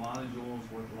there's a lot of jewels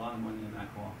worth a lot of money in that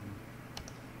coffin.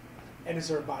 and is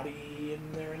there a body in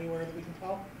there anywhere that we can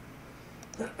tell?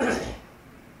 There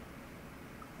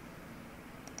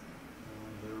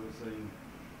was a.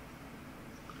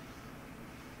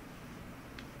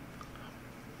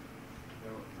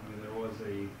 There was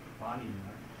a body in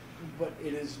there. But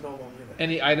it is no longer there.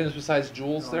 Any items besides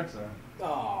jewels No, there? it's,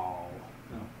 Oh.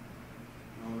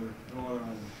 no other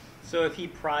items. So if he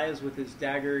pries with his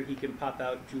dagger, he can pop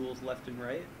out jewels left and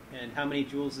right. And how many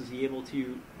jewels is he able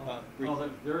to?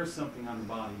 There is something on the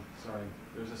body. Sorry,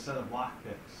 there's a set of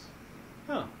lockpicks.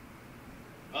 Oh,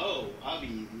 Oh, I'll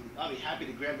be happy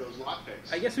to grab those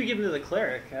lockpicks. I guess we give them to the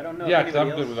cleric. I don't know. Yeah, if because I'm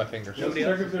anybody good else- with my fingers. Let's Nobody check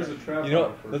else if is there's a good. trap. You know,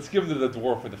 on it first. let's give them to the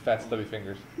dwarf with the fat, stubby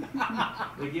fingers.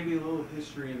 They give you a little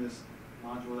history in this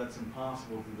module that's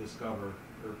impossible to discover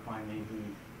or find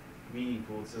anything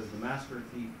meaningful. It says the master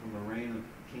thief from the reign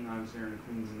of King Alexander and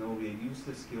Queen Zenobia used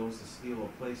his skills to steal a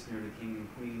place near the king and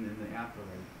queen in the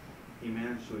afterlife. He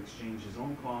managed to exchange his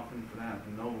own coffin for that of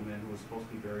a nobleman who was supposed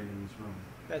to be buried in this room.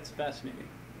 That's fascinating.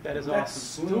 That is That's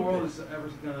awesome. Who in the world is ever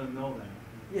going to know that?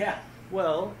 Yeah.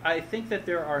 Well, I think that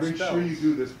there are Make spells. sure you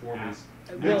do this for me. Ask.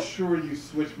 Well- Make sure you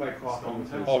switch my coffin. Stone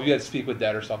with temple. this. Oh, you got to speak with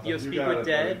dead or something. You have You speak got with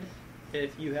it, dead.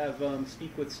 If you have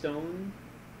speak with stone,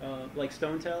 like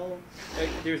stone tell.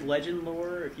 There's legend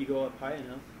lore if you go up high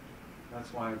enough.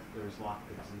 That's why there's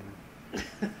lockpicks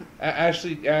in there.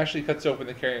 Ashley cuts open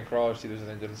the carrion crawler, see if there's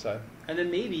anything good inside. And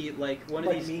then maybe like one of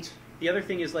Like these. meat. The other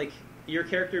thing is like your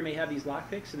character may have these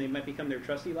lockpicks, and they might become their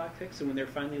trusty lockpicks. And when they're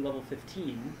finally level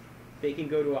 15, they can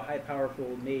go to a high,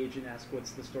 powerful mage and ask,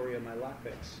 "What's the story of my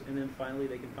lockpicks?" And then finally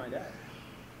they can find out.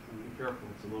 Be careful,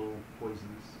 it's a little poisonous.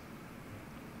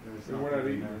 There's And we're nothing not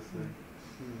in eating there. this thing.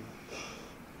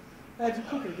 It's a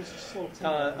cookie, just a slow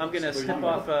I'm gonna So snip you're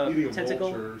off a eating a tentacle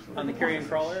vulture or something. on the carrion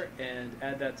crawler and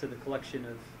add that to the collection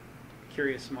of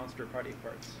curious monster party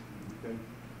parts. Okay.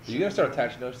 Are you going to start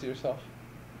attaching those to yourself?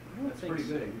 I don't That's think pretty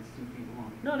so. big, it's 2 feet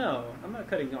long. No, I'm not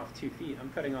cutting off 2 feet. I'm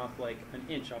cutting off like an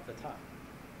inch off the top,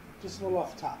 Just a little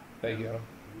off the top. Thank you, Adam.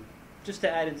 just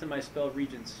to add into my spell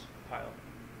regents pile.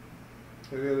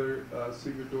 Any other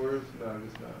secret doors? No,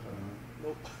 just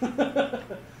not. Nope.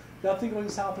 Nothing going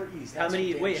south or east. How That's many?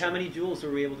 for damn Wait, sure. how many jewels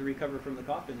are we able to recover from the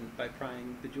coffin by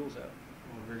prying the jewels out?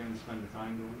 Well, we're gonna spend the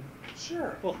time doing it.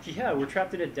 Sure. Well, yeah, we're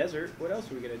trapped in a desert. What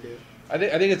else are we gonna do? I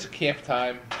think it's camp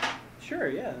time, Sure,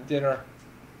 yeah. dinner,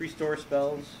 Restore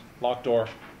spells. locked door.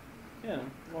 Yeah.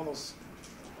 All those.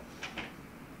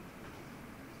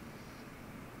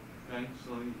 Okay,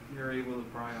 so you're able to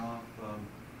pry off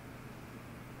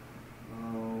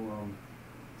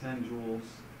 10 jewels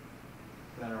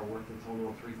that are worth a total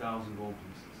of 3,000 gold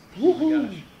pieces. Oh my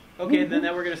gosh. Okay, then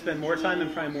now we're gonna spend more time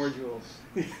and pry more jewels.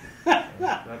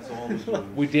 That's all the jewels.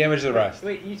 We damage the rest.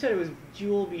 Wait, you said it was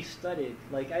jewel be studded.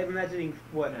 Like I'm imagining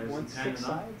what Yeah, there's 1 10 6 and up.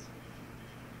 sides.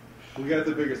 We got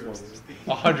the biggest ones.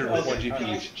 100 with one Okay, GP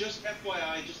guys, each. just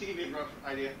FYI, just to give you a rough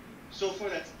idea, so far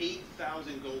that's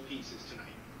 8,000 gold pieces tonight.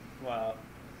 Wow.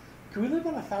 Can we live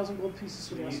on 1,000 gold pieces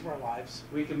for the rest of our lives?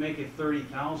 We can make it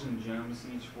 30,000 gems,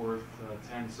 each worth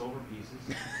 10 silver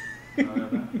pieces.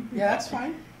 Yeah, that's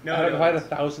fine. No, if I had no,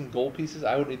 1,000 gold pieces,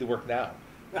 I would need to work now.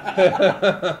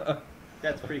 that's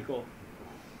pretty cool.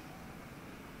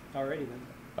 Alrighty then.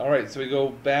 All right, so we go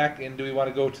back, and do we want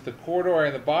to go to the corridor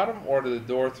in the bottom or to the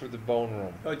door through the bone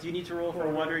room? Oh, do you need to roll for a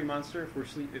wandering monster if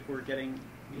we're getting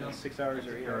Yeah. 6 hours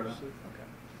or 8 Fair hours enough. sleep?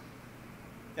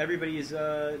 Okay. Everybody's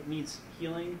needs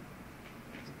healing.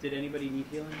 Did anybody need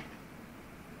healing?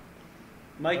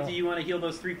 Mike, No. do you want to heal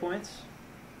those 3 points?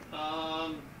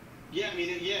 Yeah, I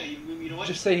mean, yeah, you know what?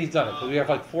 Just say he's done it, because we have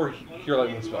like 4 Why don't cure we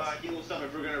lightning do, spells. heal stuff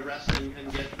if we're gonna rest and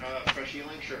get fresh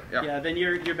healing? Sure. Yeah. Yeah, then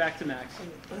you're back to max.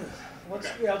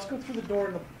 Let's go through the door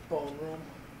in the bone room,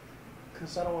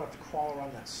 because I don't want to have to crawl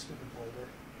around that stupid boulder.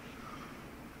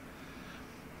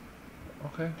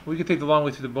 Okay, we could take the long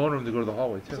way through the bone room to go to the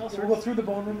hallway There's too. all We'll go sorts. through the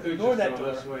bone room, Could ignore just that go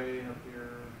door. this way, up here,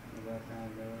 go back down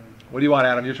there. What do you want,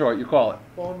 Adam? Your choice. You call it.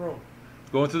 Bone room.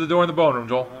 Going through the door in the bone room,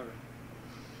 Joel. All right.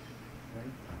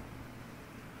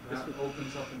 That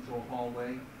opens up into a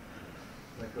hallway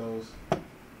that goes.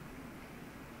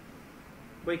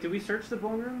 Wait, did we search the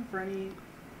bone room for any?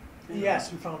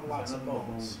 Yes, we found lots of None the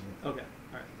bones. Okay.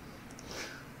 All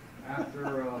right.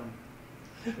 After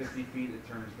 50 feet, it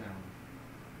turns down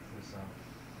to the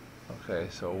south. Okay,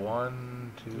 so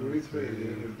 1, 2, We need to make 3, an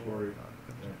inventory.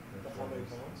 The hallway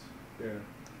bones. Yeah.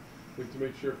 Like to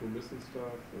make sure if we're missing stuff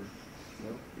or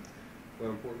no. Not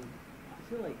important. I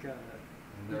feel like And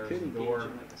you there's could a engage door.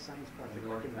 in like a science project,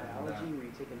 door like in down biology, that where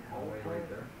you take an owl hallway apart right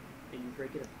there. and you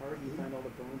break it apart and you find all the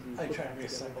bones and you I put try that to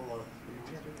together. reassemble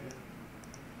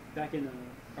a. Back in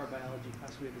our biology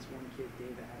class, we had this one kid,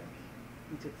 Dave Attic.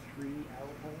 He took 3 owl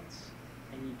pellets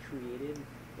and he created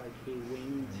like a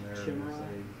winged And there is chimera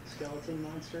a- skeleton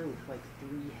monster with like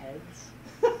 3 heads,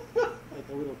 like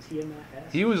a little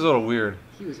Tiamat. He was a little weird.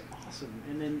 He was awesome.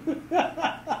 And then What,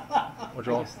 I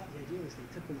Joel? guess the idea was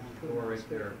they took them and put them Door on right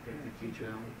display there, at 50 the feet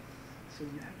future. down. So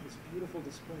you have this beautiful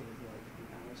display of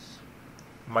like mouse,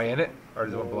 Am I in it, or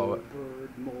does it blow it? bird,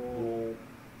 mole,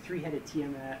 3-headed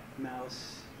Tiamat,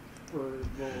 mouse, bird,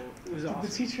 mole. It was Did the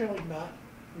awesome. teacher like not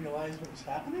realize what was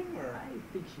happening, or? I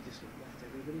think she just left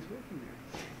everybody's working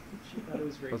there. She thought it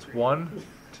was very That's great. 1,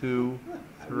 2,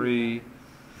 3,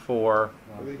 4.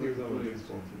 I think he was on the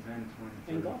baseball 10,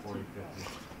 20, And 30, golf 40, too.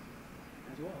 50.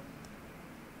 As well.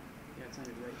 Yeah, it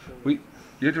sounded right. So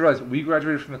You have to realize, we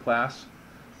graduated from the class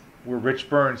where Rich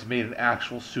Burns made an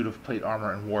actual suit of plate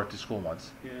armor and wore it to school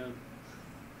once. yeah.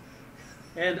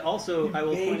 And also, He I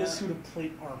will made point a out, suit of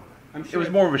plate armor. I'm It sure was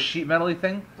more of a sheet metal-y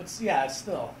thing. But yeah, it's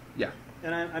still. Yeah.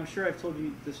 and I'm sure I've told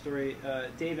you the story.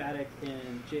 Dave Attic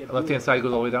and Jay The left-hand side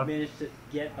goes all the way down. managed to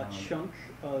get a chunk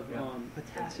of Yeah.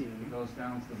 potassium. It goes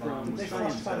down to the From bottom of the the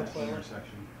science science by the section toilet.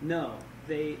 intersection. No,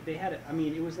 they had it. I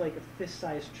mean, it was like a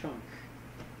fist-sized chunk,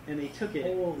 and they took it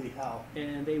Holy hell!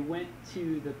 and they went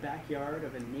to the backyard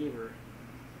of a neighbor,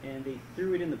 and they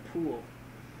threw it in the pool.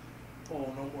 Oh,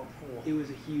 no more pool. It was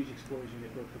a huge explosion.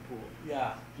 It broke the pool.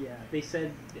 Yeah, Yeah, they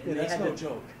said yeah, they that's had no to,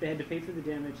 joke. They had to pay for the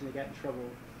damage, and they got in trouble.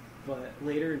 But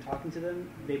later, in talking to them,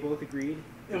 they both agreed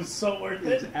It was so worth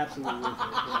it was it. absolutely worth it.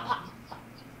 Yeah.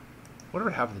 Whatever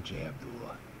happened to Jay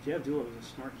Abdullah? Jay Abdullah was a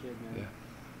smart kid, man. Yeah.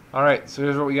 All right, so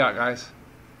here's what we got, guys.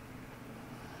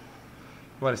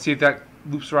 You want to see if that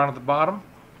loops around at the bottom?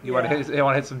 You want to Yeah. hit? You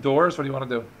want to hit some doors? What do you want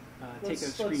to do? Take a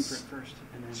Let's- screen let's print first,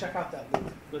 and then Check out that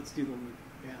loop. let's do the loop.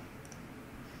 Yeah.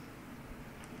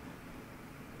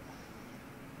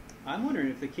 I'm wondering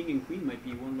if the king and queen might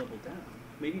be one level down.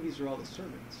 Maybe these are all the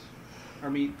servants, or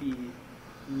maybe the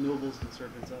nobles and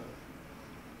servants of.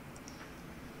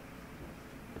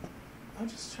 I'm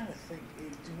just trying to think.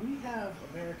 Do we have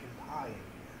American Pie in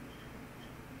here?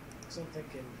 Because I'm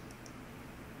thinking.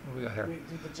 What do we got here?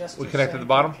 Did the jester We connected say the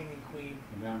bottom? King and Queen?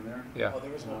 And down there? Yeah. Oh,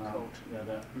 there was no coat. Yeah,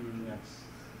 Mhm. that's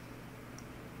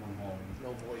one hallway.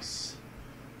 No voice.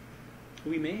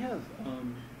 We may have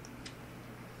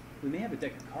a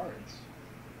deck of cards.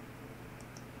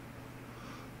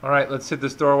 All right, let's hit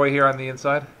this doorway here on the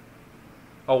inside.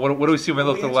 Oh, what do we see when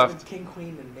we look to the left? King,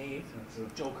 queen, and knave. That's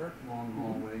a Joker. long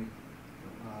hallway.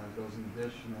 Goes an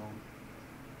additional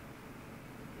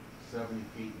 70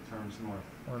 feet and turns north.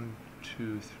 1,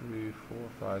 2, 3,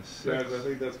 4, 5, 6. Guys, I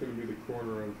think that's going to be the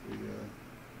corner of the.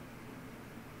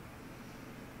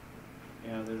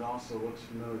 And it also looks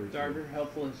familiar. Darger,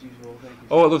 helpful as usual. Thank you.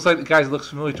 Oh, it looks like, guys, it looks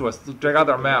familiar to us. Drag out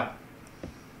our map.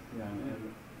 Yeah.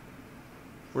 And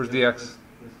Where's the X?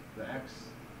 The X.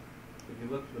 If you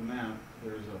look at the map,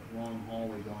 there's a long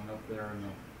hallway going up there, and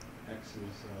the X is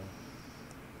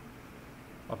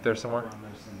Up there somewhere? around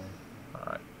there somewhere. All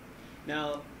right.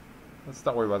 Now, Let's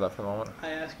not worry about that for the moment. I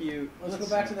ask you, Let's go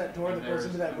back to that door that And goes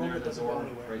into that and room that there's a doesn't go door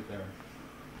anywhere. right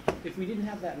there. if we didn't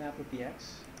have that map with the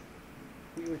X,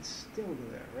 we would still go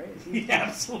there, right? Yeah,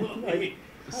 absolutely.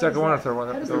 How Second does one or that- third one?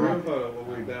 how does Third the one? Not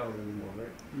a way down anymore,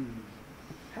 right?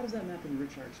 How does that map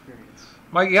enrich our experience?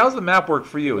 Mikey, how's the map work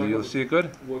for you? Do you see it good?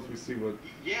 Once we see what.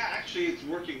 Yeah, actually, it's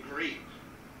working great.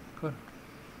 Good.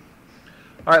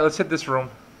 All right, let's hit this room.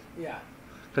 Yeah.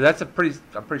 Because that's I'm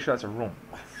pretty sure that's a room.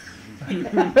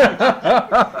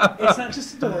 It's not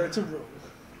just a door, it's a room.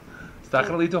 It's not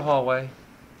going to lead to a hallway.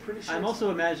 Pretty sure I'm it's-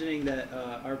 also imagining that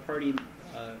our party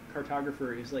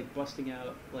cartographer is like busting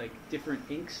out like different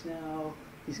inks now.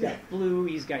 He's got blue,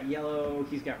 he's got yellow,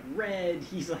 he's got red.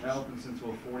 He's like That opens into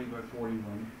a 40 by 40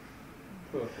 room.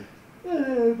 Perfect. 40 by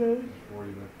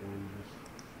 40,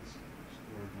 just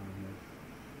square down here.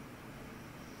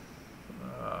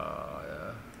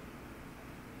 Yeah.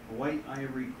 A white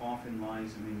ivory coffin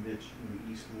lies in a niche in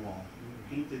the east wall.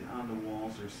 Painted on the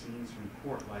walls are scenes from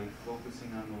court life,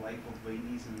 focusing on the life of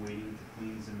ladies in waiting to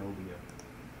Queen Zenobia.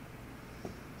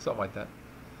 Something like that.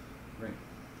 Right.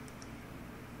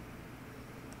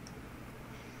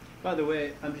 By the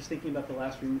way, I'm just thinking about the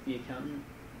last room with the accountant.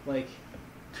 Like,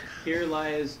 here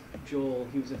lies Joel.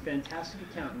 He was a fantastic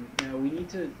accountant. Now, we need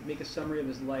to make a summary of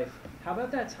his life. How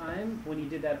about that time when he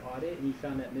did that audit and he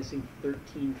found that missing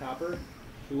 13 copper?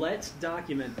 Let's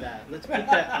document that. Let's put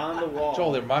that on the wall.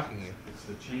 Joel, they're mocking you. It's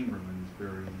the chamberlain's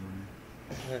buried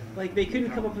in Like, they couldn't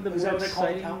come up with a Is that more what they called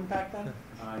exciting... accountant back then?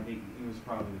 I think he was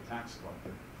probably the tax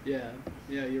collector. Yeah,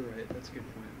 you're right. That's a good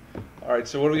point. All right,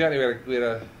 so what do we got? We had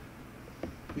a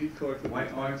He collected White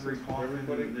the taxes ivory from coffin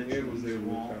everybody in the and was niche able to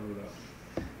wall. cover it up.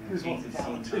 And Who's painted most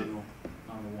scenes talented?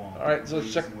 on the wall. All right, so let's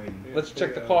Ladies check. in waiting. Let's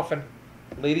check the coffin.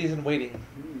 Ladies in waiting.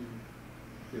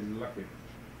 Getting lucky.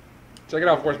 Check it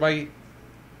out for us, Mikey.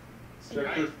 Check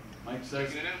Right. this. Mike says,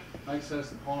 Checking it out. Mike says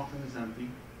the coffin is empty.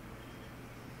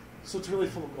 So it's really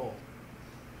full of gold.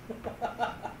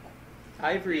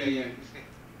 Ivory... Yeah.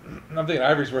 I'm thinking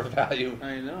ivory's worth value.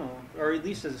 I know. Or at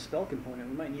least as a spell component.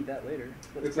 We might need that later.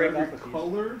 Let's It's break ivory off a piece.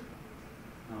 colored.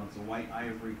 No, it's a white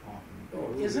ivory coffin.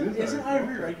 Oh, Isn't it is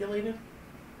ivory okay. regulated?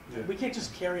 Yeah. We can't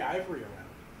just carry ivory around.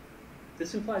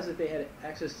 This implies that they had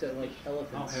access to, like, How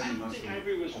elephants. heavy I must think a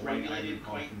ivory was white ivory regulated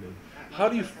quite- coffin be? How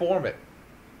do you form it?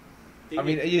 They I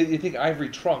mean, did- you think ivory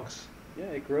trunks, yeah,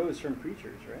 it grows from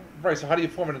creatures, right? right? So how do you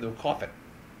form it into a coffin?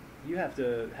 You have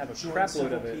to have a Join crap load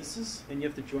several of it. pieces. And you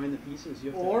have to join the pieces.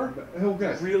 You have Or Oh,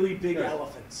 guys. really big Guys.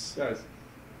 elephants. Guys,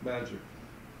 magic.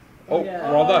 Oh, yeah.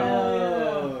 we're all done.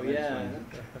 Oh, yeah.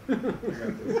 I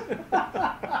got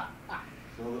this.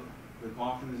 So the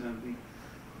coffin is empty.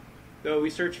 So we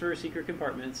search for secret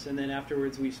compartments, and then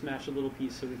afterwards we smash a little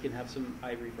piece so we can have some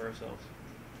ivory for ourselves.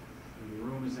 And the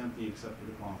room is empty except for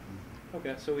the coffin.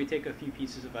 Okay, so we take a few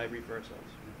pieces of ivory for ourselves.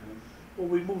 Okay. Well,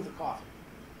 we move the coffin.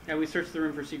 And we search the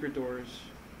room for secret doors,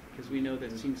 because we know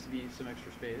that seems to be some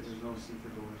extra space. There's no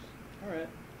secret doors. All right.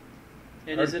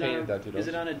 And I is it painted on that too, is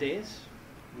it don't on a dais?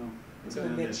 No. It's in a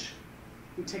niche.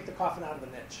 We take the coffin out of the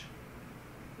niche.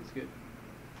 That's good.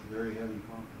 It's a very heavy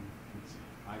coffin. It's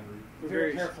ivory. We're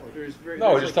Very carefully. There's very, No,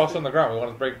 we there's just like toss it on the ground. We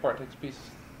want to break apart, take pieces.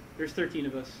 There's 13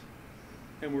 of us,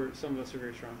 and some of us are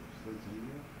very strong, So it's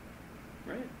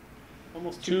easier. right?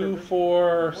 Almost 2, perfect.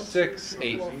 4, 1, 6, 2, 3,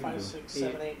 8. 4, 5, 6,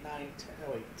 7, 8, 9, 10.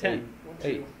 Oh, wait. 10 1,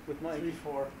 8. 2, with Mike. 3,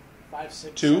 4, 5,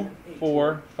 6, 2, 7, 8.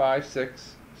 4, 5,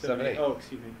 6, 7, 8. Oh,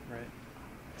 excuse me. Right.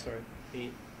 Sorry.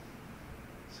 8.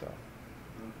 So,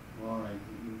 Well, all right.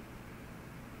 You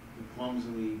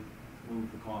clumsily move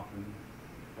the coffin.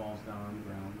 Falls down on the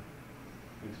ground.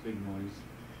 Makes big noise.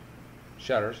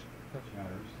 shatters.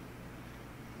 Shatters.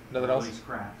 Nothing Or at else? least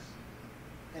cracks.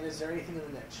 And is there anything in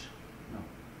the niche? No.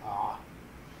 Ah.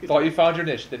 Thought you found your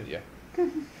niche, didn't you?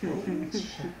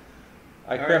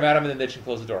 I All cram right. Adam in the niche and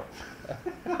close the door.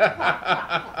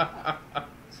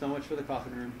 So much for the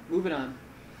coffin room. Moving on.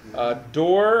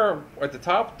 Door at the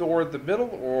top, door at the middle,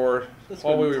 or Let's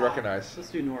hallway go we top. recognize? Let's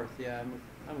do north. Yeah,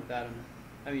 I'm with Adam.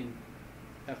 I mean,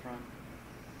 Efron.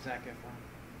 Zac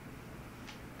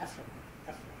Efron. Efron.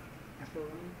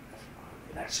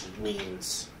 It actually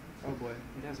means. Oh boy,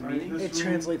 it has a Right, meaning. this It room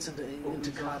translates into opens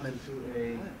up common into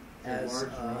a as,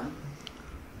 large room.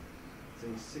 It's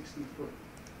a 60-foot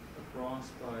across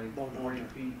by No, 40 no.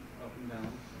 feet up and down.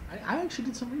 I actually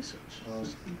did some research.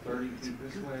 30 feet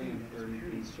this way and 30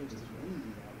 feet this way.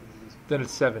 Then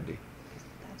it's 70.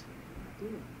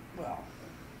 Well,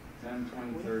 10,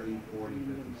 20, 30, 40,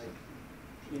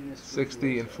 50,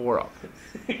 60 and 4 up.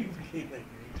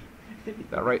 Is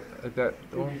that right? Like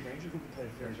that door?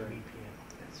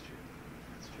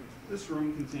 This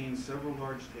room contains several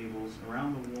large tables.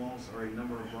 Around the walls are a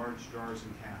number of large jars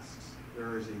and casks.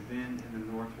 There is a bin in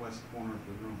the northwest corner of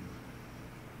the room.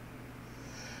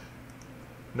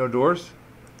 No doors?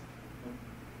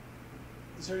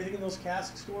 is there anything in those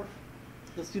casks, Dwarf?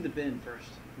 Let's do the bin first.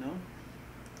 No?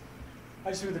 I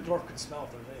just figured the dwarf could smell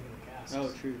if there was anything in the casks. Oh,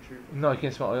 true. No, he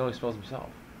can't smell. He only smells himself.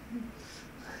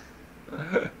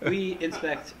 We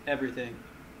inspect everything.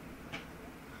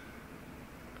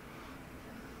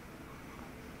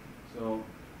 So,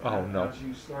 Oh, no. as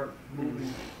you start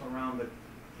moving around the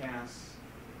casks,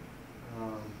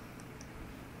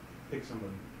 pick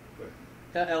somebody quick.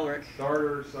 Elric.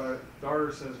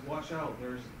 Darter says, "Watch out!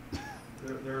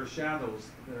 There are shadows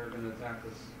that are going to attack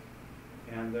us,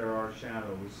 and there are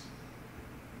shadows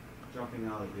jumping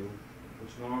out at you,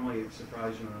 which normally it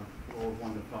surprise you on a roll of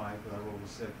 1 to 5, but I rolled a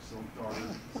 6, so Darter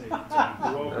say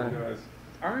You're welcome, guys.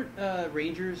 Aren't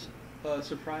rangers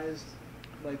surprised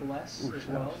like less as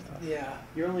well? Yeah.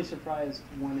 You're only surprised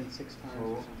 1 in 6 times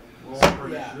or So something. roll for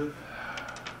Yeah. initiative.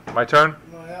 My turn?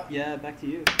 No, yeah. Yeah, back to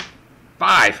you.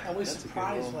 5. I was That's a good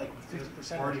surprised roll. like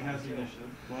 50% Party of the has the time. initiative.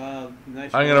 Wow,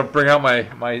 nice. I'm roll. going to bring out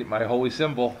my holy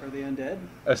symbol. Are they undead?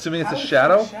 Assuming it's I a would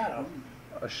shadow? think shadow.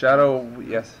 A shadow,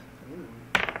 yes.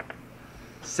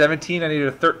 17, I needed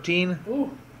a 13. Ooh,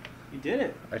 you did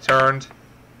it. I turned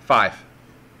 5.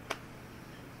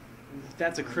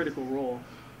 That's a critical roll.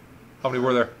 How many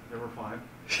were there? There were 5.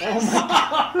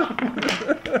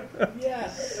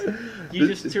 Yes. You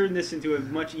just turned this into a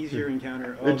much easier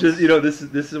encounter. Oh, It just, you know, this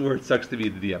is where it sucks to be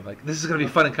the DM. Like, this is going to be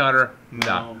a fun encounter.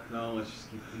 No. No, let's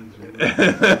just keep things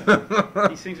moving.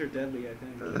 these things are deadly, I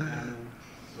think. I don't know.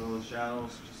 So the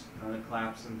shadows just kind of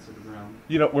collapse into the ground.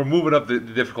 You know, we're moving up the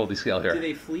difficulty scale Do here.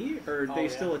 they flee, or are Oh, they yeah.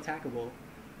 still attackable?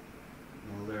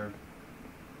 Well, they're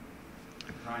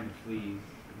trying to flee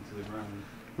into the ground.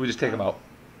 We just take them out.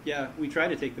 Yeah, we try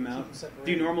to take them out. Keep them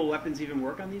separated. Do normal weapons even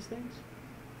work on these things?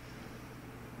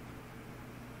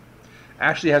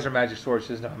 Ashley has her magic sword. She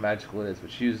doesn't know how magical it is, but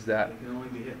she uses that. They can only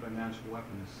be hit by magical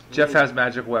weapons. Jeff has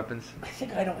magic weapons. I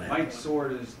think I don't have Mike's one.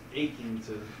 sword is aching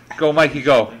to. Go, Mikey,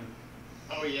 go.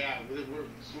 Oh yeah,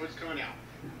 sword's coming out.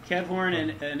 Cavhorn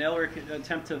and Elric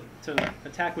attempt to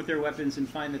attack with their weapons and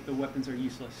find that the weapons are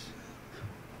useless.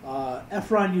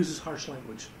 Efron uses harsh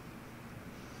language.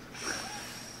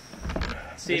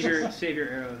 Save your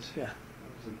arrows. Yeah. That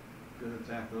was a good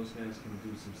attack. Those guys can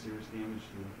do some serious damage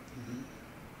to it.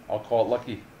 I'll call it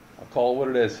lucky. I'll call it what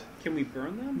it is. Can we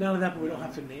burn them? None of that, but we don't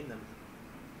have to name them.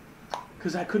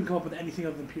 Because I couldn't come up with anything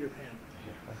other than Peter Pan.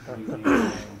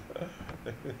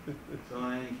 So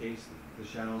in any case, the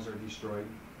shadows are destroyed.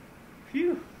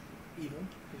 Phew. Evil.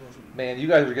 Man, you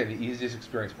guys are getting the easiest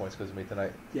experience points because of me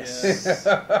tonight. Yes.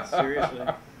 Seriously.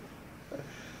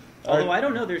 Although I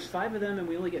don't know, there's 5 of them, and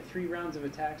we only get 3 rounds of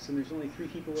attacks, and there's only 3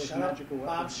 people with Shut up, magical Bob.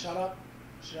 weapons. Shut up.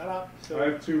 Shut up. So I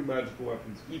have 2 magical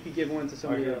weapons. you could give one to I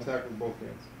somebody can else. attack with both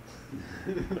hands.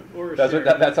 Or That's share.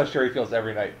 that's how Sherry feels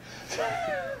every night.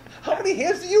 How many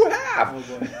hands do you have?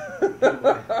 Oh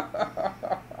boy.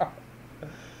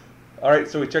 All right,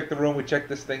 so we check the room. We check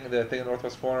the thing in the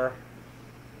northwest corner.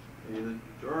 The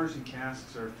jars and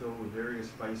casks are filled with various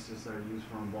spices that are used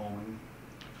for embalming.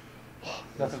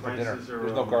 The Nothing for dinner. spices are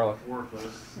There's no garlic.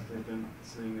 worthless. They've been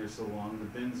sitting there so long.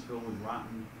 The bin's filled with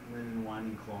rotten linen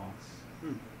lining cloths.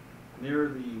 Hmm. Near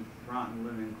the rotten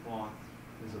linen cloth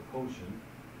is a potion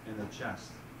and a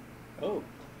chest. Oh.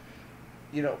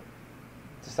 You know,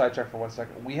 to sidetrack for 1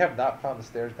 second, we have not found the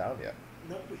stairs down yet.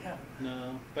 No, we haven't.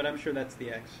 No, but I'm sure that's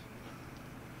the X.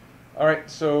 All right,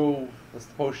 so what's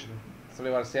the potion?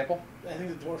 Somebody want a sample? I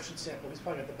think the dwarf should sample. He's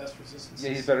probably got the best resistance.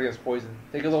 Yeah, he's better against poison.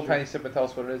 Take a little tiny sip and tell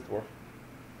us what it is, dwarf.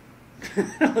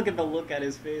 Look at the look at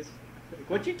his face. Like,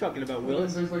 what you talking about, It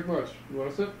Willis? doesn't taste like much. You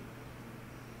want a sip?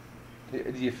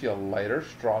 Do you feel lighter,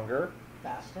 stronger,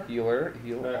 Faster. healer?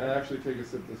 I actually take a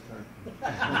sip this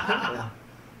time.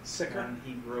 Sicker. And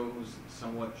he grows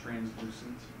somewhat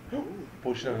translucent.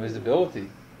 Potion of invisibility.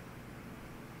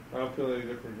 I don't feel any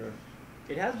different, guys.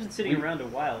 It has been sitting around a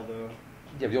while, though.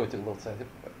 Yeah, we only took a little time,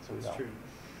 so we It's know. true.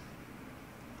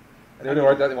 Anyone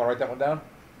want to write that one down?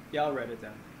 Yeah, I'll write it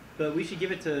down. But we should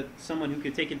give it to someone who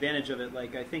could take advantage of it,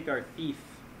 like I think our thief,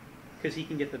 because he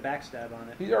can get the backstab on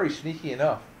it. He's already sneaky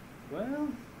enough. Well,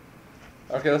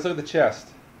 Okay, let's look at the chest.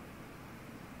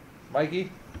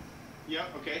 Mikey, Yeah,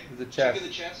 okay. the chest. Checking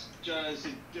the chest.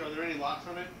 Are there any locks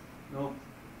on it? Nope.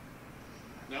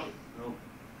 No? Nope.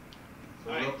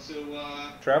 Alright, so,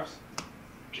 Traps?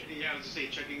 yeah, I was just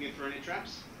saying, checking it for any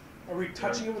traps. Are we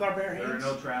touching it with our bare There are hands?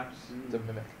 no traps. The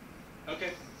mimic.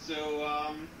 Okay,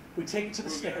 so, We take it to the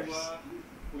we're stairs.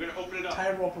 we're gonna open it up. Tie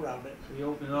a rope around it. So you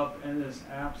open it up and it's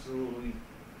absolutely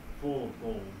full of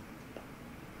gold.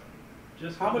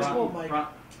 Just How much gold, Mike?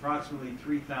 Approximately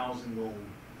 3,000 gold.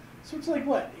 So it's like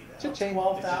what? Cha-ching.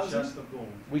 12,000? It's a chest of gold.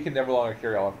 We can never longer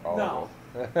carry all No. our gold.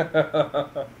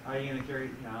 How are you gonna carry?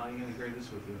 How are you gonna carry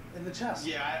this with you? In the chest.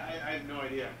 Yeah, I have no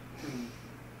idea.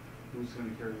 Who's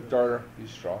gonna carry this? Darter, he's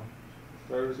strong.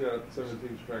 Driver's got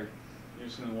 17 strength. You're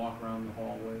just gonna walk around the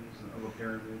hallways and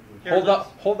repair it. Here,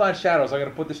 Hold on, shadows. I'm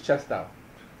gonna put this chest down.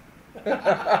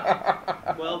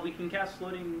 well, we can cast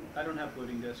floating. I don't have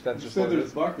floating disc. That's You just said what it there's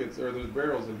is. buckets or there's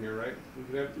barrels in here, right?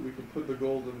 We can put the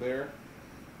gold in there.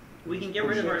 We can get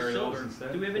rid of our Push aerials silver.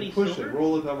 instead. Do we have any And push silver? it,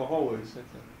 roll it down the hallways.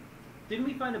 Didn't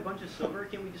we find a bunch of silver?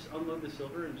 Can't we just unload the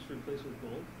silver and just replace it with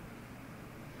gold?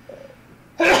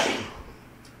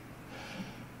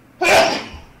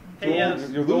 Hey,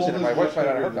 You're losing it. My wife found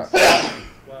out her haircut.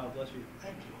 wow, bless you.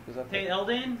 Thank you. Is that Hey,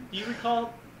 Eldane, do you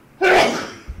recall?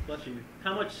 Bless you.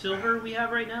 How much silver we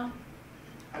have right now?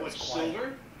 How much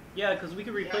silver? Yeah, because we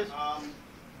could replace. Yeah,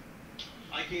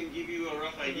 I can give you a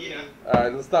rough idea. All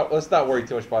right, let's not worry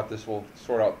too much about this. We'll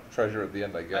sort out treasure at the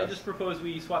end, I guess. I just propose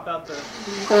we swap out the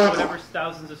whatever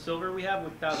thousands of silver we have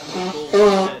with thousands of gold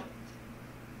instead.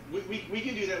 We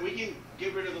can do that. We can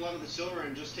get rid of a lot of the silver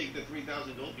and just take the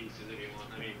 3,000 gold pieces if you want.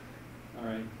 I mean, All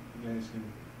right, you guys can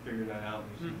figure that out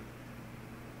as you,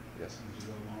 Yes. as you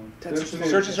go along.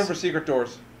 Search this room for secret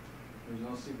doors. There's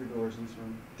no secret doors in this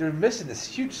room. They're missing this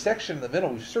huge section in the middle.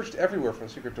 We've searched everywhere for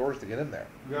secret doors to get in there.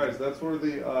 Guys, that's where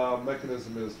the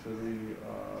mechanism is for the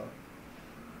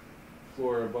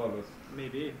floor above us.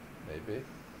 Maybe. Maybe.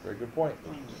 Very good point.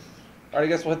 All right, I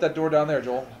guess we'll hit that door down there,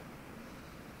 Joel.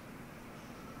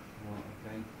 Well,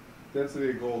 okay. Density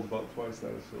of gold about twice that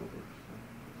of silver.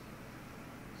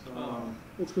 So Well,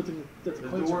 it's good thing that the the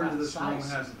coins door are to not the this room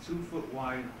size. has a 2-foot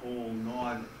wide hole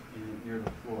gnawed in it near the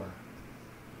floor.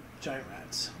 Giant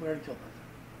rats. We already killed them.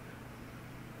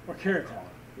 Or carrot crawler.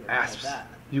 We already Asps. killed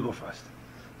You go first.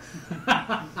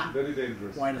 Very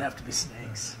dangerous. that. Why'd it have to be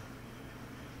snakes?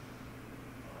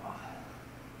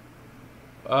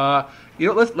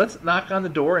 Let's knock on the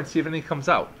door and see if anything comes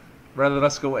out, rather than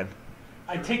us go in.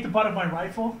 I take the butt of my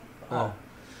rifle. Oh.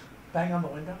 Bang on the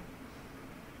window.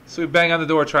 So we bang on the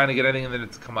door trying to get anything in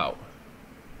it to come out.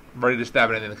 I'm ready to stab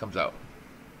anything that comes out.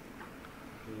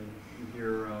 You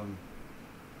hear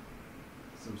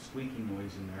some squeaking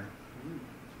noise in there.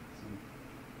 Some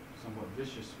somewhat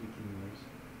vicious squeaking noise.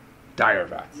 Dire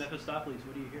rats. Mephistopheles,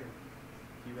 what do you hear?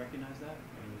 Do you recognize that?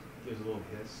 And there's a little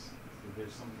hiss. So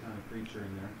there's some kind of creature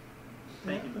in there.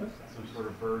 Thank you. Some sort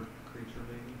of bird creature,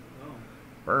 maybe. Oh.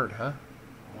 Bird, huh?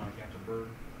 I want to catch a bird.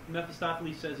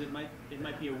 Mephistopheles says it might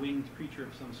be a winged creature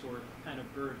of some sort, kind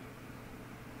of bird.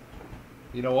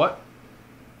 You know what?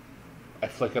 I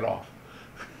flick it off.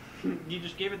 You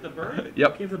just gave it the bird?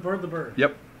 Yep. Give the bird the bird.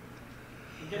 Yep.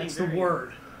 I'm getting That's the very-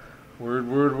 word. Word.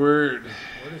 Word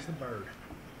is the bird.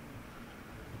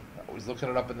 Always looking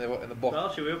it up in the book.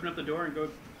 Well, should we open up the door and go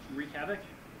wreak havoc?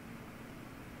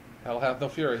 Hell hath no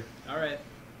fury. All right.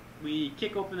 We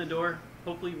kick open the door,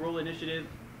 hopefully roll initiative,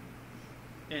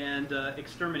 and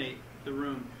exterminate the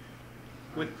room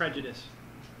with prejudice.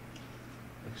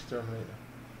 Exterminator.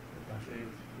 Okay,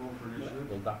 roll for initiative.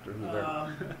 Little Doctor Who there.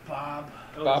 Bob.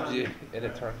 Oh, Bob's it's in a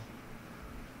turn.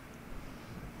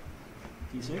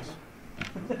 D6.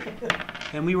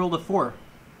 And we rolled a 4.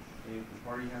 Okay, the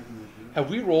party has initiative. Have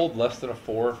we rolled less than a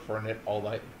 4 for a hit all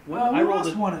night? Well, we I rolled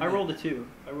lost one in I there. rolled a 2.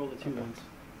 I rolled a 2 once.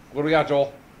 What do we got,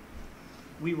 Joel?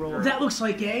 We rolled. That looks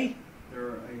like A. There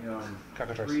are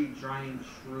Cockatrice. 3 giant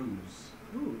shrews.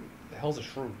 Ooh. The hell's a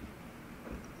shrew?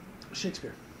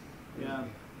 Shakespeare. Yeah.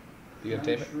 You gonna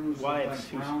tame it? Shrews look Why, like it's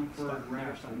too brown-furred stuck in there or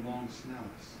rats with something. long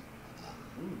snouts.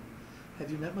 Have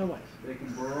you met my wife? They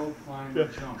can burrow, climb,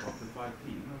 and jump up to 5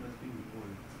 feet. No, that's being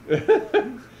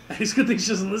recorded. It's a good thing she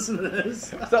doesn't listen to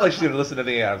this. It's not like she's gonna listen to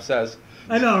anything Adam says.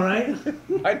 I know, right?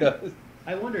 I know.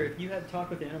 I wonder if you had talk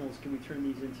with animals, can we turn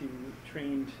these into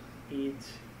trained aids?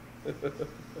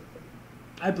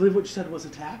 I believe what you said was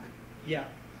attack. Yeah.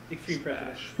 Extreme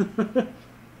prejudice. Giant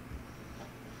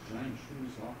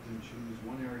shrews often choose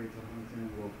one area to hunt in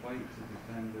and will fight to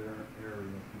defend their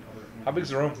area from other animals, How big's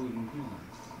the room? including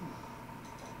humans.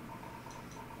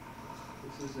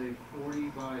 This is a 40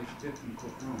 by 50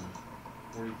 foot room.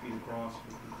 40 feet across, 50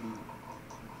 feet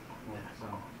north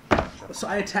south. So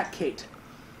I attack Kate.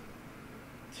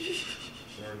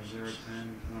 Starting there at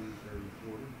 10, 20, 30,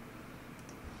 40.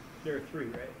 There are 3,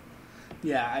 right?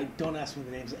 Yeah, I don't ask me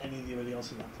the names of any of anybody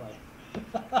else in that play.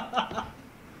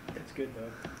 That's good,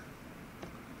 though.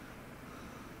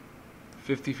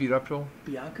 50 feet up, Joel?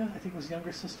 Bianca, I think was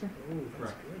younger sister. Oh, that's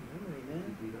Correct. good memory,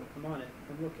 man. I'm on it.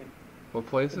 I'm looking. What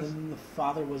place And is? then the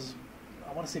father was,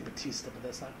 I want to say Batista, but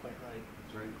that's not quite right.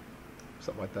 That's right.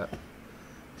 Something like that.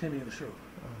 Timmy of the Shrew.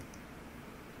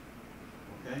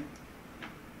 Okay.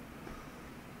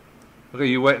 Okay,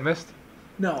 you went and missed?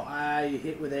 No, I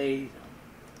hit with a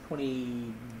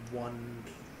 21,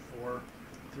 4,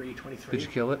 3, 23. Did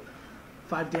you kill it?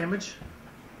 5 damage.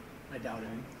 I doubt it.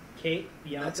 Kate,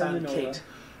 Bianca, That's on Manola. Kate.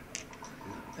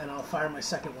 And I'll fire my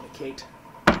second one at Kate.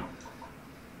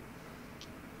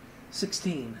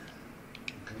 16.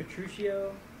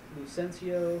 Petruchio,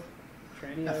 Lucencio,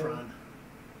 Tranio, Ephron.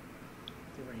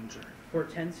 The Ranger.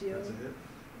 Hortensio, That's a hit.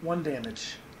 1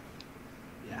 damage.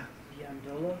 Yeah.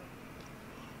 Biandola.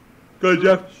 Good,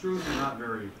 Jeff. Shrews are not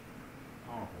very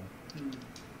powerful.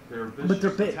 They're But vicious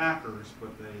they're big. attackers, but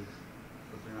they're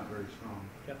not very strong.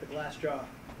 Got the glass jaw.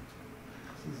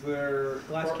 Is there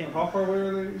Glass cannon. how far away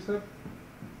are they? You said?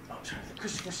 Oh, I'm trying to think.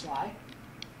 Christopher Sly.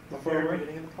 The How far very away?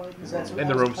 beginning of the play. 'Cause that's what In I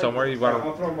the was room playing somewhere? with. You want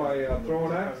I'll throw my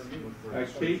throwing axe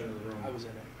at Kate. I was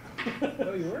in it.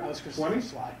 Oh, you were? I was Christopher 20?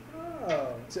 Sly.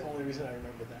 Oh, It's the only reason I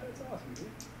remember that. that's awesome, dude.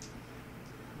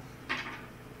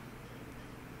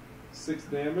 6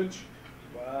 damage.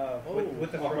 Wow. Oh,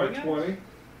 with the Off throwing by axe? 20.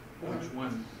 Which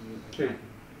one? Kate.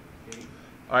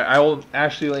 Alright, I will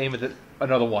actually aim at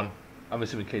another one. I'm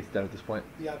assuming Kate's dead at this point.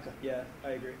 Bianca. Yeah,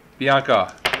 I agree.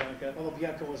 Bianca. Bianca. Although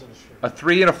Bianca wasn't a shrew. A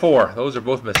 3 and a 4. Those are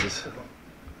both misses.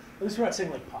 At least we're not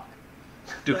saying like Puck.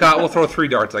 Ducat will throw 3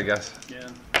 darts, I guess. Yeah.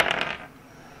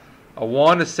 A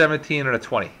 1, a 17, and a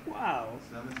 20. Wow.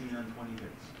 17 on 20 hits.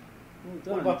 Well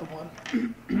done. What about the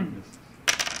one?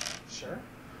 Sure.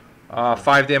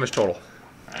 5 damage total.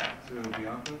 To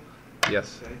Bianca.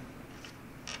 Yes. Okay.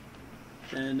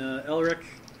 And Elric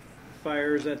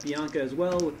fires at Bianca as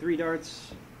well with 3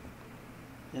 darts.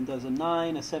 And does a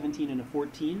 9, a 17, and a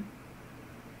 14.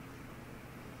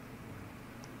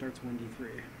 Darts 1d3.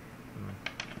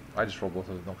 I just rolled both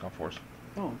of them, don't count 4s.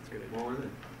 Oh, that's good. What were they?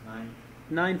 9,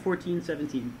 9, 14,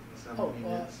 17. 17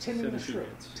 Oh, hits. Timmy the 17 Shrew.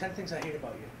 hits. 10 things I hate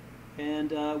about you.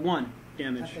 And 1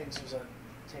 10 damage. things was a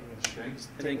Timmy the Shrew. Okay. And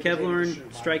then Timmy the Kevlarn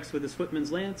Shrew, strikes with his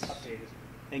Footman's Lance Updated.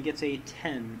 and gets a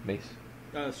 10. Mace.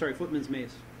 Sorry, Footman's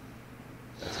Mace.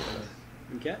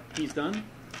 Okay, he's done.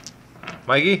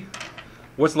 Mikey?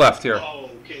 What's left here? Oh,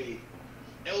 okay.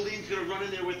 Eldine's gonna run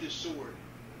in there with his sword.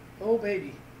 Oh,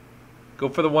 baby. Go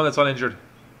for the one that's uninjured.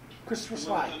 Christopher The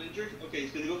one that's Sly. uninjured? Okay,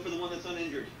 he's gonna go for the one that's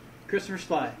uninjured. Christopher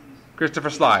Sly. Christopher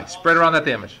Sly. Spread around that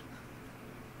damage.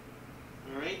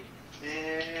 Alright.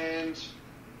 And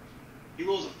he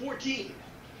rolls a 14.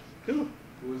 Who?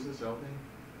 Who is this,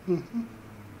 Elding?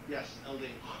 Yes, Eldine.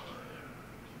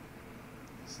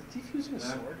 Is the thief using a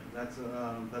sword? That's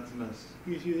a miss.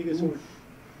 He's using a sword.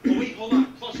 Oh wait, hold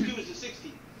on. Plus 2 is a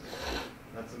 16.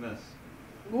 That's a miss.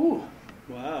 Ooh.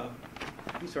 Wow.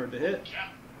 He's hard to hit.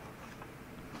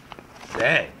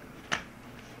 Dang.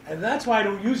 And that's why I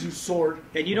don't use you, sword.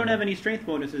 And you don't have any strength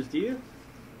bonuses, do you?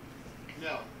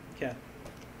 No. Okay.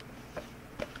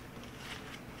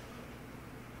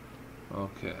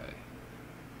 Okay.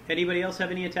 Anybody else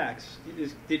have any attacks?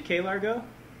 Did Kalar go?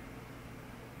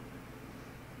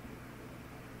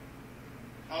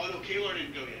 Oh no, Kalar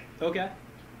didn't go yet. Okay.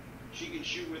 She can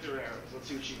shoot with her arrows. Let's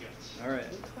see what she gets. All right.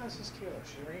 What class is Kayla? Is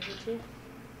she a ranger too?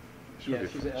 Yeah,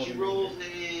 she's an She elder. rolls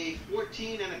a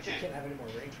 14 and a You 10. can't have any more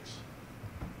rangers.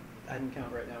 I didn't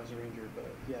count right now as a ranger, but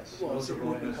yes. Well, those so are we're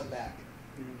going to bonuses. come back.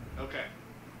 Okay.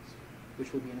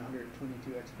 Which will be an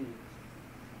 122 XP.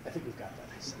 I think we've got that.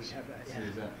 We have that, See, yeah.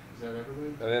 is that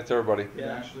everybody? That's everybody. Did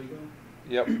Yeah. Ashley go?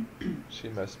 Yep. She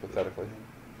missed pathetically.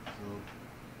 So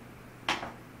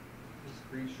this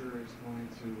creature is going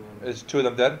to. Is 2 of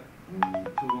them dead? 2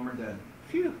 of them are dead.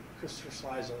 Phew. Christopher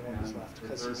Sly's the only one who's left The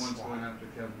because third he's one's Sly. going after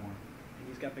Kevmore.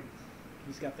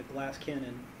 He's got the glass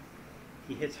cannon.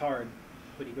 He hits hard,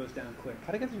 but he goes down quick.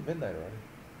 How'd I get through midnight already?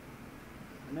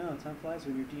 I know, time flies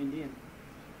when you're D&D.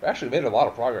 We actually made a lot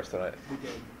of progress tonight. We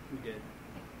did.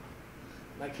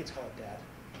 My kids call it Dad.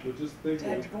 But just think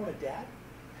Dad, what, you're going to Dad?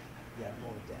 Yeah, I'm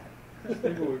going to Dad. just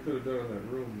think what we could have done in that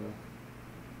room,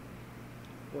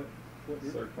 What?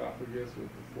 Sarcophagus with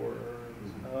the 4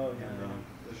 urns. Oh, And yeah.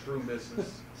 the shroom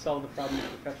business. Solve the problem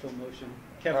of perpetual motion.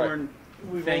 All Kevlarn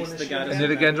We thanks rolling the this goddess. shit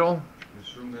And it again, Joel? The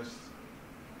shroom mist.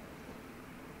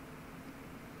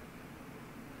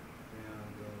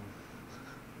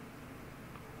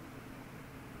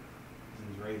 And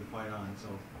he's ready to fight on, so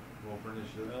roll for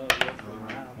initiative. Oh, yeah, for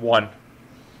Another round. 1.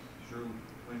 Shrew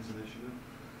wins initiative.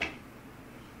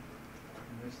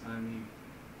 And this time he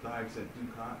dives at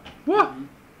Ducat. What?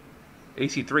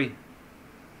 AC 3.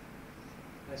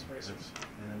 Nice bracers.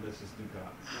 And then this is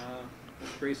Ducat.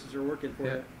 Those braces are working for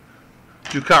Yeah. you.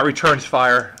 Ducat returns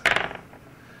fire.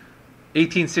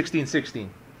 18, 16, 16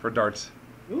 for darts.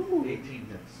 Ooh. 18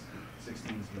 hits.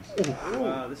 16 is missed.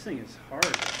 Wow, this thing is hard to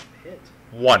hit.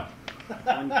 1. 1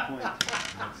 point.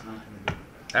 That's not going to do it.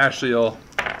 Ashley will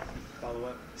Follow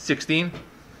up. 16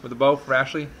 with the bow for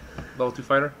Ashley. Level 2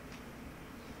 fighter.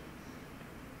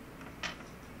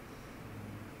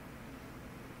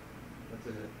 That's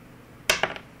a hit.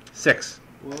 6.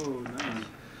 Whoa, nice.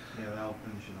 Yeah, that'll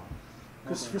finish it off.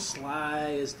 Christopher Sly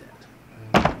is dead.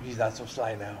 He's not so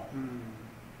sly now.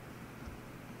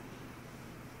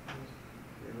 Yeah,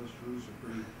 those shrews are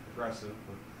pretty aggressive.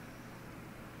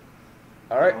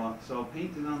 But All right. So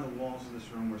painted on the walls of this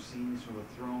room were scenes from a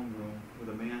throne room with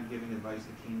a man giving advice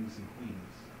to kings and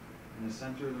queens. In the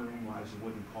center of the room lies a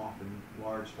wooden coffin.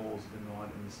 Large holes have been gnawed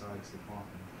in the sides of the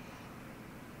coffin.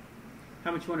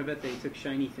 How much you want to bet they took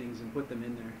shiny things and put them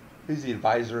in there? He's the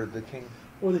advisor of the king.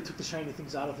 Or they took the shiny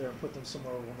things out of there and put them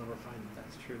somewhere we'll never find them.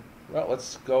 That's true. Well,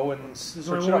 let's go and There's search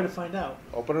only it one way up. to find out.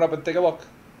 Open it up and take a look.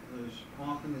 The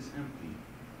coffin is empty.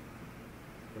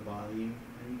 The body,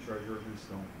 any treasure has been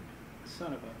stolen.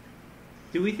 Son of a...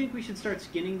 Do we think we should start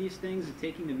skinning these things and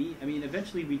taking the meat? I mean,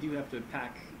 eventually we do have to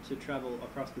pack to travel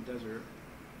across the desert.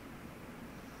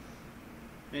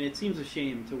 And it seems a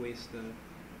shame to waste the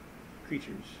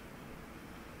creatures.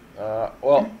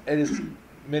 Well, it is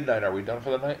midnight. Are we done for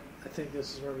the night? I think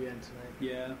this is where we end tonight.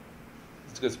 Yeah.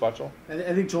 It's a good spot, Joel.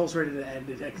 I think Joel's ready to end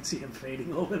it. I can see him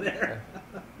fading over there.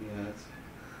 Yeah,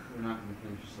 we're not going to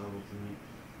finish this level tonight.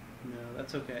 No,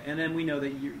 that's okay. And then we know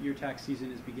that your tax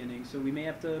season is beginning, so we may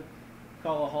have to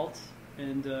call a halt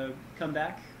and come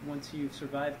back once you've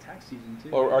survived tax season too.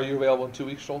 Or are you available in 2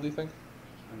 weeks, Joel? Do you think?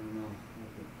 I don't know.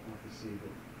 We'll have to see,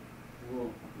 but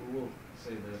we'll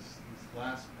say this. This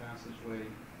last passageway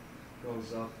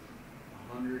goes up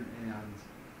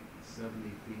 170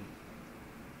 feet.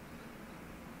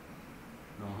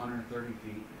 No, 130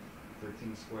 feet,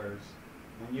 13 squares.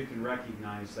 And you can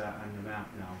recognize that on your map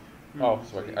now. Oh,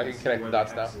 so I you can see connect where the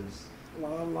dots the now. X is. La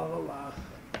la la la.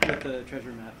 With the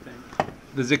treasure map thing.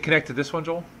 Does it connect to this one,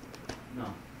 Joel? No.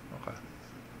 Okay.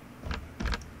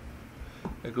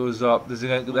 It goes up. Does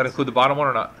that include the bottom one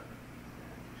or not?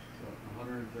 So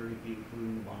 130 feet,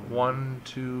 including the bottom. 1,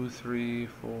 2, 3,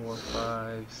 4,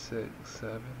 5, 6,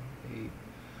 7, 8,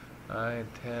 9,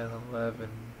 10, 11,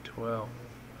 12,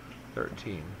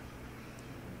 13.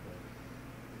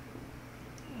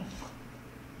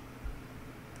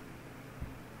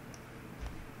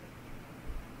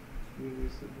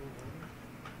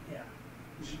 Yeah.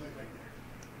 You should be right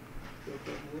there.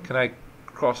 Can I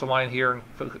cross the line here and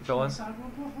fill in?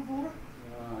 Sidewalk, por favor? I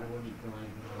wouldn't fill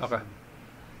anything else Okay. in.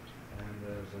 And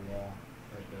there's a wall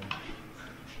right there.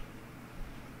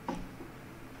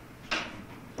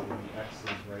 So the X is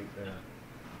right there.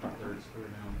 Third square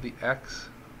down. The X.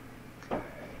 Okay.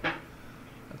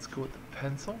 Let's go with the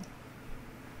pencil.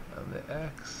 And the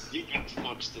X. The X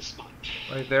marks the spot.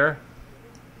 Right there.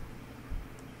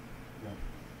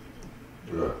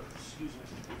 Excuse me.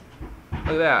 Look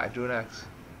at that. I drew an X.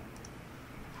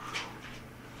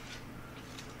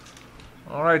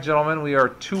 All right, gentlemen. We are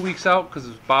 2 weeks out because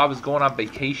Bob is going on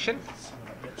vacation. Son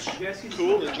of a bitch. You guys can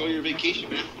Cool. Enjoy your vacation,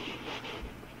 man.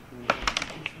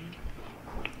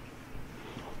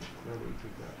 Where would we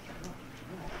take that?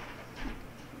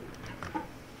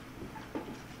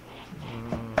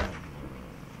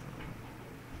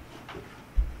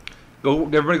 Go,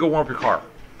 everybody, go warm up your car.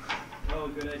 Oh,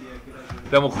 good idea. Good idea.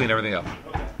 Then we'll clean everything up.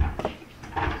 Okay.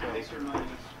 Thanks for reminding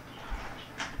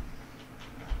us.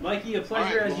 Mikey, a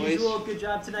pleasure All right, as boys. usual. Good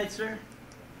job tonight, sir.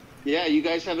 Yeah, you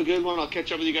guys have a good one. I'll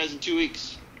catch up with you guys in 2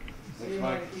 weeks. See you,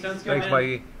 Mike. Sounds good, Thanks, man.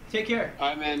 Mikey. Take care. All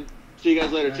right, man. See you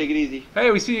guys later. Take it easy.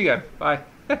 Hey, we see you again. Bye.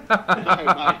 All right,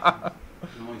 bye.